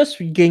can reach us,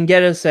 you can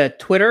get us at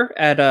Twitter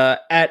at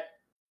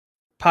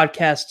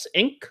Podcasts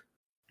Inc.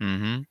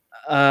 Mm-hmm.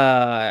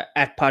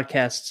 At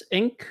Podcasts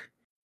Inc.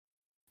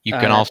 You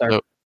can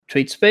also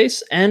tweet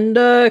space. And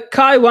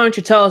Kai, why don't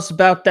you tell us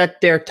about that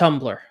there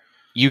Tumblr?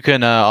 You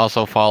can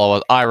also follow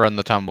us. I run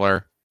the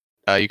Tumblr.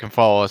 You can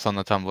follow us on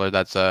the Tumblr.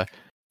 That's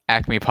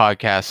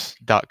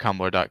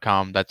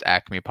acmepodcast.tumblr.com. That's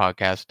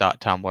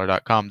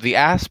acmepodcast.tumblr.com. The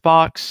Ask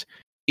Box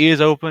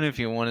is open if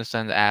you want to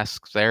send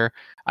asks there.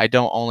 I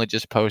don't only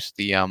just post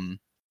the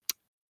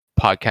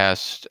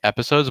podcast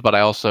episodes, but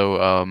I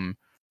also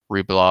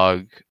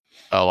reblog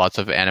lots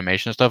of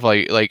animation stuff.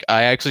 Like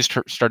I actually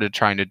started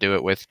trying to do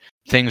it with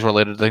things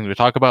related to things we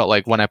talk about.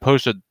 Like when I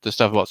posted the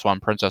stuff about Swan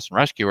Princess and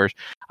Rescuers,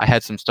 I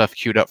had some stuff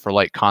queued up for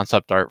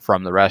concept art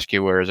from the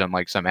Rescuers and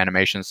some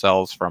animation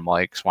cells from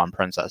Swan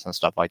Princess and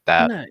stuff like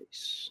that.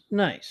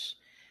 Nice.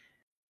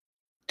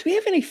 Do we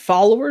have any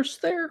followers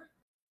there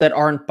that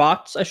aren't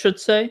bots, I should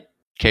say?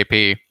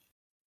 KP.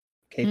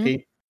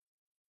 KP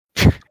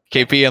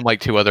and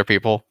 2 other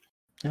people.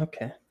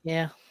 Okay.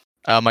 Yeah.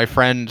 My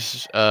friend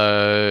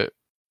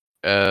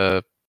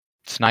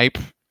Snipe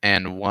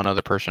and one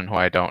other person who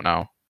I don't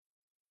know.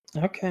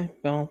 Okay.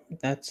 Well,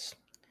 that's...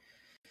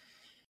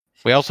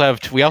 We also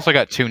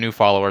got 2 new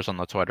followers on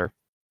the Twitter.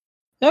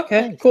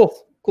 Okay, Nice.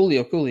 cool.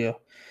 Coolio.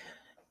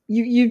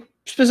 You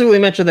specifically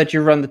mentioned that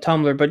you run the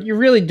Tumblr, but you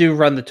really do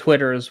run the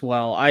Twitter as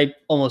well. I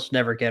almost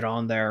never get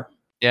on there.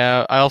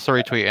 Yeah, I also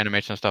retweet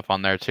animation stuff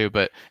on there too,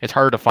 but it's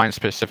hard to find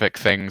specific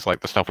things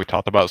like the stuff we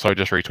talked about, so I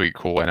just retweet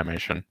cool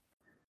animation.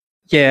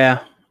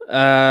 Yeah.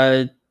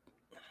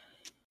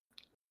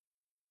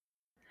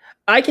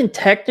 I can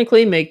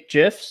technically make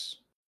GIFs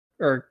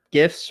or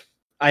GIFs.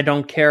 I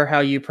don't care how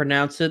you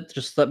pronounce it.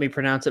 Just let me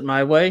pronounce it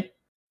my way.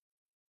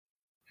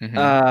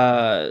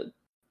 Mm-hmm.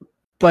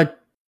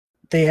 But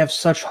they have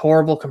such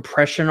horrible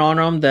compression on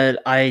them that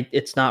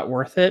it's not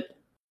worth it.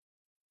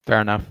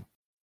 Fair enough.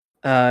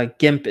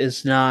 GIMP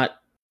is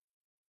not.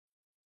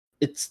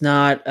 It's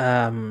not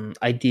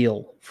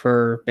ideal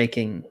for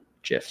making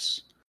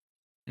GIFs.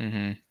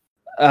 Mm-hmm.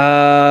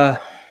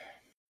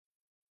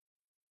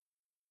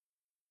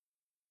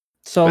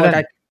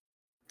 So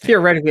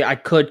theoretically, I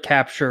could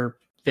capture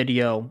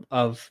video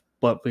of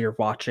what we are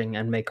watching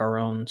and make our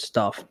own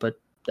stuff, but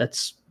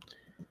it's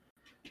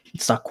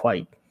not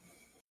quite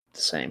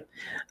the same.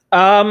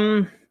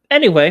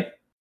 Anyway,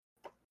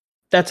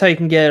 that's how you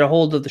can get a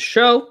hold of the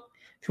show.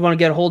 If you want to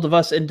get a hold of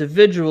us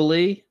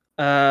individually,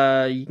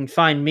 you can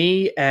find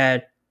me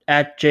at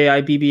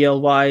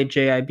JIBBLY.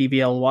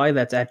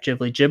 That's at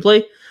Ghibli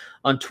Ghibli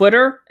on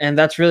Twitter, and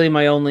that's really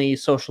my only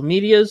social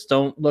medias.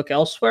 Don't look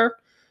elsewhere.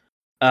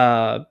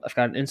 I've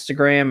got an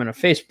Instagram and a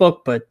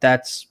Facebook, but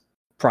that's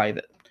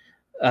private.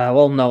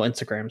 Well, no,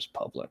 Instagram's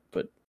public,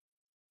 but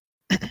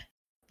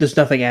there's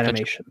nothing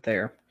animation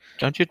there.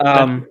 Don't you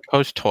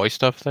post toy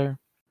stuff there?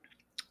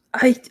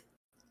 I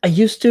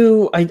used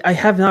to. I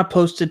have not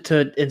posted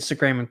to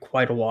Instagram in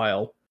quite a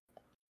while.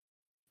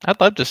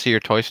 I'd love to see your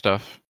toy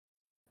stuff.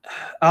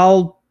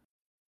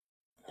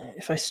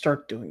 If I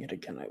start doing it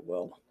again, I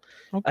will.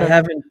 Okay. I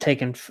haven't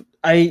taken.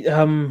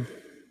 I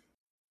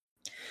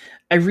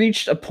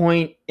reached a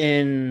point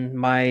in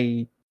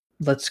my,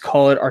 let's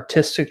call it,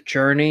 artistic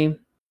journey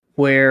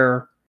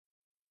where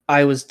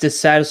I was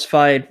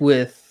dissatisfied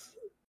with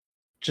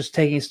just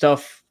taking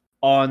stuff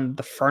on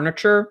the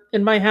furniture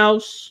in my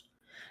house.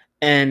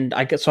 And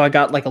I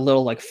got like a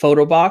little like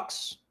photo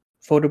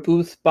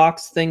booth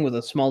box thing with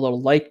a small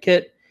little light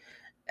kit.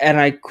 And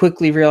I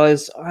quickly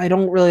realized I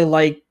don't really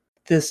like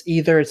this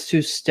either. It's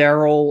too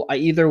sterile. I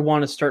either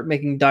want to start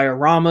making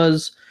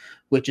dioramas,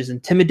 which is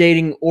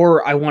intimidating,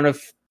 or I want to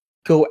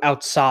go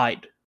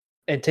outside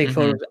and take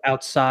photos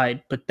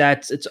outside. But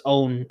that's its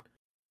own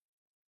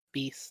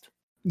beast.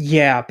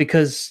 Yeah,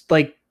 because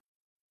like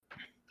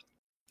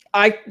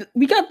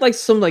we got like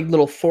some like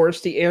little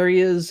foresty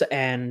areas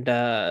and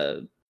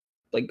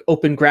like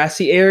open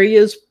grassy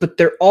areas, but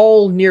they're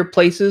all near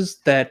places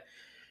that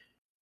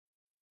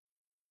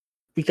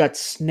we got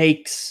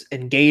snakes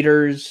and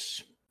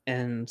gators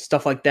and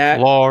stuff like that.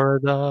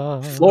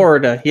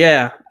 Florida,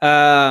 yeah.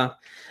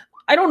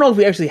 I don't know if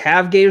we actually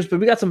have gators, but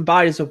we got some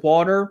bodies of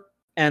water,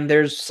 and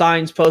there's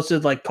signs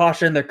posted like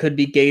caution, there could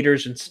be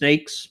gators and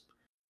snakes.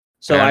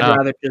 So I'd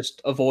rather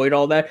just avoid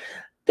all that.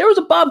 There was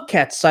a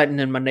bobcat sighting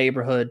in my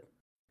neighborhood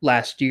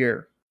last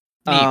year.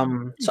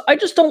 So I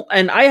just don't,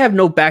 and I have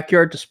no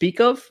backyard to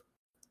speak of.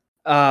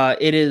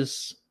 It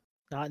is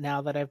not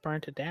now that I've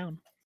burnt it down.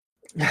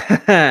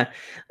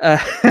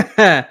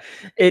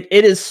 It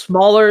is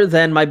smaller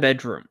than my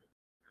bedroom.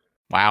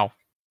 Wow.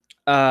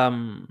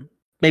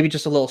 Maybe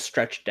just a little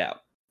stretched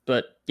out,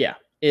 but yeah,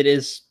 it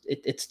is.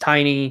 It's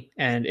tiny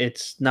and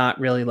it's not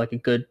really like a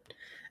good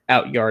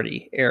out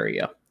yardy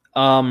area.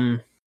 I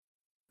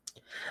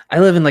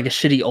live in like a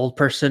shitty old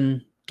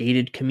person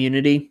gated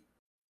community.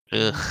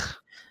 Ugh.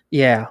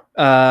 Yeah.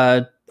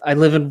 I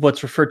live in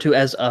what's referred to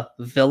as a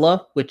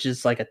villa, which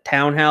is like a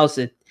townhouse.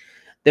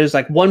 There's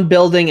like one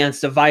building and it's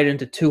divided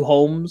into two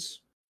homes.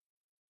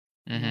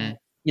 Mm-hmm.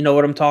 You know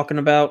what I'm talking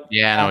about?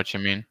 Yeah, I know what you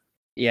mean.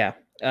 Yeah.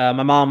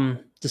 My mom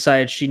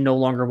decided she no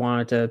longer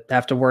wanted to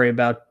have to worry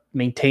about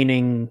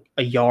maintaining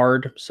a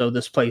yard. So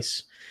this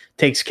place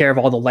takes care of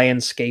all the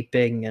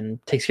landscaping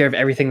and takes care of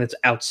everything that's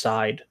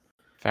outside.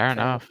 Fair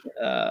enough.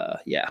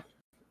 Yeah.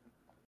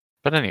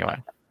 But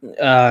anyway.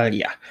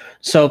 Yeah.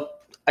 So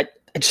I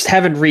just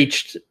haven't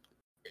reached.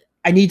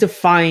 I need to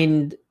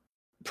find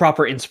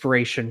proper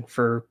inspiration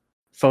for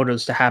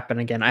photos to happen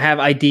again. I have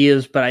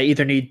ideas, but I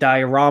either need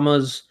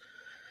dioramas,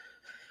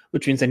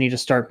 which means I need to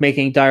start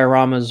making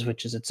dioramas,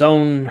 which is its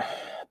own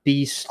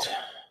beast.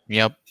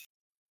 Yep.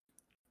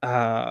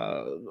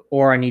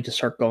 Or I need to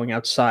start going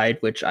outside,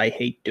 which I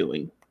hate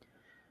doing.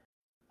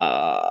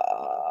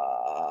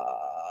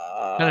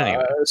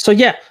 Anyway. So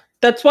yeah,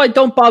 that's why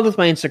don't bother with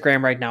my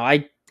Instagram right now.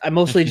 I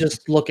mostly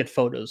just look at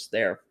photos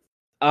there.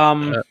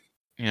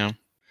 Yeah.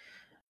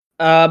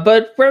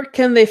 But where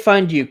can they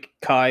find you,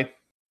 Kai?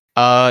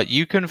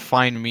 You can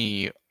find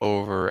me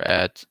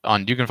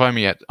on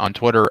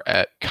Twitter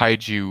at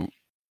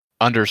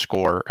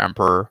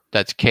kaiju_emperor.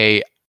 That's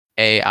KAIJU_EMPEROR.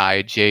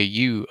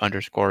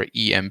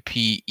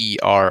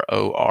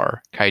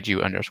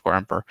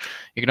 Kaiju_emperor.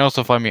 You can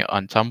also find me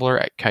on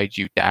Tumblr at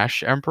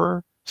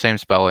kaiju-emperor. Same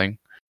spelling.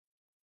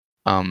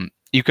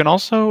 You can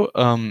also,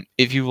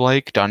 if you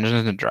like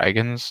Dungeons and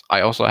Dragons,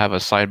 I also have a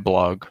side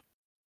blog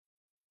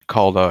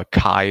called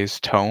Kai's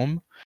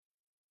Tome,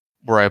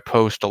 where I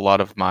post a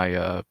lot of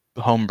my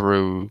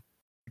homebrew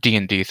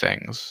D&D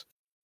things.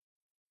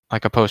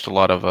 Like I post a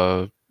lot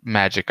of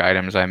magic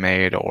items I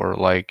made, or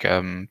like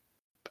I've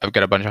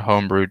got a bunch of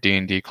homebrew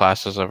D&D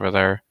classes over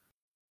there.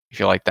 If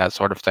you like that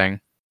sort of thing.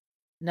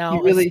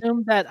 Now,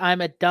 assume that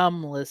I'm a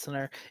dumb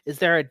listener. Is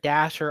there a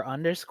dash or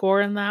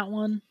underscore in that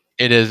one?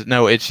 It is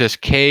it's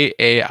just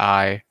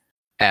KAISTOME,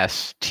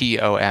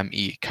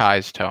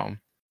 Kai's Tome,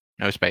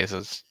 no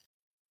spaces.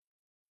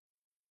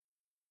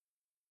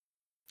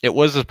 It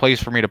was a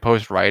place for me to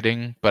post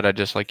writing, but I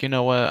just like, you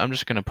know what? I'm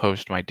just gonna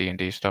post my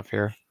D&D stuff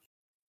here.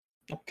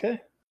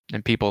 Okay.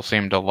 And people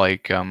seem to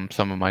like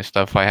some of my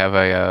stuff. I have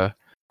a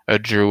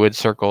druid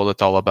circle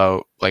that's all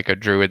about like a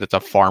druid that's a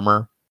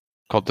farmer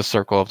called the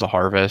Circle of the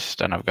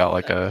Harvest, and I've got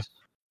like a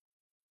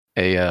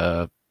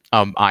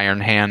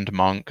Iron Hand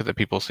monk that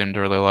people seem to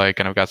really like,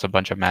 and I've got a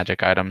bunch of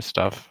magic item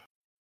stuff.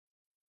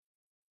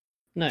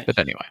 Nice. But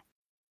anyway,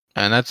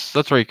 and that's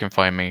where you can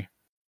find me.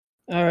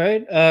 All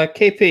right,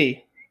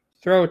 KP,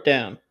 throw it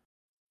down.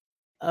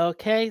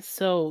 Okay,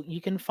 so you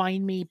can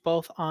find me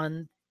both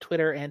on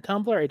Twitter and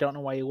Tumblr. I don't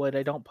know why you would.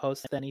 I don't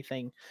post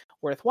anything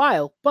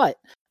worthwhile, but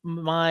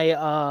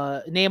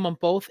my name on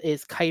both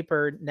is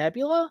Kuiper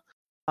Nebula.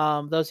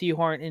 Those of you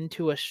who aren't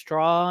into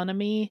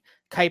astronomy,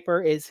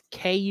 Kuiper is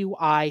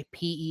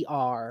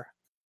Kuiper,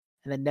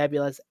 and then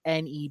Nebula is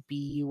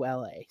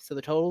Nebula. So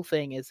the total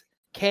thing is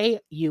Kuiper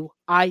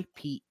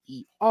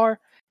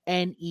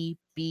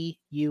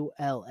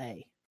Nebula.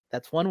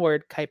 That's one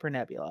word, Kuiper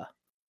Nebula.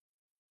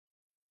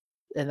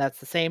 And that's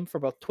the same for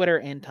both Twitter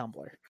and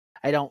Tumblr.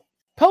 I don't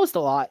post a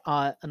lot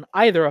on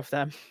either of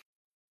them.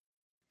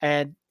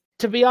 And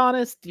to be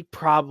honest, you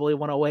probably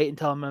want to wait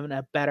until I'm in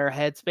a better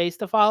headspace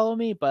to follow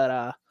me,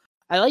 but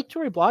I like to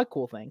reblog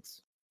cool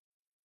things.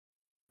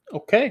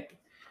 Okay.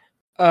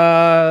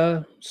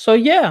 So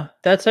yeah,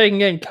 that's how you can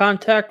get in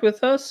contact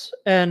with us.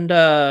 And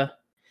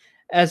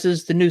as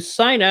is the new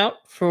sign out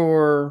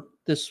for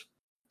this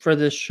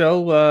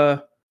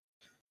show,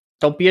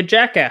 don't be a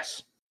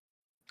jackass.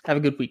 Have a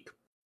good week.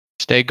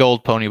 Stay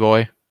gold, pony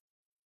boy.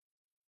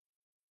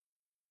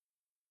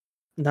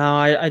 No,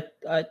 I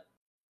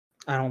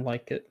don't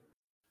like it.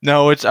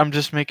 No, I'm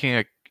just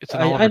making it's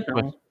an Oliver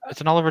Twist. know.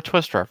 It's an Oliver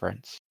Twist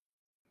reference.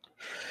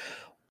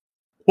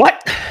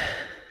 What?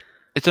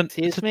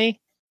 Excuse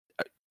me?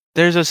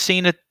 There's a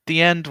scene at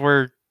the end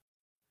where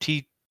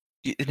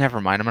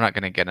never mind, I'm not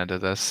going to get into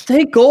this.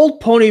 Stay gold,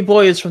 pony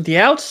boy is from The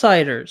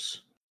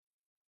Outsiders.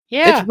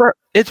 Yeah.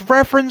 It's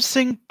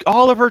referencing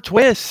Oliver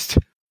Twist.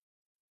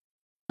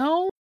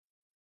 No.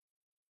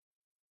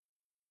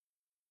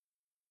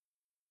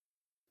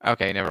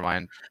 Okay, never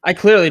mind. I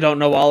clearly don't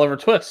know Oliver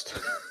Twist.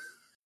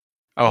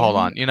 Oh, hold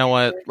on. You know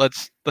what?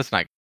 Let's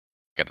not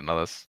get into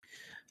this.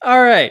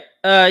 All right.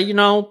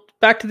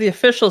 Back to the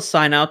official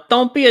sign out.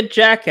 Don't be a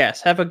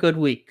jackass. Have a good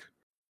week.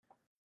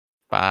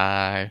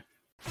 Bye.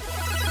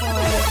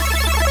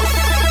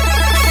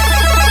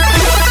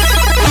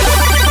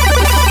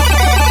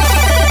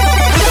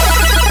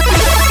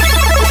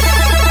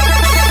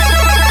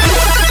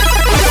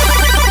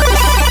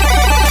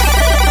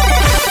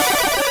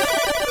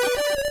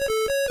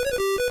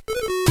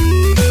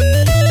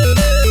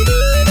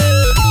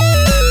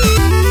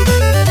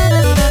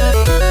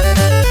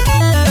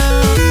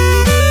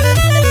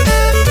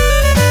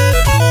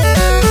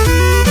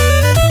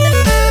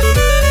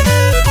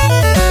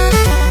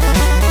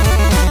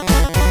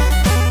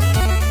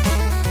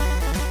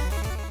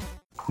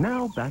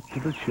 Now back to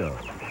the show.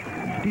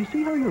 Do you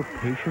see how your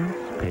patience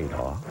paid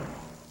off?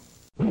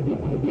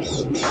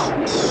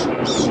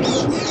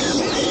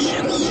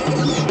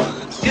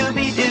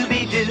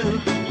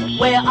 Scooby-Dooby-Doo,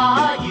 where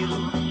are you?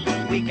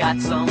 We got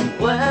some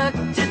work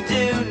to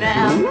do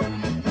now.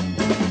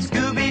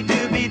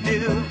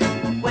 Scooby-Dooby-Doo,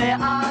 where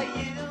are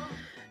you?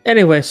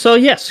 Anyway, so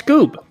yeah,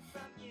 Scoob.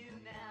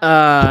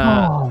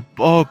 Oh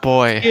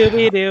boy.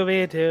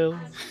 Scooby-Dooby-Doo,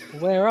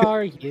 where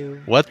are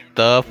you? What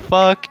the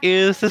fuck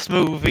is this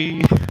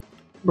movie?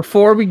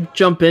 Before we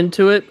jump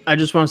into it, I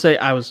just want to say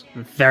I was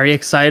very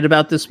excited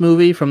about this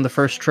movie from the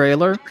first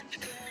trailer.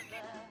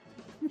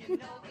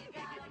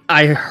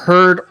 I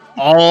heard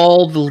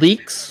all the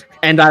leaks,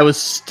 and I was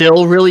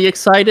still really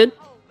excited.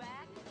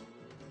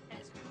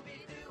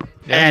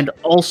 Yeah. And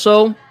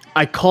also,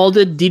 I called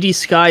it Dee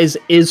Skies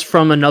is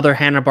from another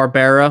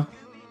Hanna-Barbera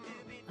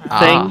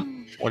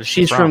thing. What is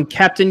She's from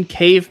Captain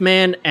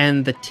Caveman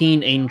and the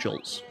Teen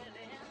Angels.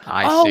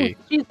 I see.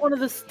 She's one of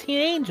the Teen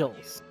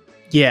Angels.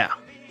 Yeah.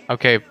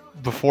 Okay,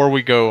 before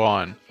we go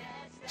on,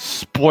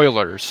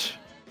 spoilers.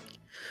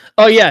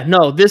 Oh yeah,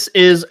 no, this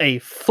is a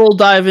full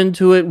dive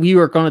into it. We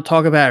are going to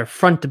talk about it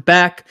front to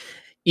back,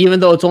 even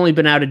though it's only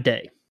been out a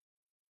day.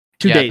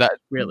 2 days,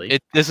 really.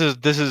 This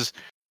is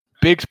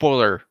big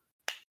spoiler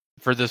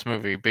for this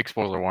movie. Big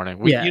spoiler warning.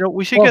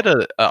 We should get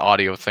a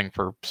audio thing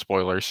for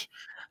spoilers.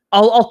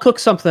 I'll cook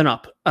something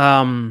up.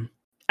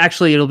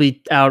 Actually, it'll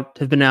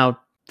have been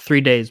out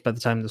 3 days by the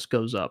time this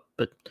goes up.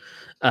 But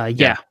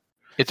yeah.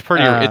 It's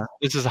pretty.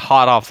 This is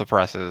hot off the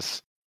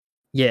presses.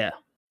 Yeah.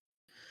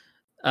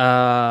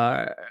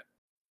 I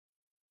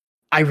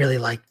really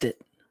liked it.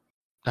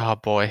 Oh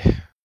boy,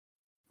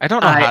 I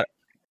don't know how.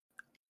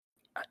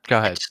 Go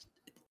ahead.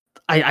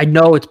 I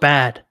know it's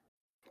bad.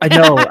 I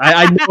know.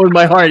 I know in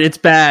my heart it's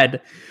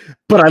bad,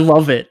 but I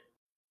love it.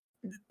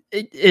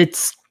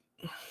 It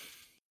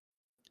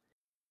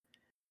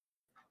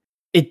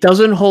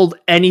doesn't hold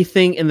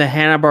anything in the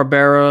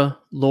Hanna-Barbera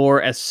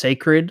lore as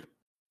sacred,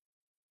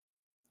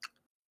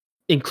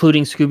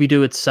 including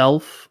Scooby-Doo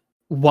itself,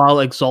 while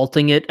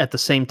exalting it at the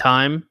same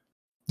time.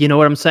 You know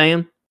what I'm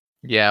saying?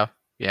 Yeah.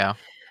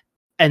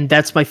 And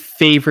that's my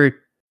favorite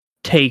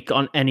take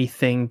on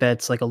anything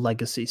that's like a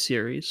legacy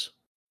series.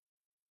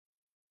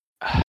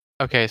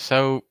 Okay,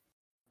 so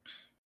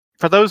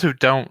for those who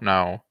don't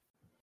know,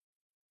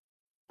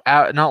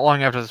 not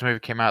long after this movie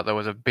came out, there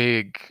was a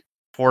big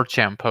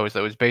 4chan post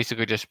that was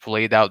basically just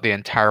laid out the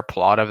entire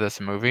plot of this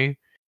movie,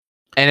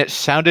 and it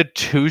sounded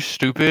too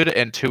stupid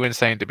and too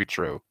insane to be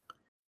true.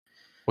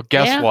 Well,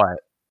 guess what?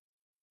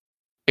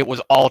 It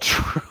was all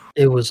true.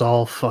 It was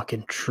all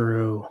fucking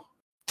true.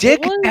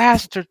 Dick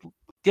Dastardly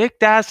Dick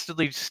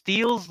Dastardly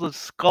steals the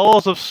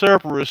skulls of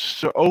Cerberus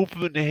to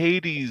open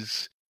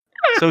Hades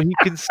so he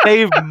can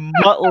save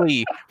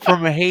Muttley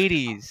from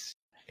Hades.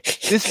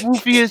 This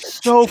movie is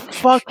so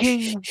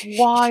fucking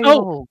wild.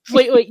 Oh,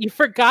 wait, you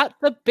forgot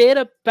the bit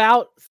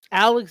about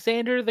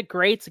Alexander the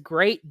Great's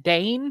Great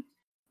Dane?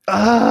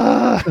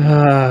 And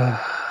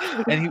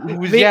he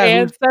was the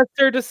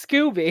ancestor to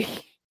Scooby.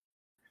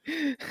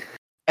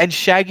 And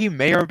Shaggy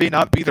may or may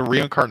not be the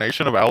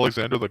reincarnation of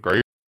Alexander the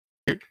Great.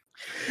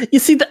 You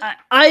see,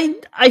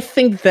 I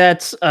think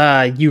that's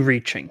you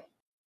reaching.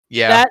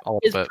 Yeah, that a little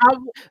is bit.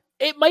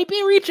 it might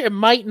be reaching. It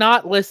might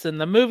not. Listen,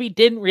 the movie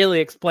didn't really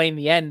explain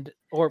the end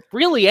or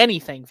really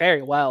anything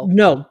very well.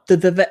 No,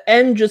 the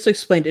end just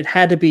explained it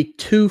had to be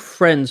two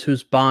friends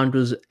whose bond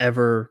was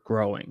ever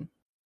growing.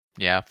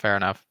 Yeah, fair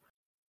enough.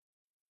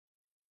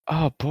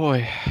 Oh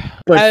boy,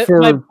 But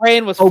my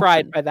brain was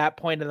fried by that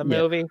point of the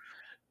movie.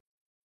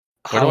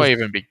 Where do I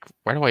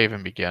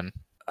even begin?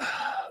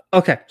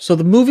 Okay, so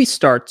the movie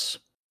starts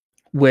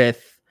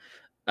with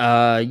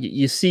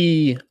you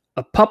see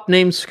a pup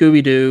named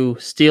Scooby-Doo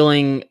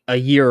stealing a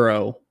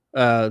gyro,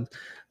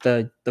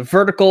 the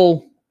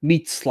vertical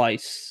meat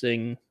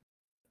slicing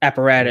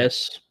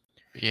apparatus.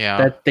 Yeah.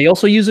 That they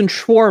also use in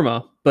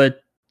shawarma,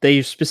 but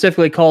they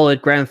specifically call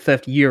it Grand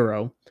Theft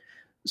Euro.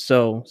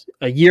 So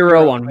a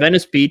Euro on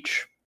Venice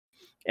Beach,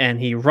 and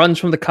he runs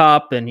from the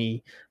cop, and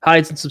he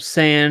hides in some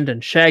sand,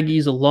 and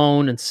Shaggy's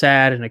alone and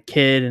sad and a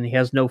kid, and he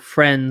has no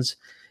friends,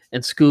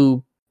 and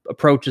Scoob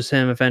approaches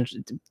him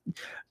eventually.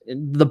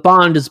 The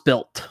bond is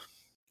built.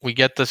 We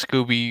get the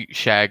Scooby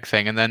Shag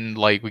thing, and then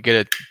like we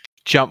get a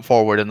jump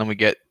forward, and then we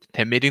get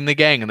him meeting the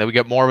gang, and then we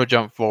get more of a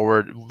jump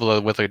forward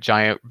with a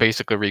giant,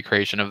 basically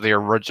recreation of the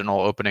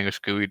original opening of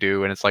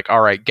Scooby-Doo, and it's like,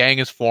 all right, gang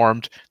is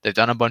formed. They've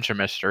done a bunch of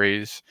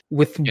mysteries.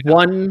 With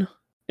one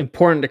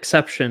important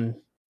exception,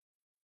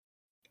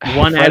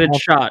 one Fred added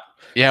wants- shot.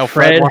 Yeah,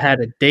 Fred had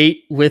a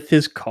date with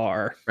his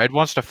car. Fred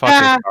wants to fuck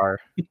his car.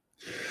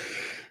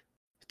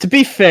 To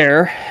be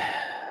fair,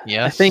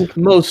 Yes. I think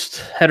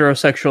most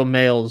heterosexual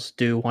males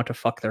do want to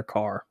fuck their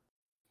car.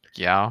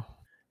 Yeah.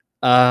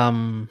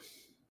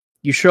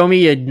 You show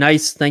me a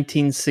nice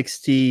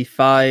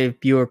 1965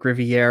 Buick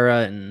Riviera,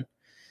 and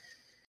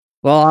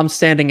well, I'm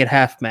standing at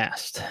half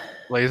mast.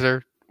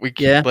 Laser.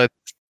 Yeah.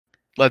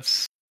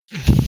 Let's.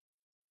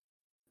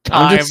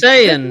 I'm just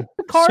saying,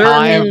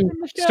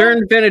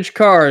 certain vintage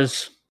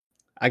cars,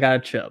 I got a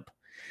chub.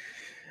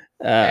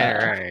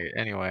 Alright,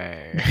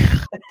 anyway.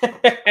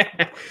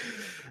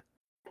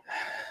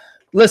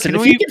 Listen,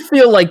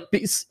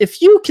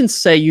 if you can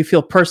say you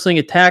feel personally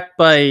attacked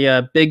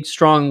by big,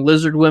 strong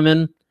lizard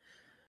women,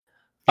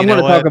 I'm going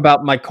to talk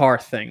about my car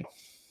thing.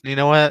 You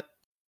know what?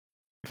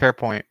 Fair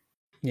point.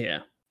 Yeah.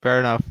 Fair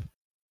enough.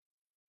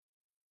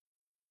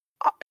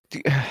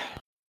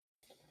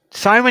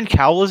 Simon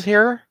Cowell is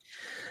here?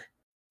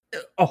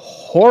 A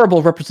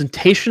horrible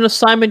representation of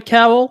Simon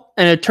Cowell,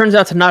 and it turns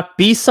out to not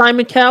be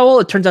Simon Cowell.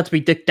 It turns out to be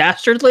Dick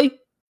Dastardly.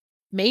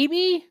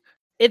 Maybe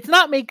it's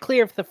not made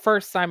clear if the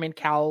first Simon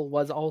Cowell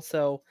was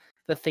also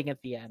the thing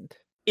at the end.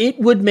 It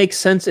would make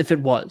sense if it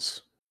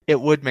was. It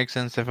would make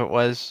sense if it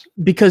was.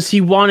 Because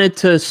he wanted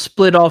to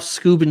split off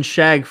Scoob and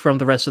Shag from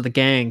the rest of the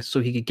gang so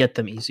he could get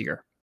them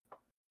easier.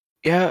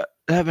 Yeah,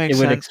 that makes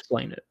sense. It would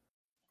explain it.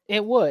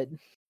 It would.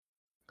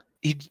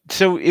 He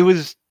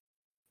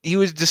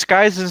was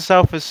disguised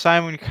himself as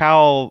Simon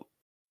Cowell,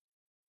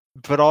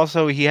 but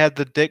also he had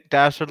the Dick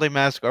Dastardly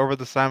mask over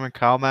the Simon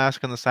Cowell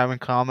mask, and the Simon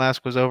Cowell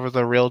mask was over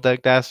the real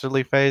Dick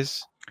Dastardly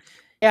face.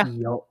 Yeah.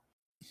 Yep.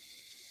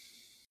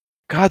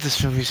 God,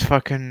 this movie's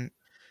fucking.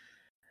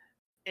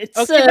 It's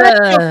okay.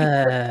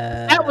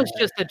 That was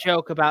just a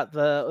joke about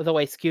the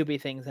way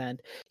Scooby things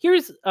end.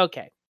 Here's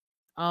okay.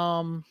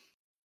 I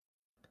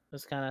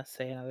was gonna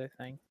say another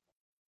thing.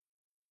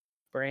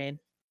 Brain.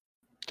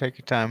 Take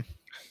your time.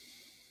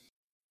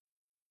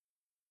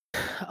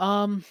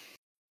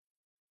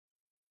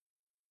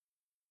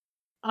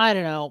 I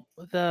don't know.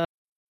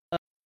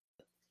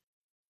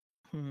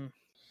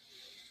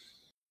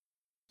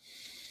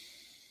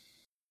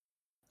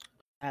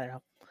 I don't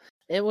know.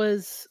 It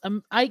was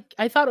I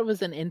thought it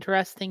was an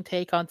interesting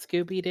take on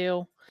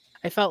Scooby-Doo.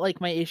 I felt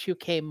like my issue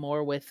came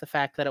more with the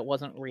fact that it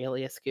wasn't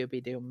really a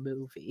Scooby-Doo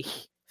movie.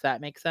 If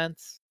that makes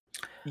sense.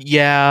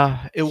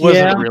 Yeah, it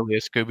wasn't really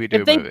a Scooby-Doo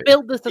movie. If they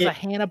built this as a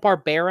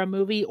Hanna-Barbera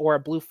movie or a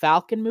Blue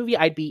Falcon movie,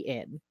 I'd be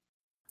in.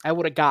 I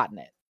would have gotten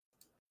it.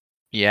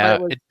 Yeah,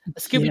 but it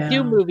was a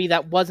Scooby-Doo movie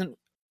that wasn't.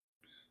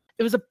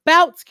 It was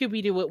about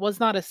Scooby-Doo. It was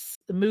not a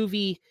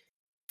movie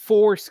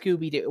for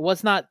Scooby-Doo. It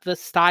was not the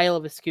style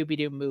of a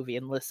Scooby-Doo movie.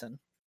 And listen,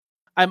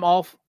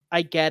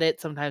 I get it.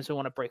 Sometimes we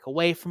want to break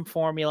away from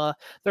formula.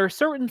 There are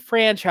certain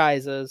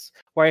franchises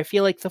where I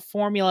feel like the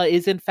formula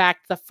is in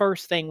fact the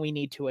first thing we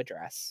need to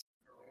address.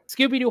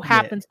 Scooby-Doo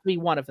happens to be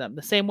one of them.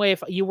 The same way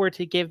if you were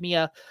to give me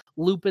a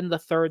Lupin the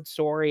Third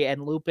story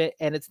and Lupin,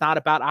 and it's not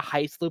about a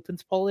heist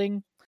Lupin's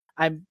pulling,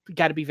 I'm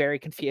got to be very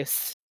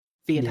confused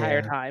the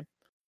entire time.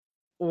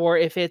 Or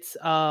if it's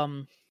I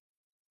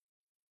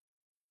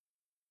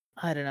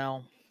don't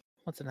know,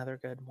 what's another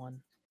good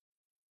one?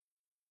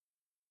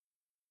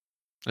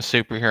 a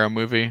superhero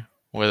movie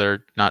where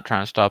they're not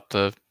trying to stop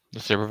the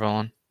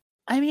supervillain.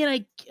 I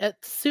mean,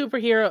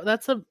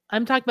 superhero.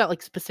 I'm talking about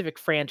like specific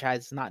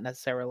franchises, not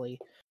necessarily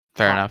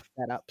Fair enough.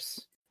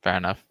 setups. Fair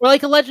enough. Or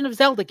like a Legend of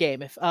Zelda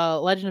game. If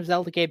Legend of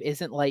Zelda game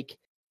isn't like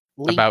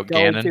Link about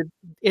Ganon,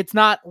 it's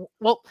not.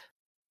 Well,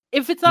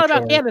 if it's not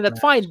about Ganon, that's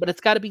fine. But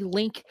it's got to be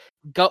Link.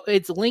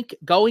 It's Link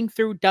going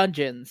through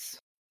dungeons.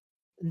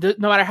 No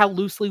matter how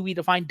loosely we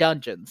define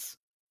dungeons.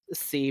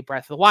 See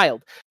Breath of the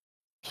Wild.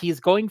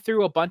 He's going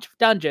through a bunch of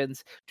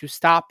dungeons to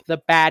stop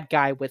the bad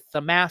guy with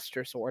the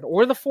Master Sword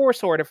or the Four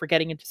Sword if we're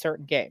getting into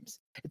certain games.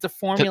 It's a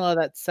formula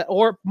that's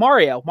or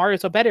Mario.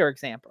 Mario's a better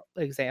example.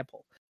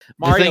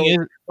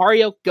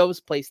 Mario goes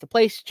place to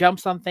place,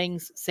 jumps on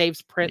things,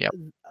 saves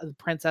the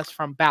princess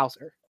from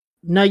Bowser.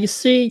 Now you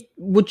see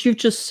what you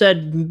just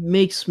said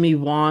makes me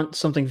want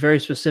something very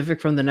specific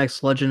from the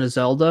next Legend of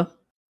Zelda.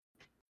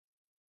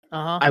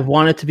 I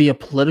want it to be a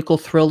political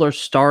thriller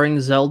starring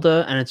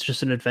Zelda, and it's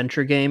just an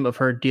adventure game of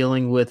her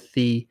dealing with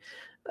the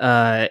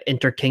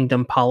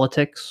interkingdom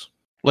politics.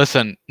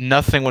 Listen,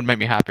 nothing would make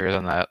me happier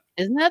than that.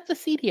 Isn't that the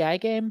CDI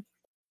game?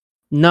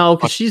 No,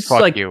 because she's fuck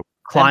like you.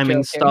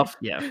 climbing stuff.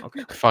 Yeah,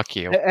 okay. Fuck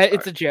you.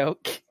 It's a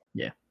joke.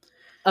 Yeah.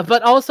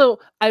 But also,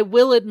 I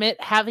will admit,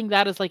 having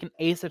that as like an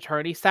Ace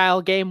Attorney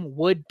style game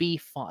would be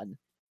fun.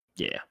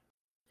 Yeah.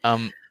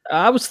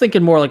 I was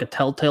thinking more like a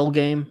Telltale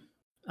game.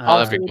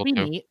 Also, it would be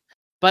neat.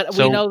 But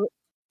we know.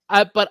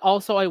 But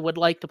also, I would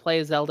like to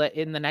play Zelda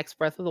in the next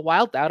Breath of the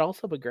Wild. That'd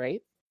also be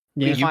great.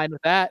 Yeah. Be fine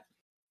with that.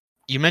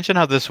 You mentioned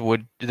how this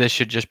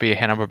should just be a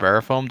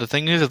Hanna-Barbera film. The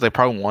thing is they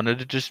probably wanted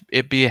to just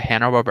it be a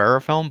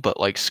Hanna-Barbera film, but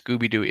like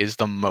Scooby-Doo is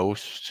the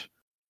most,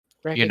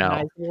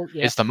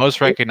 it's the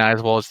most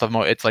recognizable.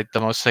 It's like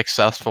the most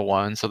successful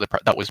one. So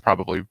that was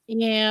probably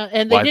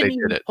and they didn't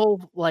even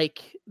pull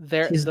like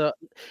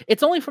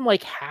it's only from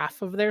like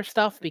half of their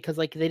stuff because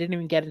like they didn't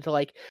even get into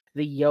like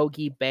the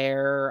Yogi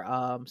Bear,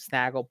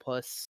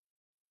 Snagglepuss,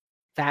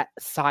 that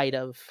side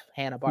of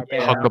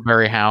Hanna-Barbera.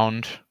 Huckleberry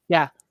Hound.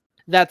 Yeah.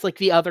 That's like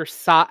the other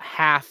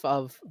half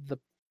of the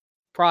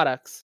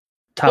products.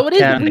 So it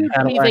is weird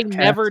to me they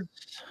never.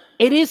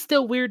 It is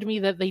still weird to me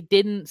that they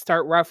didn't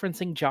start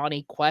referencing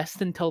Johnny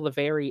Quest until the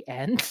very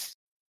end.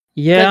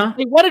 Yeah,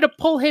 they wanted to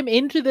pull him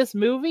into this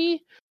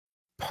movie.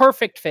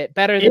 Perfect fit,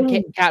 better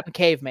than Captain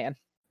Caveman.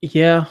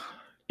 Yeah,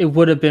 it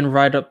would have been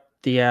right up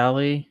the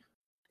alley.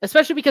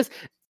 Especially because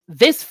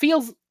this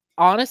feels.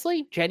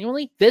 Honestly,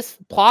 genuinely, this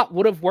plot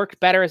would have worked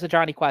better as a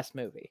Johnny Quest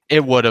movie.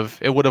 It would have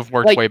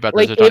worked way better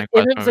as a Johnny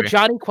Quest movie. If it was a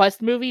Johnny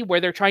Quest movie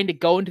where they're trying to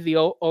go into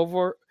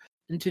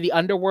the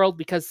underworld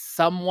because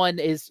someone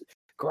is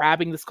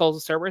grabbing the skulls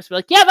of Cerberus, be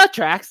like, yeah, that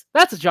tracks.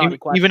 That's a Johnny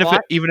Quest.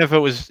 Even if it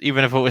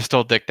was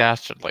still Dick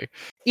Dastardly.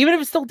 Even if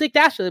it's still Dick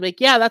Dastardly,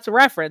 like, yeah, that's a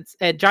reference.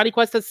 And Johnny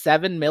Quest has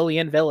 7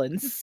 million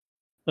villains.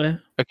 Yeah.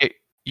 Okay,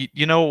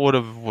 you know what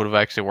would have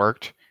actually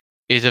worked?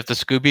 Is if the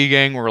Scooby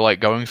Gang were like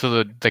going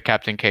through the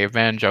Captain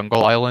Caveman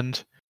Jungle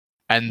Island,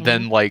 and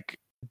then like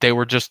they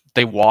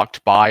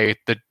walked by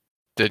the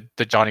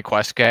Johnny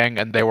Quest gang,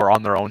 and they were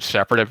on their own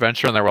separate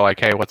adventure, and they were like,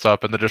 "Hey, what's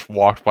up?" And they just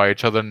walked by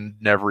each other and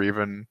never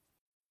even.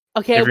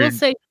 Okay, I will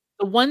say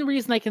the one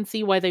reason I can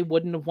see why they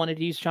wouldn't have wanted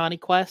to use Johnny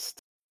Quest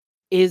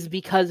is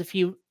because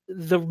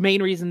the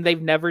main reason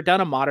they've never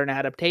done a modern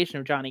adaptation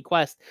of Johnny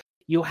Quest,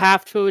 you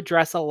have to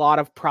address a lot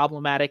of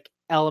problematic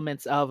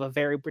elements of a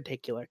very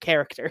particular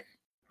character.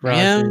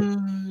 Yeah.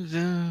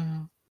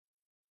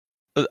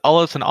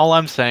 All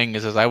I'm saying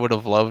is I would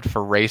have loved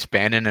for Race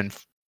Bannon and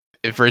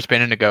if Race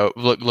Bannon to go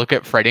look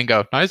at Freddy and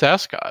go, nice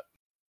ascot.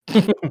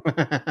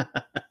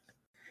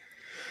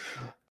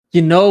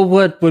 You know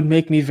what would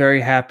make me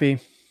very happy?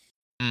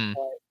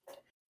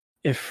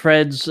 If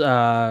Fred's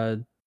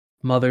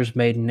mother's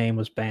maiden name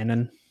was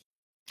Bannon.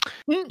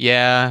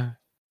 Yeah.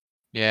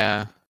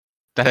 That'd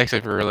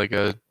actually be really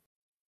good.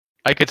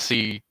 I could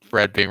see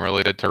Fred being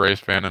related to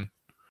Race Bannon.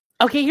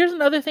 Okay, here's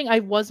another thing I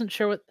wasn't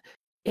sure what.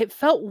 It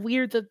felt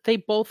weird that they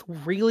both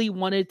really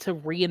wanted to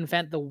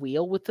reinvent the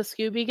wheel with the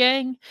Scooby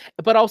Gang,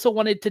 but also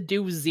wanted to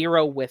do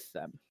Zero with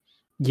them.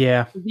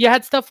 Yeah. You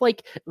had stuff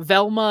like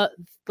Velma.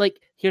 Like,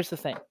 here's the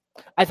thing.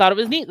 I thought it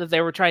was neat that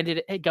they were trying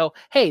to go,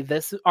 hey,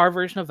 our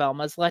version of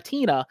Velma is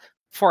Latina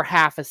for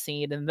half a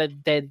scene, and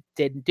then they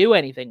didn't do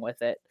anything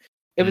with it.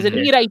 It was a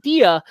neat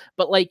idea,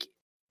 but like,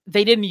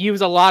 they didn't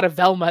use a lot of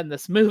Velma in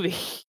this movie.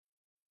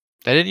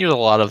 They didn't use a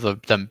lot of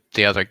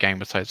the other gang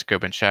besides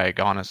Scoob and Shag,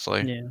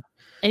 honestly. Yeah.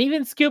 And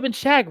even Scoob and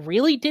Shag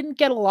really didn't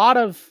get a lot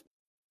of...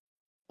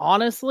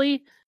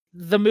 Honestly,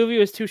 the movie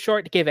was too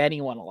short to give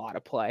anyone a lot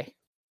of play.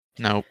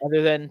 Nope.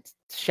 Other than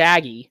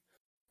Shaggy.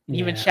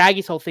 Even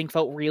Shaggy's whole thing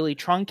felt really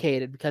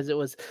truncated because it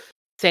was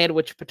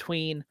sandwiched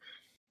between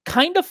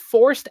kind of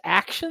forced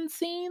action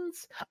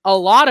scenes, a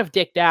lot of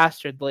Dick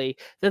Dastardly,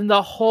 then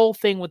the whole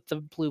thing with the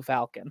Blue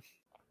Falcon.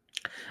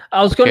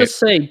 I was going to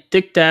say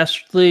Dick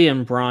Dastardly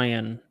and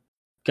Brian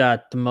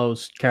got the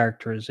most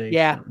characterization.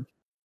 Yeah.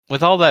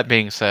 With all that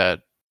being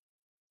said,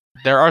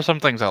 there are some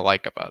things I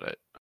like about it.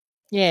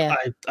 Yeah.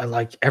 I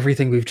like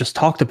everything we've just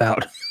talked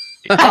about.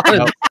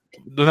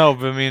 No,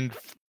 but I mean,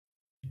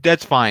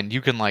 that's fine. You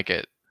can like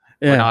it.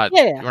 Yeah.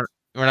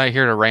 We're not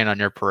here to rain on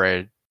your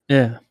parade.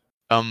 Yeah.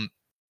 I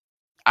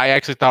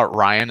actually thought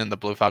Ryan and the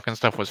Blue Falcon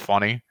stuff was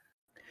funny.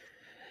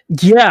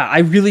 Yeah, I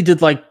really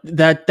did like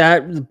that.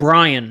 That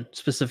Brian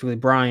specifically,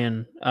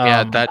 Brian.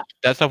 That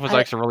stuff was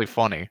actually really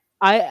funny.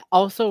 I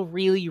also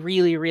really,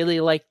 really,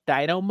 really liked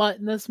Dino Mutt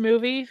in this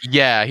movie.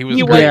 Yeah, he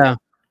was great.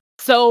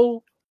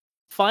 So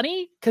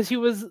funny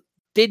because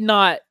did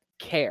not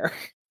care.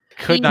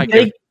 Could not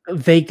care.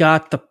 They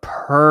got the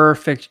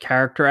perfect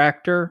character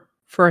actor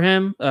for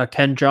him,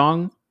 Ken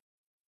Jeong,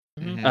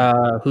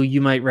 who you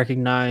might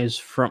recognize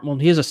from. Well,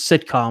 he has a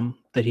sitcom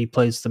that he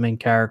plays the main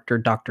character,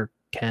 Dr.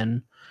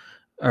 Ken.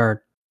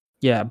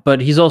 But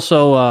he's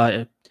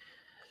also.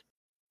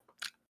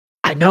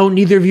 I know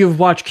neither of you have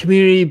watched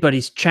Community, but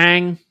he's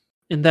Chang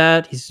in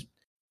that. He's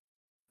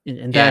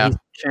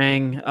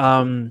Chang.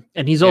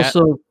 And he's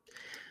also.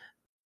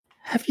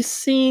 Have you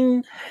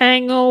seen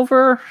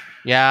Hangover?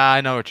 Yeah,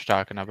 I know what you're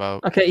talking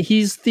about. Okay,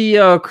 he's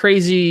the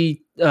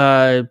crazy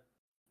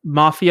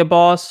mafia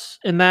boss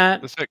in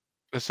that.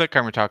 The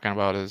sitcom we're talking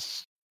about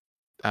is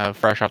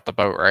Fresh Off the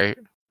Boat, right?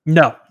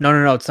 No,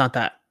 it's not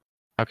that.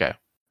 Okay.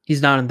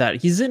 He's not in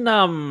that. He's in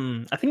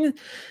I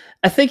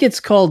think it's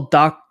called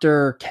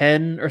Dr.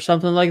 Ken or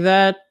something like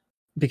that,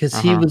 because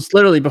he was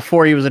literally,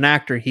 before he was an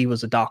actor, he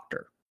was a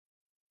doctor.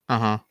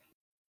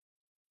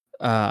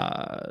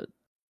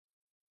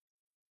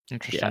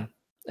 Interesting.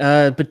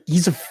 But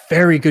he's a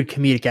very good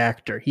comedic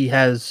actor. He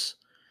has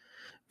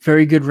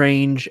very good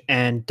range,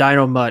 and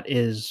Dino Mutt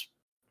is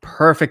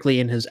perfectly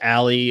in his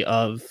alley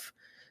of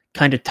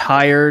kind of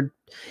tired.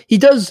 He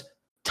does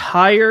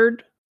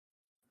tired,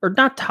 or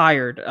not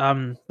tired,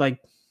 like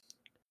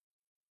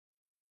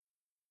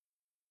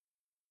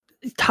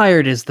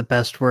tired is the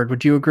best word.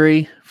 Would you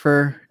agree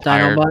for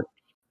Dino Mutt?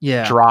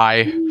 Yeah.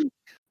 Dry.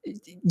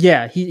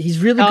 Yeah, he's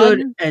really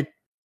good at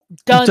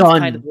Done.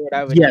 Kind of what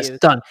I would use.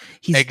 Done.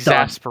 He's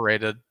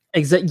exasperated.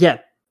 Yeah,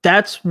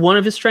 that's one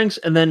of his strengths,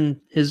 and then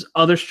his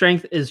other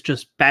strength is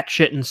just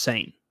batshit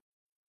insane.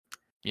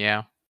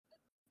 Yeah.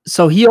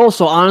 So he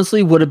also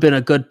honestly would have been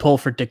a good pull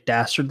for Dick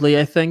Dastardly,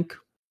 I think.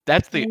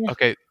 That's the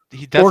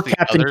or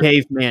Captain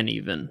Caveman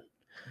even.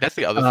 That's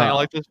the other thing I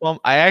like this film.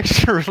 I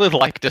actually really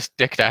like this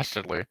Dick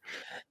Dastardly.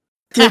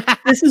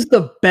 This is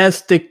the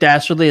best Dick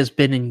Dastardly has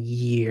been in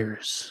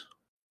years.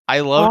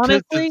 I loved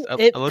his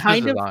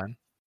design.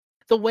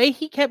 The way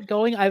he kept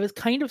going, I was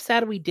kind of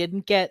sad we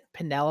didn't get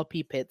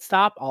Penelope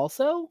Pitstop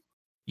also.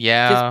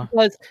 Yeah. Just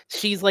because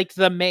she's like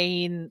the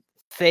main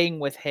thing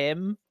with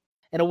him.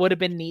 And it would have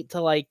been neat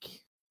to, like,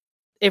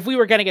 if we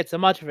were going to get so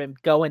much of him,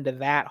 go into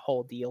that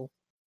whole deal.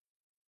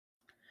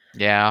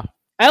 Yeah.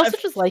 I also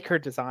just like her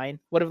design.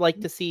 Would have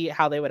liked to see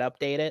how they would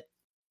update it.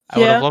 I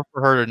would have loved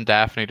for her and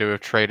Daphne to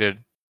have traded,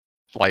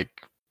 like,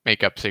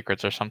 makeup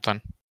secrets or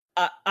something.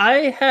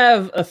 I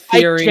have a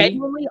theory. I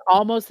genuinely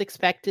almost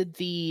expected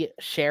the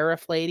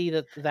sheriff lady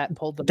that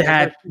pulled the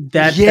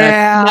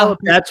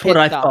that's what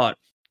I thought.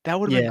 That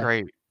would have been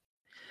great.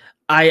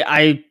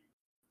 I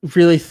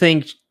really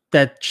think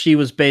that she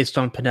was based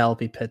on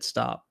Penelope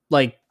Pitstop.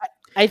 Like,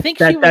 I think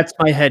that's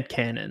my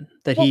headcanon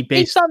that he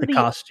based on the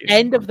costume.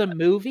 End of the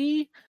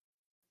movie,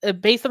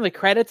 based on the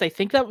credits, I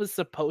think that was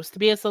supposed to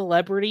be a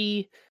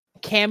celebrity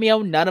cameo.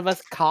 None of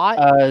us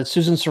caught.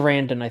 Susan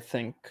Sarandon, I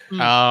think.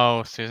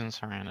 Oh, Susan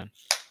Sarandon.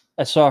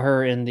 I saw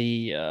her in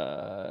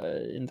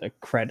the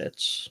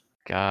credits.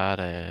 Got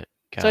it.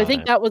 So I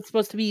think that was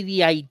supposed to be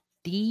the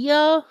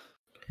idea.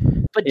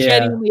 But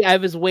genuinely, I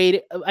was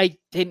waiting. I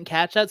didn't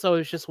catch that, so I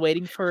was just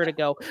waiting for her to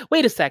go,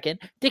 wait a second,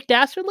 Dick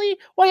Dastardly?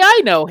 Why,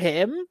 I know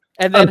him.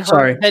 And then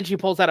then she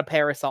pulls out a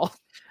parasol.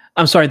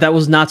 I'm sorry, that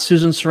was not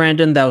Susan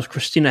Sarandon. That was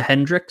Christina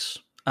Hendricks,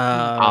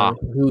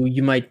 who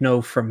you might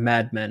know from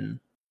Mad Men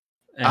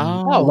and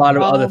a lot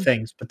of other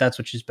things, but that's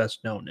what she's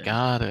best known in.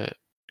 Got it.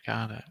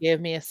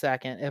 Give me a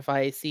second. If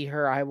I see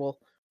her, I will.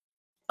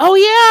 Oh,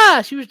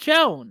 yeah! She was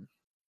Joan.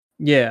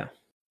 Yeah.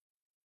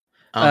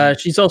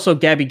 She's also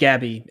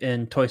Gabby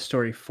in Toy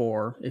Story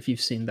 4, if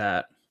you've seen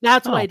that.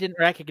 That's why I didn't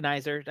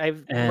recognize her. I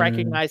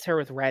recognized her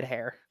with red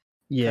hair.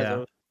 Yeah.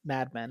 Of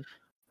Mad Men.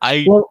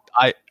 I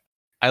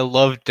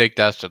love Dick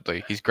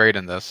Dastardly. He's great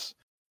in this.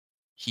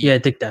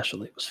 Dick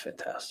Dastardly was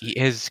fantastic.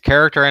 His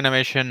character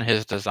animation,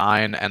 his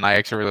design, and I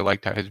actually really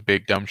liked how his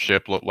big dumb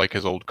ship looked like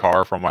his old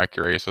car from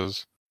Wacky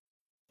Races.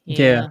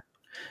 Yeah.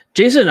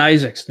 Jason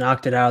Isaacs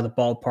knocked it out of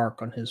the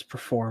ballpark on his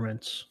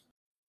performance.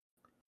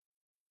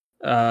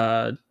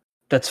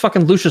 That's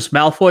fucking Lucius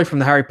Malfoy from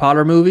the Harry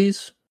Potter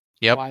movies.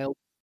 Yep. Wild.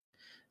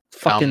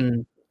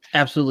 Fucking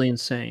absolutely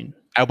insane.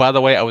 Oh, by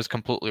the way, I was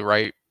completely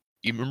right.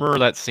 You remember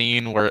that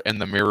scene where in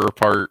the mirror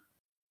part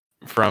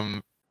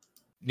from,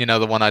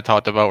 the one I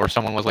talked about where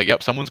someone was like,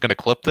 yep, someone's going to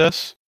clip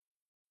this?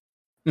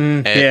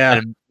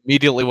 And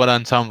immediately went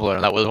on Tumblr,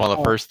 and that was one of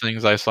the first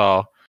things I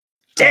saw.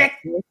 Dick!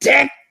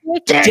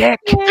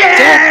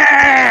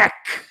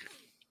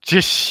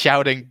 Just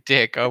shouting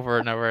Dick over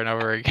and over and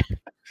over again.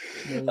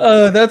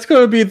 That's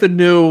going to be the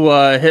new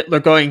Hitler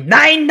going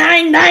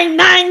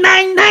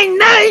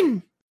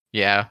 9999999.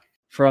 Yeah.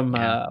 From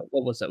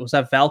what was that? Was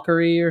that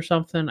Valkyrie or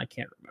something? I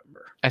can't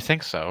remember. I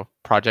think so.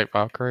 Project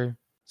Valkyrie.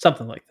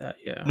 Something like that.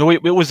 Yeah. No,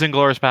 it was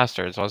Inglourious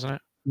Basterds, wasn't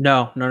it?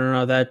 No.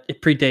 That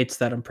it predates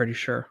that. I'm pretty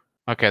sure.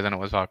 Okay, then it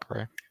was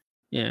Valkyrie.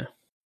 Yeah.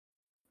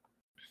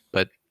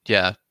 But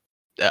yeah,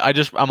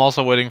 I'm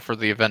also waiting for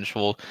the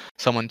eventual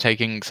someone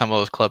taking some of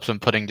those clips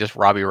and putting just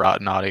Robbie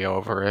Rotten audio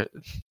over it.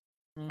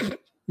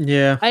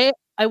 Yeah.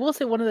 I will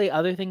say one of the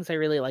other things I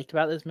really liked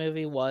about this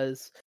movie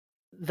was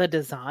the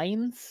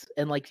designs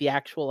and like the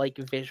actual like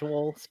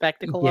visual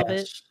spectacle of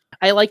it.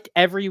 I liked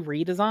every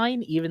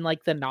redesign, even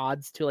like the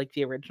nods to like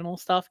the original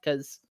stuff,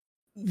 because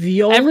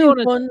the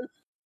only one.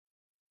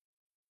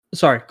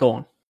 Sorry, go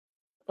on.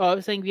 Oh, I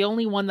was saying the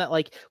only one that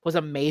like was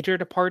a major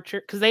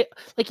departure, because they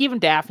like even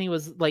Daphne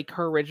was like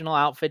her original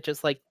outfit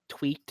just like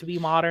tweaked to be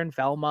modern.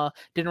 Velma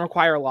didn't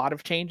require a lot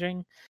of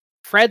changing.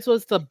 Fred's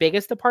was the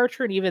biggest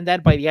departure, and even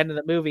then, by the end of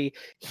the movie,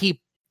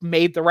 he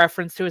made the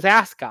reference to his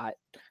ascot.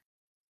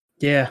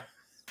 Yeah.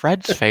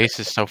 Fred's face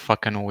is so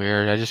fucking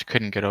weird. I just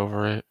couldn't get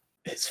over it.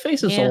 His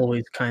face is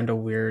always kind of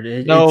weird.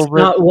 It's but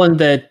not one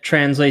that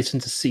translates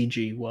into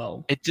CG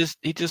well.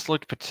 He just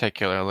looked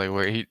particularly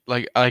weird. He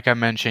like I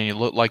mentioned, he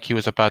looked like he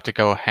was about to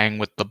go hang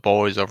with the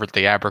boys over at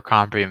the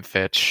Abercrombie and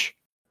Fitch.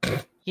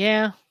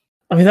 Yeah.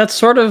 I mean, that's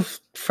sort of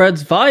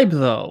Fred's vibe,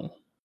 though.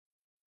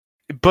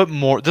 But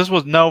more, this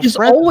was no. He's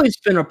always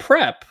been a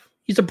prep.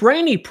 He's a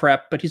brainy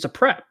prep, but he's a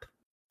prep.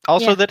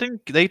 Also,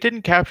 they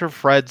didn't capture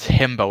Fred's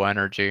himbo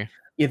energy.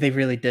 Yeah, they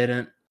really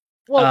didn't.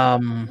 Well,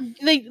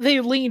 they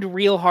leaned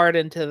real hard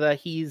into the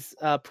he's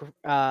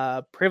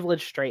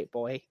privileged straight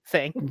boy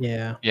thing.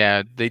 Yeah.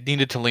 Yeah, they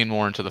needed to lean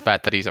more into the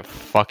fact that he's a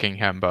fucking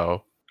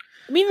himbo.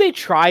 I mean, they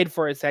tried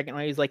for a second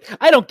where he's like,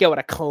 I don't get what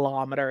a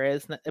kilometer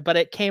is, but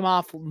it came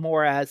off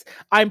more as,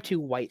 I'm too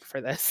white for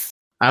this.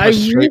 I'm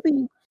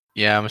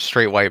a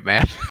straight white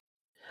man.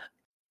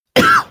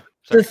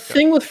 The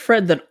thing with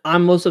Fred that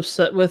I'm most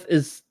upset with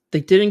is they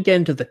didn't get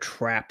into the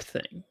trap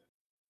thing.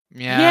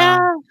 Yeah.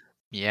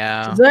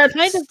 That's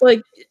kind of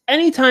like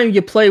anytime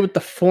you play with the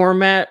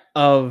format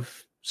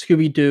of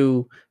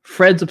Scooby-Doo,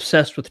 Fred's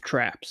obsessed with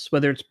traps,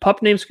 whether it's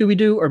Pup Named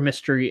Scooby-Doo or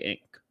Mystery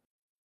Inc.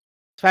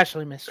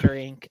 Especially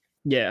Mystery Inc.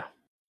 Yeah.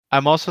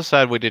 I'm also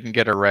sad we didn't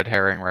get a red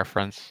herring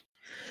reference.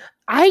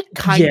 I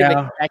kind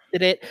of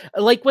expected it.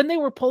 Like when they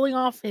were pulling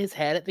off his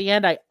head at the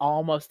end, I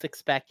almost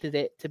expected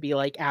it to be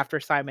like after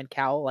Simon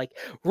Cowell, like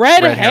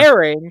red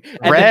herring.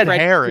 And red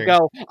herring.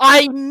 Go,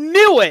 I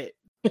knew it.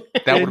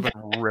 That would have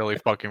been really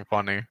fucking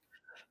funny.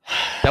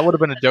 That would have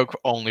been a joke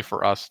only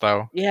for us,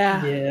 though.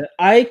 Yeah.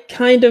 I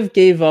kind of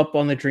gave up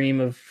on the dream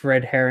of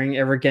red herring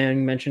ever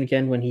getting mentioned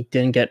again when he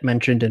didn't get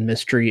mentioned in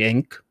Mystery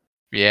Inc.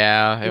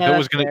 Yeah,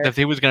 if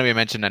he was gonna be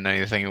mentioned in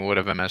anything, it would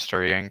have been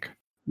Mystery Inc.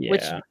 Yeah.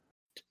 Which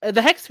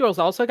the Hex Girls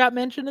also got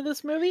mentioned in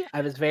this movie.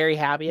 I was very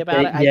happy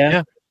about it.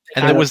 Yeah,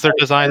 and it was their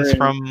designs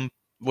from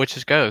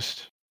Witch's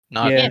Ghost,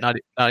 not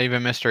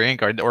even Mystery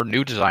Inc. or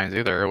new designs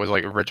either. It was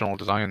like original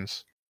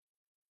designs.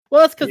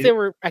 Well, that's because they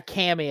were a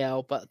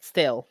cameo, but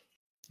still.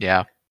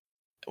 Yeah,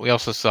 we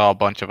also saw a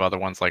bunch of other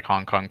ones like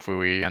Hong Kong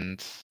Phooey,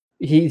 and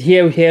he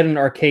had an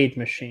arcade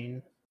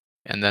machine,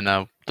 and then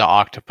the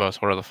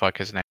octopus. What the fuck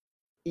his name?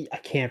 I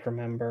can't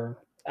remember.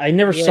 I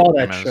never saw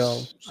that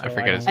show. I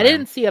forget his name. I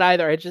didn't see it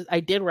either. I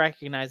did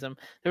recognize him.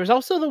 There was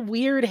also the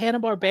weird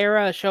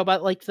Hanna-Barbera show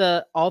about like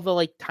all the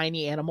like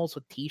tiny animals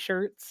with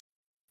T-shirts.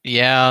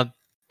 Yeah,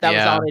 that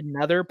was on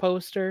another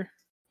poster.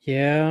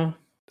 Yeah,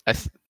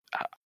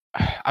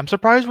 I'm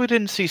surprised we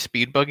didn't see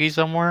Speed Buggy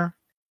somewhere,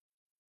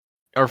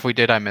 or if we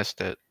did, I missed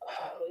it.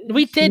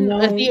 We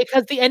didn't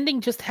because the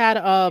ending just had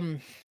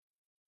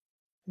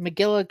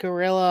Magilla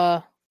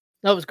Gorilla.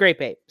 No, it was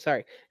Grape Ape. Sorry,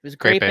 it was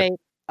Grape Ape.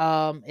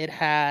 It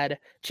had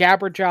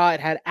Jabberjaw. It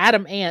had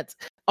Adam Ant,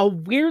 a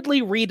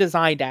weirdly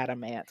redesigned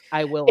Adam Ant.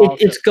 I will.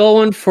 It's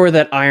going for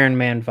that Iron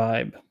Man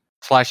vibe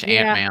 /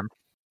 Ant-Man.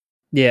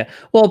 Yeah.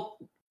 Well,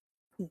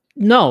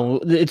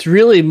 no, it's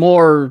really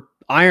more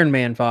Iron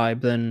Man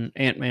vibe than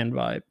Ant-Man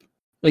vibe.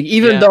 Like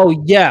even though,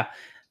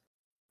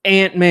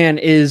 Ant-Man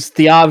is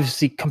the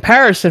obviously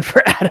comparison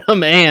for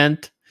Adam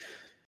Ant.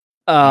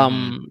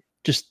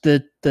 Just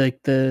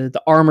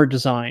the armor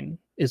design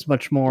is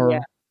much more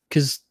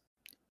because.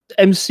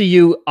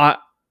 MCU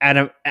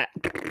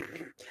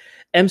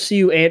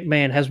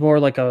Ant-Man has more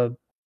like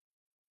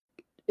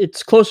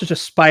it's closer to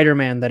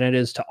Spider-Man than it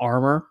is to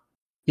armor.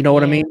 You know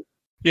what I mean?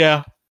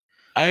 Yeah.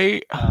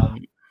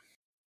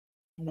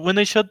 When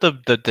they showed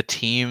the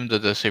team, the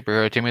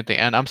superhero team at the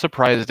end, I'm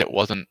surprised it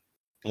wasn't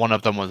one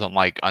of them wasn't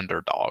like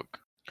Underdog.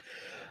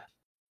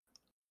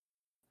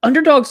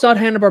 Underdog's not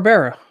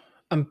Hanna-Barbera.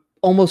 I'm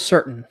almost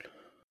certain.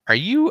 Are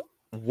you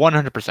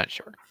 100%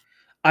 sure?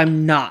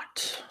 I'm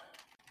not.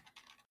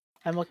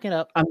 I'm looking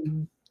up.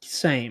 I'm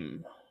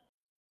same.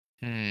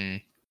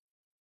 I'm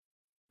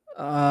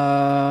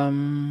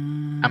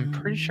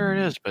pretty sure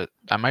it is, but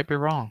I might be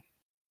wrong.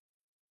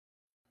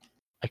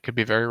 I could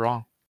be very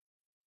wrong.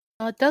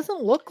 It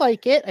doesn't look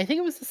like it. I think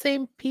it was the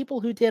same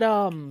people who did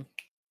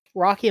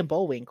Rocky and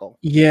Bullwinkle.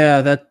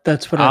 Yeah,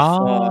 that's what I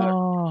thought.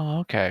 Oh,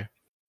 okay.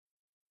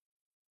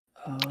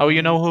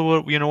 You know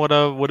what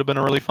would have been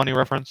a really funny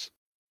reference?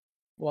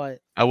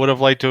 What? I would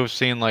have liked to have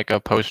seen like a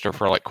poster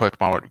for like Quick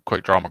Draw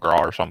McGraw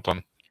or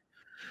something.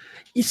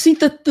 You see,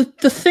 the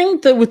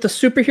thing that with the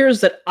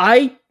superheroes that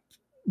I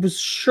was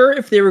sure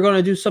if they were going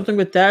to do something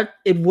with that,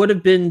 it would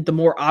have been the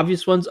more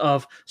obvious ones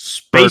of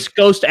Space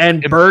Ghost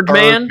and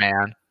Birdman.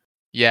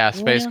 Yeah,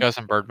 Space Ghost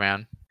and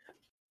Birdman.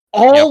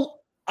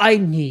 All I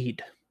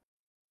need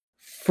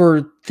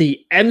for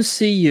the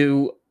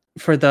MCU,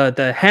 for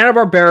the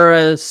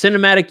Hanna-Barbera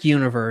cinematic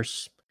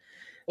universe,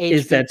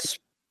 is that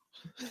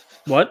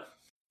what?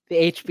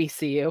 The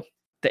HBCU.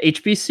 The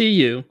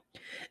HBCU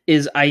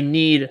is I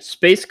need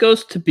Space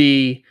Ghost to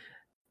be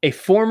a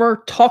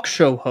former talk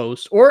show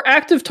host or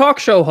active talk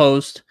show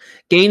host,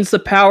 gains the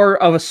power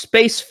of a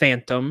space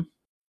phantom,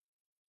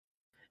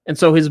 and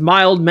so his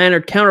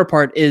mild-mannered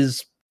counterpart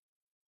is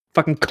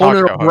fucking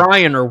Conan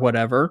O'Brien or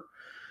whatever.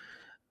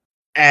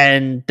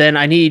 And then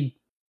I need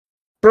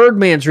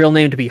Birdman's real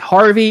name to be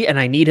Harvey, and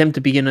I need him to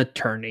be an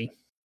attorney.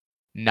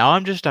 Now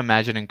I'm just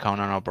imagining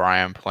Conan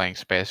O'Brien playing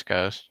Space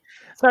Ghost.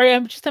 Sorry,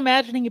 I'm just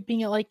imagining it being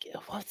like,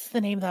 what's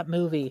the name of that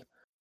movie?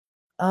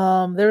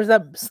 There's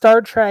that Star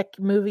Trek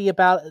movie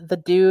about the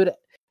dude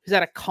who's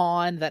at a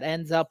con that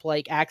ends up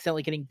like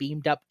accidentally getting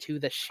beamed up to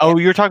the ship. Oh,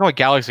 you're talking about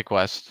Galaxy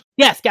Quest.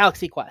 Yes,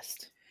 Galaxy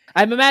Quest.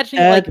 I'm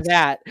imagining like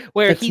that,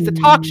 where he's a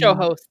talk show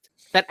host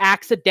that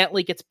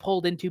accidentally gets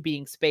pulled into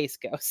being Space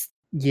Ghost.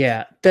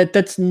 Yeah,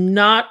 that's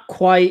not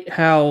quite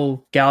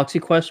how Galaxy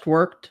Quest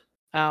worked.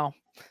 Oh,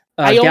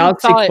 I only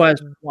Galaxy saw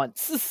Quest it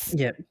once.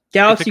 Yeah,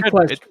 Galaxy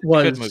Quest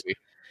was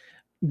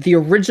the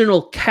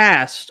original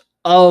cast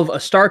of a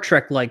Star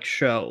Trek-like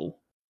show.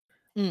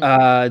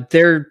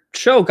 Their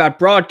show got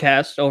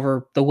broadcast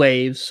over the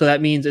waves, so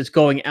that means it's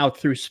going out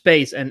through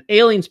space, and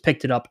aliens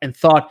picked it up and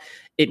thought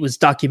it was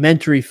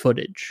documentary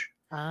footage.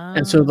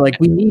 And so like,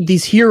 we need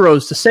these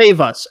heroes to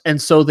save us,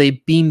 and so they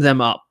beam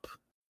them up.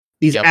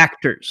 These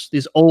actors,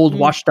 these old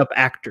washed up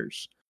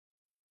actors.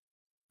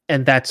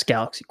 And that's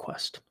Galaxy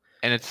Quest.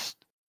 And it's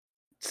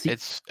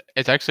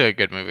actually a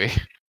good movie.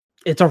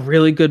 It's a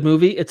really good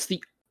movie. It's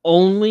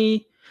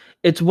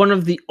one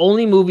of the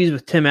only movies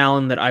with Tim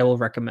Allen that I will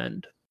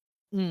recommend.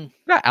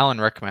 Got Alan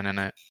Rickman in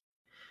it.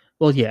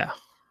 Well, yeah.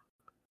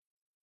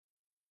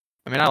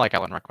 I mean, I like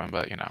Alan Rickman,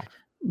 but you know.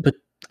 But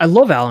I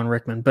love Alan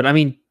Rickman, but I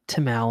mean,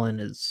 Tim Allen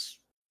is...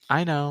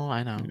 I know.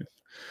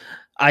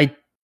 I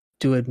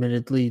do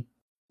admittedly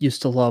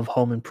used to love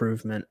Home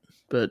Improvement,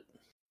 but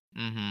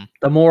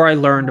the more I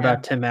learned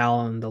about Tim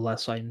Allen, the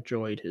less I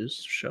enjoyed his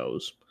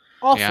shows.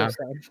 Also said.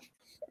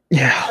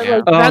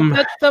 Yeah.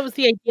 That was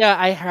the idea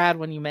I had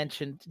when you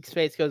mentioned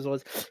Space Ghost.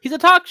 Was he's a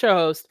talk show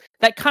host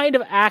that kind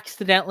of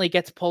accidentally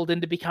gets pulled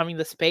into becoming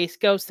the Space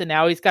Ghost, and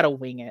now he's got to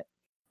wing it.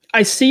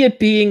 I see it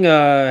being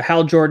a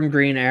Hal Jordan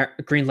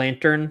Green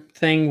Lantern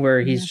thing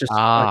where he's just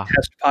a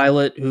test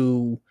pilot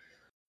who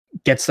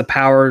gets the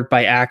power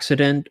by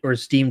accident or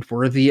is deemed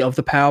worthy of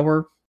the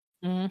power.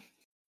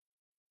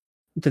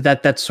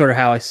 That's sort of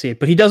how I see it.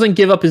 But he doesn't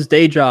give up his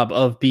day job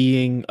of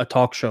being a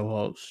talk show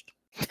host.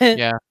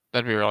 Yeah,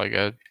 that'd be really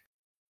good.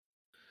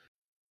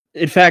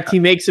 In fact, he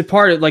makes it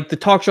part of, like, the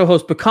talk show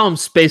host becomes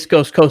Space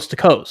Ghost Coast to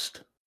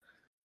Coast.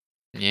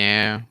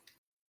 Yeah.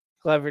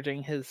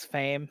 Leveraging his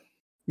fame.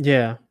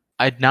 Yeah.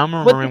 I'm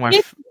remembering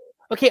my...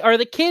 Okay, are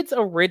the kids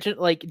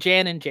like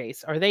Jan and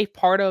Jace, are they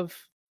part of...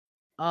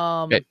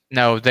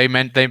 No, they've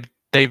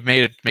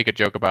make a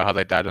joke about how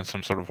they died in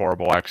some sort of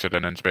horrible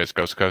accident in Space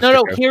Ghost Coast.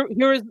 No,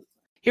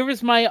 here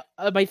is my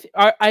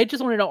I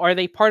just want to know, are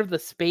they part of the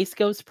Space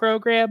Ghost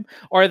program,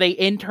 or are they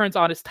interns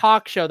on his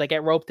talk show that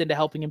get roped into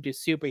helping him do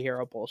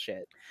superhero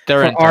bullshit?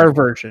 They're for our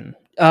version.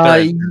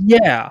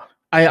 Yeah.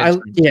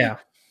 Yeah.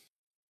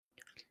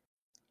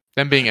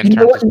 Them being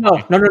interns.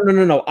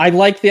 No. I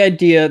like the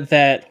idea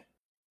that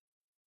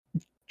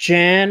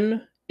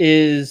Jan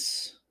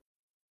is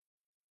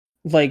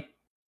like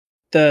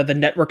the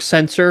network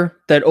censor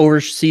that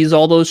oversees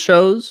all those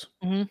shows.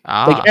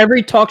 Like,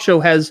 every talk show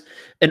has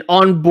an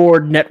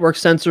onboard network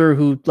censor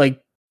who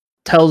like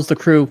tells the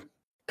crew,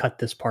 cut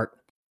this part.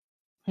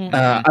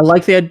 I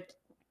like I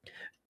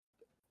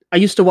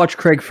used to watch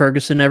Craig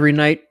Ferguson every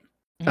night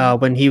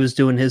when he was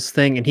doing his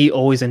thing, and he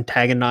always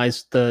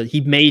antagonized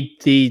he made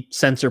the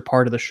censor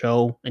part of the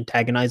show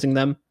antagonizing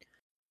them.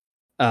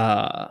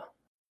 I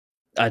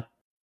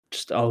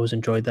just always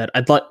enjoyed that.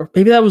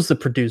 Maybe that was the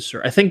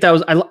producer. I think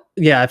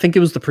it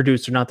was the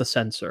producer, not the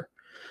censor.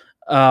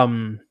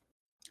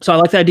 So I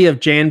like the idea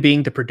of Jan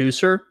being the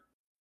producer,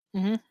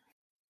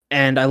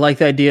 and I like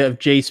the idea of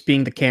Jace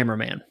being the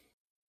cameraman.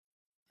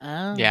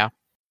 Yeah,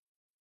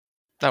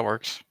 that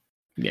works.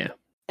 Yeah,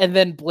 and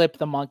then Blip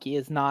the monkey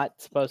is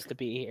not supposed to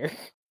be here.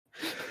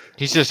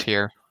 He's just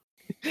here.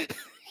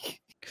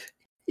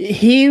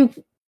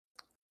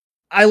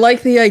 I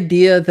like the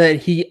idea that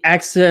he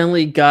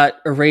accidentally got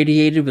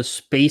irradiated with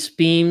space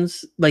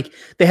beams. Like,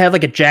 they had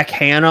like a Jack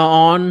Hanna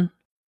on,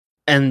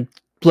 and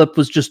Blip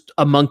was just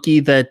a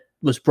monkey that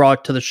was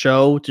brought to the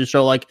show to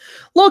show, like,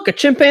 look, a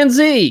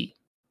chimpanzee.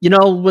 You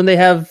know, when they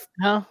have...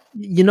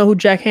 You know who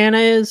Jack Hanna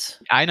is?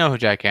 I know who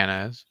Jack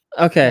Hanna is.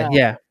 Okay,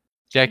 yeah.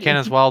 Jack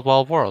Hanna's Wild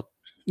Wild World.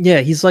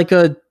 Yeah, he's like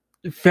a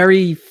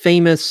very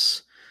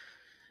famous.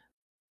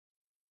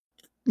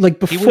 Like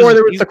He before was-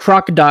 there was he- the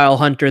Crocodile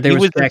Hunter, there he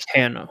was was the- Jack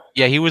Hanna.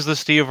 Yeah, he was the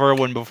Steve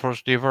Irwin before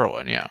Steve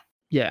Irwin. Yeah,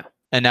 Yeah,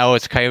 and now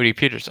it's Coyote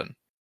Peterson.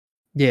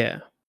 yeah.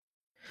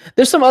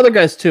 There's some other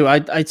guys too.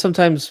 I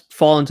sometimes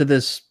fall into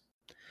this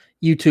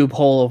YouTube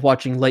hole of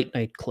watching late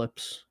night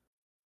clips.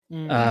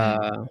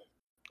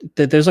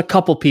 There's a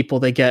couple people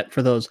they get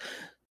for those.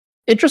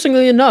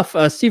 Interestingly enough,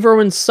 Steve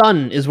Irwin's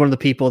son is one of the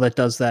people that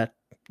does that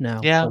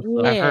now. Yeah,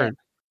 also. I've heard.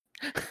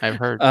 I've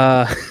heard.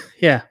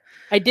 Yeah.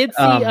 I did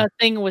see a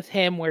thing with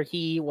him where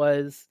he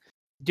was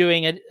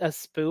doing a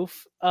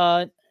spoof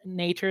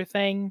nature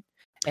thing,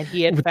 and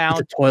he had With the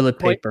found toilet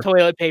paper.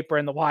 toilet paper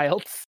in the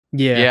wilds.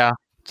 Yeah. Yeah,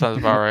 sounds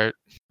about right.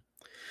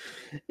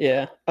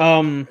 Yeah.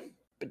 But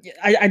yeah,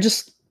 I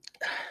just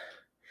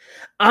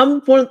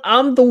I'm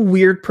the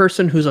weird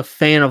person who's a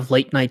fan of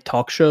late night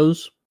talk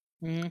shows.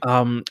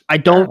 I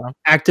don't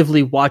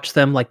actively watch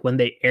them like when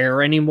they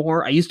air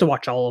anymore. I used to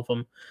watch all of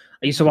them.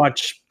 I used to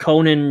watch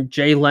Conan,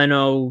 Jay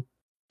Leno.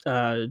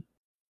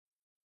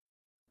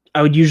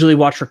 I would usually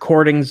watch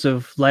recordings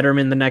of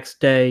Letterman the next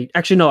day.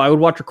 Actually, no, I would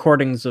watch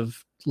recordings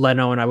of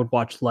Leno and I would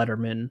watch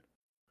Letterman.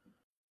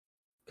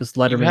 Because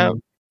Letterman.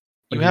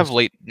 You have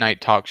late night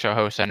talk show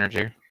host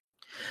energy.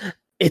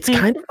 It's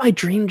kind of my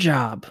dream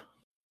job.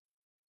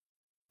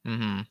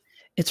 Mm-hmm.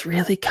 It's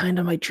really kind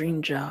of my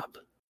dream job.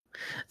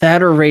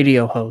 That or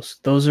radio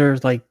host. Those are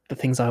like the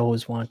things I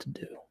always wanted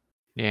to do.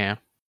 Yeah.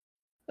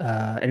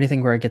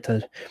 Anything where I get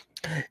to.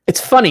 It's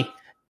funny.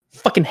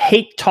 Fucking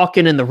hate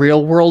talking in the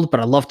real world, but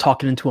I love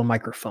talking into a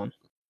microphone.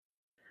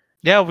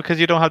 Yeah, because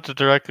you don't have to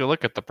directly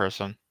look at the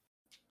person.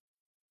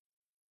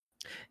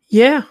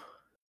 Yeah.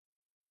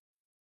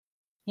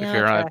 If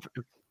you're on.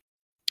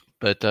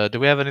 But do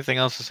we have anything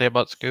else to say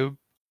about Scoob?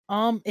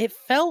 It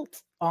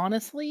felt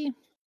honestly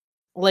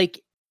like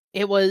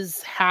it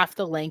was half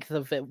the length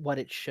of what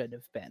it should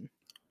have been.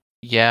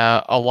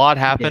 Yeah, a lot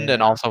happened, and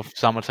Yeah. also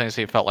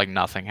simultaneously it felt like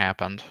nothing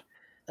happened.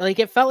 Like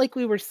it felt like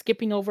we were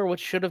skipping over what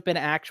should have been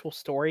actual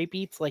story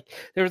beats. Like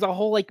there was a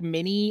whole like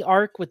mini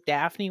arc with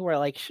Daphne where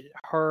like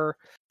her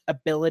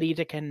ability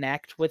to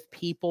connect with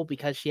people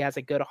because she has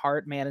a good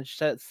heart managed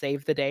to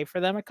save the day for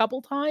them a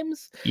couple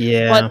times.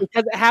 Yeah. But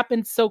because it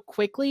happened so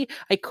quickly,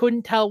 I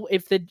couldn't tell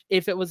if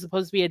it was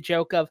supposed to be a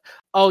joke of,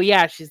 oh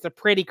yeah, she's the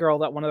pretty girl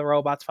that one of the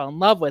robots fell in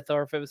love with,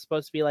 or if it was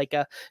supposed to be like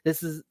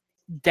this is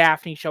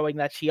Daphne showing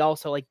that she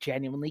also like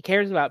genuinely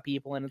cares about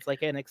people, and it's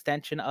like an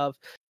extension of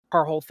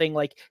her whole thing.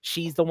 Like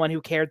she's the one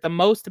who cared the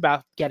most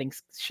about getting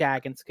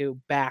Shag and Scoob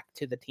back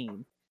to the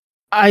team.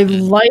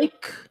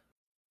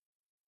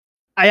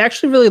 I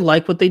actually really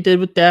like what they did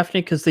with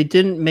Daphne because they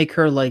didn't make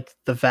her like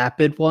the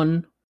vapid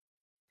one.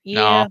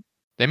 Yeah. No,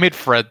 they made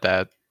Fred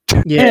that.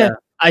 Yeah.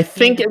 I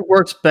think it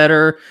works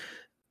better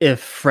if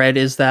Fred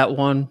is that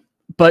one,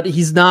 but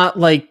he's not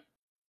like,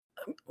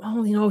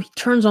 well, you know, he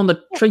tries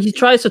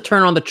to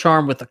turn on the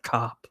charm with a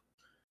cop.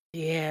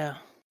 Yeah.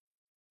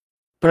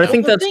 But I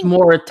think that's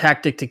more a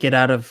tactic to get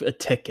out of a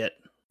ticket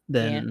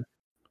than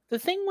The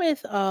thing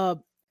with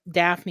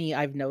Daphne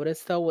I've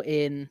noticed though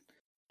in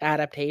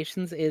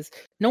adaptations is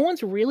no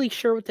one's really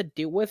sure what to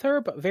do with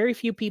her, but very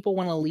few people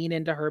want to lean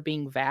into her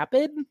being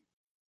vapid.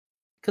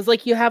 Cause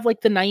like you have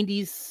like the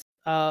 90s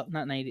not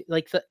 90s,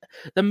 like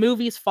the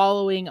movies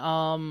following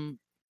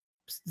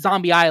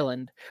Zombie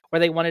Island where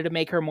they wanted to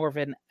make her more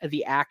of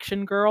the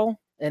action girl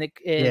and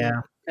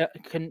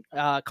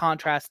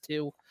contrast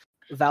to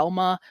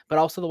Velma, but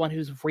also the one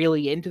who's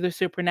really into the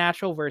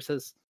supernatural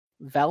versus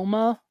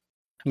Velma.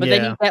 But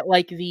then you get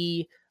like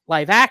the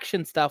live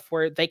action stuff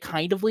where they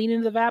kind of lean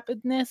into the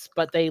vapidness,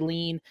 but they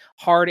lean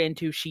hard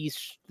into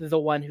she's the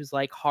one who's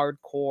like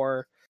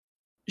hardcore.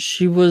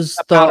 She was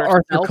the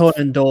Arthur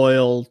Conan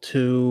Doyle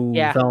to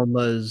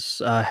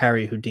Velma's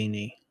Harry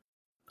Houdini.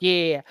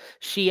 Yeah,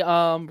 she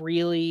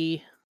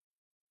really,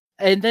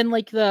 and then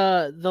like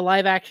the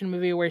live action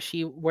movie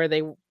where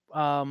they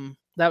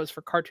that was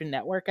for Cartoon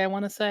Network, I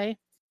want to say,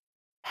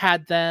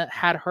 had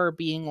her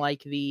being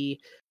like the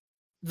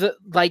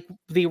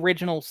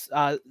original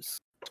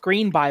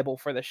screen Bible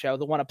for the show,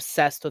 the one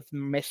obsessed with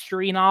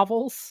mystery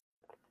novels,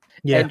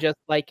 and just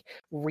like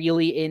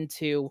really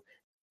into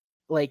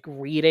like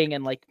reading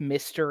and like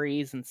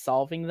mysteries and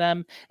solving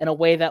them in a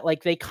way that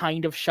like they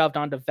kind of shoved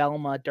onto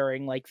Velma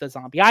during like the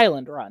Zombie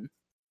Island run.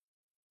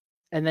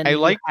 And then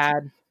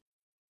had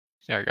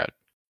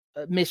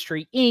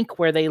Mystery Inc.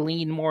 where they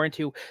lean more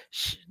into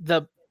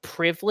the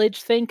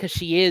privilege thing because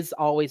she is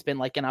always been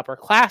like an upper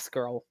class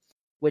girl,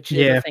 which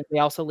is the thing they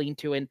also lean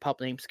to in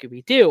Pup Named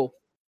Scooby-Doo.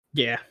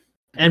 Yeah,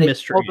 and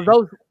Mystery. Both of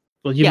those.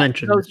 Well, you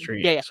mentioned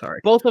Mystery. Yeah,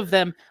 sorry. Both of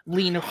them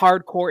lean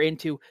hardcore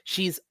into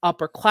she's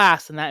upper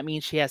class, and that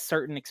means she has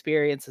certain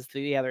experiences that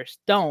the others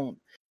don't.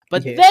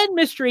 But then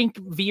Mystery Inc.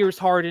 veers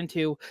hard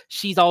into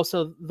she's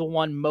also the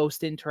one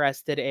most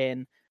interested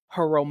in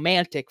her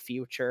romantic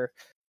future,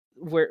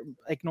 we're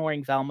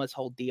ignoring Velma's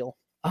whole deal.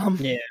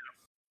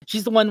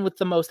 She's the one with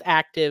the most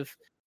active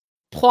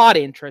plot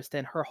interest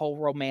in her whole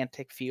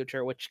romantic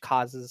future, which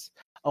causes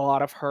a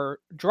lot of her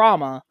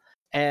drama.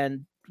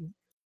 And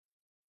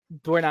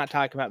we're not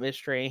talking about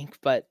Mystery Inc.,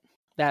 but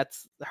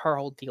that's her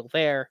whole deal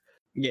there.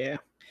 Yeah.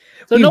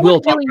 So We no will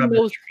one talk really about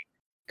knows.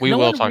 We no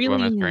will one talk about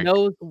really Mystery Inc.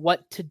 knows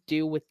what to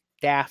do with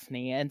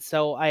Daphne, and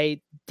so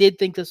I did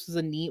think this was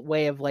a neat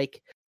way of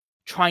like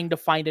trying to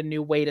find a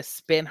new way to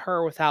spin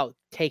her without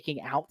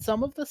taking out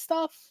some of the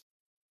stuff.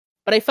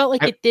 But I felt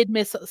like it did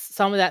miss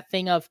some of that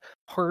thing of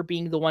her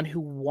being the one who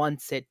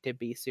wants it to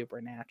be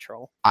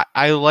supernatural.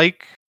 I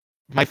like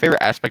my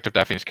favorite aspect of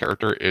Daphne's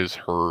character is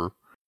her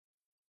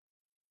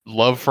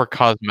love for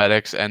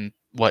cosmetics and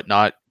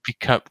whatnot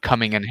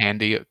coming in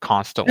handy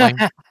constantly.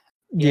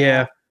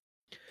 Yeah.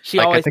 She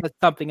Like, I always think- has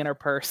something in her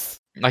purse.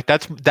 Like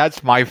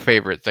that's my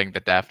favorite thing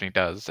that Daphne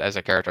does as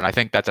a character, and I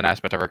think that's an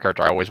aspect of her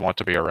character I always want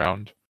to be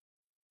around.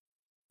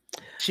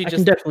 She I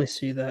just can definitely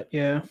see that.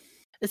 Yeah.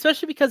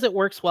 especially because it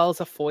works well as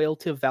a foil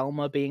to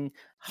Velma being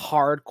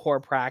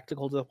hardcore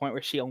practical to the point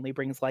where she only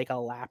brings like a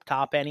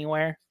laptop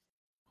anywhere.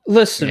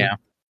 Listen. Yeah.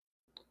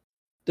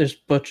 There's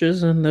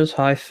butches and there's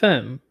high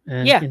femme,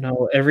 and Yeah. you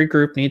know every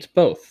group needs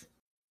both.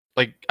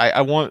 Like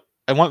I want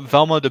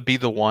Velma to be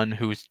the one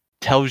who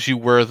tells you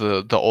where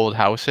the old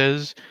house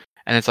is,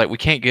 and it's like we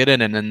can't get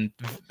in, and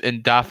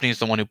then Daphne's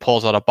the one who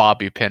pulls out a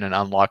bobby pin and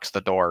unlocks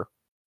the door.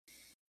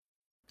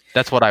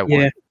 That's what I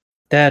want.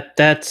 Yeah.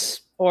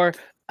 That's Or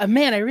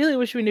man, I really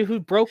wish we knew who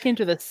broke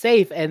into the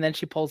safe, and then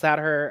she pulls out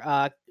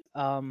her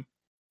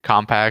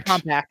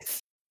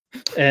Compacts.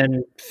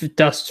 and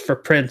dusts for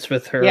Prince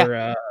with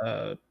her.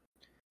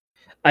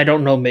 I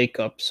don't know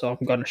makeup, so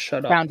I'm gonna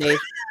shut up.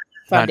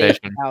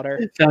 Foundation powder.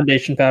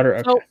 Foundation powder.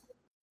 Okay. So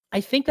I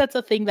think that's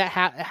a thing that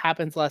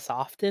happens less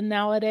often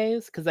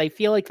nowadays because I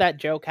feel like that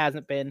joke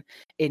hasn't been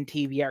in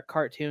TV or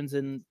cartoons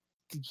in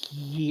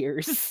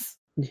years.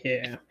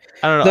 Yeah.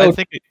 I don't know. Though, I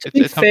think to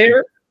be it's something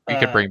fair, we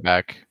could bring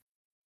back.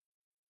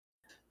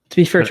 To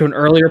be fair to an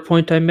earlier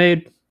point I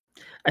made,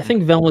 I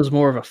think Velma's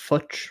more of a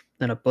Futch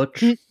than a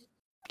Butch.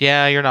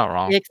 Yeah, you're not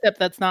wrong. Except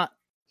that's not.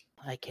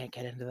 I can't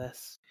get into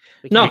this.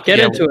 No, get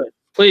into it,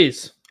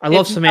 please. I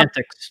love It's-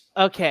 semantics.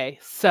 Okay,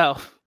 so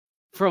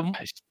from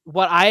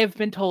what I have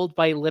been told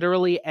by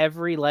literally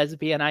every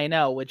lesbian I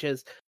know, which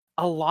is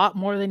a lot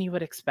more than you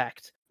would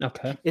expect,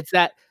 Okay. it's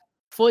that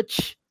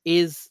Futch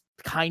is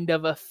kind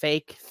of a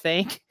fake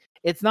thing.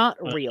 It's not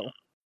real.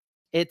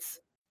 It's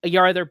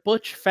you're either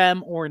butch,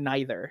 femme, or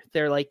neither.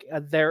 They're like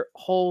they're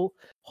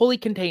wholly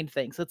contained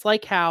things. It's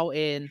like how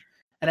in,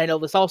 and I know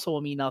this also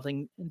will mean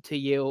nothing to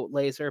you,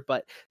 Laser,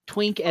 but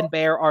Twink and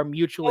Bear are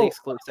mutually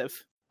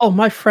exclusive. Oh,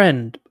 my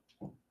friend.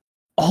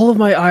 All of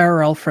my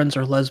IRL friends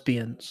are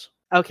lesbians.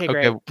 Okay,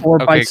 great. Or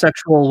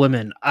bisexual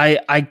women.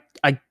 I'm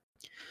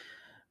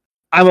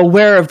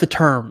aware of the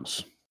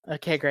terms.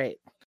 Okay, great.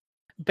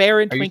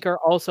 Bear and Twink are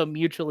also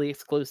mutually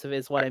exclusive,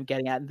 is what I'm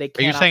getting at. They Are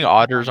you cannot saying be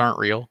otters aren't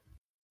real?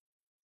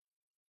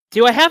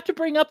 Do I have to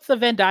bring up the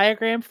Venn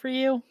diagram for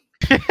you?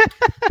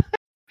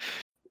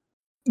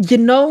 You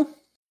know,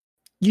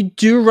 you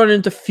do run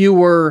into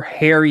fewer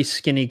hairy,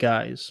 skinny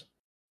guys.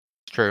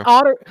 True.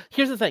 Otter.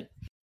 Here's the thing.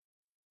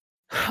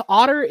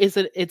 Otter is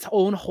its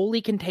own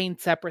wholly contained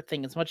separate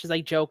thing. As much as I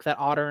joke that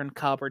Otter and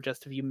Cub are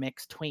just if you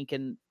mix Twink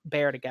and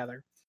Bear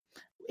together,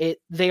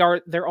 they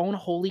are their own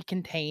wholly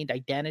contained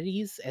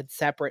identities and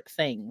separate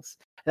things.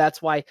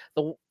 That's why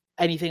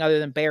anything other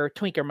than Bear or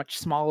Twink are much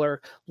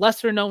smaller,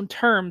 lesser known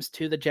terms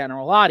to the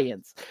general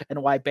audience,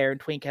 and why Bear and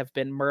Twink have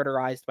been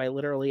murderized by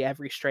literally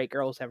every straight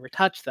girl who's ever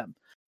touched them.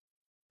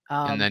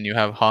 And then you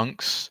have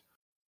Hunks,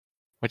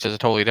 which is a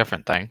totally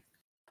different thing.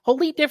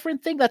 Wholly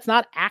different thing. That's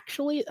not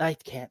actually. I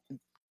can't.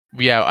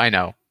 Yeah, I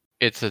know.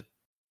 It's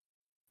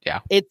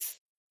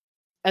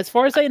as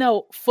far as I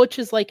know, Futch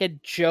is like a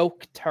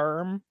joke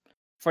term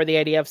for the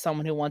idea of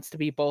someone who wants to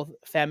be both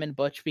femme and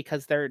butch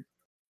because they're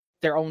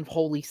their own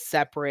wholly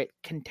separate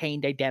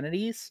contained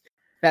identities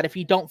that if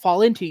you don't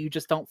fall into, you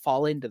just don't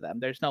fall into them.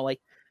 There's no like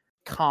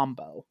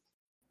combo.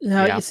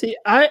 Now you see,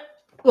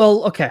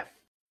 okay.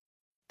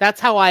 That's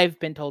how I've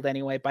been told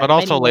anyway. By But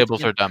also many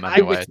labels are dumb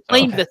anyway.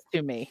 Explain this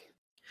to me.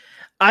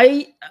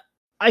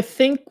 I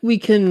think we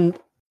can.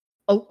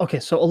 Okay,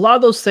 so a lot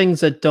of those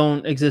things that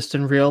don't exist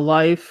in real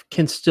life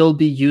can still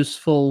be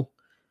useful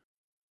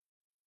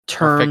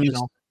terms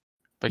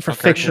for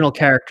fictional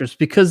characters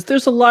because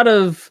there's a lot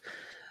of,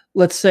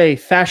 let's say,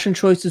 fashion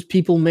choices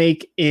people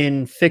make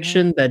in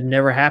fiction that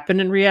never happen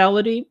in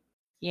reality.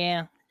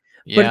 Yeah.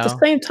 But at the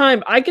same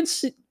time, I can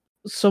see.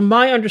 So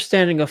my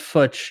understanding of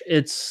Futch,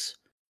 it's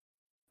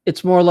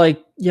more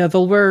like, yeah,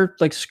 they'll wear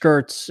like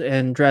skirts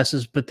and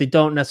dresses, but they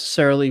don't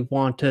necessarily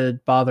want to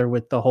bother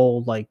with the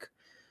whole like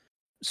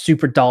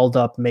super dolled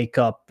up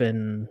makeup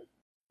and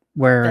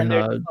wearing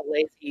Then there's a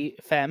lazy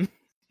femme.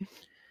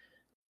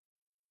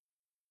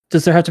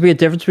 Does there have to be a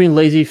difference between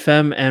lazy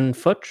femme and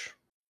Futch?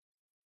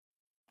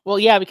 Well,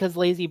 yeah, because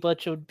lazy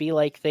butch would be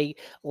like they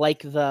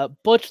like the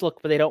butch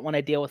look, but they don't want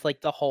to deal with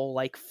like the whole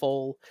like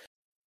full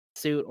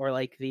suit or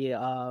like the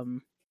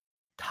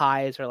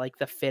ties or like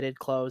the fitted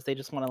clothes. They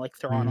just want to like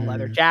throw on a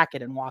leather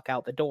jacket and walk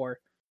out the door.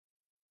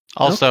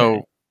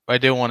 Also, I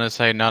do want to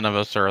say none of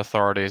us are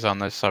authorities on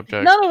this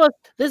subject. None of us.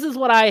 This is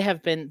what I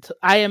have been.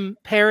 I am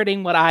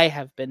parroting what I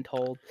have been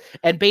told,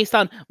 and based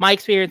on my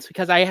experience,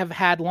 because I have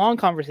had long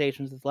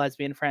conversations with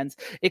lesbian friends,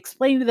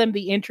 explain to them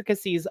the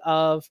intricacies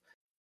of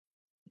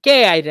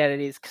gay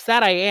identities, because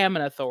that I am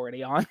an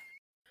authority on.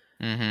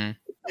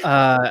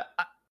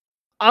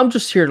 I'm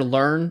just here to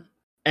learn,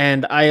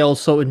 and I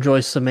also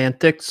enjoy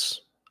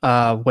semantics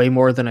way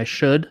more than I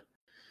should.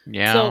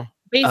 Yeah. So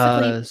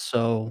basically,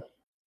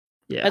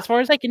 yeah. As far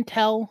as I can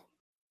tell,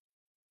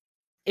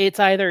 it's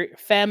either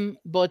femme,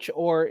 butch,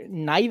 or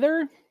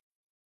neither.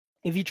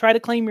 If you try to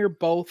claim you're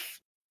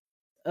both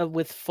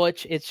with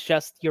futch, it's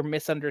just you're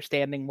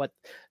misunderstanding what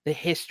the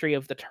history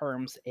of the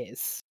terms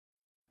is.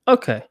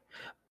 Okay.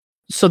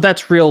 So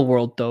that's real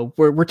world, though.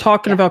 We're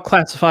talking about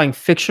classifying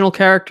fictional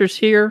characters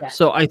here. Yeah.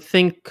 So I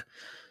think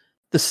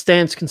the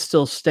stance can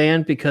still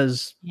stand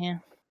because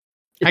it's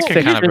I can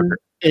fiction.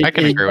 I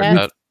can agree with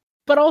that.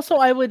 But also,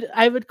 I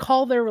would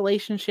call their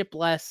relationship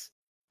less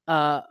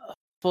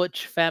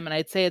futch femme, and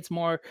I'd say it's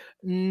more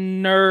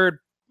nerd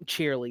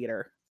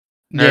cheerleader.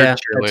 Nerd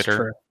cheerleader. That's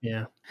true.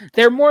 Yeah,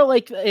 they're more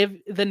like the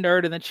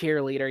nerd and the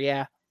cheerleader.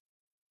 Yeah,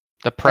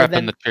 the prep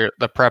and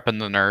the prep and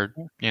the nerd.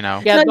 You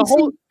know. Yeah,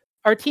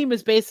 our team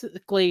is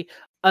basically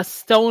a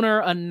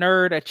stoner, a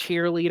nerd, a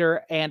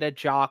cheerleader, and a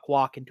jock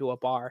walk into a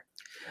bar.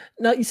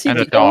 Now you see, and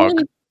a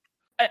dog.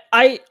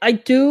 I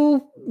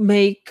do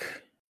make.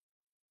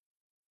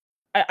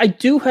 I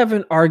do have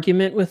an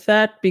argument with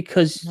that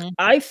because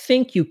I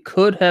think you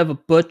could have a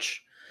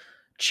butch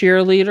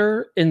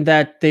cheerleader in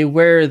that they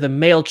wear the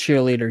male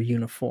cheerleader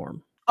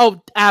uniform.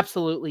 Oh,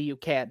 absolutely, you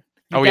can.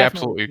 Yeah,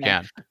 absolutely, you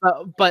can.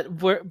 But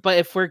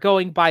if we're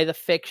going by the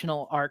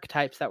fictional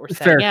archetypes that we're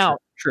setting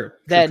out,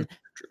 then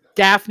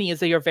Daphne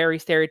is your very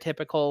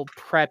stereotypical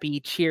preppy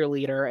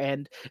cheerleader,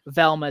 and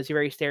Velma is your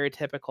very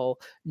stereotypical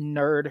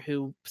nerd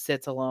who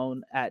sits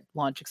alone at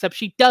lunch. Except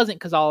she doesn't,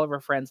 because all of her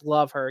friends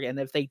love her, and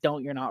if they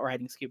don't, you're not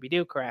writing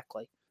Scooby-Doo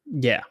correctly.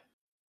 Yeah.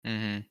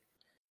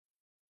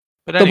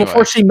 But anyway,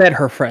 before she met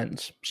her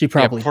friends, she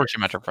probably before she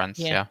met her friends.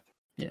 Yeah.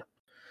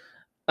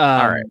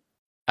 All right.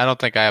 I don't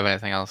think I have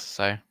anything else to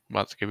say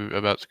about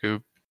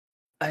Scoob.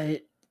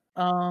 I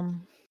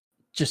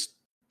just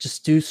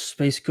do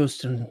Space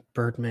Ghost and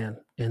Birdman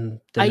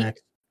in the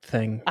next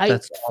thing.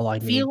 That's all I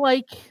need. I feel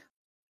like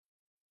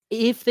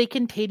if they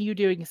continue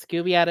doing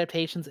Scooby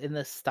adaptations in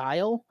this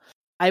style,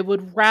 I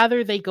would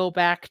rather they go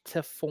back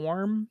to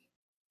form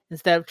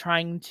instead of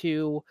trying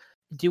to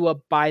do a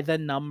by the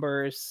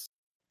numbers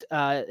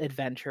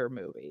adventure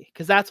movie,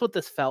 because that's what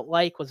this felt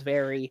like.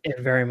 It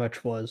very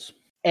much was.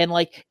 And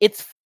like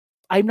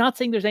I'm not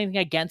saying there's anything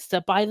against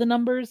a by the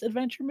numbers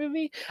adventure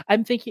movie.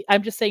 I'm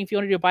just saying if you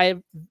want to do a by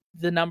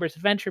the numbers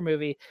adventure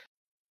movie,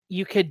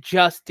 you could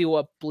just do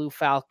a Blue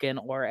Falcon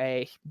or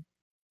a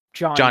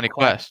Johnny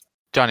Quest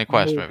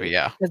movie,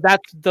 yeah. Because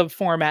that's the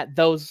format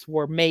those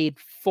were made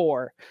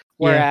for.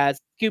 Whereas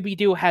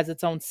Scooby-Doo has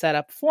its own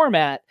setup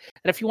format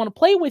that if you want to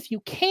play with, you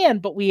can,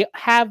 but we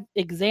have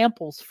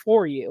examples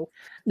for you.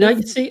 Now,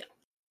 you see,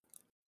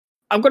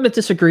 I'm going to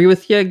disagree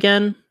with you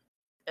again,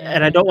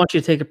 and I don't want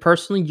you to take it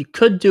personally. You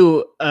could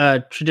do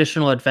a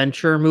traditional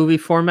adventure movie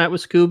format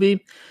with Scooby,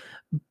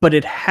 but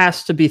it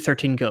has to be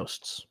 13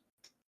 Ghosts.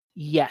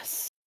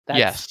 Yes.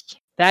 Yes.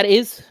 That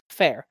is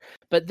fair.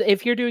 But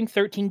if you're doing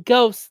 13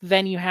 Ghosts,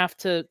 then you have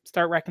to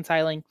start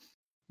reconciling,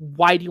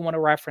 why do you want to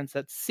reference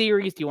that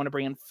series? Do you want to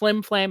bring in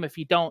Flim Flam? If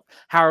you don't,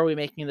 how are we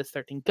making this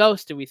 13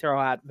 Ghosts? Do we throw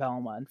out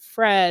Velma and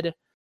Fred?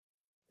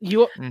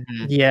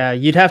 Yeah,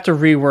 you'd have to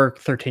rework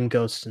 13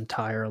 Ghosts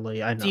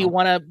entirely. I know. Do you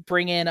want to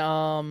bring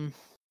in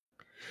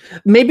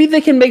maybe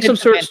they can make some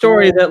sort of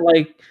story that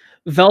like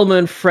Velma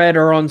and Fred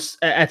are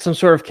at some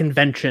sort of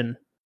convention.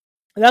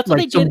 That's what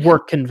like they did. Some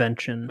work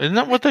convention. Isn't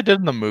that what they did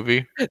in the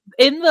movie?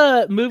 In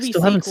the movie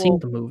Still sequel, haven't seen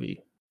the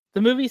movie.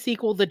 The movie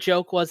sequel, the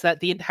joke was that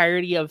the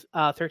entirety of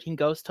 13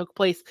 Ghosts took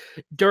place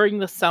during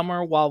the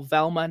summer while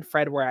Velma and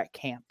Fred were at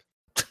camp.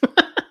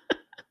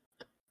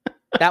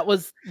 That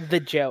was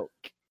the joke.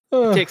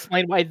 To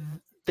explain why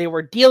they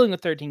were dealing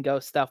with 13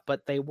 Ghost stuff,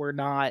 but they were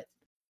not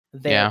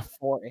there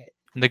for it.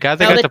 The guy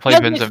that got to play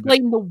Vincent.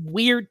 Explain the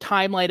weird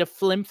timeline of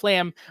Flim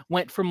Flam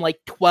went from like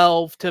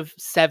 12 to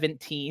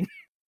 17.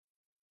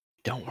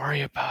 Don't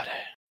worry about it.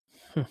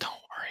 Don't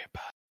worry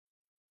about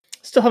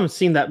it. Still haven't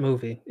seen that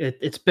movie.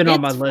 It's been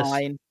on my list.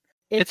 Fine.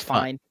 It's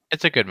fine.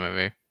 It's a good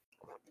movie.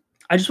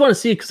 I just want to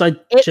see it because I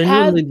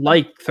genuinely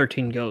like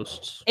 13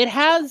 Ghosts. It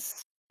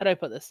has, how do I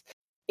put this?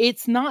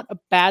 It's not a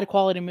bad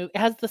quality movie. It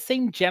has the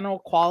same general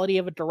quality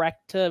of a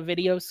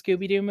direct-to-video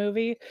Scooby-Doo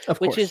movie,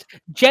 which is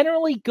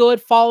generally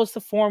good, follows the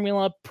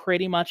formula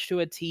pretty much to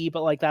a T,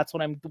 but like that's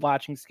what I'm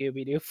watching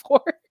Scooby-Doo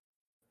for.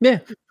 Yeah.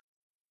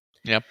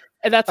 Yep.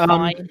 And that's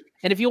fine.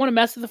 And if you want to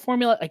mess with the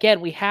formula,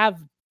 again, we have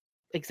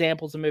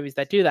examples of movies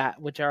that do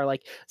that, which are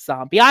like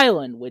Zombie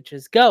Island, which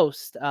is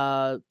Ghost,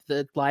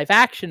 the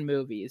live-action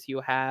movies. You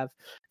have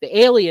the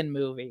Alien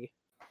movie,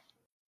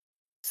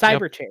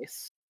 Cyber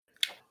Chase.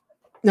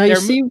 Now there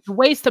you see are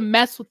ways to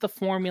mess with the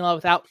formula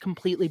without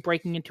completely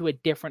breaking into a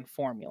different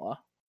formula,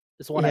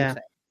 is what I'm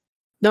saying.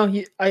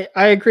 No,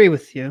 I agree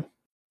with you.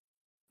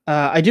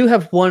 I do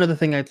have one other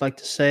thing I'd like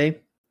to say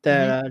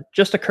that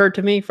just occurred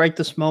to me right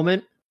this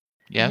moment.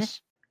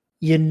 Yes.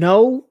 You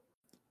know,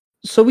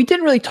 so we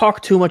didn't really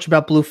talk too much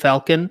about Blue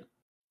Falcon,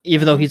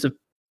 even though he's a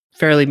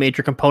fairly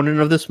major component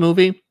of this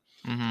movie.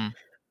 Mm-hmm.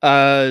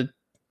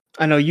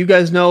 I know you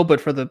guys know, but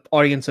for the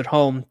audience at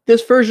home,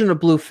 this version of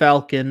Blue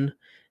Falcon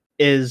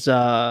is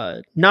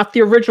not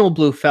the original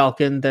Blue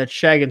Falcon that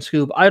Shag and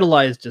Scoob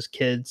idolized as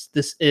kids.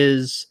 This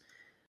is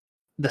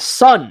the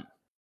son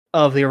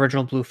of the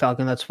original Blue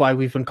Falcon. That's why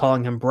we've been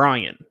calling him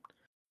Brian.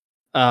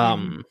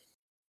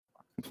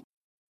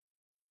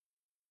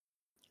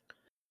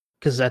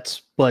 Because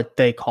that's what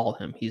they call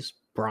him. He's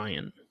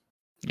Brian.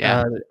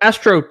 Yeah.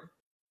 Astromut?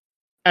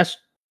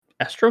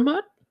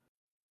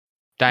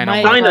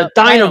 Dynamite.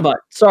 Dynamite.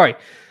 Sorry.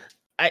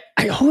 I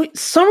always,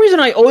 some reason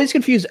I always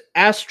confuse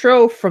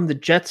Astro from the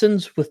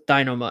Jetsons with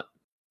Dynamite.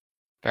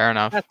 Fair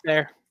enough. That's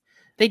fair.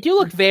 They do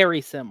look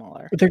very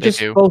similar. They're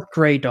just both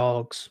gray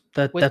dogs.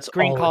 That's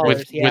green all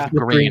collars, with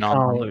green on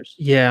collars.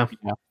 Yeah.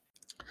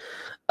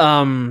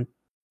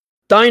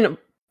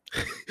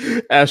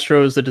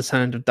 Astro is the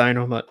descendant of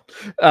Dynamite.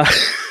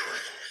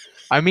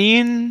 I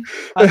mean,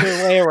 other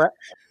way around.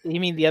 You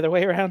mean the other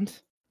way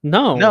around?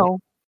 No.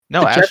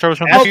 Astro's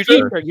from the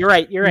future. You're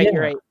right. You're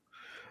right.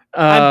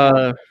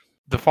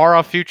 The far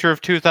off future of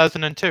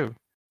 2002.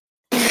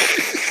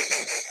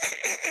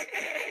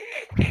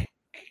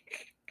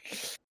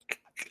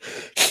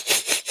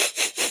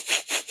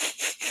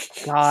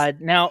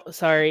 God. Now,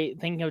 sorry,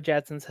 thinking of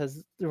Jetsons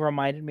has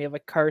reminded me of a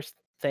cursed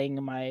thing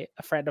a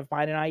friend of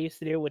mine and I used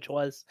to do, which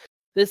was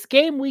this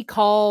game we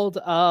called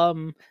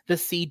the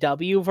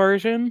CW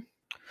version.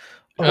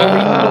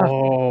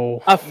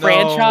 A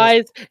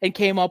franchise and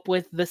came up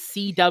with the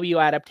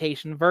CW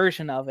adaptation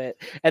version of it.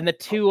 And the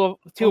two of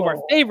our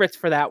favorites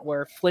for that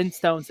were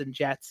Flintstones and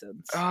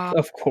Jetsons.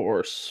 Of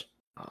course.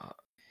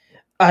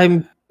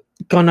 I'm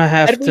gonna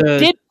have We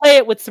did play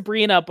it with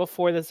Sabrina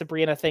before the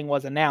Sabrina thing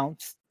was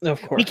announced. Of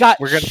course. We got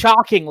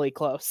shockingly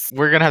close.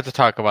 We're gonna have to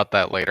talk about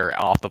that later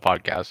off the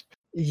podcast.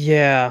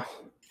 Yeah.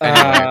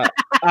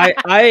 I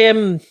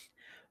am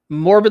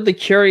morbidly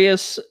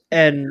curious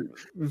and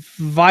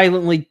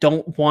violently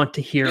don't want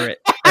to hear it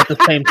at the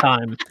same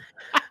time.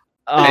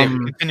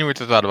 Continue with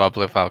your thought about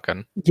Blue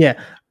Falcon.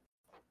 Yeah.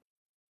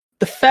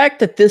 The fact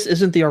that this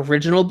isn't the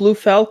original Blue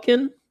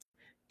Falcon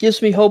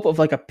gives me hope of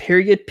like a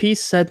period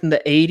piece set in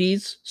the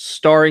 80s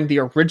starring the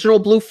original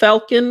Blue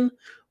Falcon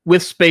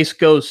with Space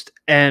Ghost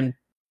and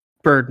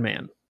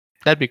Birdman.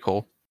 That'd be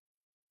cool.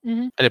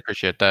 Mm-hmm. I'd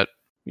appreciate that.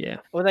 Yeah.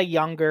 With a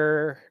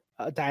younger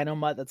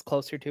Dynamite that's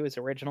closer to his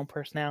original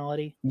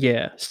personality.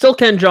 Yeah. Still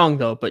Ken Jeong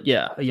though, but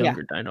yeah, a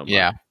younger Dynamite.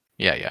 Yeah.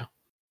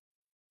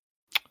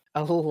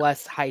 A little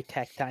less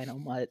high-tech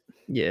Dynamite.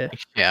 Yeah.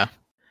 Yeah.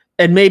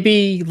 And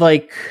maybe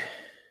like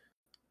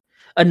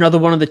another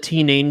one of the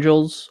Teen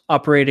Angels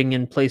operating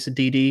in place of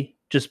Dee Dee,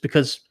 just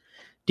because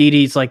Dee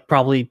Dee's like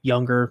probably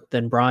younger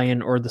than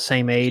Brian or the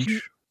same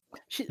age.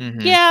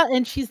 Yeah,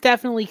 and she's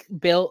definitely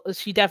built.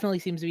 She definitely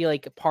seems to be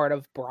like a part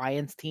of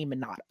Brian's team and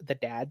not the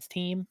dad's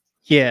team.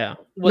 Yeah,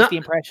 was the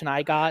impression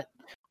I got.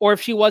 Or if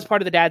she was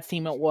part of the dad's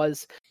team, it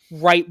was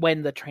right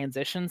when the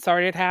transition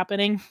started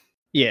happening.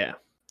 Yeah,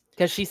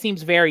 because she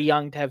seems very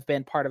young to have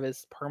been part of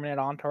his permanent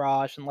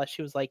entourage, unless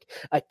she was like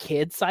a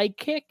kid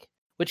sidekick,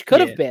 which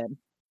could have been.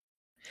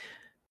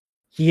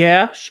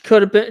 Yeah, she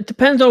could have been. It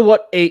depends on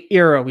what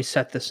era we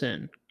set this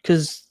in.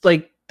 Because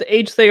like the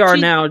age they are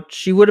now,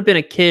 she would have been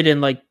a kid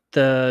in like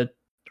the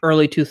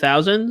early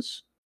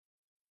 2000s.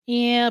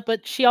 Yeah,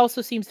 but she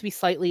also seems to be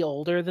slightly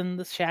older than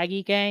the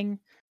Shaggy gang,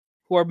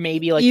 who are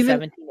maybe like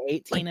 17,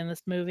 18 in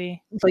this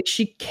movie. Like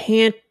she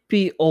can't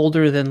be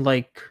older than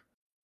like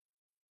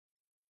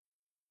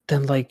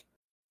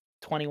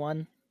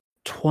 21,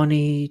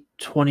 20,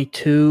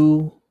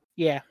 22.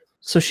 Yeah.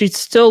 So she'd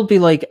still be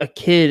like a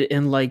kid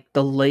in like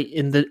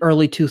the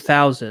early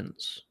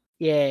 2000s.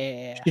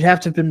 Yeah. She'd have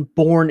to have been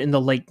born in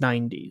the late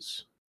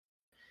 90s.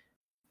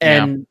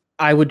 And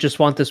I would just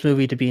want this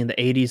movie to be in the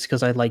 80s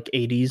because I like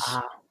 80s.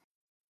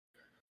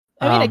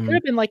 I mean, it could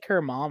have been like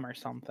her mom or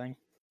something.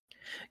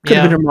 Could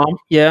have been her mom,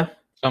 yeah.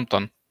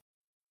 Something.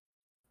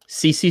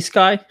 CC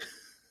Sky?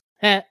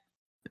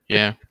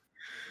 Yeah.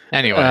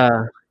 Anyway.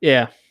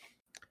 Yeah.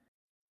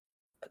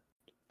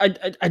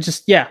 I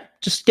just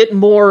get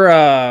more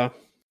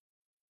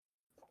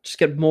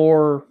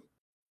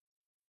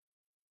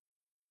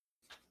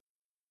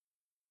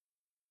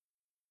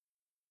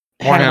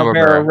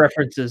Hanna-Barbera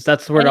references.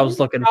 That's the word I was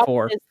looking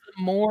for. The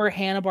more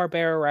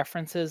Hanna-Barbera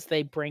references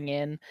they bring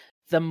in,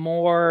 the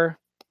more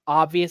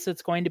obvious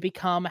it's going to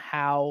become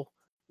how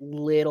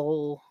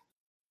little...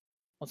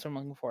 What's what I'm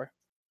looking for?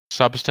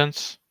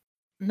 Substance?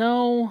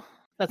 No,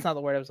 that's not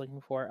the word I was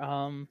looking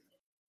for.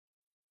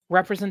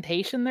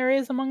 Representation there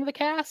is among the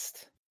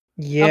cast.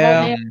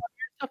 Yeah.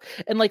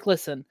 And like,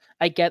 listen,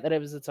 I get that it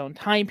was its own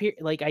time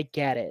period. Like, I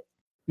get it.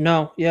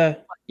 No, yeah,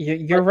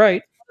 you're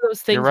right.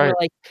 Those things where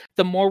like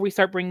the more we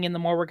start bringing in, the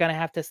more we're gonna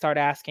have to start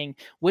asking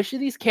which of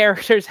these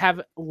characters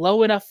have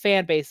low enough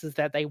fan bases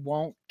that they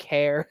won't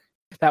care.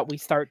 that we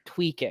start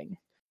tweaking.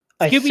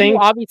 I Scooby-Doo think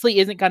obviously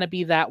isn't going to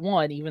be that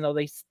one, even though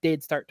they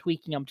did start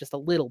tweaking them just a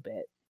little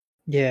bit.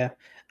 Yeah.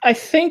 I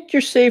think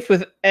you're safe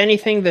with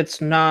anything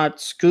that's not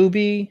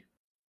Scooby,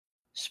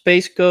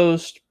 Space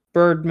Ghost,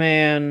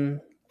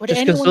 Birdman. Would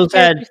just because anyone those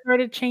care if had. we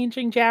started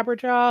changing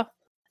Jabberjaw?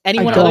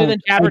 Anyone don't- other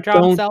than I Jabberjaw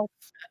don't- himself?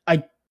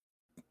 I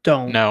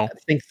don't No.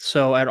 think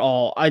so at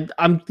all.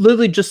 I'm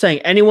literally just saying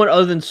anyone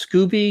other than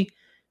Scooby,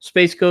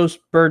 Space Ghost,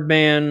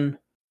 Birdman,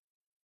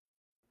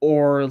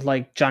 or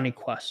like Johnny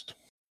Quest.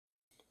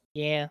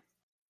 Yeah.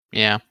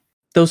 Yeah.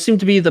 Those seem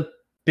to be the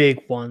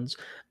big ones.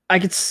 I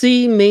could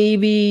see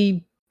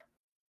maybe.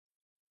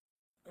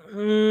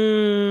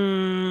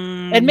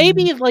 And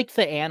maybe like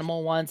the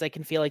animal ones, I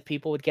can feel like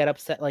people would get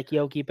upset, like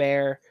Yogi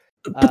Bear.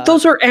 But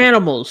those are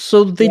animals,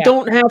 so they yeah.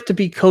 don't have to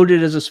be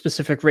coded as a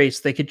specific race.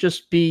 They could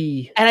just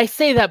be. And I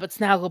say that, but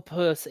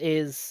Snagglepuss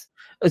is.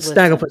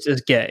 Snagglepuss is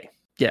gay.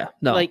 Yeah,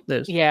 no, like,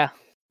 there's. yeah.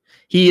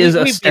 He is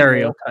a we've been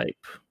real. stereotype.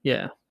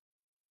 Yeah.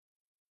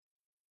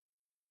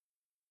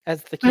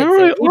 As the kids All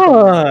say, right,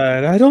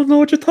 what? I don't know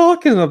what you're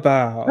talking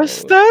about. A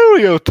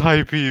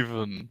stereotype,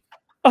 even.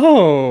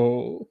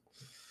 Oh.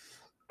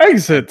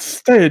 Exit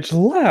stage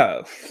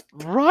left.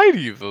 Right,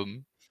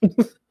 even.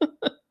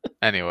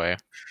 Anyway.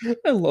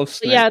 I love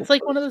But yeah, it's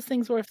like one of those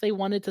things where if they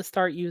wanted to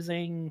start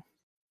using,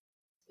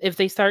 if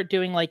they start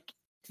doing like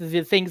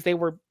the things they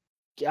were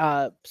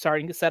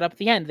starting to set up at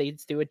the end,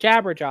 they'd do a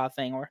Jabberjaw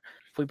thing, or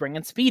if we bring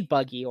in Speed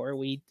Buggy, or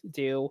we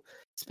do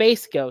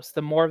Space Ghost,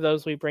 the more of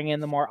those we bring in,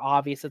 the more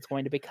obvious it's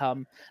going to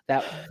become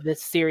that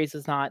this series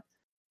is not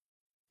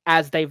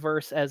as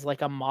diverse as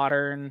like a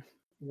modern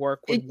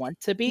work would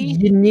want to be.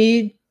 You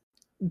need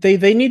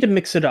they need to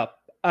mix it up.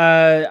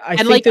 I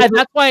think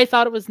that's why I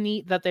thought it was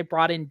neat that they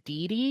brought in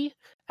Dee Dee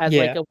as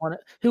like a one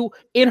who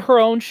in her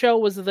own show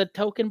was the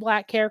token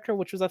black character,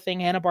 which was a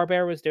thing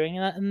Hanna-Barbera was doing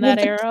in that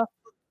era.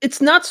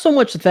 It's not so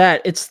much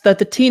that, it's that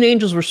the Teen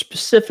Angels were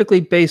specifically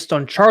based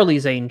on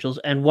Charlie's Angels,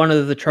 and one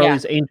of the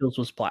Charlie's Angels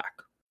was black.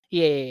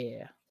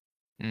 Yeah.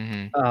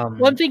 Mm-hmm.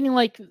 Well, I'm thinking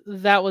like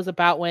that was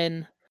about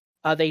when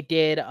they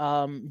did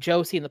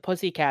Josie and the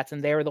Pussycats,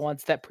 and they were the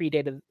ones that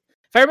predated.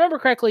 If I remember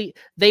correctly,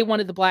 they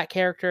wanted the black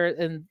character,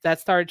 and that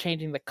started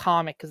changing the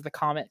comic because the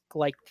comic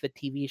liked the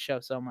TV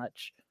show so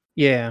much.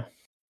 Yeah.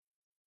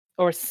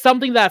 Or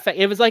something that effect.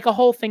 It was like a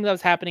whole thing that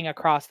was happening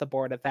across the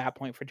board at that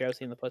point for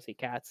Josie and the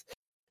Pussycats,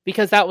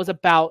 because that was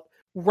about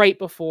right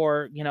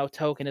before,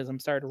 tokenism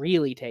started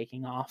really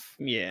taking off.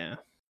 Yeah.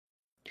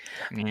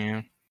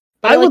 Yeah.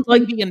 But I would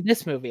like to be in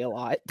this movie a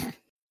lot.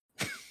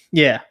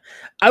 Yeah.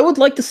 I would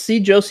like to see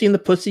Josie and the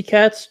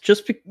Pussycats.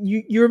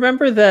 You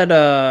remember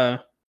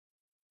that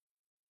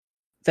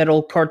that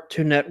old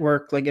Cartoon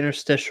Network like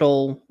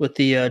interstitial with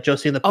the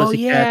Josie and the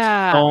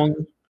Pussycats song?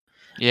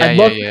 Yeah, I'd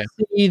love to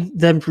see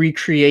them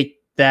recreate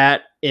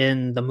that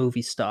in the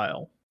movie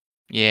style.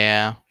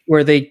 Yeah.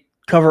 Where they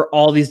cover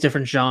all these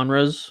different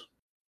genres.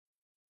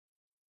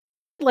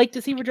 I'd like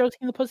to see where Josie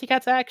and the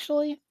Pussycats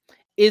actually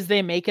is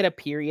they make it a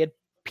period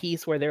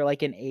piece where they're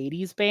like an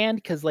 80s band,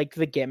 because like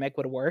the gimmick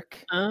would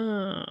work.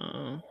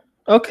 Oh.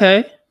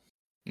 Okay.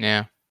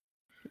 Yeah.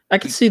 I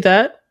can see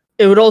that.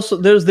 It would also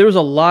there was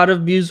a lot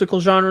of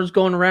musical genres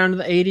going around in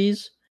the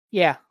 80s.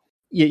 Yeah.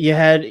 You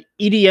had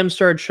EDM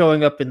started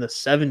showing up in the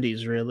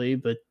 70s, really,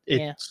 but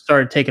it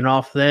started taking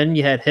off then.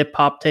 You had hip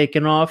hop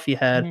taking off. You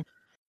had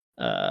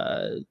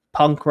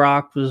punk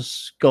rock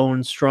was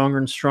going stronger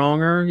and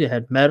stronger. You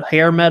had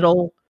hair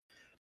metal.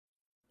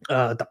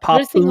 The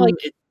pop boom, like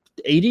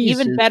 80s.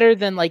 Even better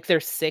than like their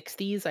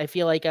 60s. I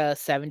feel like a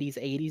 70s,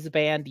 80s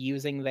band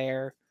using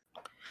their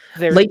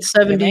late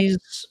 70s,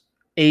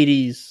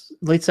 80s,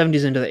 late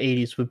 70s into the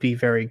 80s would be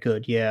very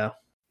good. Yeah.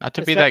 Not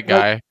to be that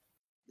guy.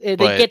 They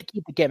get to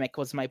keep the gimmick,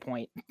 was my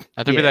point.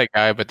 Not to be that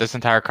guy, but this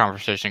entire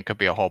conversation could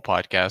be a whole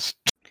podcast.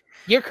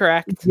 You're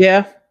correct.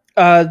 Yeah.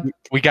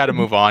 We got to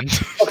move on.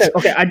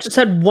 Okay. I just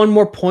had one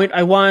more point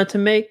I wanted to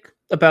make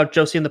about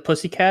Josie and the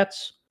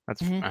Pussycats.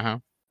 That's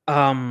and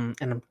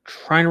I'm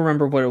trying to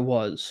remember what it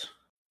was.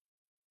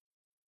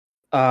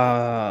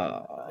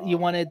 You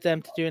wanted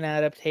them to do an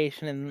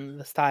adaptation in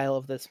the style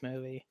of this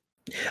movie.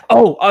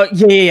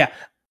 Yeah.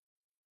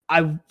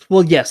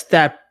 Yes,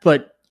 that.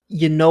 But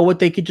you know what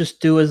they could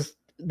just do is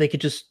they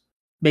could just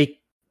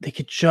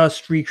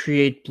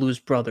recreate Blues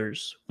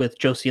Brothers with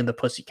Josie and the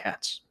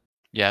Pussycats.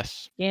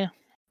 Yes. Yeah.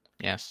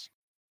 Yes.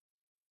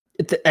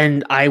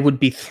 And I would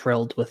be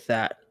thrilled with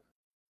that.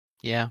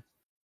 Yeah.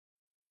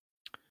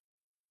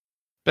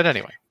 But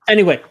anyway.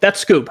 Anyway,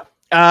 that's Scoob.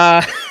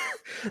 I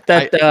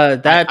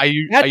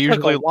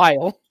usually a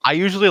while. I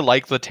usually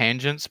like the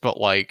tangents, but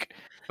like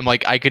I'm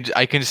like I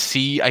could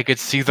see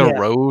the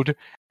road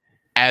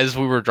as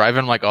we were driving.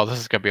 I'm like, oh, this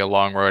is gonna be a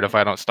long road if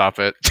I don't stop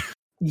it.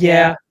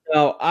 Yeah.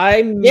 No,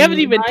 we haven't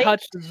even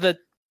touched the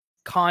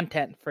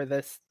content for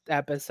this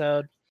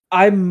episode.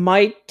 I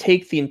might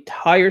take the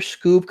entire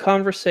Scoob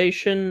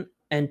conversation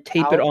and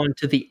tape it on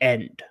to the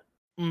end.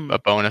 A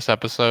bonus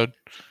episode?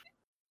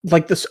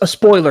 Like a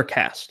spoiler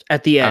cast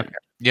at the end. Okay.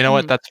 You know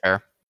what? That's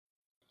fair.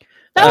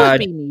 That would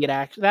be neat,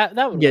 actually. That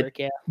would work,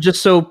 yeah.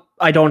 Just so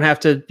I don't have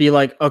to be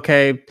like,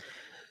 okay,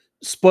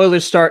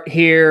 spoilers start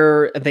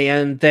here and they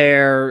end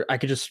there. I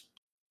could just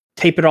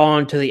tape it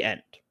on to the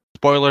end.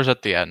 Spoilers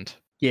at the end.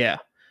 Yeah.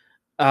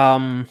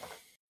 But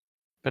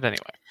anyway.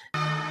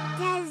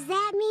 Does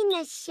that mean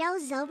the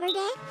show's over,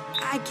 Dave?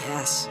 I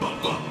guess.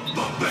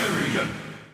 Barbarian.